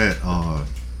people that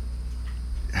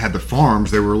had the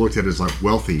farms, they were looked at as like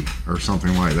wealthy or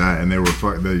something like that, and they were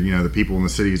the people in the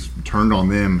cities turned on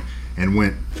them and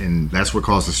went, and that's what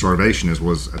caused the starvation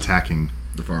was attacking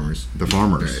The farmers.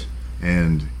 Right.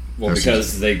 And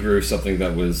Because they grew something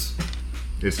that was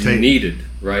it's needed,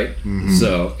 right? Mm-hmm.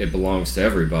 So it belongs to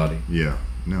everybody. Yeah,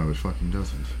 no, it fucking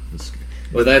doesn't.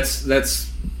 But that's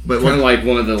But kind of like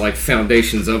one of the like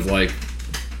foundations of like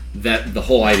that. The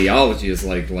whole ideology is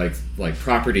like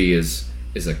property is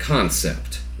a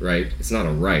concept, right? It's not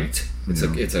a right.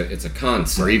 It's a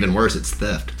concept. Or even worse, it's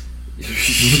theft.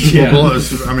 Yeah. Well,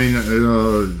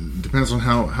 it depends on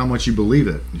how much you believe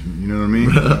it. You know what I mean?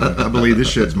 I believe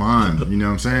this shit's mine. You know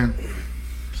what I'm saying?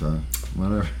 So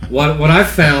whatever. What I've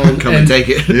found, Come and take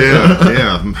it.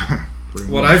 Yeah.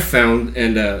 What I've found,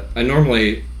 and I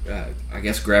normally, I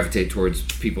guess, gravitate towards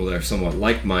people that are somewhat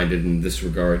like-minded in this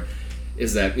regard,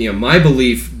 is that my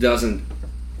belief doesn't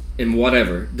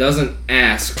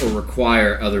ask or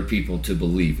require other people to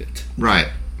believe it. Right.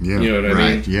 Yeah. You know what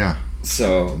I mean? Yeah.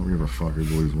 So I don't give a fuck who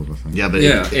believes what I think. Yeah, but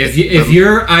yeah, if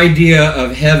your idea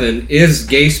of heaven is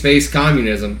gay space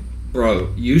communism,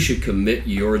 bro, you should commit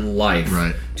your life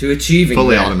Right. to achieving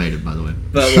fully that. automated, by the way.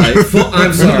 But like,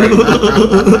 I'm sorry,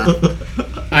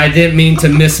 I didn't mean to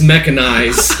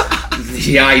mismechanize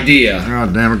the idea.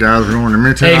 God damn it, guys, we're going to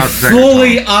mention A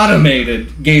fully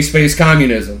automated gay space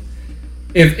communism.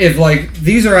 If like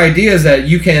these are ideas that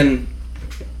you can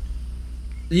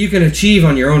achieve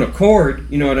on your own accord,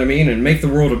 you know what I mean, and make the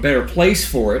world a better place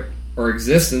for it or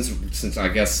existence. Since I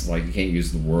guess like you can't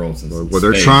use the world since it's what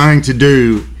they're space. trying to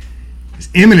do is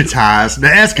immanentize the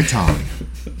eschaton.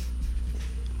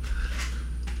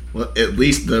 Well, at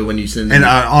least though, when you send And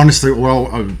honestly, well,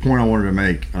 a point I wanted to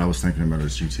make, and I was thinking about it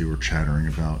as you two were chattering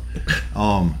about.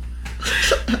 Well,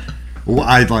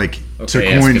 I'd like to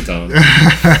coin. Eschaton.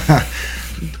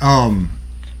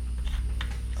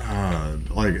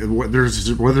 Like there's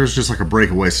just like a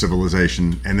breakaway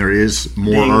civilization, and there is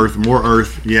more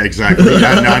Earth. Yeah, exactly.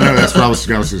 I know that's what I was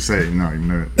going to say.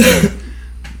 No,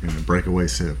 breakaway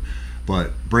civ,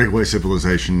 but breakaway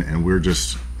civilization, and we're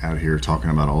just out here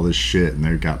talking about all this shit, and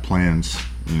they've got plans,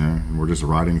 and we're just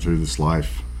riding through this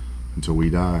life until we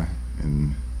die,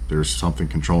 and there's something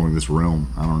controlling this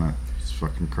realm. I don't know. It's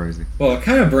fucking crazy. Well, it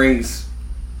kind of brings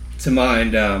to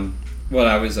mind what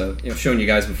I was showing you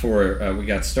guys before we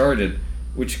got started,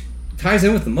 which ties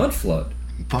in with the mud flood.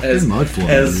 Fucking mud flood.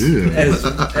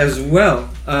 As well.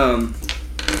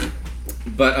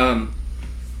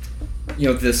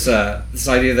 This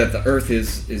idea that the Earth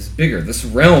is bigger. This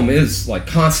realm is like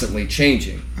constantly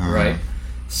changing, right?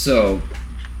 So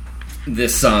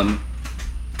this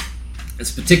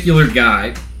particular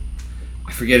guy,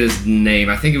 I forget his name.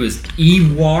 I think it was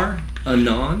Ewar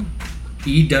Anon,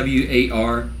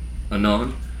 Ewar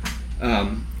Anon.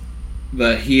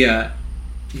 But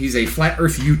he's a flat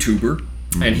Earth YouTuber,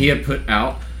 and he had put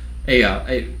out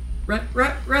a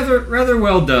rather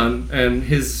well done, and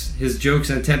his jokes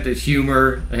and attempted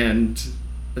humor, and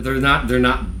they're not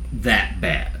that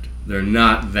bad. They're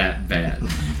not that bad.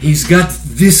 He's got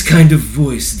this kind of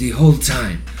voice the whole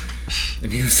time,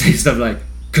 and he'll say stuff like,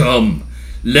 "Come,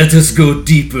 let us go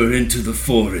deeper into the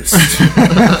forest."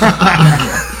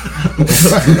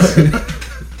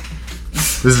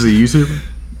 This is a YouTuber?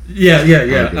 Yeah.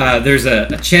 Okay. There's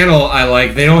a channel I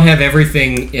like. They don't have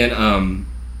everything in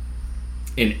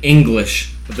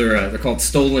English. They're called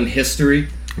Stolen History.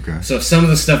 Okay. So some of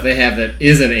the stuff they have that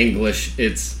is in English,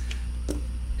 it's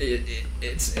a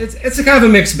kind of a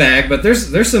mixed bag, but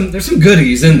there's some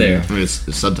goodies in there. I mean, it's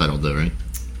subtitled though, right?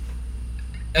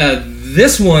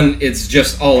 This one, it's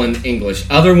just all in English.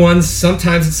 Other ones,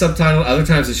 sometimes it's subtitled. Other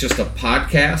times it's just a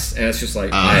podcast, and it's just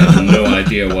like I have no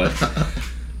idea what.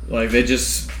 Like they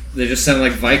just sound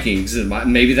like Vikings, and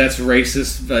maybe that's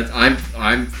racist. But I'm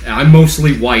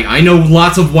mostly white. I know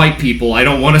lots of white people. I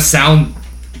don't want to sound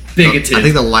bigoted. I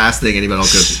think the last thing anybody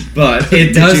else could but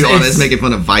it get does. you on it's- is making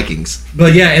fun of Vikings.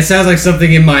 But yeah, it sounds like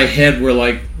something in my head where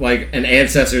like an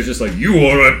ancestor is just like, you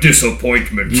are a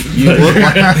disappointment. Dude,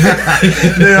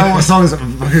 I want someone to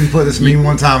fucking put this meme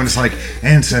one time, and it's like,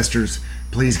 ancestors,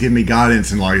 please give me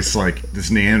guidance, and like it's like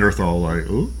this Neanderthal, like,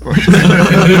 ooh,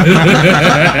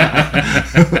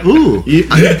 ooh.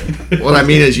 What I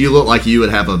mean is, you look like you would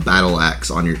have a battle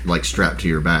axe on your strapped to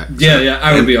your back. Yeah,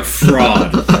 I would be a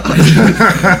fraud.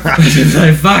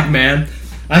 Like, fuck, man.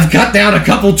 I've cut down a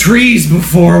couple trees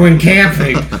before when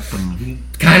camping.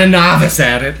 Kind of novice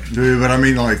at it. Dude, but I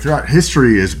mean, like, throughout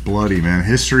history is bloody, man.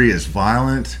 History is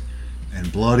violent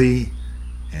and bloody,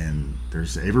 and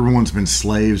everyone's been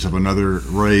slaves of another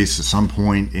race at some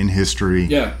point in history.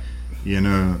 Yeah. You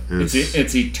know, It's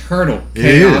eternal It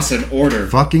chaos is. and order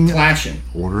Fucking clashing.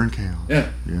 order and chaos. Yeah.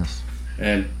 Yes.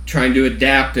 And trying to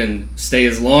adapt and stay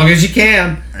as long as you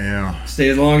can. Yeah. Stay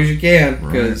as long as you can,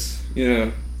 because, you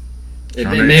know, it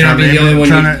Trying may not be the only one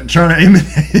you... Trying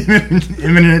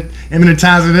to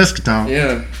imminentize an eschaton.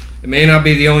 Yeah. It may not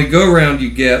be the only go-round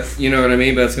you get, you know what I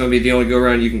mean? But it's going to be the only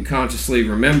go-round you can consciously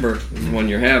remember is the one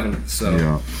you're having. So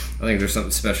Yeah. I think there's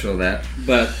something special to that.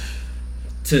 But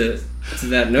to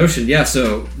that notion, yeah,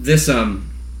 so this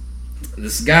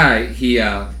guy, he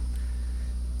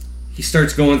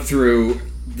starts going through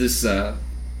this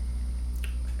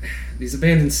these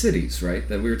abandoned cities, right,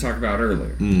 that we were talking about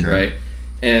earlier, right?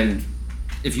 And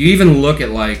if you even look at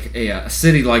like a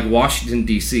city like Washington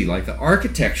D.C., like the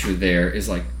architecture there is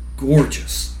like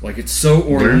gorgeous, like it's so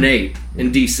ornate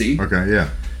in D.C. Okay, yeah.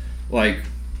 Like,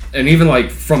 and even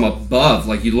like from above,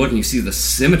 like you look and you see the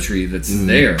symmetry that's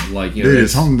there, like, you know, Dude,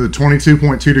 it's home to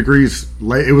 22.2 degrees.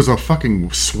 It was a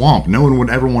fucking swamp. No one would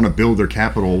ever want to build their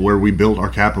capital where we built our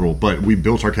capital, but we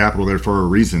built our capital there for a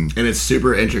reason. And it's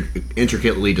super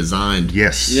intricately designed.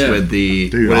 Yes. Yeah. With the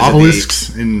Dude, what is it, obelisks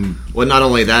and well, not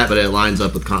only that, but it lines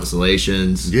up with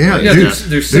constellations. yeah, Yeah, dude, there's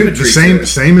dude, symmetry the to it.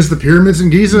 same as the pyramids in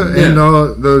Giza Yeah. and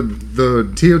the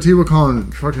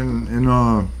Teotihuacan fucking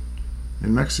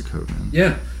in Mexico, man.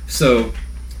 yeah. So,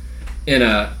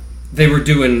 they were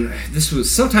doing, this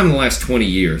was sometime in the last 20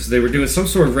 years, they were doing some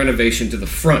sort of renovation to the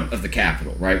front of the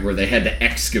Capitol, right, where they had to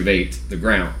excavate the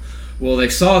ground. Well, they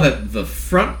saw that the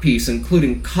front piece,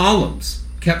 including columns,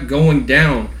 kept going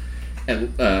down at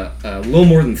a little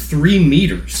more than 3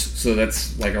 meters. So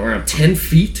that's like around 10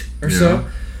 feet or so.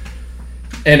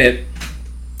 And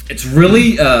it's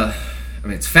really,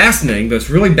 it's fascinating, but it's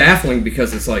really baffling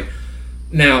because it's like,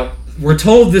 now, we're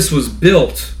told this was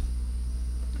built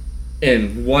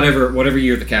in whatever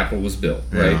year the Capitol was built,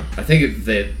 right? Yeah. I think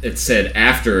it said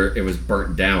after it was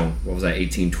burnt down. What was that,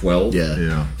 1812?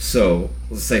 Yeah. So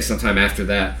let's say sometime after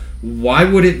that. Why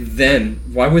would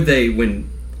they, when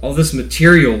all this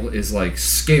material is like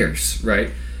scarce, right,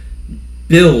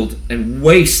 build and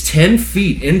waste 10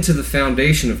 feet into the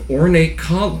foundation of ornate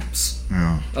columns,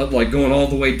 like going all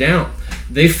the way down?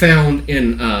 They found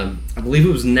in, I believe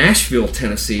it was Nashville,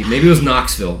 Tennessee, maybe it was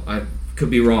Knoxville, I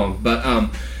could be wrong, but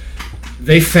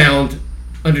they found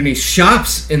underneath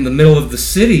shops in the middle of the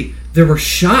city, there were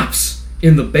shops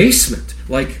in the basement,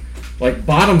 like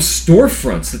bottom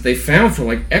storefronts that they found for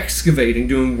like excavating,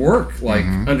 doing work, like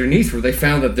underneath, where they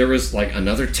found that there was like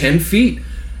another 10 feet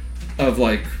of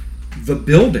like the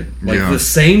building, like the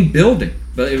same building,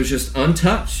 but it was just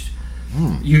untouched.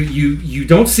 You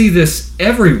don't see this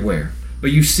everywhere,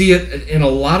 but you see it in a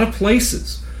lot of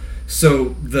places.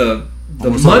 So the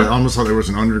almost like there was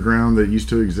an underground that used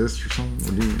to exist or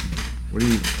something. What do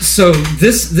you? So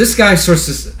this guy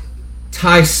starts to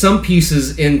tie some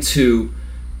pieces into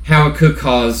how it could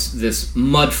cause this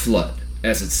mud flood,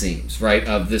 as it seems, right?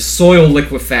 Of this soil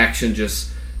liquefaction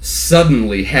just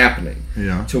suddenly happening,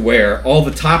 to where all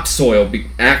the topsoil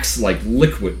acts like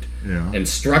liquid, and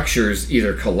structures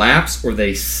either collapse or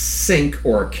they sink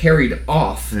or are carried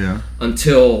off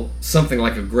until something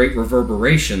like a great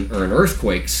reverberation or an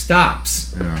earthquake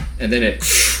stops, and then it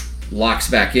locks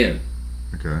back in.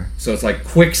 Okay. So it's like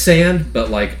quicksand, but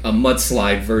like a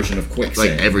mudslide version of quicksand.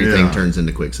 Like everything turns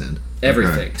into quicksand.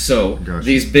 Everything. Okay. So Gotcha.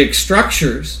 these big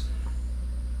structures,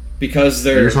 because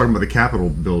they're... You're talking about the Capitol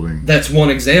building. That's one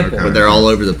example. Okay. But they're all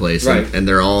over the place, Right. and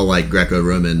they're all like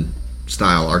Greco-Roman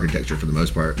style architecture for the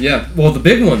most part. Yeah, well, the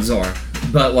big ones are,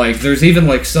 but like there's even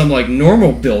like some like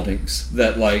normal buildings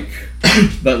that like,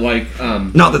 but like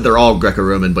Not that they're all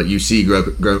Greco-Roman, but you see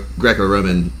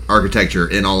Greco-Roman architecture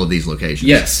in all of these locations.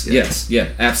 Yes,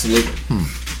 absolutely.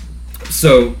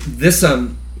 So this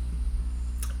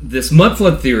this mud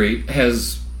flood theory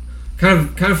has kind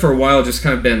of for a while just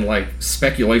kind of been like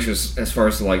speculation as far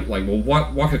as like well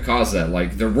what could cause that.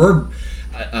 Like there were,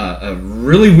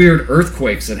 really weird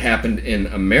earthquakes that happened in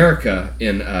America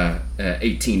in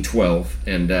 1812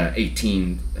 and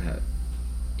 18.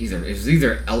 It was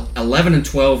either 11 and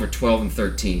 12 or 12 and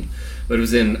 13, but it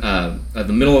was in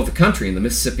the middle of the country in the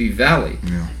Mississippi Valley.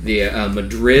 The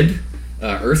Madrid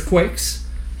earthquakes,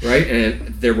 right?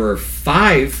 And there were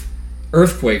 5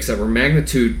 earthquakes that were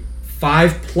magnitude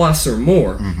 5 plus or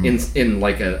more in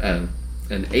like an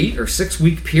 8 or 6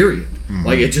 week period.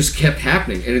 Like it just kept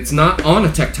happening, and it's not on a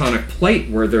tectonic plate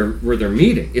where they're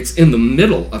meeting. It's in the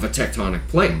middle of a tectonic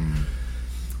plate.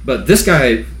 But this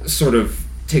guy sort of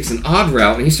takes an odd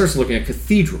route, and he starts looking at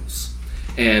cathedrals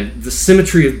and the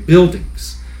symmetry of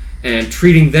buildings and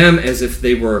treating them as if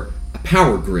they were a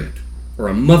power grid or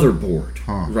a motherboard,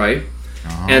 right?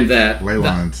 And that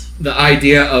the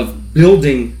idea of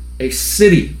building a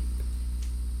city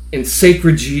in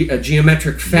sacred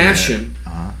geometric fashion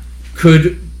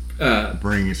could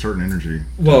bring a certain energy.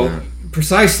 Well,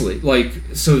 precisely. Like,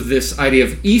 so this idea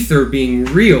of ether being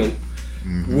real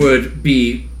would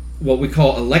be what we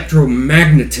call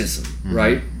electromagnetism,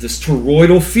 right? This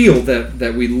toroidal field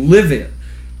that we live in,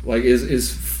 like,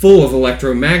 is full of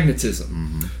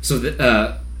electromagnetism. So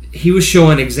that he was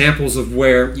showing examples of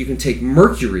where you can take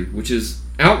mercury, which is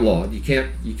outlawed. You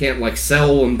can't like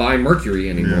sell and buy mercury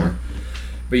anymore.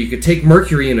 But you could take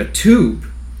mercury in a tube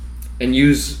and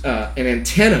use an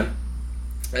antenna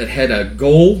that had a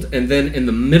gold, and then in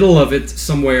the middle of it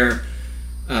somewhere,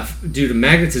 due to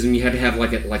magnetism, you had to have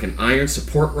like an iron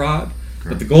support rod.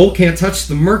 But the gold can't touch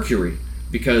the mercury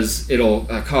because it'll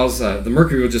cause the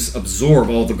mercury will just absorb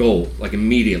all the gold like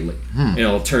immediately, and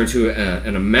it'll turn to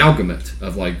an amalgamate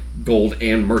of like gold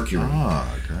and mercury.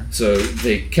 So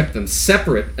they kept them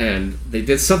separate, and they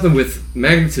did something with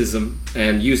magnetism,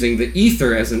 and using the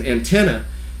ether as an antenna,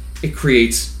 it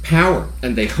creates power.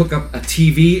 And they hook up a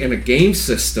TV and a game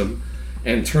system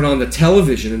and turn on the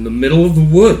television in the middle of the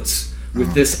woods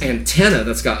with this antenna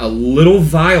that's got a little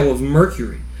vial of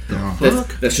mercury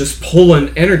that's just pulling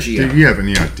energy out. Do you have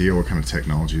any idea what kind of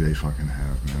technology they fucking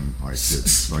have, man? Like,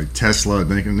 it's like Tesla,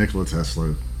 Nikola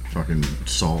Tesla, fucking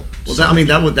salt. Well,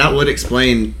 that would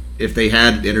explain if they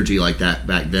had energy like that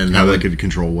back then. How they could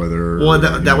control weather. Well,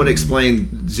 that would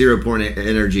explain 0 point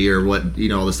energy, or what,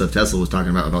 all the stuff Tesla was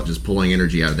talking about just pulling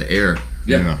energy out of the air.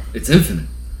 Yeah. It's infinite.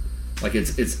 Like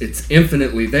it's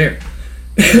infinitely there.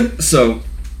 So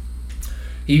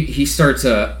he starts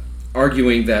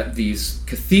arguing that these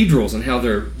cathedrals and how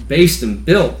they're based and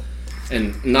built,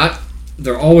 and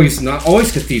they're not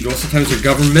always cathedrals. Sometimes they're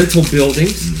governmental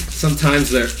buildings. Sometimes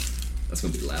they're. That's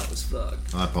gonna be loud as fuck.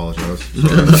 I apologize.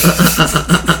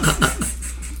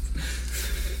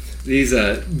 These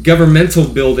governmental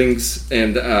buildings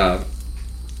and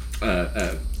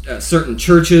certain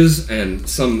churches and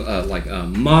some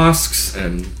mosques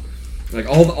and like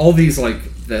all these like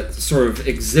that sort of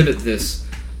exhibit this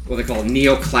what they call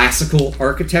neoclassical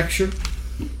architecture,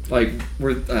 like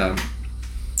where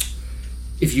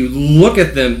if you look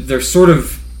at them, they're sort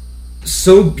of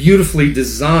so beautifully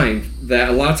designed that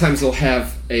a lot of times they'll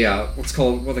have a what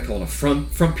they call it, a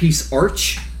front piece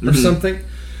arch or something.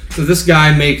 So this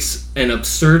guy makes an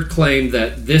absurd claim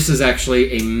that this is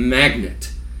actually a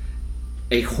magnet,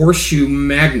 a horseshoe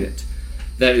magnet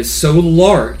that is so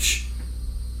large,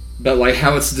 but like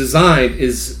how it's designed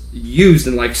is used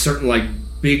in like certain like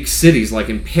big cities, like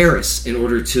in Paris, in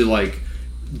order to like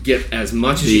get as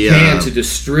much as you can to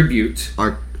distribute.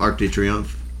 Arc de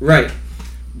Triomphe. Right.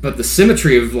 But the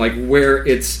symmetry of like where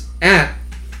it's at,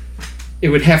 it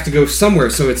would have to go somewhere.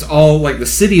 So it's all like the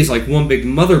city is like one big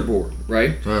motherboard,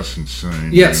 right? That's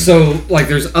insane. Yeah. So like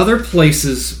there's other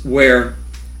places where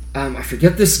I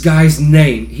forget this guy's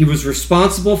name. He was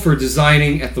responsible for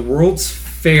designing at the World's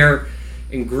Fair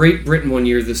in Great Britain one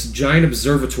year this giant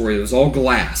observatory that was all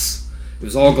glass. It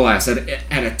was all glass at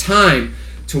a time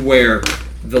to where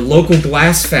the local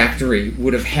glass factory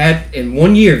would have had in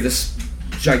 1 year this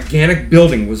gigantic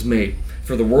building was made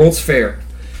for the World's Fair.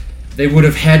 They would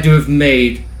have had to have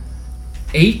made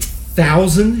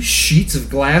 8,000 sheets of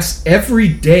glass every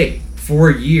day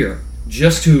for a year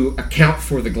just to account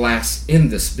for the glass in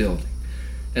this building.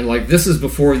 And like this is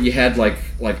before you had like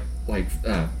what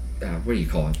do you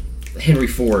call it? Henry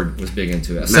Ford was big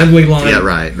into it. Assembly line. Yeah,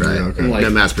 right. Yeah, okay. No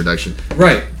mass production.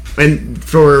 Right. And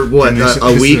for what,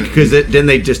 a week? Because then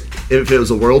they just, if it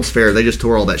was a World's Fair, they just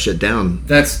tore all that shit down.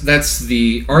 That's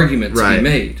the argument to be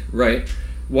made, right?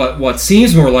 What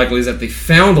seems more likely is that they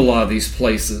found a lot of these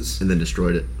places and then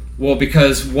destroyed it. Well,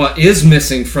 because what is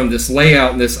missing from this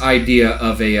layout and this idea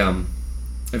of a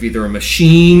of either a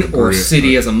machine or a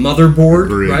city as a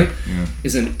motherboard, right,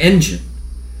 is an engine.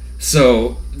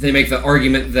 So they make the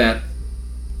argument that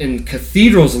in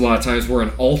cathedrals, a lot of times where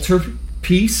an altar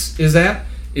piece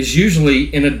is usually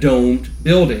in a domed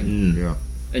building. Yeah.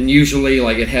 And usually,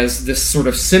 like, it has this sort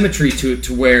of symmetry to it,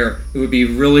 to where it would be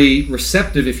really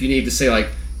receptive if you need to say, like,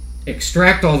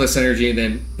 extract all this energy and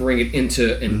then bring it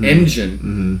into an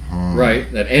engine,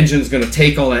 right? That engine's going to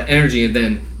take all that energy and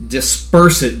then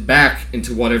disperse it back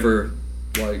into whatever,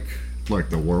 like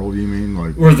the world, you mean?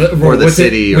 Like, or the within,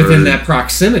 city, within or that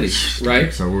proximity,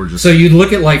 right? So you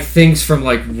look at like things from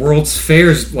like World's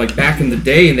Fairs, like back in the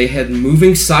day, and they had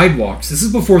moving sidewalks. This is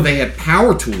before they had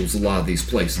power tools. A lot of these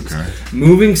places,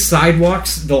 moving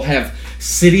sidewalks. They'll have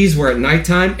cities where at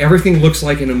nighttime everything looks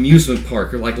like an amusement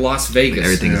park or like Las Vegas.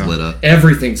 Everything's lit up.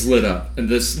 Everything's lit up, and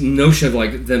this notion of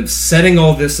like them setting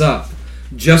all this up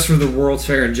just for the World's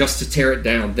Fair and just to tear it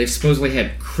down. They supposedly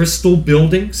had crystal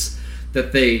buildings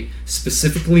that they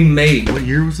specifically made. what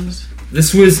year was this?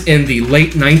 This was in the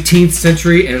late 19th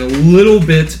century and a little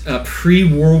bit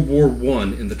pre-World War I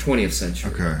in the 20th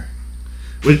century. Okay.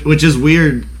 Which is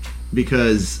weird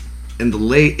because in the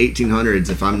late 1800s,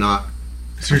 if I'm not...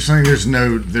 So you're saying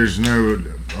there's no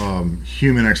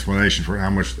human explanation for how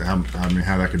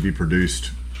that could be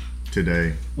produced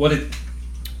today?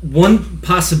 One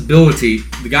possibility,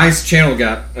 the guy's channel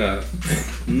got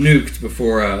nuked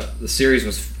before the series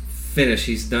was finished.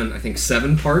 He's done, I think,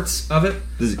 7 parts of it.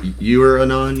 You were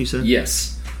Anon, you said?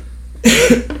 Yes.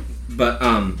 But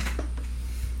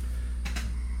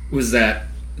was that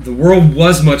the world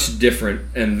was much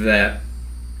different, and that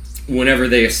whenever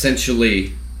they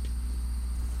essentially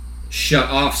shut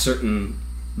off certain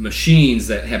machines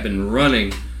that have been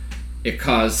running, it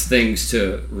caused things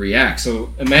to react.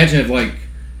 So imagine if like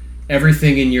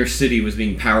everything in your city was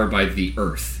being powered by the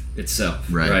earth itself,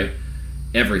 right?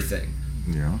 Everything.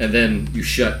 Yeah. And then you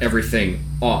shut everything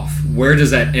off. Where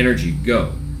does that energy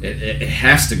go? It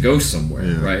has to go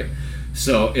somewhere, right?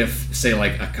 So if, say,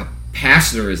 like a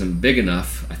capacitor isn't big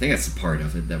enough, I think that's the part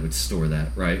of it that would store that,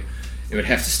 right? It would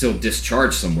have to still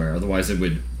discharge somewhere, otherwise it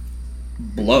would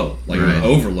blow, like it would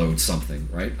overload something,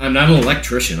 right? I'm not an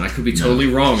electrician. I could be totally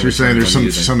wrong. So you're saying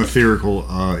there's some ethereal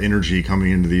energy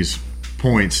coming into these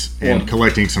points and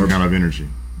collecting some kind of energy.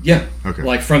 Yeah. Okay.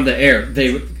 Like from the air.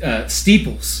 They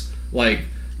steeples. Like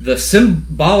the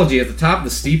symbology at the top of the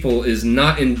steeple is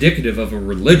not indicative of a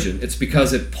religion. It's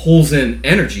because it pulls in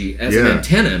energy as an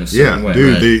antenna in a certain way.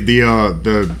 Yeah,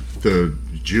 dude. The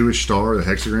Jewish star, the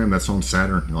hexagram, that's on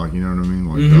Saturn. Like, you know what I mean?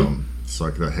 Like it's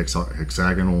like the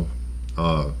hexagonal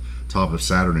top of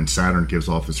Saturn, and Saturn gives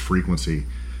off this frequency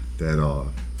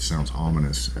that sounds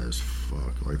ominous as fuck.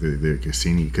 Like the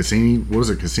Cassini, what is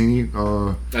it, Cassini?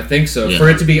 I think so. Yeah. For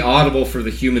it to be audible for the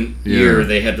human ear,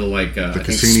 they had to like the I think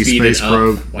Cassini speed space it up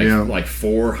probe, like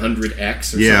 400x or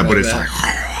something. Yeah, but like it's that.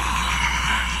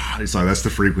 it's like that's the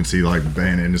frequency, like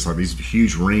band, and it's like these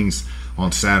huge rings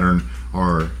on Saturn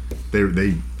are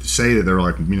they say that they're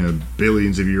like, you know,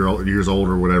 billions of years old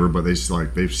or whatever, but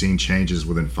they've seen changes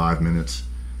within 5 minutes.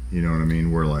 You know what I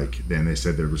mean? Where like then they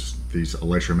said there was these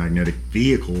electromagnetic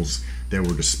vehicles that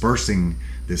were dispersing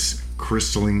this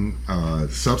crystalline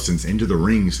substance into the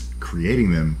rings,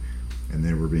 creating them, and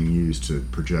they were being used to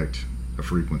project a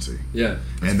frequency. Yeah.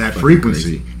 And that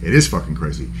frequency, it is fucking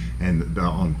crazy. And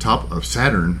on top of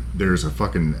Saturn, there's a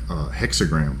fucking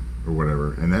hexagram or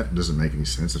whatever, and that doesn't make any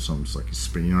sense if something's like a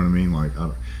spin. You know what I mean? Like,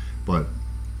 but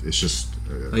it's just.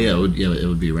 It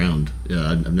would be round.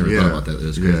 Yeah, I've never thought about that.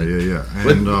 That's crazy. Yeah.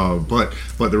 And but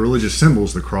the religious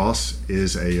symbols, the cross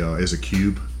is a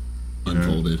cube.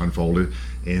 Unfolded.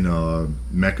 In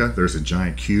Mecca, there's a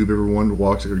giant cube. Everyone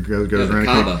walks or goes around.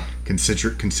 Kaaba.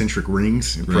 Concentric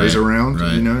rings and prays around.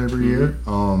 Right. You know, every year.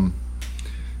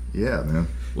 Yeah, man.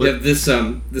 Yeah,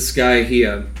 this guy, he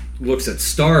looks at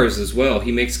stars as well.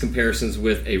 He makes comparisons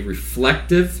with a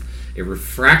refractive, or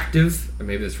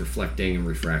maybe it's reflecting and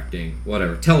refracting,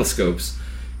 whatever, telescopes,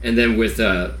 and then with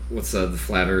the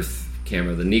flat Earth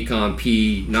camera, the Nikon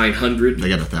P900. They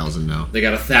got 1,000 now. They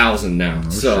got 1,000 now.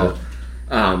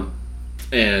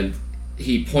 And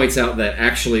he points out that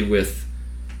actually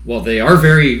they are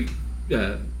very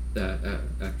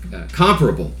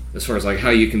comparable as far as like how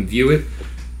you can view it.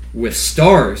 With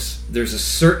stars, there's a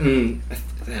certain,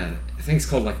 I think it's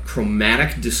called like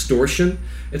chromatic distortion.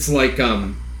 It's like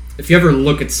if you ever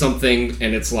look at something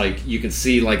and it's like you can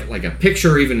see like a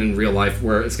picture even in real life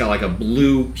where it's got like a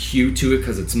blue hue to it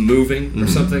because it's moving or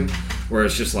something, where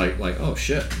it's just like oh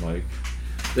shit, like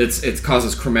it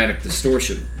causes chromatic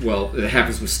distortion. Well, it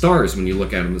happens with stars when you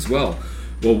look at them as well.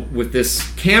 Well, with this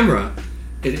camera,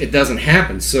 it doesn't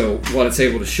happen. So what it's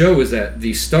able to show is that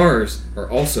these stars are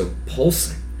also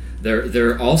pulsing.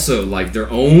 They're also like their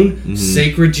own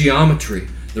sacred geometry.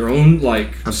 their own like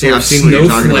I've sort of seen what you're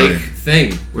talking snowflake about.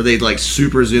 thing. Where they like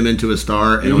super zoom into a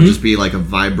star and it'll just be like a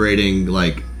vibrating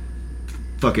like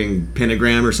fucking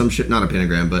pentagram or some shit. Not a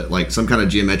pentagram, but like some kind of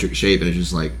geometric shape, and it's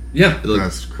just like Yeah, it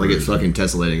looks That's like it's crazy. fucking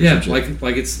tessellating. Or yeah, some shit.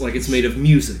 like it's made of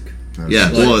music. Yeah,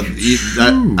 That's well,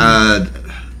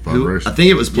 vibration. I think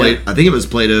it was I think it was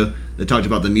Plato that talked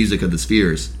about the music of the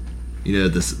spheres. You know,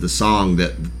 the song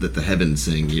that the heavens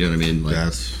sing. You know what I mean? Like,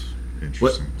 That's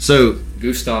what? interesting. So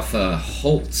Gustav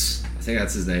Holst, I think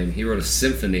that's his name. He wrote a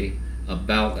symphony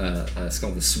about it's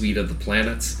called the Suite of the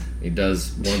Planets. He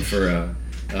does one for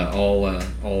all. I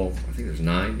think there's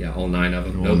 9. Yeah, all 9 of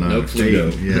them. No Pluto.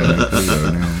 Yeah, no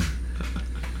Pluto. No.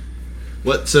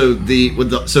 what? So with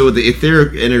the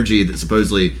etheric energy that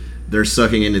supposedly they're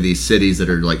sucking into these cities that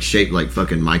are like shaped like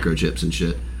fucking microchips and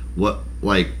shit. What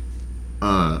like?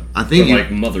 I think They're like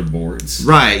motherboards.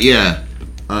 right. Yeah.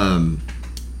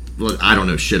 Well, I don't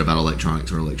know shit about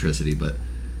electronics or electricity, but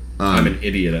I'm an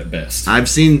idiot at best. I've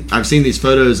seen these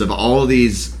photos of all of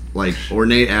these like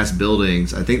ornate ass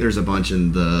buildings. I think there's a bunch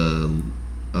in the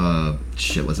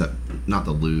shit. What's that? Not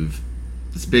the Louvre.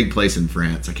 This big place in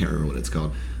France. I can't remember what it's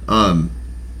called.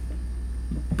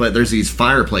 But there's these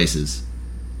fireplaces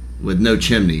with no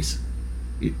chimneys.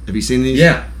 Have you seen these?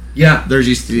 Yeah. There's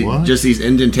What? just these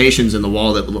indentations in the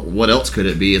wall. That what else could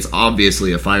it be? It's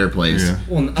obviously a fireplace. Yeah.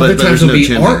 Well, and But other there's times there'll no be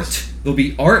chimneys. art. There'll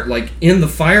be art like in the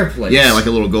fireplace. Yeah, like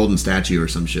a little golden statue or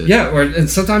some shit. Yeah, and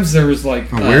sometimes there was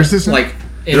like. where's this at? Like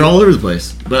They're all over the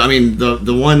place. But I mean,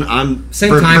 the one I'm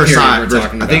Same time period we're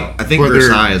talking I about. think But they're-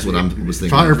 Versailles is what I was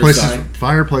thinking. of.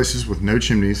 Fireplaces with no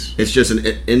chimneys. It's just an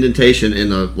indentation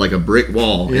in like a brick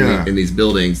wall Yeah. in these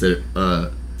buildings that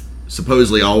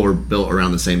supposedly all were built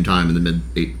around the same time in the mid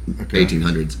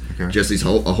 1800s. Okay. Just a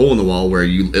hole in the wall where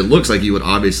it looks like you would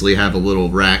obviously have a little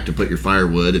rack to put your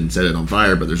firewood and set it on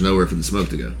fire, but there's nowhere for the smoke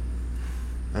to go.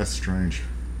 That's strange.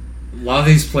 A lot of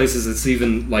these places, it's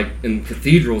even like in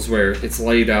cathedrals where it's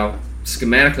laid out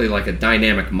schematically like a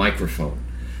dynamic microphone.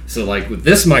 So, like with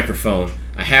this microphone,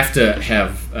 I have to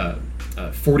have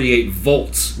 48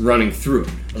 volts running through it,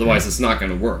 otherwise it's not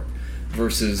going to work.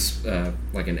 Versus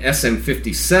like an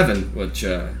SM57, which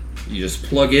you just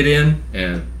plug it in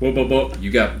and whoa, whoa, whoa, you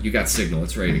got signal.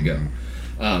 It's ready to go.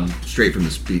 Straight from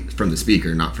the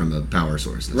speaker, not from a power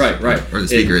source. Right. Or the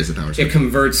speaker is the power source. It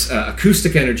converts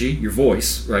acoustic energy, your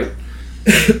voice, right,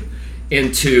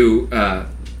 into I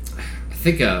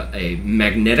think a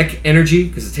magnetic energy,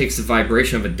 because it takes the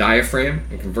vibration of a diaphragm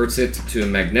and converts it to a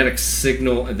magnetic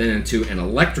signal, and then into an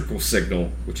electrical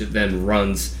signal, which it then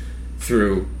runs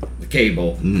through the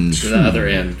cable to the other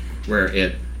end, where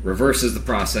it reverses the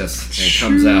process and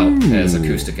comes out as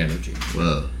acoustic energy.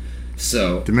 Whoa.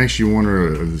 So It makes you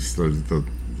wonder the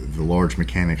large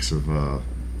mechanics of the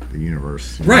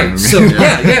universe. You know right, what I mean? so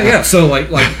yeah. So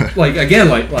like again,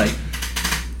 like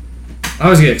I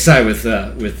always get excited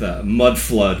with mud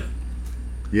flood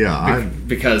yeah,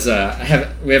 because we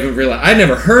haven't realized. I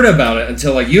never heard about it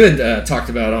until like you had talked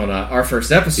about on our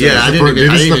first episode. Yeah, I didn't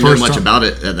this is the even know first much time- about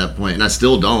it at that point, and I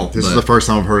still don't. this is the first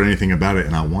time I've heard anything about it,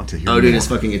 and I want to hear. Oh, dude, more. it's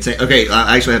fucking insane. Okay,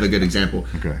 I actually have a good example.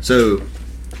 Okay. So,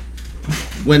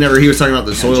 whenever he was talking about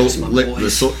the soil, just my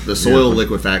boys. the soil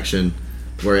liquefaction,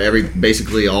 where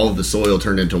basically all of the soil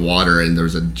turned into water, and there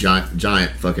was a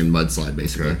giant fucking mudslide,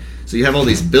 basically. Okay. So you have all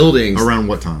these buildings Around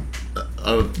what time?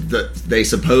 they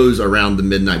suppose around the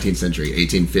mid 19th century,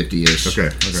 1850-ish. Okay.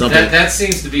 Something. that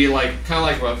seems to be like kind of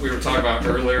like what we were talking about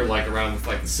earlier, like around with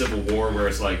like the Civil War, where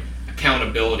it's like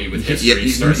accountability with history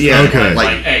starts. yeah, okay.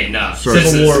 Like, hey, no, So- this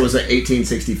Civil is- War was at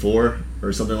 1864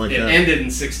 or something like It that. ended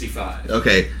in '65.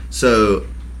 Okay, so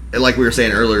like we were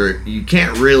saying earlier, you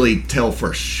can't really tell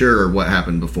for sure what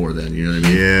happened before then. You know what I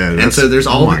mean? Yeah, And that's- so there's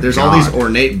oh all my these God.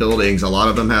 ornate buildings. A lot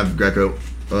of them have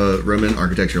Greco-Roman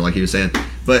architecture, like he was saying.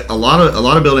 But a lot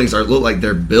of buildings look like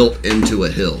they're built into a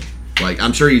hill. Like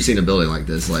I'm sure you've seen a building like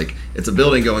this. Like it's a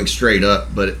building going straight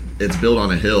up, but it's built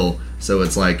on a hill. So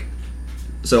it's like,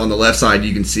 so on the left side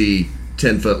you can see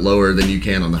 10 foot lower than you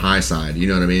can on the high side. You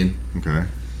know what I mean? Okay.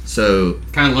 So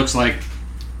Kind of looks like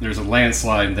there's a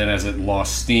landslide, and then as it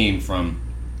lost steam from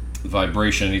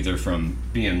vibration, either from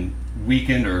being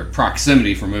weakened or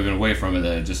proximity from moving away from it,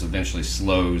 that it just eventually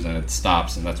slows and it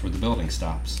stops, and that's where the building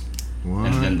stops. What?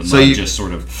 And then the So mud you- just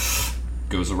sort of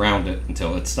goes around it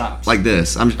until it stops. like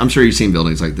this. I'm sure you've seen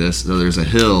buildings like this. So there's a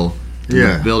hill, and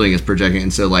Yeah. the building is projecting,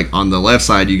 and so like on the left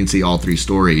side you can see all 3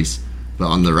 stories, but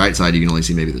on the right side you can only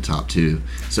see maybe the top 2.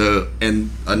 So, and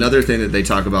another thing that they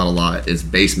talk about a lot is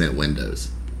basement windows.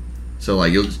 So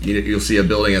like you'll see a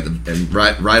building and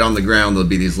right on the ground there'll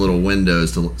be these little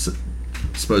windows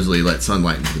supposedly let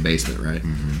sunlight into the basement, right?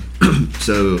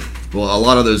 So, well, a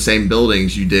lot of those same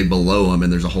buildings, you dig below them,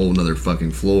 and there's a whole another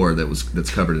fucking floor that's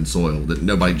covered in soil that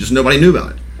nobody knew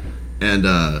about it. And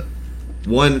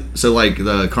so like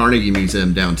the Carnegie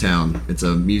Museum downtown, it's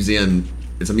a museum.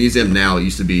 It's a museum now. It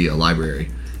used to be a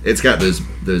library. It's got those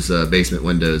basement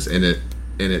windows, and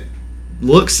it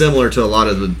looks similar to a lot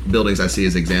of the buildings I see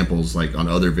as examples, like on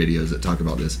other videos that talk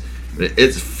about this. But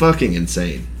it's fucking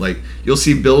insane. Like, you'll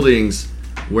see buildings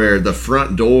where the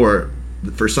front door,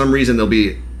 for some reason, they'll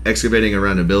be excavating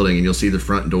around a building, and you'll see the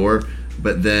front door,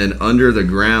 but then under the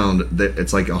ground,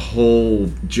 it's like a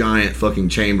whole giant fucking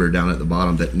chamber down at the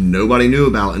bottom that nobody knew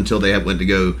about until they went to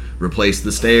go replace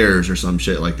the stairs or some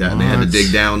shit like that, and they had to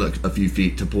dig down a few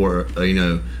feet to pour,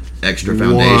 extra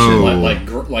foundation.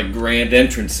 Like grand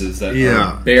entrances that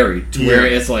Yeah. are buried to where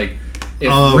it's like,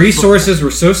 if resources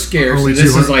were so scarce, only this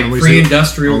is 200 like only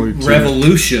pre-industrial only 200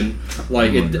 revolution,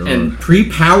 like Oh my God. and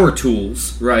pre-power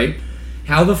tools, right?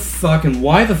 How the fuck and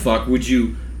why the fuck would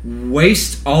you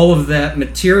waste all of that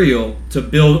material to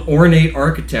build ornate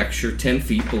architecture 10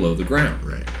 feet below the ground?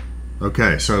 Right.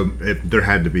 Okay, so there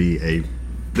had to be a...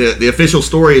 The official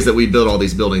story is that we built all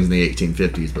these buildings in the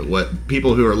 1850s, but what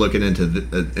people who are looking into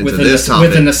this topic,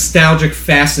 with a nostalgic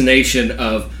fascination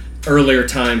of earlier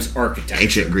times architecture,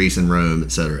 ancient Greece and Rome,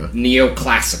 etc.,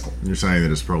 neoclassical. You're saying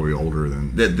that it's probably older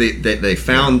than... that they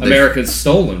found America's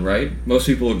stolen, right? Most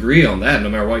people agree on that, no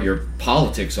matter what your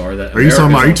politics are. That Are you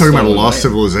talking about a stolen lost land.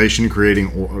 civilization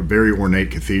creating very ornate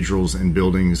cathedrals and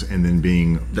buildings and then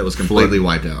being... that was completely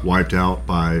wiped out. Wiped out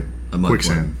by A mud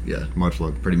quicksand? flood. Yeah. Mud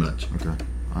flood. Pretty much. Okay.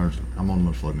 I'm on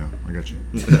mud flood now. I got you.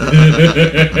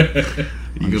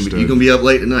 You gonna be up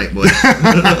late tonight, boy.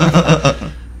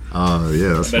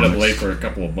 Yeah, that's I've been up fine. late for a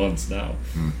couple of months now.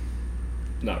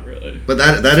 Not really. But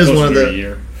that is Supposed one of to be a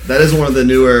year. the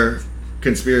newer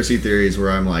conspiracy theories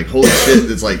where I'm like, holy shit!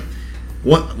 It's like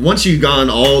once you've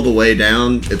gone all the way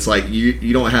down, it's like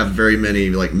you don't have very many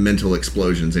like mental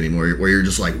explosions anymore, where you're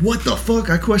just like, what the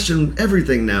fuck? I question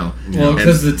everything now. Well, And-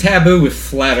 because the taboo with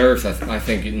flat Earth, I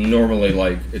think normally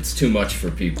like it's too much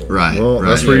for people. right, Well, right.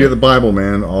 that's where you get the Bible,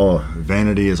 man. All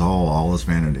vanity is all is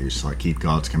vanity. It's like keep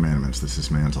God's commandments. This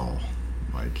is man's all.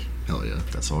 Like Hell yeah.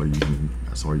 that's all you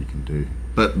can do.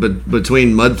 But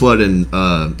between Mudflood and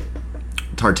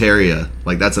Tartaria,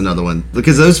 like that's another one,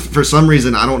 because those, for some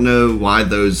reason, I don't know why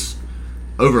those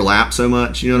overlap so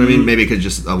much. You know what I mean? Maybe because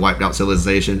just a wiped out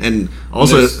civilization, and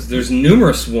also there's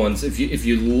numerous ones. If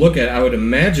you look at, I would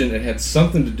imagine it had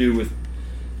something to do with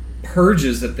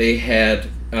purges that they had.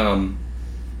 You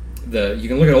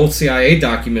can look at old CIA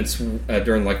documents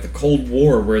during like the Cold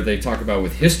War, where they talk about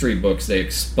with history books they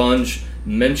expunge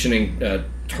mentioning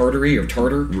Tartary or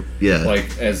Tartar, Yeah.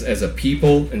 like as a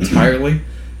people entirely,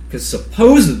 because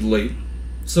supposedly,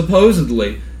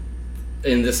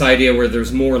 in this idea where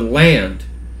there's more land,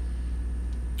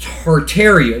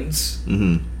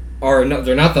 Tartarians are not,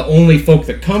 they're not the only folk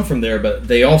that come from there, but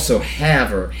they also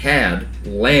have or had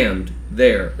land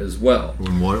there as well.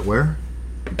 And what? Where?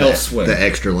 Elsewhere. the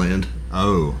extra land.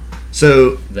 Oh.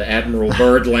 So The Admiral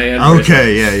Byrd land.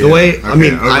 Okay. Yeah. The way- okay, I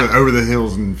mean, over the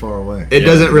hills and far away. it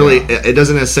doesn't really, it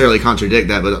doesn't necessarily contradict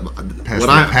that, but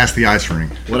Past the ice ring.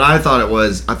 what I thought it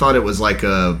was like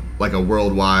a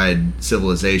worldwide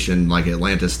civilization, like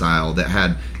Atlantis style, that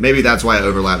had, maybe that's why it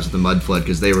overlaps with the Mud Flood,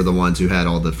 because they were the ones who had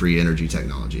all the free energy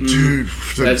technology. Dude,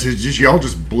 That's- y'all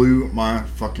just blew my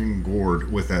fucking gourd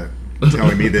with that.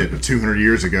 Telling me that 200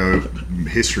 years ago,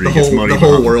 history The gets whole- muddied the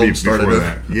whole up world before started with-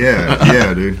 that.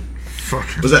 Yeah, dude. Fuck.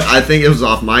 Was that? I think it was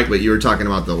off mic, but you were talking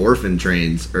about the orphan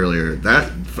trains earlier.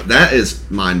 That is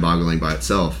mind-boggling by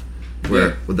itself. Where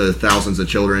Yeah. with the thousands of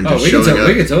children Oh, just we showing can, up.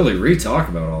 we can totally re-talk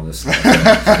about all this stuff.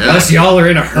 Unless y'all are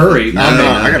in a hurry.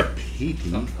 I gotta pee.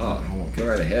 Oh, go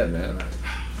right ahead, man.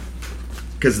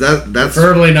 Because that's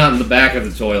Preferably not in the back of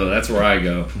the toilet. That's where I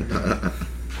go.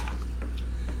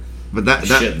 but that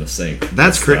Shit in the sink.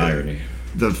 that's the crazy. irony.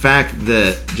 The fact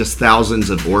that just thousands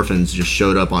of orphans just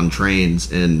showed up on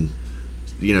trains in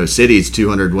cities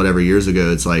 200 whatever years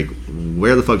ago. It's like,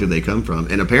 where the fuck did they come from?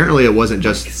 And apparently it wasn't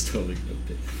just It's totally good.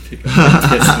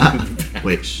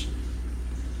 wait. Shh.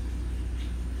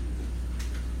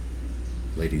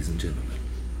 Ladies and gentlemen,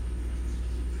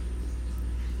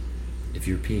 if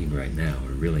you're peeing right now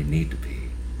or really need to pee,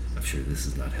 I'm sure this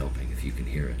is not helping if you can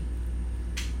hear it.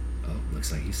 Oh,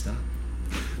 looks like he stopped.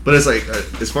 But it's like,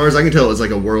 as far as I can tell, it's like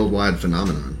a worldwide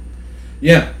phenomenon.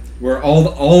 Yeah, where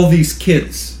all these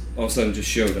kids all of a sudden just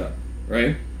showed up,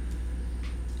 right?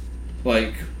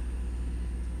 Like,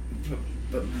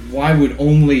 but why would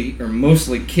only or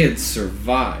mostly kids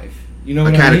survive? You know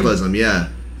A what cataclysm, yeah.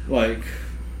 I mean? Like,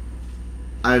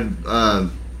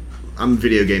 I I'm a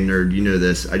video game nerd. You know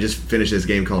this. I just finished this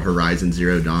game called Horizon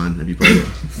Zero Dawn. Have you played it?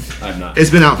 I've not. It's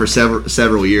been out for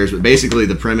several years, but basically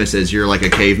the premise is you're like a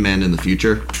caveman in the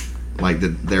future. Like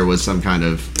there was some kind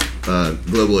of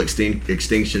global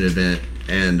extinction event,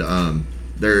 and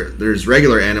there's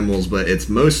regular animals, but it's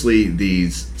mostly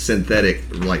these synthetic,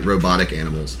 like robotic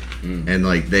animals, and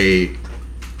like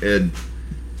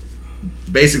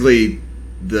basically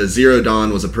the Zero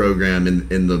Dawn was a program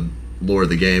in the lore of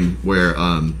the game where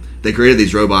they created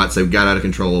these robots. They got out of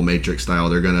control, Matrix style.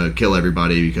 They're gonna kill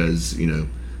everybody because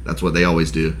that's what they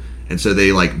always do. And so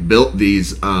they like built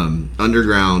these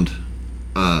underground,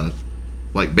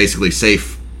 like basically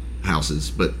safe houses,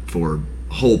 but for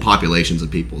whole populations of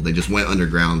people. They just went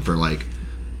underground for like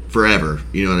forever.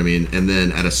 You know what I mean? And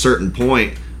then at a certain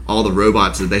point, all the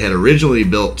robots that they had originally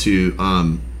built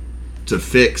to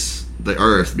fix the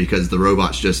Earth, because the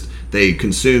robots they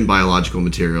consume biological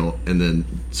material, and then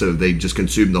so they just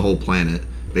consumed the whole planet,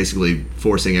 basically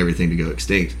forcing everything to go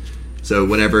extinct. So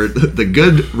whenever the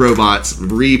good robots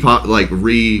reflowered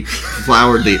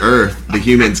the Earth, the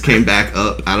humans came back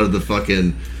up out of the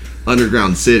fucking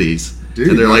underground cities. Dude,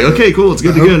 and they're like, okay, cool, it's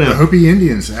good to go now. The Hopi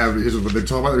Indians they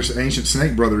talk about their ancient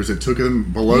snake brothers that took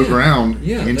them below ground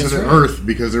into the earth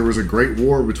because there was a great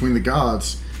war between the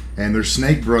gods, and their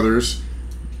snake brothers,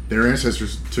 their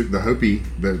ancestors took the Hopi.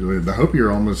 The Hopi are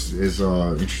almost as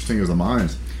interesting as the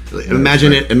Mayans.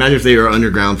 Imagine if they were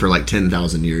underground for like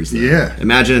 10,000 years. Though. Yeah.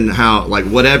 Imagine how like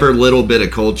whatever little bit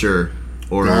of culture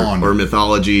or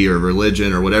mythology or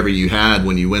religion or whatever you had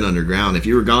when you went underground, if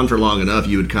you were gone for long enough,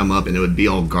 you would come up and it would be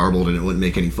all garbled and it wouldn't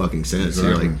make any fucking sense.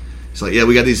 Exactly. So it's like, yeah,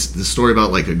 we got this story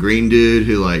about like a green dude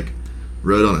who like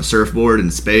rode on a surfboard in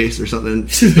space or something.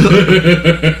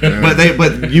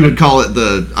 But you would call it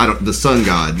the sun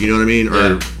god, you know what I mean?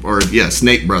 Or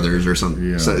Snake Brothers or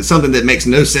something. Yeah. So it's something that makes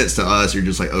no sense to us. You're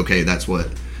just like, okay, that's what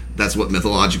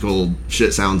mythological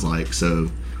shit sounds like. So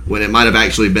when it might have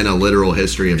actually been a literal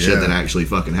history of shit that actually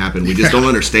fucking happened, we just don't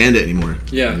understand it anymore.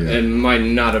 Yeah, and might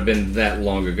not have been that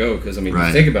long ago, because I mean, if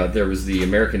you think about it, there was the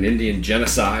American Indian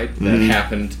genocide that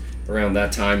happened around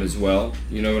that time as well.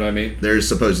 You know what I mean? There's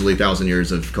supposedly 1,000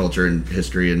 years of culture and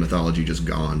history and mythology just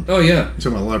gone. Oh yeah. You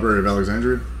talking about the Library of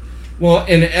Alexandria? Well,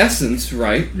 in essence,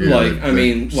 right? Yeah, like I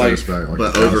mean, like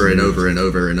but over and over and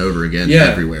over and over again,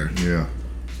 everywhere. Yeah.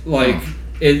 Like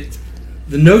it.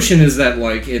 The notion is that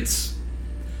like it's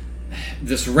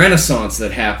this renaissance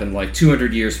that happened like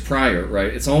 200 years prior,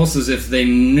 right? It's almost as if they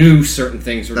knew certain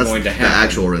things were going to happen. The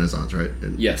actual Renaissance, right?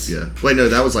 Yes. Yeah. Wait, no,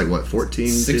 that was like what, 14? I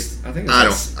think it's I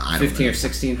don't 15 know. or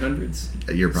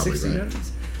 1600s. You're probably 1600s?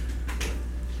 right.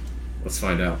 Let's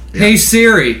find out. Yeah. Hey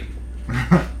Siri.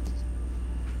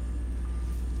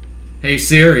 Hey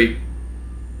Siri.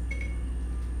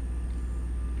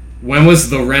 When was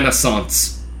the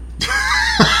Renaissance?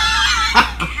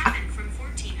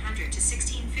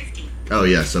 Oh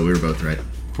yeah, so we were both right.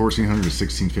 1400 to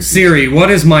 1650. Siri,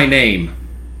 what is my name?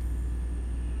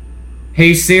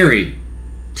 Hey Siri.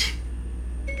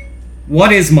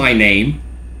 What is my name?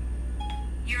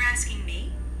 You're asking me?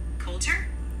 Coulter?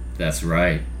 That's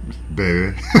right.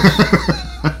 Baby.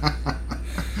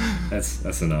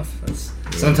 That's enough.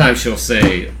 Sometimes she'll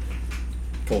say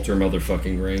Coulter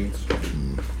motherfucking rings.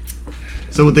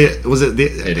 So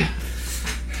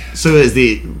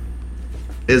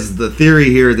is the theory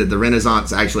here that the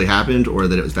Renaissance actually happened or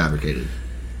that it was fabricated?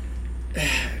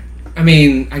 I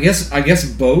mean, I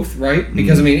guess both, right?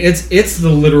 Because I mean, it's the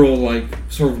literal like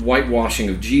sort of whitewashing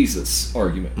of Jesus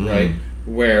argument, right?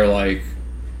 Where like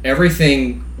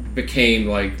everything became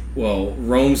like, well,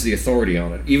 Rome's the authority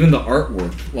on it. Even the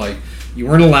artwork, like you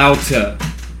weren't allowed to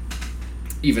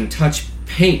even touch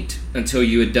paint until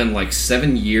you had done like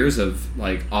 7 years of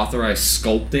like authorized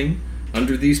sculpting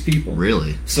under these people.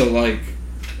 Really? So like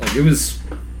it was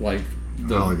like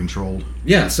Highly controlled.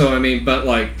 Yeah, so I mean, but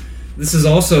like this is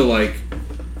also like,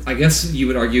 I guess you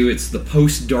would argue it's the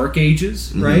post-Dark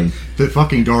Ages, right? The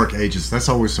fucking Dark Ages. That's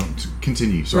always something to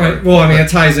continue. Sorry. Right. Well, I mean, it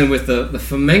ties in with the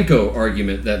flamenco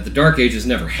argument that the Dark Ages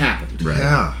never happened. Right.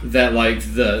 Yeah. That like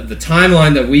the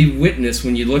timeline that we witness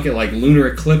when you look at like lunar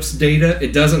eclipse data,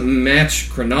 it doesn't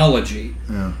match chronology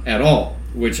at all,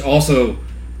 which also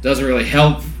doesn't really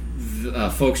help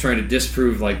folks trying to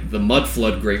disprove like the mud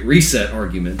flood Great Reset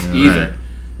argument either. Right.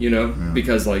 You know,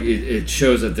 because like it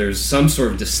shows that there's some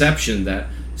sort of deception that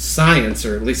science,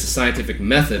 or at least a scientific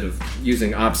method of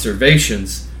using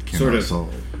observations, sort of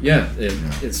solve.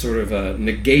 It sort of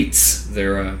negates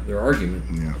their argument.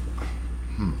 Yeah.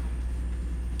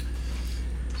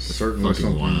 Certainly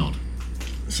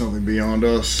something beyond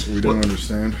us we don't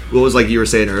understand. Well, it was like you were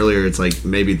saying earlier. It's like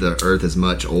maybe the Earth is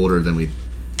much older than we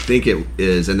think it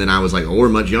is, and then I was like, oh, we're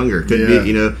much younger. Could Yeah. be,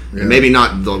 you know, Yeah. and maybe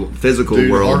not the physical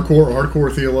Dude, world.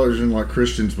 hardcore theologian like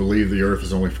Christians believe the Earth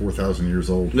is only 4,000 years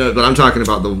old. No, but I'm talking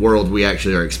about the world we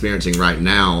actually are experiencing right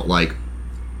now. Like,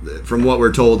 from what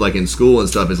we're told, like in school and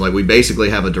stuff, is like we basically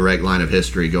have a direct line of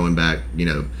history going back, you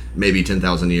know, maybe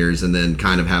 10,000 years, and then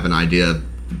kind of have an idea,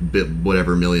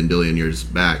 whatever million billion years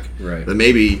back. Right. But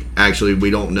maybe actually we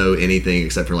don't know anything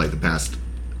except for like the past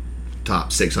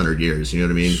top 600 years. You know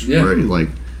what I mean? Yeah. Right? Like,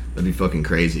 that'd be fucking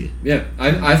crazy. Yeah,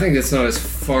 I think it's not as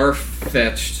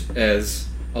far-fetched as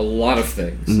a lot of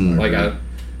things. Mm-hmm. Like,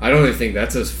 I don't even think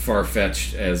that's as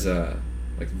far-fetched as,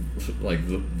 like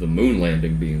the moon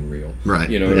landing being real. Right.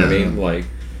 You know what I Yeah. mean? Like,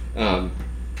 I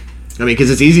mean,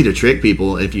 because it's easy to trick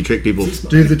people. If you trick people,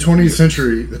 Dude, the 20th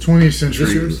century,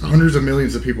 hundreds of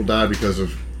millions of people died because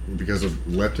of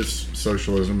leftist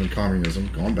socialism and communism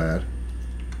gone bad,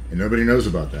 and nobody knows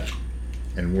about that.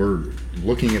 And we're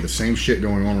looking at the same shit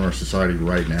going on in our society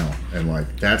right now, and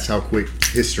like that's how quick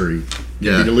history can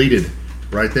Yeah. be deleted,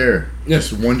 right there. Yeah.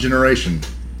 Just one generation.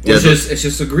 Yeah, it's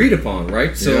just agreed upon,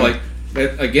 right? So Yeah. like,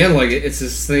 again, like it's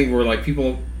this thing where like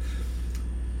people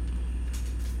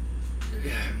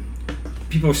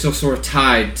are still sort of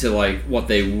tied to like what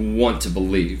they want to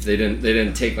believe. They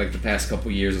didn't take like the past couple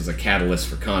years as a catalyst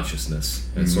for consciousness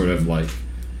and sort of like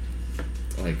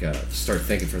start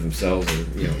thinking for themselves or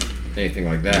anything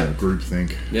like that.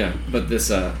 Groupthink. Yeah, but this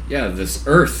this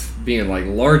Earth being like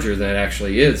larger than it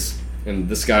actually is, and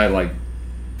this guy like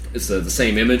it's the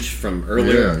same image from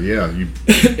earlier. Yeah.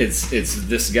 it's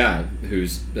this guy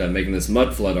who's making this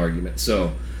mud flood argument.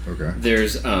 So Okay.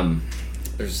 there's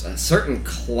a certain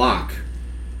clock.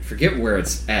 I forget where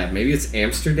it's at. Maybe it's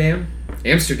Amsterdam.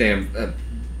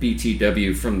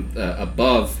 BTW from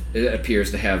above, it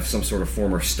appears to have some sort of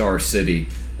former star city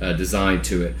designed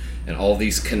to it, and all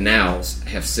these canals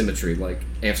have symmetry. Like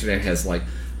Amsterdam has like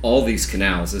all these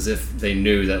canals, as if they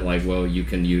knew that like, well, you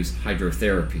can use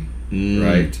hydrotherapy,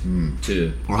 right,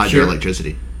 to or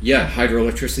hydroelectricity. Yeah,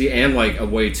 hydroelectricity, and like a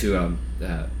way to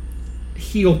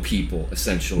heal people,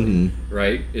 essentially,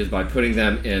 right, is by putting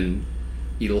them in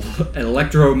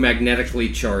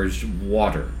electromagnetically charged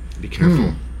water. Be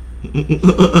careful.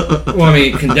 Well, I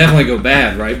mean, it can definitely go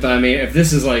bad, right? But I mean, if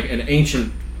this is like an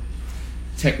ancient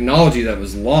technology that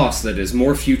was lost, that is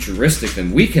more futuristic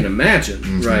than we can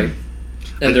imagine, right?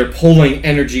 And they're pulling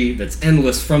energy that's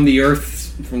endless from the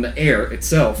earth, from the air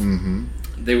itself.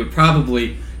 They would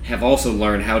probably have also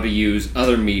learned how to use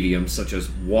other mediums, such as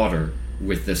water,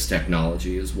 with this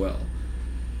technology as well.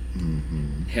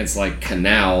 Hence, like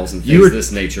canals and things of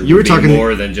this nature would be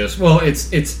more than just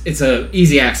it's a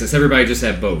easy access. Everybody just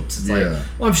had boats. It's like,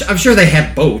 well, I'm sure they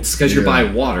had boats because you're by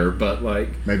water, but like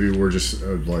maybe we're just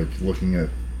like looking at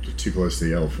too close to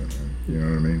the elephant. You know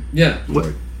what I mean? Yeah.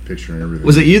 Like picturing everything.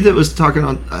 Was it you that was talking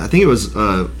on? I think it was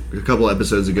a couple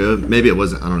episodes ago. Maybe it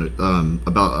wasn't. I don't know.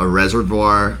 About a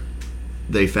reservoir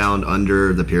they found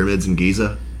under the pyramids in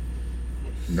Giza.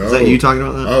 No. Is that you talking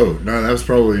about that? Oh no, that was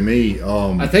probably me.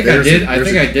 I think I did.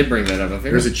 I did bring that up.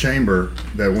 There's a chamber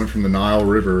that went from the Nile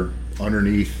River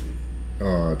underneath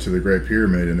to the Great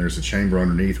Pyramid, and there's a chamber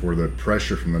underneath where the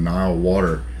pressure from the Nile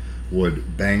water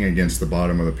would bang against the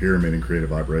bottom of the pyramid and create a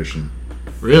vibration.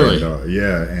 Really?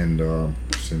 And,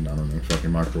 send, I don't know,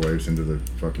 fucking microwaves into the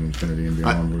fucking infinity and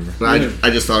beyond. I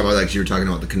just thought about that because you were talking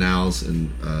about the canals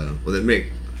and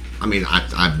I mean,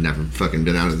 I've never fucking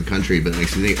been out of the country, but it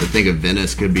makes me think of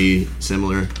Venice could be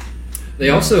similar. They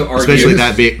also argue, especially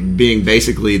that being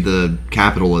basically the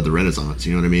capital of the Renaissance.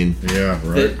 You know what I mean? Yeah,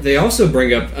 right. They also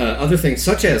bring up other things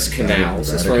such as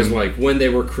canals, as far as like when they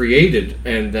were created,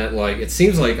 and that like it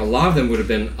seems like a lot of them would have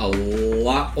been a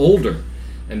lot older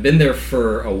and been there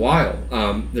for a while.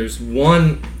 There's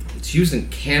one. It's used in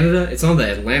Canada. It's on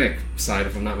the Atlantic side,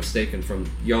 if I'm not mistaken, from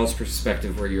y'all's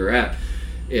perspective where you're at.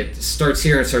 It starts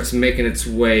here and starts making its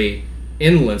way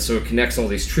inland, so it connects all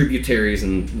these tributaries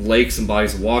and lakes and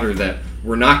bodies of water that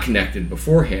were not connected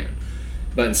beforehand.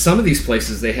 But in some of these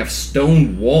places, they have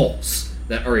stone walls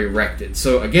that are erected.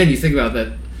 So again, you think about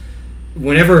that.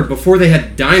 Before they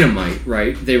had dynamite,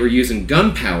 right? They were using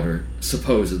gunpowder,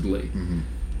 supposedly.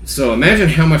 So imagine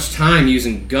how much time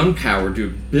using gunpowder to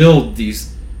build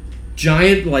these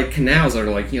giant like canals that are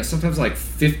like sometimes like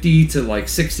 50 to like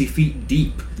 60 feet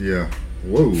deep. Yeah.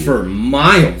 Whoa. For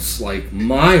miles, like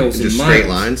miles and just miles. straight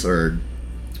lines, or?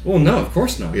 Well, no, of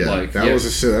course not. Yeah, like,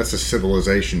 that's a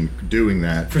civilization doing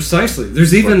that. Precisely.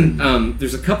 There's even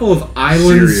there's a couple of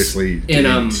islands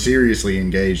seriously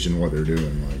engaged in what they're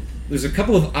doing. Like, there's a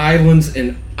couple of islands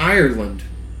in Ireland.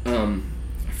 I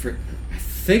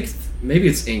think maybe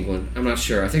it's England. I'm not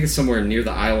sure. I think it's somewhere near the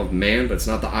Isle of Man, but it's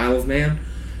not the Isle of Man.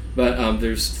 But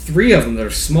there's 3 of them that are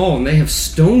small, and they have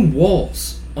stone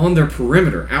walls on their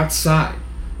perimeter outside,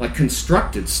 like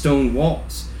constructed stone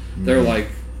walls. They're like,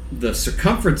 the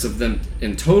circumference of them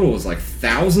in total is like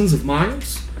thousands of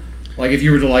miles. Like if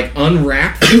you were to like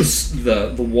unwrap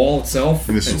the wall itself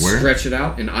And this is where? stretch it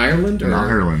out in Ireland, In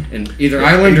Ireland. in either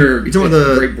Ireland or You're talking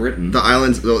about Great Britain. The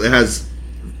islands. It has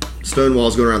stone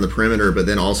walls going around the perimeter, but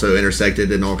then also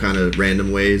intersected in all kind of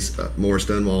random ways. More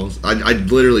stone walls. I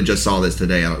literally just saw this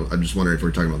today. I'm just wondering if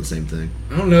we're talking about the same thing.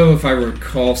 I don't know if I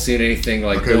recall seeing anything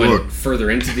like Okay, going look. further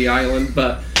into the island,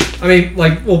 but I mean,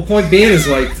 like, well, point being is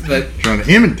like that. Trying to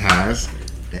imitize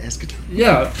the eschaton.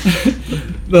 Yeah,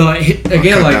 but like, again, cut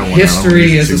that like one out. I don't history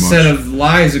use it is a too set much. of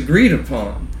lies agreed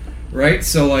upon, right?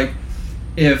 So like,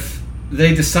 if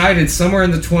they decided somewhere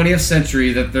in the 20th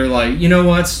century that they're like, you know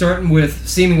what, starting with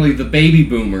seemingly the baby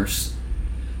boomers,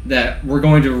 that we're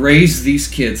going to raise these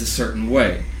kids a certain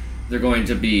way. They're going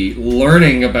to be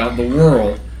learning about the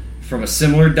world from a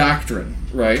similar doctrine,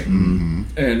 right? Mm-hmm.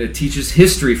 And it teaches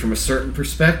history from a certain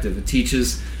perspective. It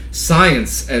teaches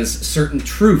science as certain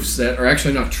truths that are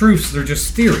actually not truths, they're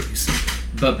just theories.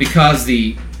 But because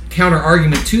the counter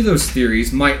argument to those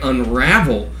theories might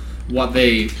unravel what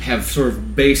they have sort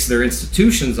of based their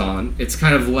institutions on, it's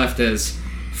kind of left as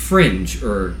fringe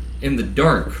or in the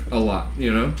dark a lot,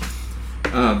 you know?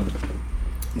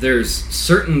 There's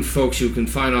certain folks you can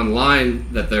find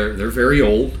online that they're very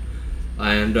old,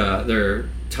 and they're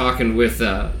talking with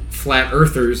flat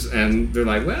earthers, and they're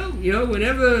like, well, you know,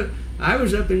 whenever I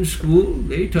was up in school,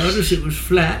 they taught us it was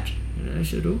flat. And I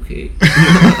said, okay.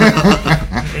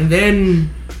 And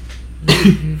then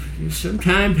some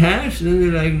time passed, and then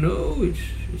they're like, no,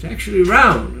 it's actually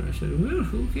round. And I said, well,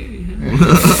 okay.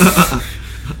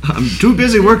 I'm too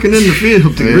busy working in the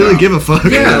field to really give a fuck.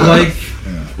 Yeah, like,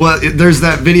 Well, there's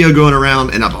that video going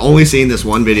around, and I've only seen this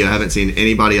one video. I haven't seen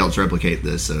anybody else replicate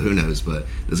this, so who knows. But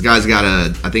this guy's got I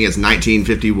think it's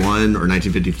 1951 or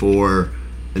 1954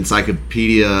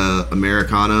 Encyclopedia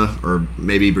Americana, or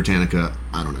maybe Britannica,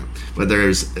 I don't know. But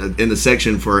there's, in the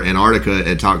section for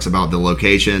Antarctica, it talks about the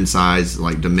location, size,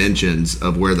 like dimensions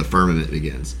of where the firmament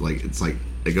begins. Like, it's like,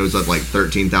 it goes up like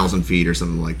 13,000 feet or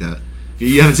something like that.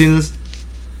 You haven't seen this?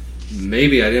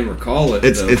 maybe I didn't recall it.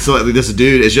 It's like this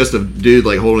dude. It's just a dude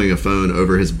like holding a phone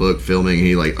over his book, filming.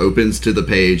 He like opens to the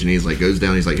page and he's like goes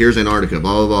down. He's like, "Here's Antarctica,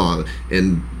 blah blah blah."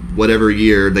 And whatever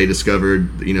year they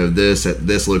discovered, this at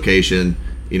this location,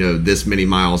 this many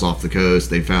miles off the coast,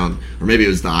 they found, or maybe it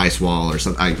was the ice wall or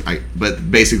something.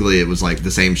 But basically, it was like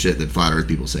the same shit that flat Earth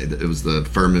people say, that it was the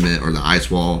firmament or the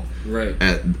ice wall right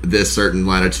at this certain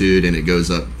latitude, and it goes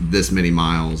up this many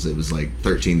miles. It was like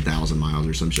 13,000 miles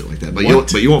or some shit like that. But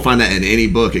you won't find that in any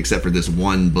book except for this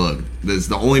one book. This is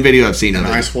the only video I've seen of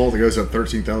An it. ice wall that goes up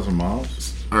 13,000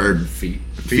 miles? Or feet.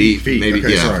 Feet, maybe.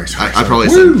 Okay, yeah. sorry. I probably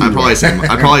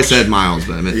said miles,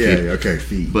 but I meant feet. Yeah, okay,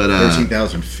 feet. But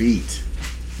 13,000 feet.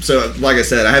 So, like I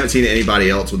said, I haven't seen anybody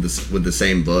else with the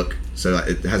same book, so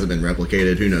it hasn't been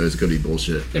replicated. Who knows? It could be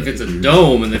bullshit. If it's a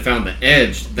dome and they found the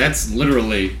edge, that's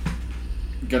literally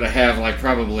gonna have like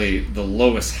probably the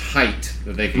lowest height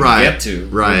that they can get to.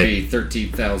 Right. Would be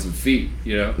 13,000 feet.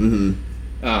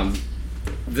 Mm-hmm.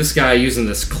 This guy using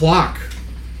this clock,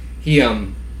 he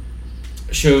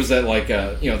shows that like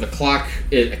the clock,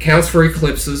 it accounts for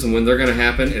eclipses and when they're gonna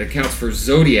happen. It accounts for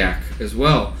zodiac as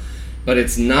well. But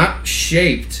it's not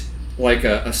shaped like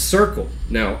a circle.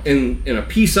 Now, in a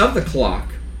piece of the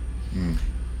clock,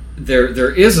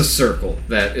 there is a circle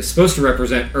that is supposed to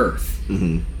represent Earth,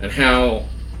 and how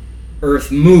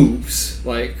Earth moves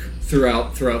like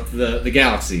throughout the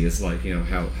galaxy is like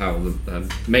how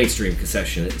the mainstream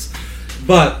conception is.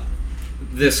 But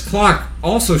this clock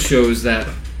also shows that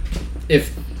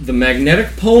if the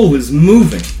magnetic pole is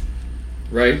moving,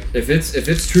 right? If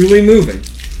it's truly moving,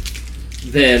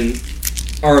 then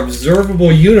our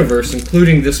observable universe,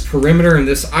 including this perimeter and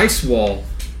this ice wall,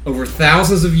 over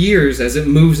thousands of years as it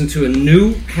moves into a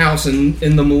new house in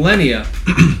the millennia,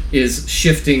 is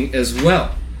shifting as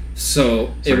well.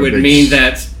 So it would mean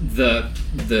that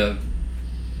the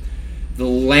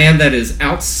land that is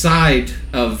outside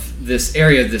of this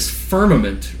area, this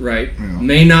firmament, right,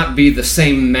 may not be the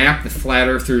same map the flat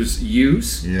earthers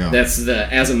use. Yeah. That's the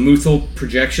azimuthal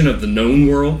projection of the known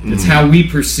world. It's how we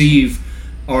perceive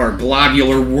our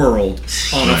globular world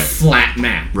on a flat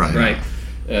map, right?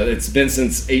 It's been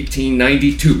since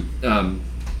 1892.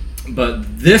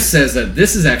 But this says that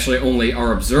this is actually only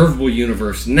our observable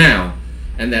universe now,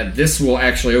 and that this will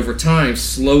actually, over time,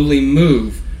 slowly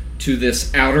move to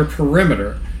this outer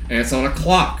perimeter, and it's on a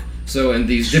clock. So in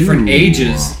these different Ooh.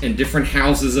 ages and different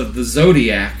houses of the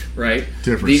zodiac, right?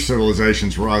 Different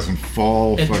civilizations rise and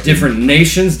fall. and fucking- different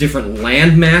nations, different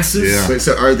land masses. Yeah. Wait,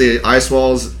 so are the ice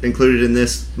walls included in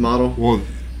this model? Well,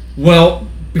 Well,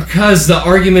 because the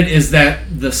argument is that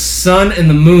the sun and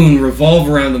the moon revolve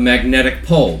around the magnetic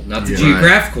pole, not the Yeah.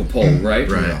 geographical pole, right?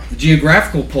 Right. The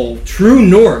geographical pole, true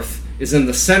north, is in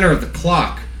the center of the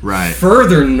clock. Right.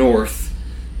 Further north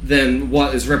than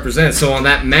what is represented. So on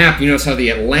that map, you notice how the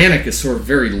Atlantic is sort of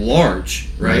very large,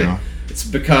 right? Yeah. It's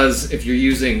because if you're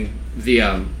using the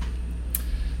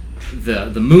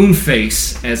moon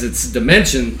face as its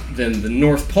dimension, then the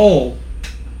North Pole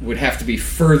would have to be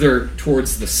further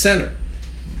towards the center,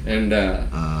 and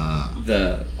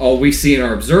all we see in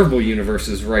our observable universe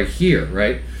is right here,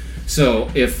 right? So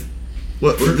if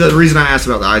Well, the reason I asked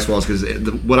about the ice walls because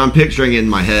what I'm picturing in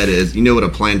my head is, you know what a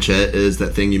planchette is?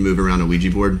 That thing you move around a Ouija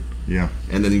board, yeah.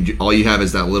 and then all you have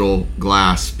is that little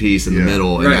glass piece in the Yeah.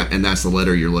 middle, and, Right. and that's the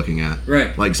letter you're looking at.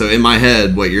 Right. Like, so in my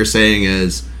head, what you're saying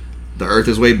is the Earth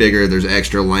is way bigger. There's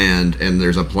extra land, and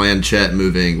there's a planchette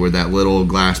moving where that little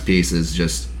glass piece is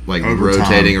just like Over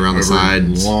rotating time, around the over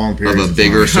sides long of periods a of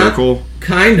bigger time. circle.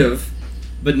 kind of,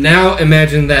 but now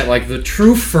imagine that like the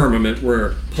true firmament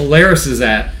where Polaris is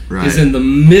at Right. is in the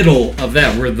middle of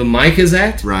that, where the mic is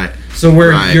at. Right. So where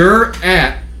Right. you're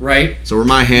at, right? So where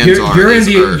my hands are, You're in is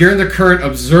the Earth. you're in the current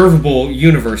observable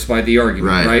universe by the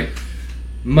argument, Right. right?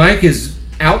 Mike is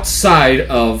outside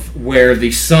of where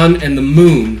the sun and the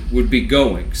moon would be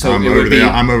going. So I'm it over would be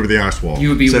the ice wall. you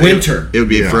would be So winter. It would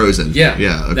be Yeah. frozen. Yeah,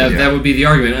 Yeah. Okay. that would be the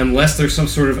argument, unless there's some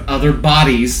sort of other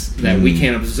bodies that we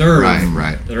can't observe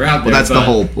Right. that are out Well, there. that's the but-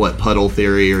 whole puddle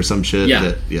theory or some shit.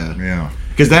 Yeah. yeah.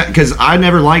 Because I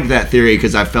never liked that theory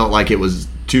because I felt like it was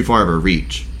too far of a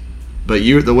reach. But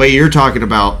the way you're talking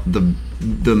about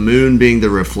the moon being the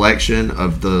reflection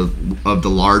of the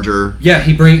larger. Yeah,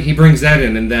 he brings that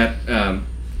in, and that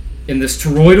in this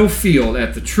toroidal field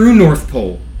at the true North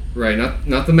Pole, right?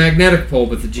 Not the magnetic pole,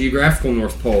 but the geographical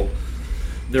North Pole.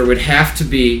 There would have to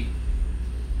be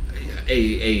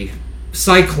a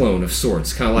cyclone of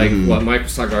sorts, kind of like what Mike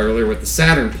was talking about earlier with the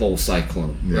Saturn pole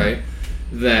cyclone, right?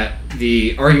 That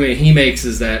the argument he makes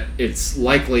is that it's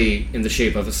likely in the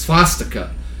shape of a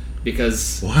swastika,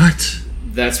 because What?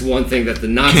 that's one thing that the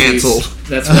Nazis. Canceled.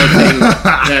 That's one thing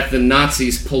that the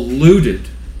Nazis polluted,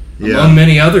 Yeah. among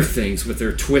many other things, with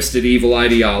their twisted evil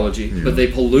ideology. But they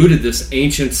polluted this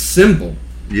ancient symbol.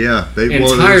 Yeah,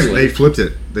 Entirely. they flipped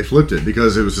it. They flipped it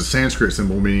because it was a Sanskrit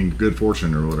symbol meaning good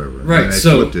fortune or whatever. Right, And they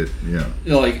so- flipped it. Yeah.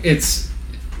 Like it's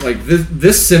like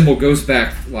this symbol goes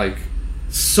back like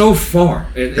so far.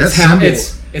 It's That how symbol-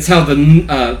 it's how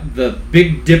the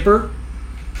Big Dipper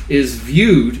is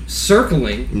viewed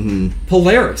circling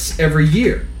Polaris every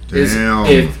year.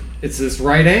 Damn. It's this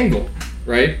right angle,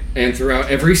 right? And throughout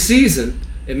every season,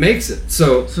 it makes it.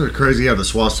 So It's sort of crazy how the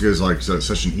swastika is like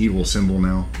such an evil symbol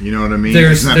now. You know what I mean?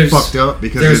 there's Isn't that fucked up?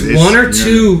 Because there's it's, one or you know,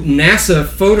 two NASA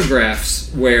photographs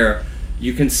where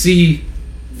you can see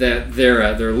that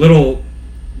they're little.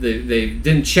 They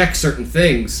didn't check certain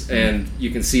things, and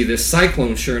you can see this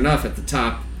cyclone. Sure enough, at the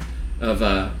top of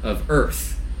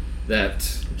Earth, that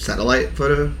Satellite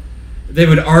photo? they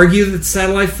would argue that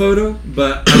satellite photo,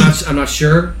 but I'm not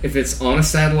sure if it's on a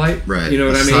satellite. Right. You know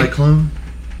what I mean? cyclone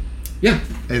Yeah.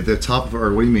 at the top of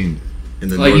Earth. What do you mean? In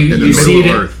the Like north, you, in the you middle see of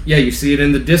it. Earth. Yeah, you see it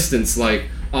in the distance, like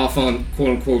off on quote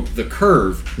unquote the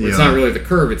curve. Where It's Yeah. not really the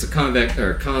curve; it's a convex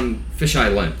or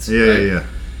fisheye lens. Yeah, right? yeah.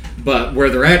 But where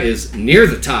they're at is near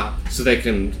the top, so they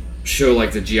can show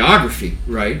like the geography,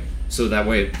 right? So that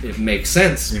way it makes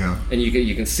sense. Yeah. And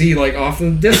you can see like off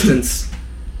in the distance,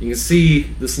 you can see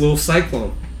this little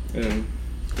cyclone, and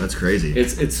That's crazy.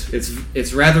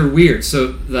 it's rather weird.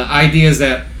 So the idea is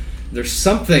that there's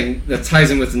something that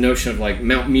ties in with the notion of like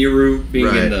Mount Meru being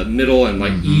Right. in the middle, and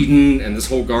like Eden and this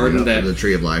whole garden that the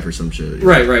Tree of Life or some shit.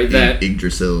 Right, that-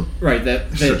 Yggdrasil. right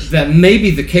that may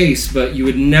be the case, but you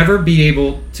would never be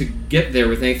able to get there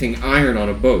with anything iron on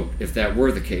a boat if that were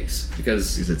the case,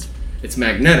 because Because it's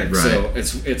magnetic. So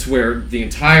it's where the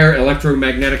entire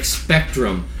electromagnetic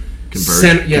spectrum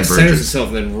centers converges. itself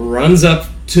and then runs up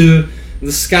to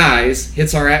the skies,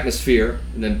 hits our atmosphere,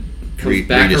 and then comes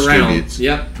back around. redistributes.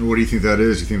 Yep. What do you think that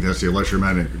is? You think that's the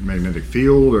electromagnetic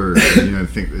field, or you know,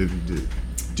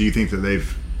 do you think that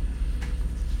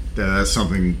that's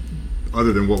something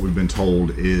other than what we've been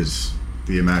told is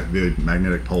the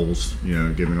magnetic poles, you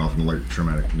know, giving off an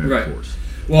electromagnetic Right. force?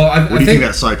 Well, I What do you think think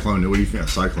that cyclone? What do you think that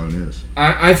cyclone is?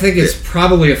 I think it's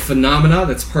probably a phenomena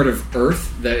that's part of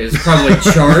Earth that is probably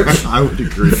charged I would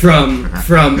agree. from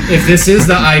if this is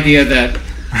the idea that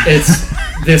it's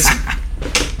this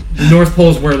the North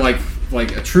Pole's where like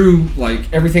like a true, like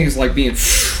everything is like being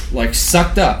like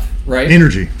sucked up, right?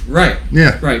 Energy. Right.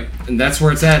 Yeah. Right. And that's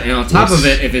where it's at. And on top of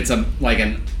it, if it's an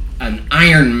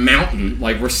iron mountain,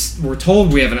 like we're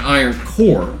told we have an iron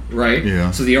core, right?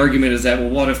 Yeah. So the argument is that, well,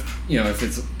 what if, if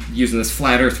it's using this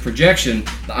flat Earth projection,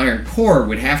 the iron core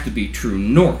would have to be true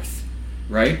north,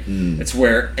 right? It's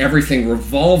where everything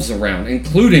revolves around,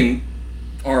 including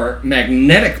our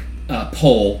magnetic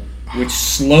pole, which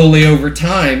slowly over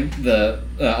time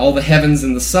all the heavens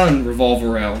and the sun revolve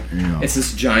around. Yeah. It's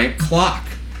this giant clock.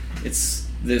 It's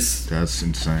this. That's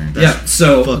insane. Yeah.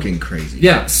 So Fucking crazy.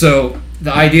 yeah. So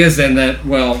the idea is then that,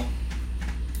 well,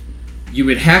 you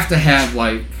would have to have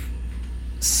like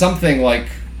something like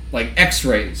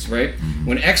X-rays, right?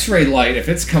 When X-ray light, if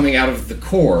it's coming out of the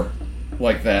core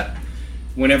like that,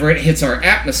 whenever it hits our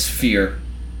atmosphere,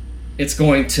 it's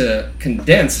going to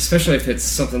condense, especially if it's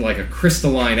something like a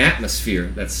crystalline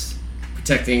atmosphere that's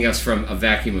protecting us from a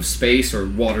vacuum of space or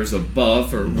waters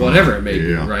above or whatever it may be,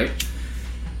 Yeah. right?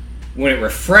 When it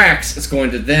refracts, it's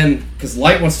going to then, because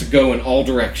light wants to go in all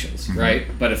directions, right?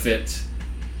 But if it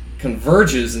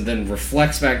converges and then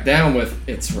reflects back down with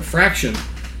its refraction,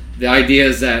 the idea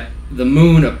is that the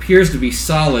moon appears to be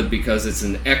solid because it's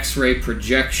an X-ray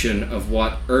projection of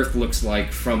what Earth looks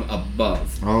like from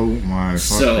above. Oh my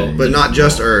So- fucking But not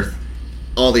just God. Earth,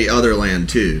 all the other land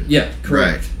too. Yeah,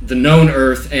 correct. The known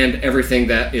Earth and everything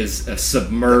that is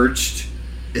submerged.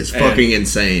 It's fucking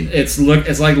insane. It's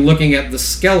like looking at the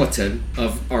skeleton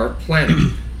of our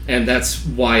planet, and that's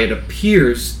why it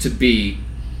appears to be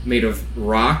made of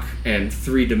rock and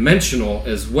three-dimensional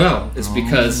as well. It's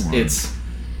because it's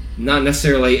not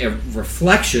necessarily a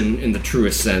reflection in the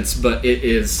truest sense, but it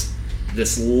is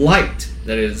this light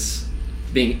that is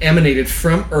being emanated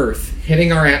from Earth,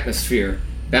 hitting our atmosphere,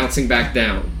 bouncing back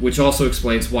down, which also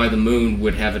explains why the moon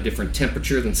would have a different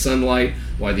temperature than sunlight,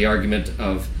 why the argument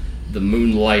of the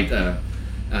moonlight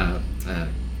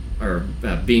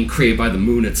being created by the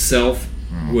moon itself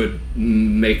would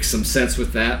make some sense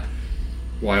with that,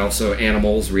 why also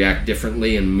animals react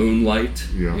differently in moonlight.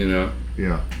 Yeah.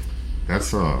 Yeah.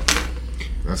 That's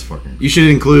fucking. You should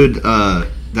include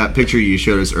that picture you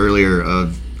showed us earlier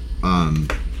of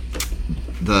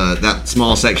that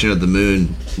small section of the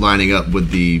moon lining up with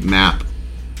the map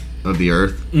of the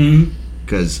Earth.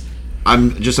 Because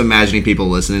I'm just imagining people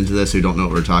listening to this who don't know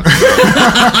what we're talking about.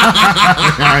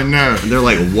 I know. They're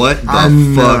like, "What the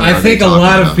know. fuck?" I are think they a lot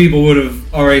talking of about? people would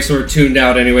have already sort of tuned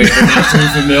out anyway. If they're not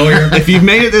too familiar. If you've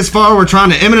made it this far, we're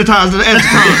trying to immunize the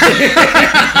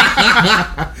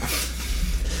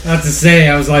Not to say,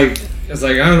 I was like, I'm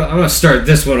gonna start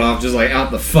this one off just like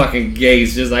out the fucking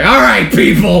gates, just like, all right,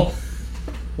 people,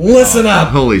 listen up.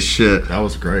 Holy shit! That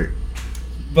was great.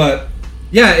 But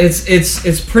yeah,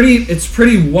 it's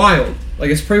pretty wild. Like,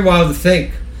 it's pretty wild to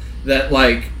think that,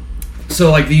 like,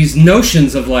 so like these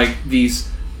notions of like these,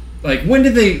 like, when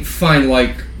did they find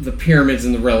like the pyramids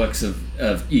and the relics of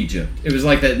Egypt? It was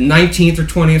like that 19th or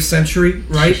 20th century,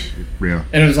 right? Yeah.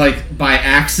 And it was like by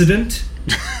accident.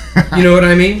 You know what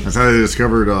I mean? That's how they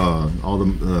discovered all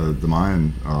the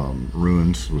Mayan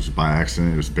ruins, was by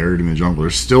accident. It was buried in the jungle.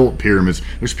 There's still pyramids.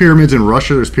 There's pyramids in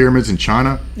Russia. There's pyramids in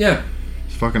China. Yeah.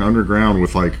 It's fucking underground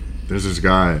with like. There's this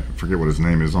guy. I forget what his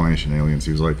name is on Ancient Aliens.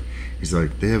 He's like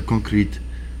they have concrete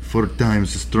 4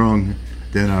 times strong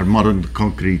than our modern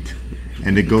concrete,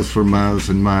 and it goes for miles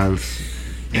and miles.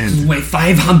 And Weigh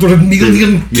 500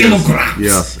 million kilograms.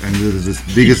 yes, and there's this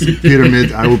biggest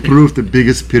pyramid. I will prove the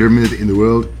biggest pyramid in the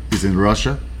world is in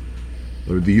Russia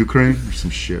or the Ukraine or some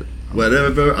shit.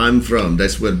 Wherever I'm from,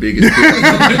 that's where biggest.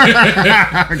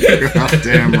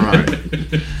 Goddamn right.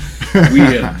 We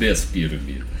have this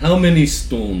pyramid. How many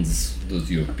stones does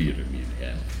your pyramid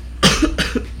have?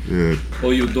 Yeah,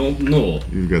 Oh, you don't know?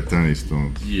 you've got tiny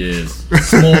stones. Yes.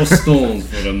 Small stones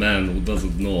for a man who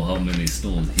doesn't know how many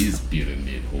stones his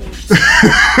pyramid holds.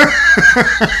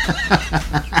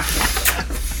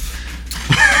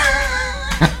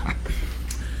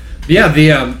 Yeah,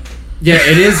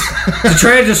 it is to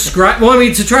try to describe. Well, I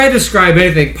mean, to try to describe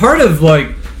anything. Part of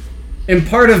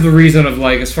the reason of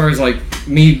like, as far as like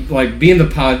me like being the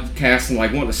podcast and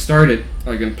like wanting to start it,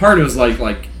 like, and part of it was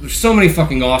like there's so many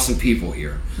fucking awesome people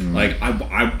here. Like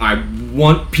I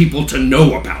want people to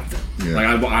know about them. Yeah. Like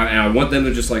I want them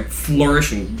to just like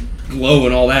flourish and glow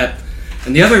and all that.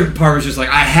 And the other part was just like,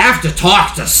 I have to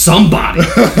talk to somebody.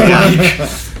 Like,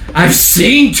 I've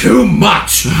seen too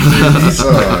much.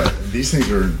 These things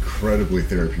are incredibly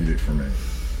therapeutic for me.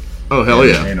 Oh hell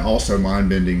yeah! And also mind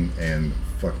bending and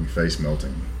fucking face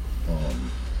melting.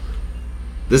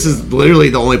 This is literally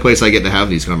the only place I get to have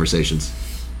these conversations.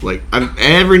 Like,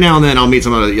 every now and then I'll meet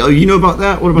somebody. Oh, you know about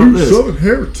that? What about this? Southern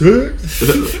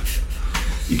heretics.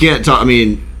 You can't talk. I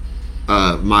mean,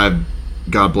 my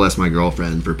God bless my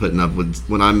girlfriend for putting up with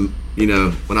when I'm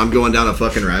going down a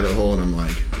fucking rabbit hole and I'm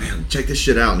like, man, check this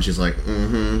shit out, and she's like,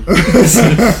 Dude,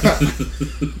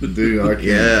 I can't.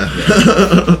 yeah.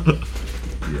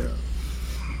 Yeah.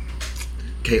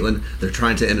 Caitlin, they're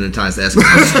trying to immunize the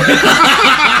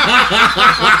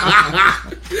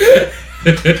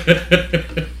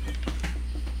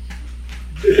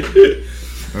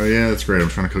Oh yeah, that's great. I'm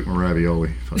trying to cook my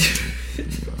ravioli.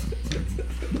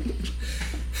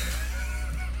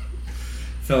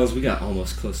 Fellas, we got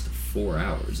almost close to 4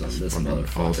 hours on this Fucking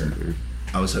motherfucker. awesome, dude.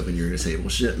 I was hoping you were gonna say, well,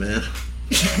 shit, man.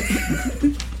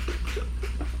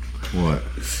 What?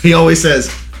 He always says,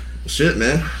 well, shit,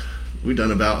 man. We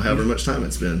done about however much time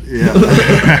it's been. Yeah.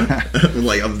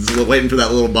 Like, I'm just waiting for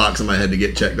that little box in my head to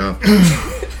get checked off.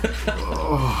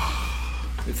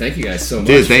 Thank you guys so much.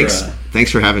 Dude,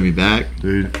 thanks for having me back.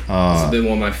 Dude, This has been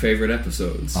one of my favorite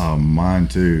episodes. mine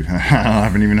too. I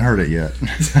haven't even heard it yet.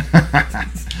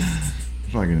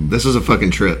 Fucking This was a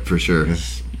fucking trip for sure.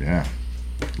 yeah,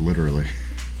 literally.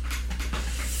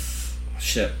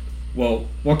 Shit. Well,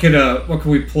 what can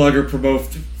we plug or promote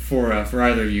for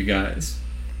either of you guys?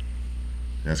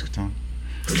 Eschaton.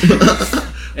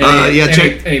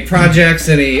 Any projects,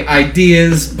 any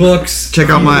ideas, books? Check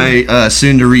out my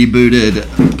soon to rebooted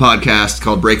podcast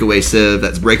called Breakaway Civ.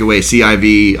 That's Breakaway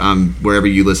CIV. Wherever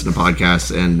you listen to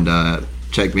podcasts, and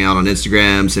check me out on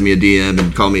Instagram. Send me a DM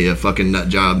and call me a fucking nut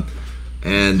job.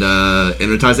 And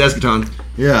advertise Eschaton.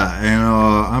 Yeah, and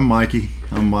I'm Mikey.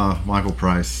 I'm Michael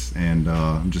Price, and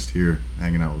I'm just here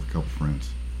hanging out with a couple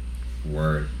friends.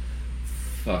 Word.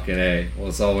 Fucking A. Well,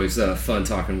 it's always fun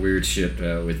talking weird shit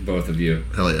with both of you.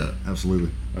 Hell yeah. Absolutely.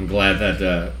 I'm glad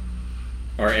that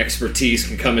our expertise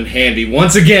can come in handy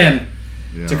once again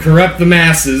Yeah. to corrupt the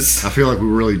masses. I feel like we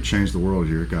really changed the world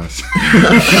here, guys.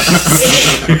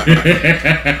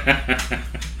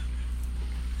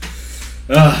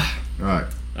 All right.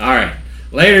 All right.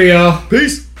 Later, y'all.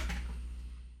 Peace.